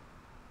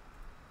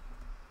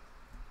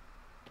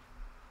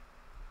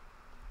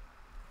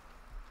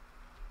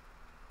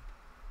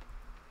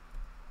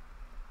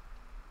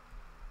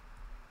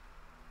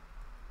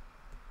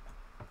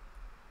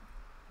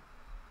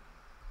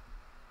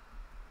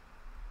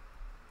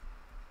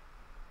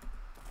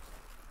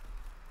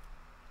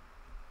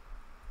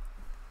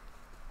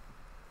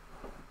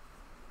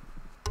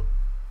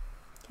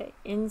 Okay,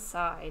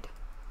 inside.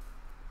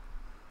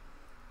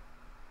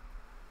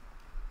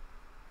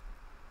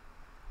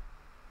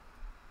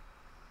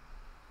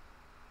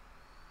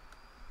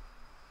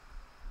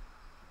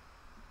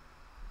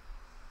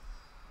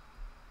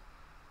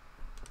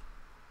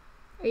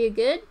 Are you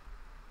good?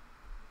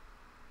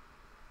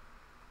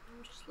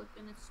 I'm just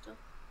looking at stuff.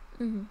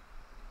 Mm-hmm.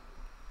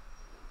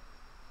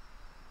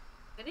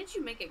 Why did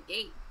you make a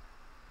gate?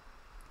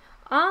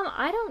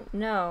 I don't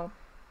know.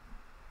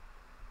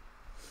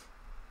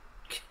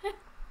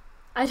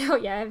 I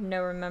don't, yeah, I have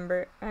no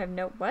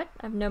what?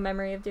 I have no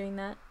memory of doing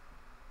that.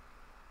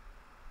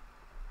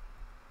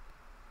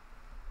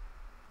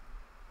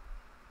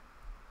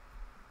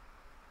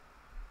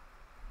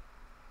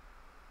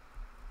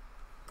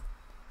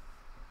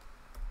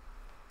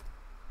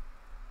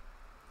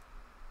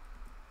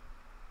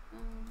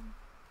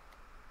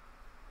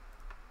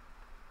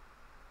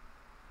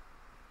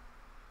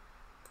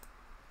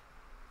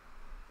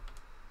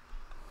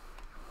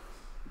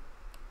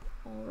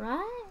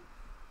 Alright.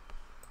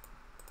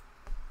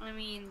 I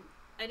mean,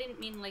 I didn't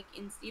mean like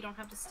you don't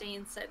have to stay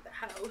inside the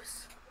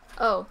house.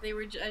 Oh. They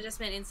were. I just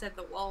meant inside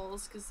the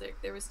walls because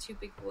there was two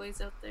big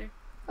boys out there.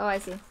 Oh, I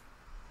see.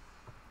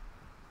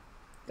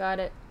 Got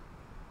it.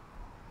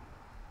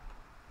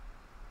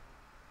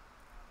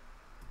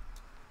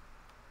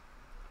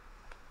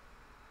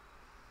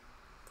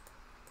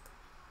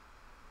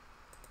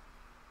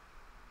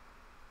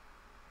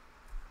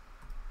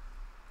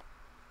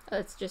 Oh,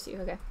 it's just you,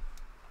 okay. I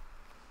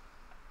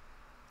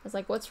was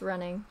like, what's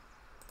running?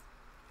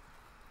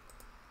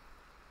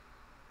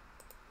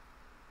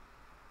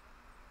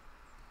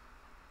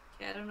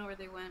 Yeah, I don't know where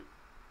they went.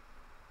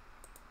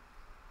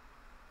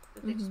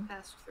 But they just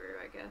passed through,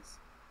 I guess.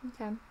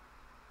 Okay.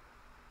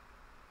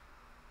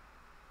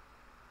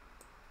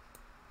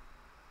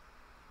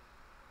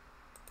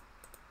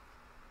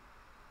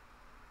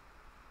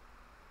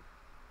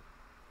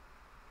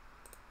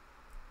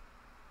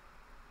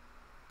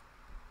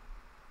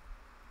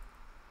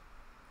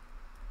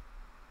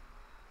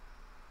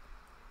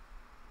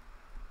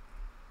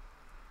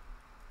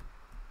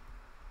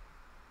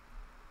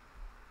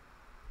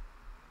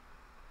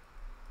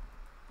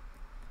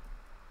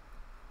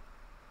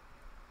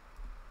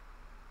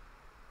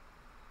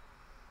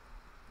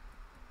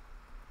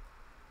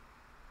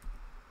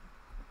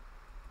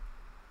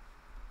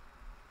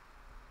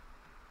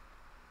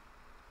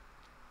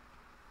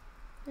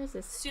 There's The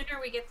this. sooner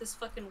we get this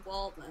fucking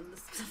wall done, the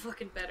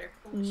fucking better.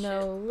 Holy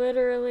No,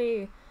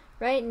 literally.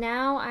 Right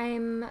now,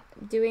 I'm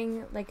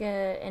doing like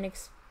an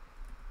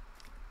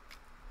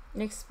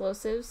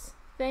explosives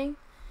thing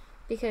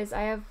because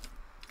I have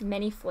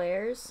many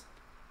flares,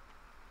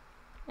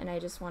 and I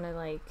just want to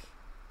like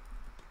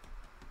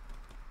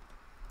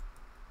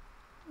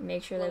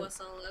make sure Blow that us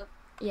all up.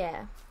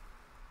 yeah,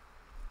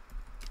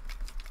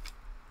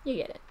 you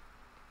get it.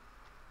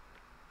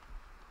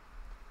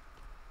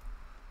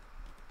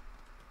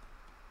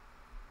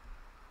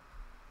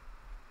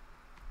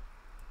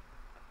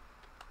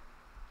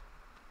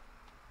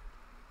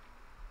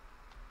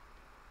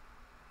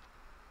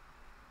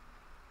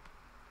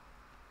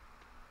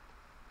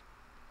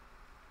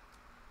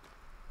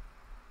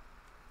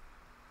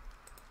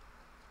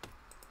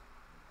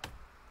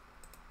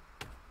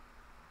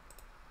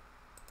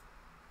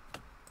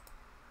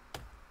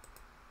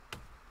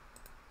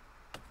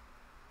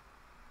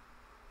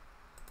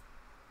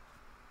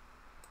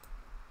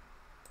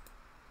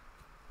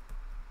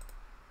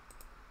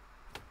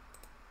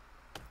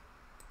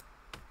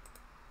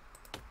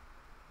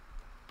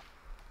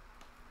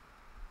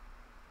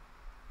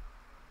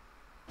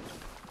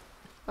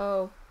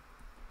 Oh.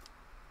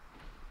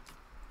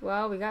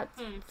 Well, we got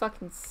Hmm.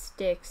 fucking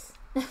sticks.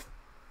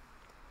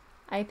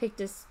 I picked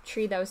this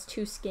tree that was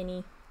too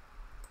skinny.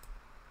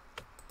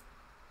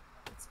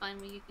 It's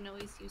fine, you can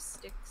always use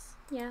sticks.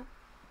 Yeah.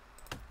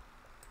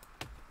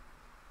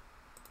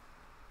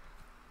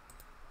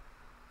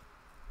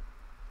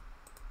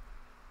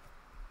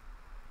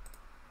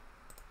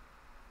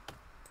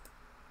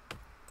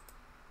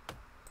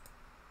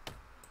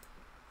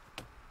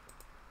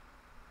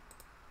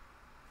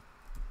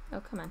 Oh,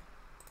 come on.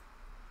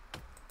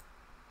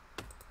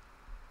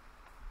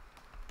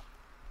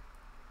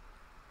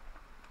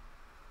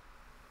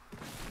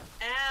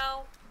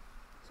 Ow!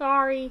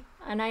 Sorry.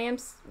 And I am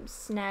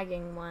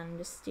snagging one,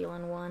 just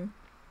stealing one.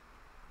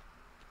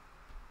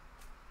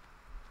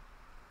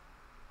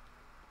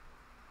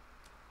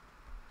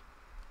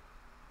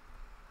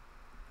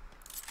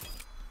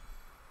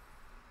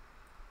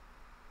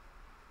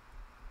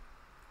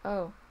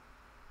 Oh.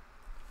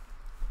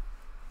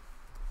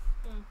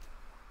 Hmm.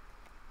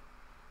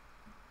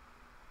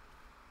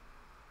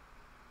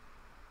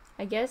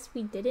 I guess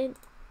we didn't.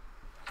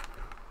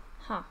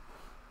 Huh.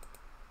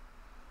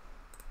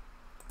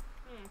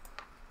 Hmm.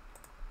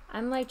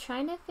 I'm like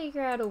trying to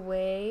figure out a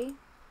way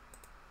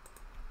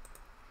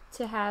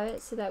to have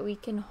it so that we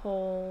can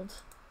hold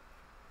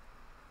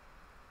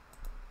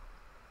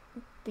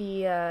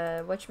the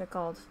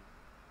whatchamacallit?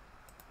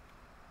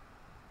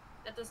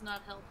 That does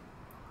not help.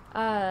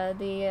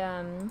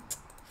 The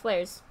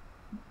flares.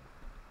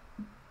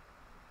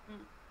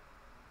 Hmm.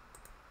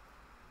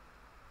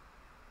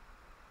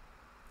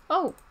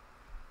 Oh!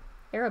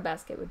 Arrow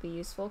basket would be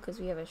useful because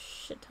we have a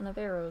shit ton of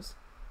arrows.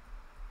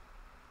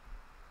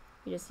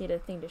 We just need a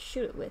thing to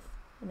shoot it with,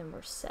 and then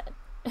we're set.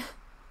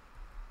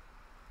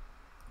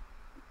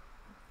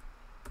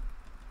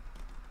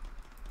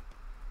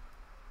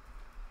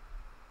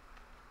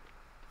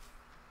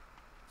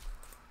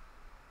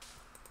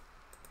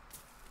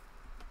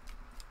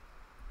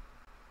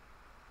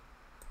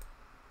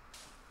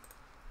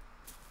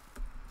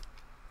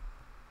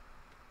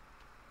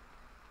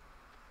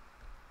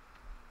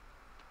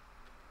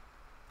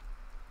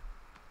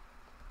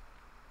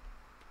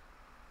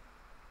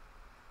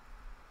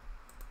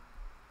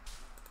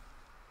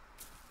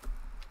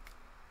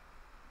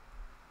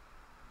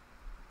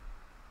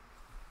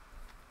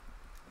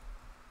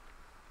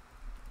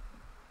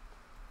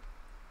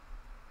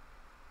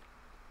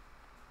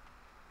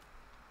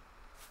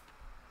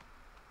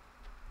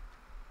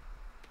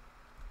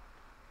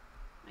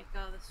 My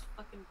god, this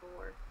fucking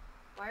boar.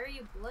 Why are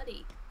you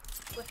bloody?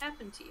 What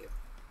happened to you?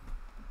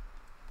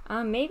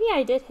 Maybe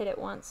I did hit it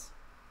once.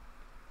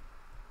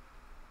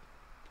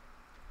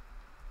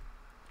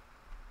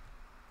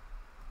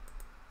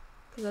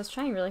 Because I was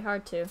trying really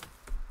hard to.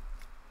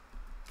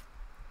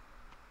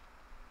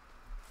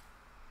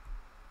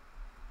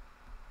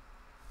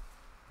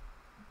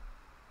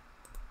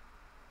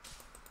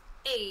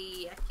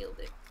 Hey, I killed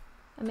it.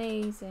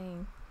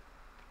 Amazing.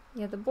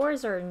 Yeah, the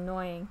boars are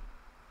annoying.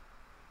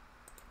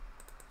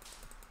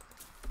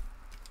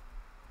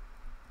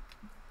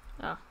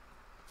 Oh.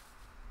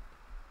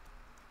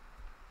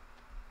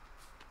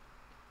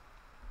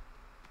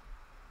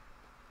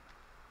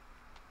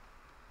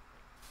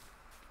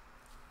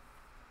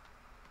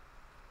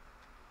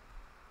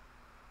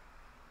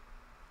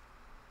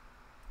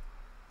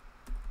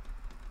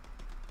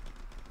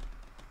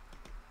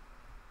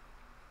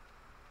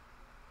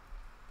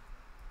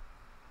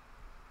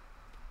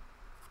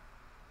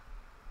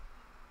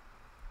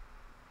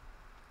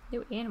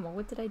 New animal,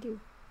 what did I do?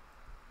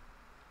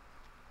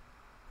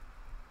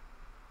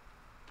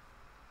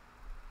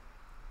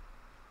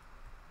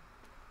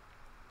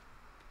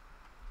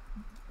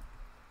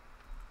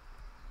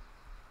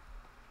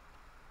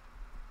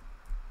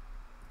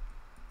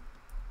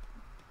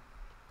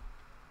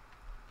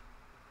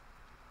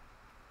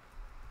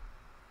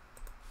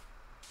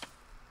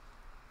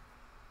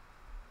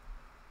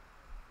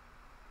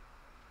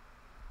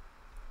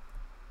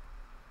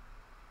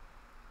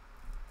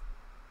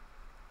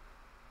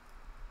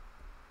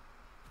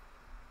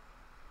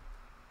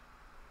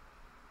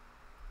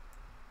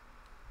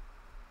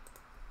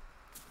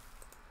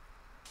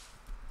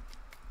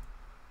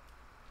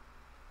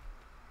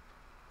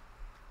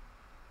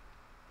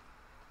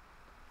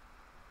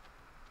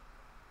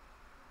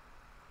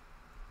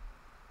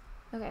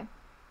 Okay.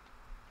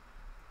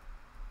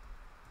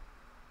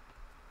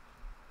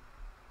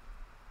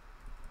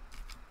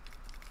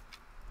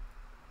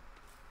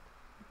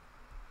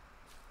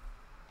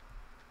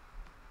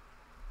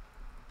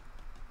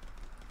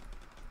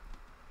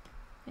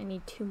 I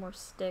need 2 more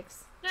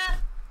sticks. Ah!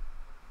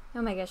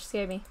 Oh my gosh,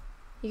 scared me.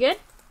 You good?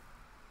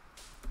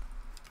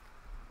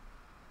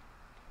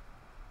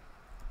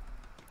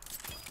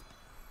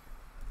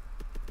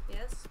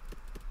 Yes?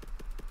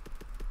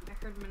 I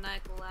heard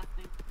maniacal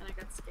laughing, and I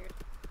got scared.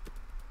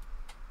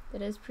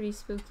 That is pretty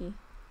spooky.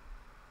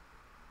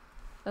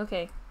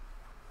 Okay.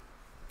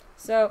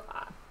 So,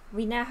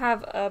 we now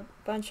have a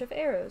bunch of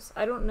arrows.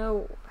 I don't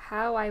know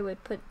how I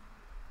would put...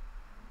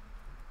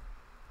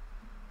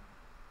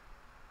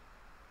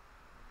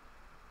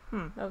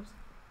 Oops.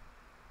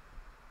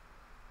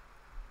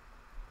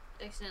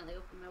 I accidentally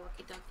opened my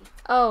walkie-talkie.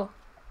 Oh.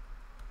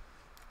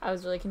 I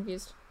was really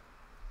confused.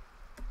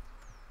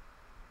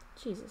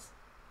 Jesus.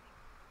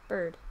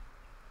 Bird.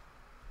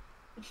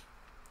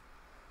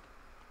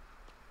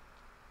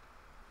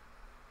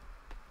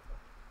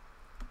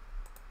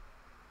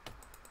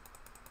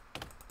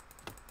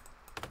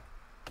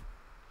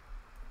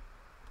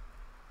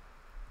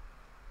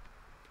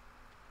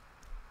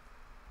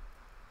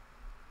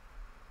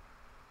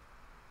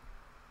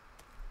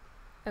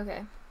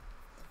 Okay.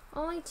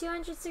 Only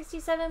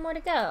 267 more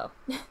to go.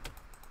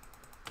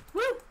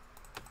 Woo!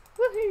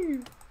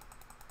 Woohoo!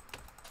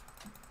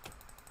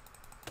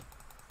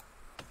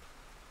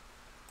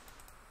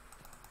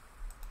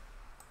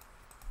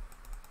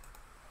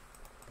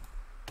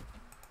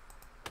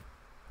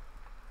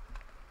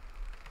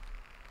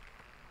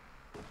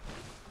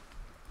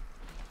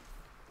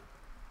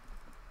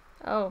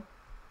 Oh.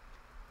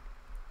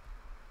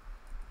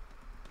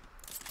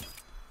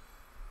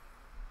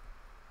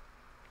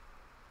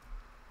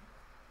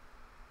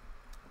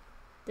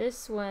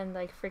 This one,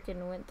 like,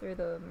 freaking went through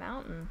the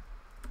mountain.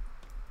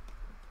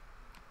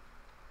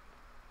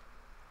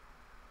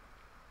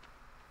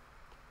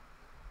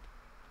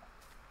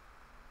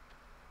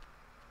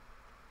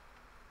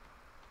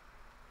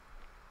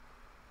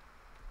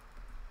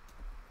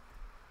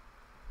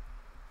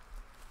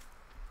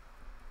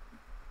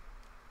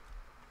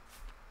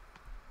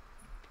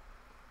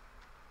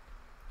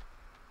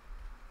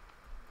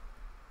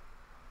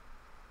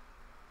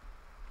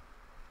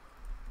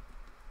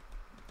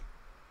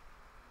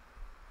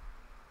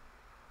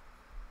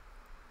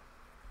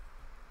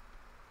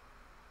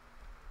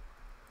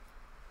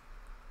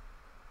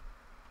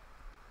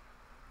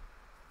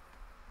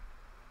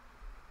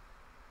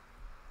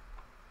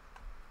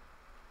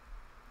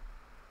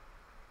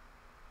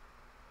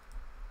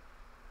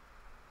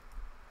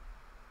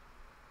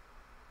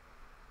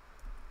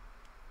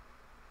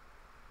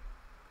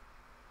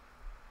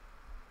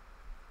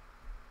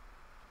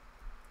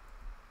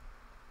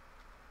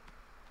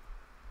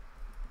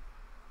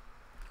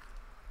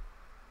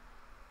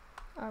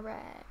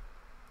 Alright.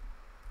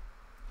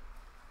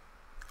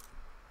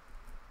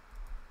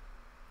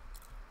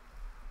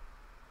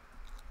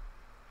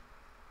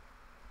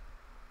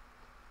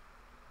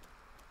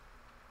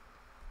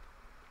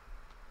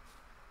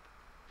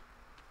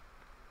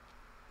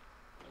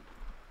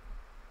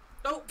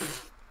 Oh!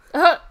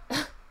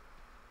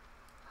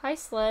 Hi,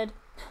 sled.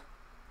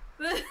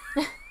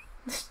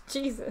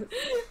 Jesus.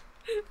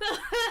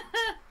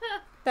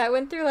 That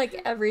went through,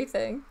 like,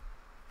 everything.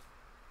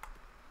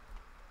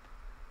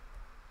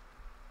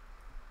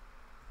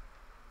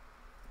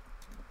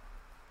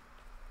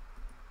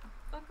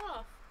 Fuck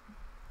off.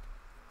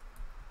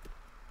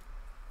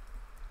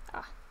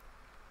 Ah.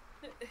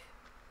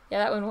 Yeah,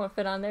 that one won't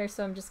fit on there,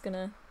 so I'm just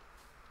gonna...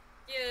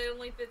 Yeah, it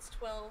only fits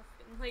 12.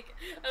 And, like,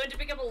 I went to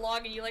pick up a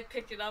log and you, like,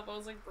 picked it up. I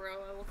was like, bro,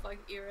 I will fucking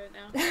eat right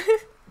now.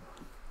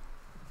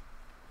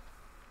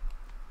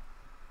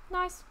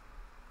 Nice.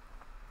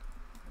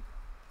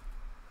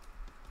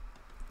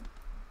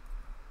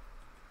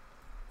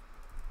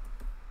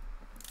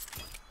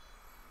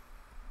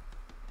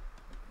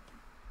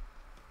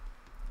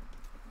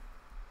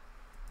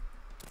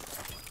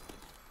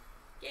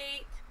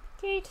 Gate.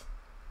 Kate.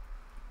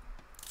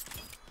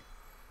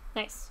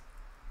 Nice.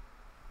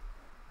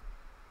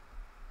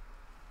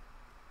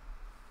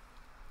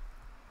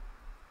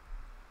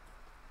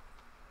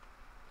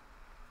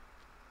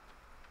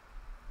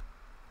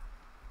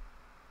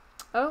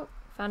 Oh,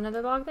 found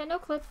another log that no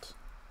clipped.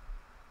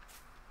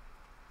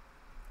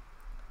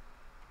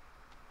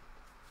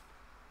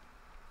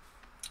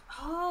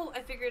 Oh,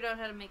 I figured out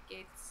how to make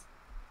gates.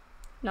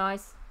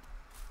 Nice.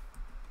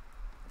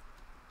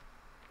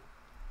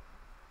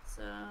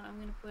 So I'm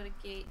gonna put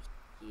a gate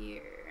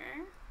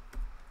here.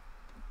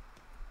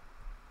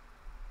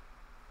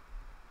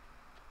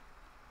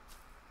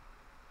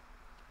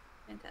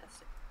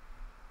 Fantastic.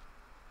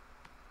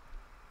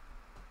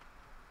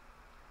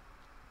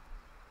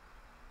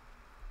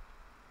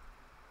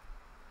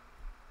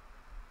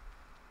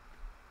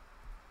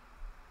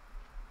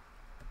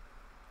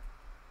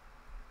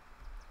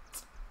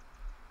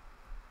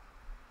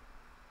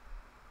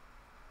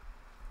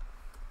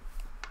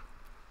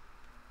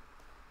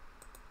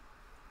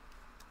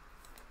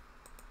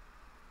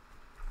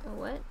 Oh,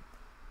 what?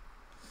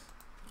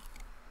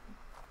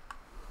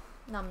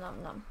 Nom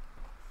nom nom.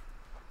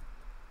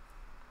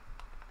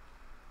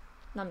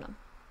 Nom nom.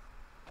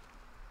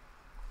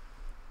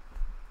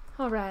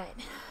 Alright.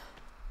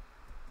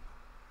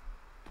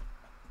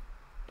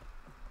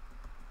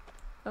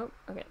 Oh,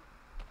 okay.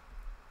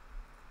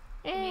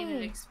 I need an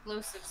Hey!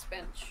 explosives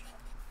bench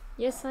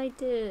Yes, I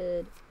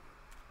did.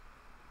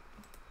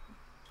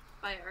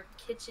 by our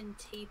kitchen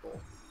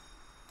table.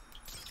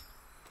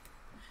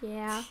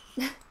 Yeah.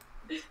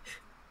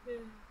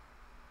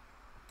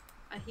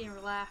 I hear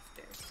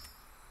laughter.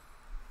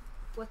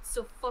 What's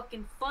so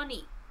fucking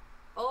funny?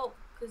 Oh,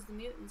 because the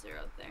mutants are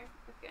out there.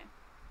 Okay.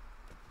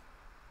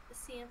 I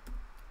see him.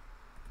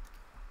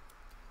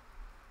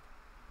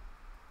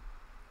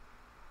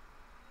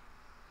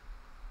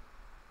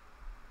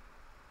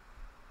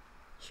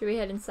 Should we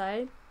head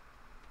inside?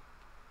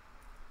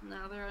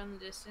 Now they're in the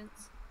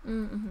distance.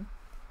 Mm-hmm.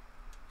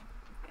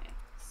 Okay,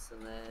 so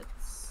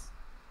let's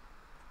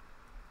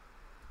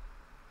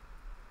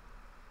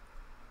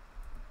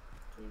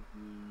give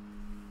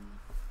me.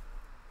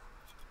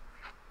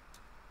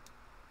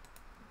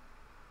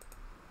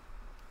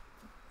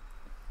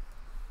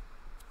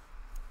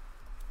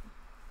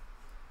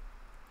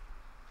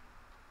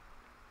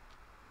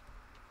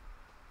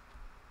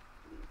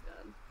 Oh my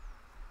god.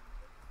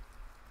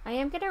 I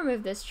am gonna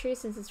remove this tree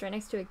since it's right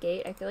next to a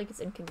gate. I feel like it's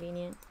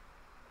inconvenient.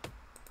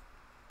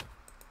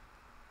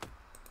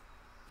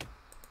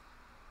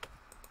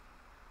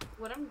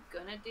 What I'm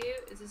gonna do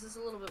is, this is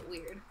a little bit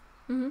weird,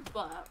 Mm-hmm.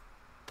 but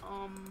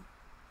I'm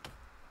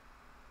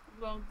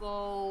gonna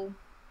go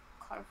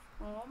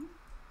custom.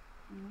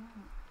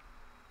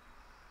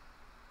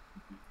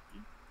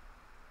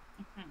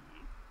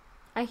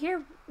 I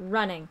hear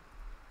running.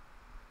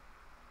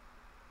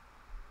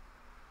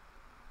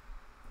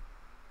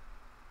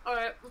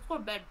 Alright, let's go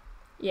to bed.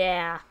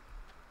 Yeah.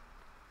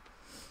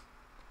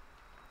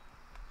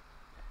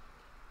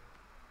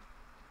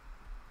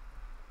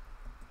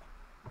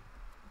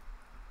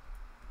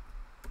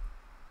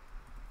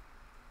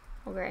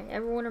 Okay,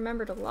 everyone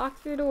remember to lock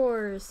your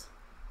doors.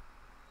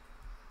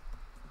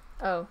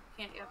 Oh.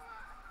 Can't you?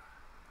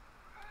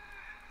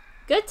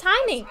 Good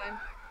timing!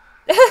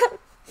 That's fine.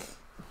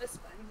 That's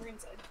fine. We're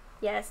inside.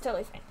 Yeah, it's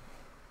totally fine.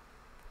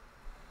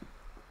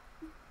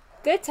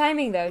 Good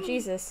timing though,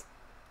 Jesus.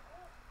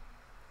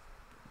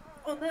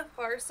 On that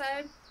far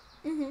side,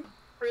 Mm-hmm.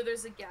 where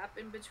there's a gap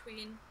in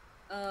between,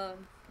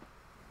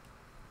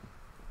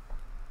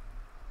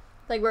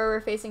 Like where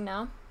we're facing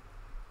now?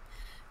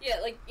 yeah,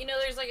 like, you know,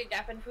 there's like a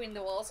gap in between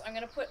the walls. I'm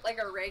gonna put like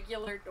a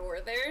regular door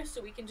there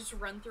so we can just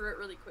run through it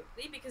really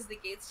quickly because the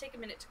gates take a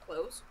minute to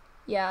close.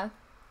 Yeah.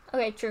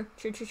 Okay, true.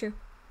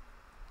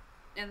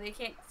 And they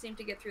can't seem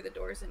to get through the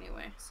doors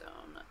anyway, so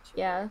I'm not too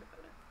Yeah. worried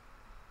about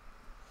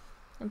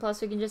it. And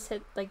plus we can just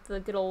hit like the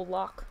good old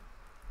lock.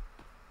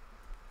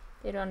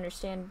 They don't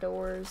understand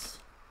doors.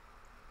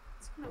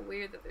 It's kind of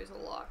weird that there's a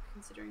lock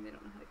considering they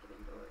don't know how to get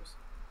indoors.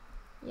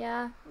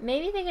 Yeah.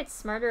 Maybe they get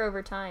smarter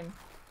over time.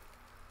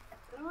 I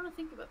don't want to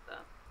think about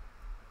that.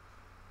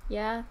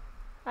 Yeah.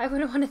 I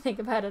wouldn't want to think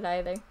about it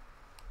either.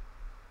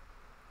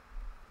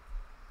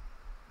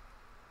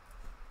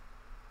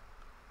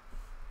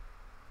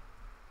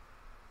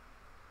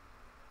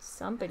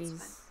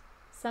 Somebody's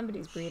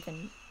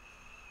breathing.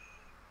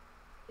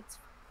 It's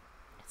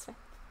fine. It's fine.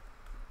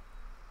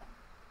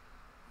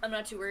 I'm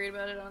not too worried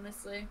about it,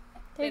 honestly.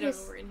 They're They don't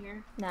just know we're in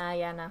here. Nah,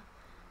 yeah, no.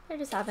 They're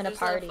just having a There's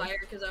party. fire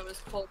because I was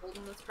cold,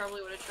 and that's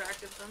probably what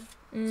attracted them.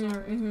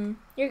 Sorry. Mm-hmm.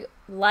 Your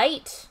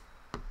light.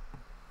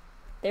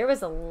 There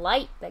was a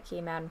light that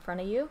came out in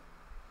front of you.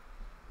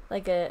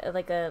 Like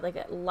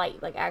a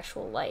light, like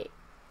actual light.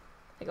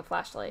 Like a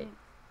flashlight.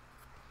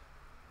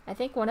 I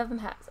think one of them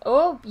has.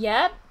 Oh,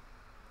 yep.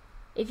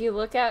 If you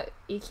look out,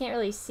 you can't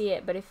really see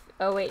it, but if.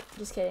 Oh, wait,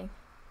 just kidding.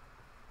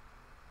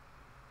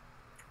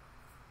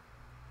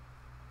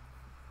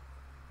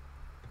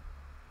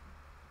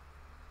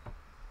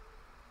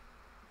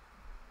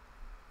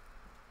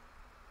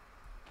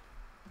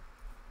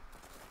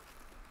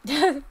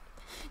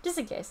 Just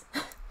in case.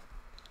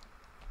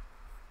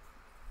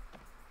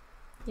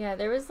 Yeah,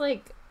 there was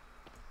like.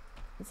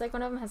 It's like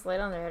one of them has light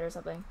on their head or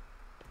something.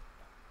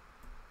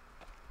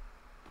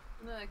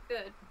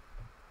 Good.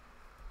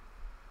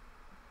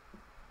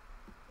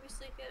 Can we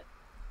sleep yet?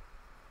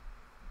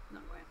 No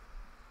way.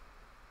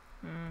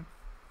 Hmm.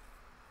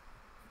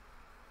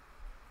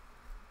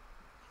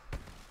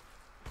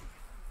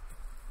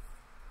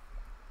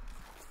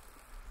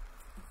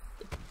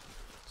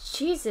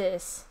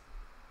 Jesus.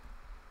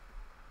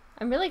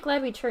 I'm really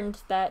glad we turned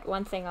that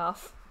one thing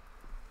off.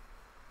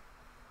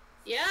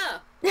 Yeah.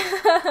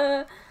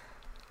 Yeah,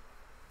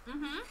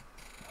 Mm-hmm.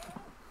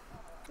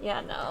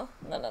 no.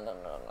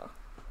 No.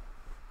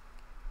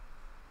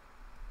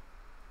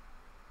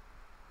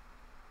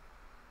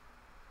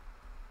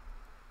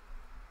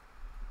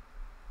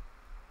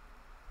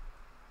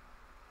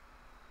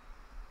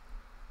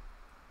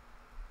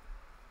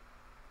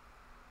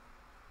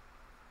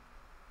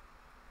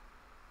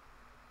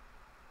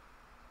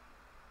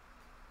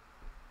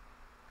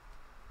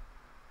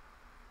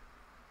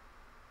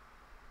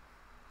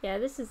 Yeah,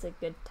 this is a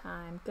good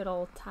time. Good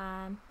old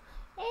time.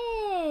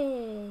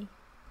 Hey!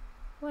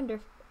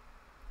 Wonderful.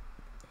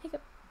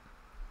 Hiccup.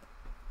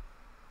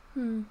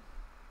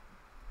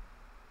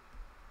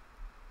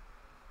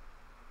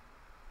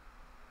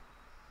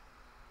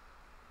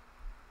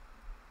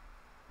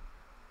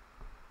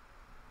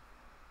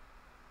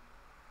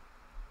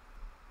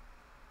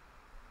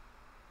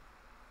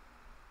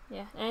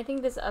 Yeah, and I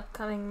think this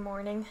upcoming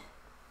morning,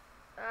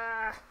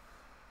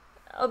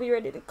 I'll be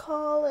ready to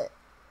call it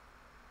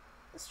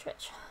a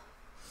stretch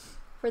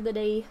for the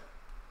day.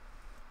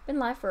 Been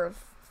live for a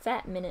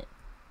fat minute.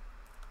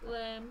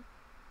 Lamb.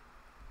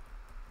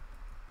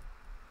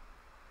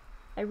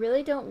 I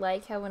really don't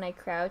like how when I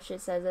crouch it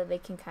says that they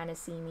can kind of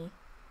see me.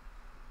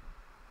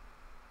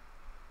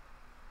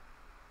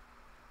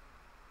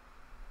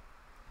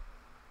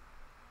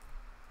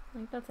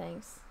 Like, no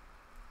thanks.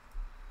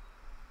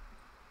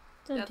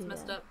 Don't That's do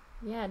messed that. up.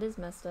 Yeah, it is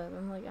messed up.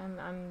 I'm like,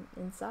 I'm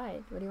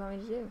inside. What do you want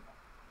me to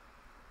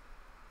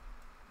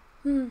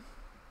do?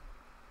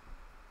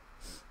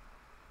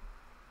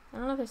 I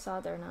don't know if I saw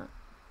it there or not.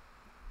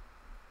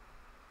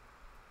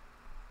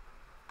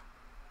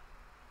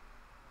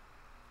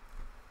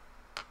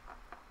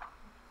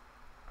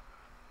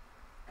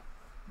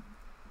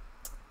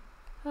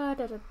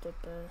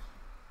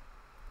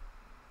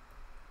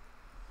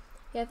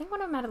 Yeah, I think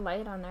one of them had a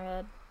light on their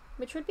head,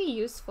 which would be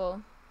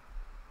useful.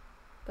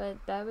 But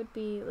that would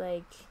be,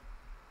 like,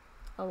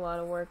 a lot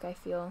of work, I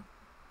feel.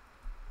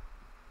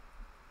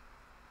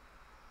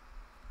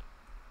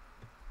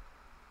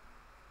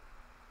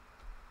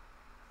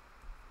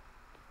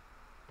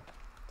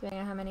 Depending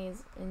on how many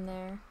is in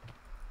there.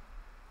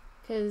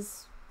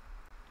 Because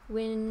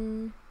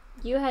when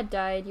you had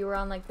died, you were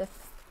on, like, the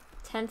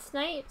 10th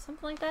night?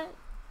 Something like that?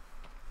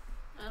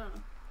 I don't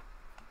know.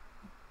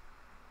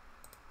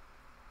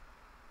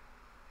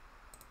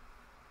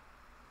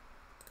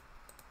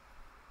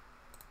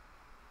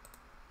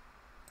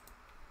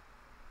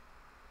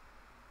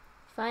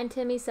 Find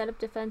Timmy, set up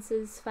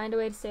defenses, find a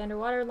way to stay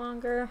underwater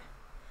longer,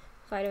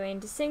 find a way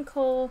into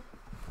sinkhole.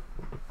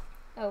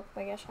 Oh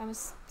my gosh, I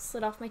almost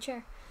slid off my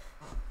chair.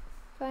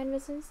 Find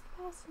missing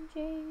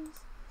passengers.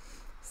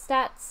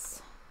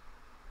 Stats.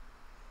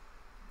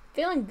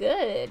 Feeling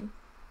good.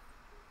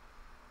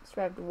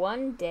 Survived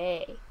 1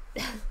 day.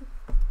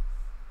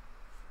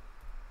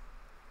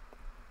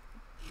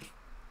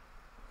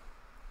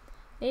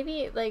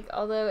 Maybe, like,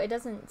 although it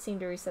doesn't seem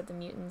to reset the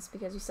mutants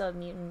because we still have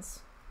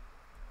mutants.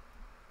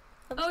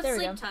 Oh, it's there we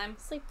sleep go. time.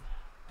 Sleep.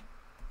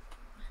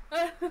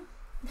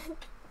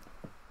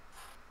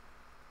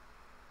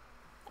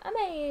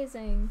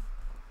 Amazing.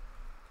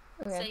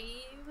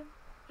 Okay.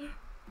 Save.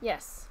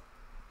 Yes.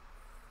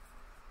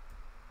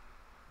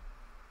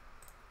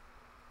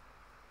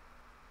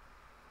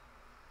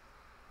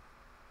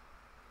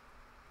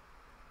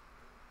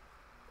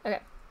 Okay.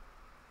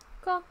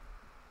 Cool.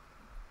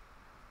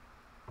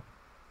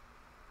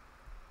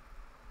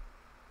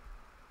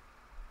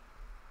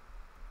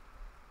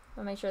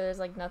 I'll make sure there's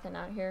like nothing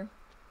out here.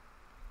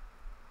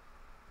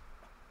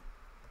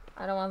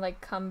 I don't want to like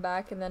come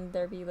back and then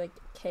there be like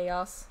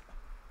chaos.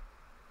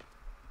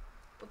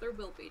 Well, there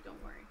will be,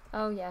 don't worry.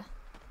 Oh yeah.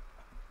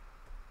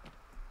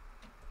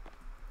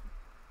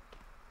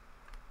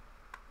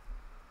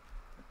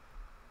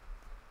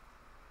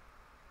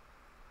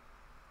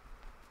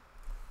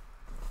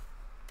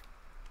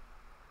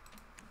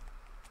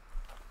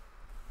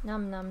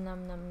 Num num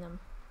num num num.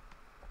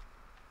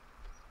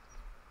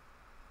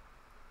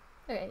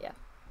 Okay, yeah.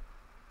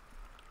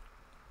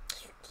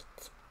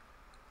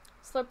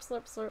 Slurp,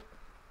 slurp, slurp.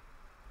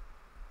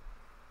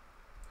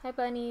 Hi,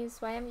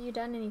 bunnies. Why haven't you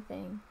done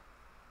anything?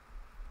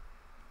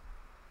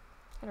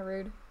 Kinda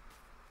rude.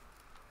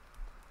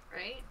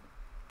 Right?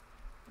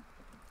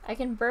 I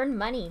can burn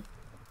money.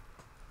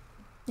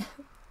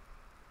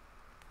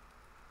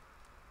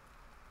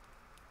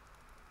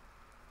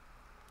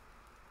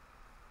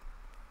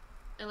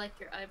 I like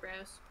your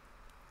eyebrows.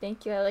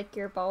 Thank you. I like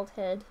your bald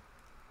head.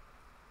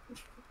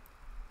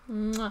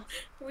 Mwah.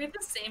 Are we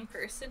the same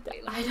person?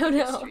 Wait, let me I look don't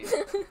at know. your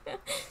stream.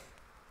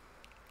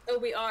 Oh,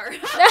 we are.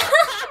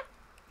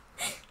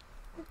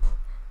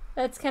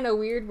 That's kind of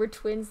weird. We're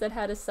twins that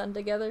had a son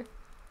together.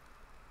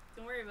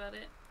 Don't worry about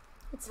it.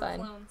 It's We're fine.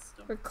 clones.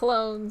 We're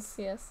clones,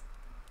 yes.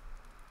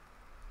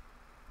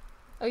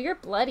 Oh, you're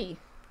bloody.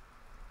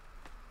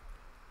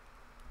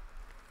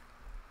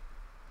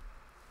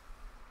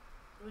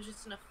 It was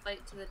just in a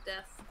fight to the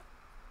death.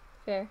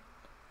 Fair.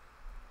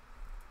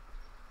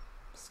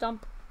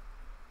 Stomp.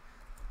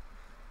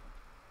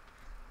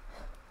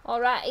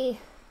 Alrighty.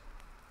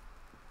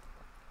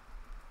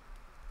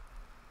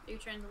 Are you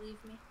trying to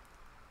leave me?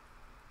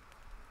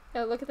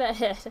 Oh, look at that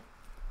head.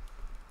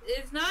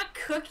 It's not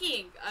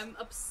cooking. I'm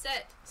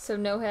upset. So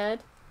no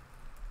head?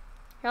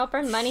 Here, I'll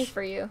burn money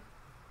for you.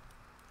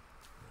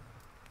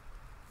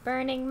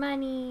 Burning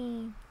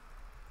money.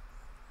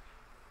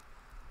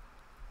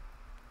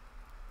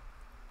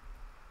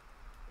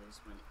 I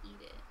just want to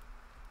eat it.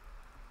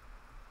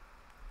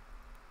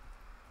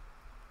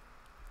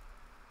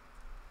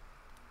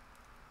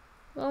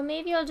 Well,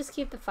 maybe I'll just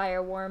keep the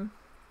fire warm.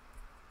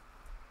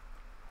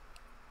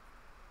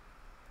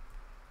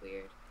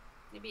 Weird.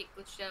 Maybe it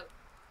glitched out.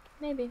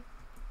 Maybe.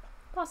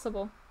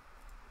 Possible.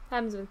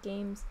 Happens with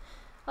games.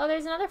 Oh,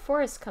 there's another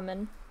forest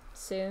coming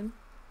soon.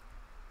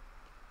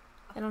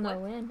 I don't know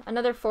What? when.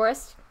 Another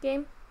forest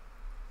game?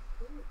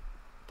 Ooh.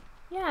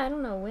 Yeah, I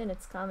don't know when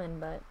it's coming,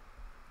 but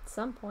at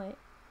some point.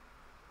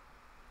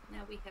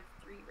 Now we have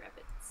 3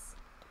 rabbits.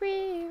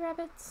 3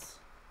 rabbits.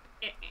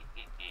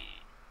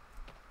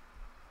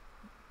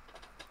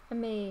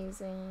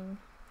 Amazing.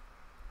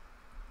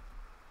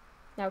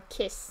 Now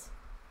kiss.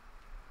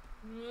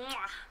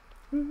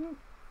 Mwah.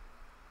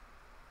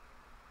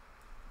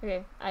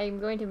 Okay, I'm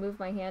going to move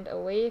my hand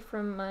away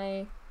from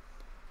my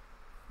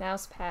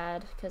mouse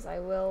pad because I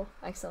will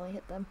accidentally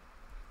hit them.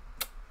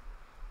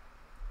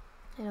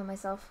 I know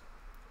myself.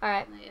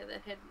 Alright. Oh, yeah,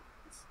 that head.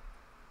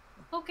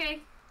 Okay.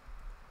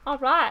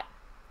 Alright.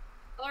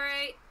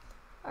 Alright.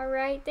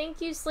 Alright,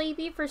 thank you,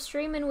 Sleepy, for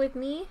streaming with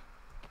me.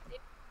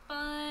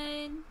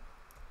 Fun.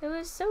 It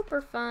was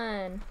super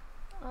fun.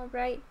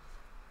 Alright.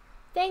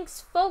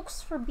 Thanks,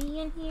 folks, for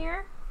being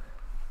here.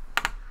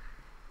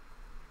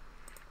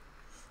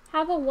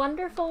 Have a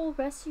wonderful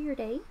rest of your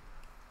day.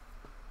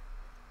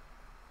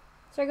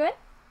 Sorry, go ahead.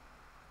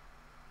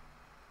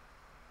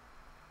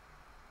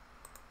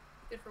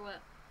 Good for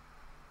what?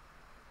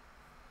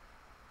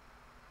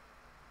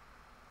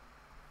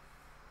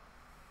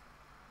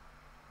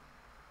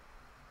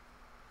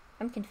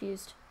 I'm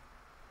confused.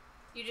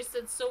 You just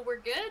said, so we're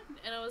good?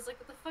 And I was like,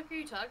 what the fuck are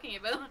you talking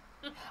about?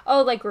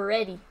 Oh, like we're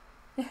ready.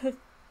 Ready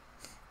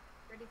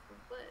for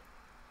what?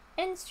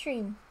 End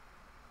stream.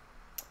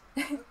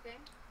 Okay.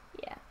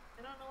 Yeah.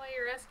 I don't know why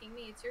you're asking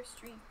me. It's your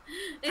stream.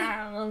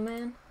 I don't know,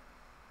 man.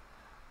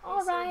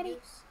 Also, Alrighty.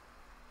 use-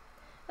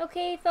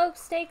 Okay,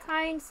 folks, stay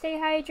kind, stay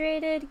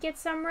hydrated, get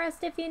some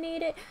rest if you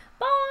need it.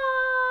 Bye!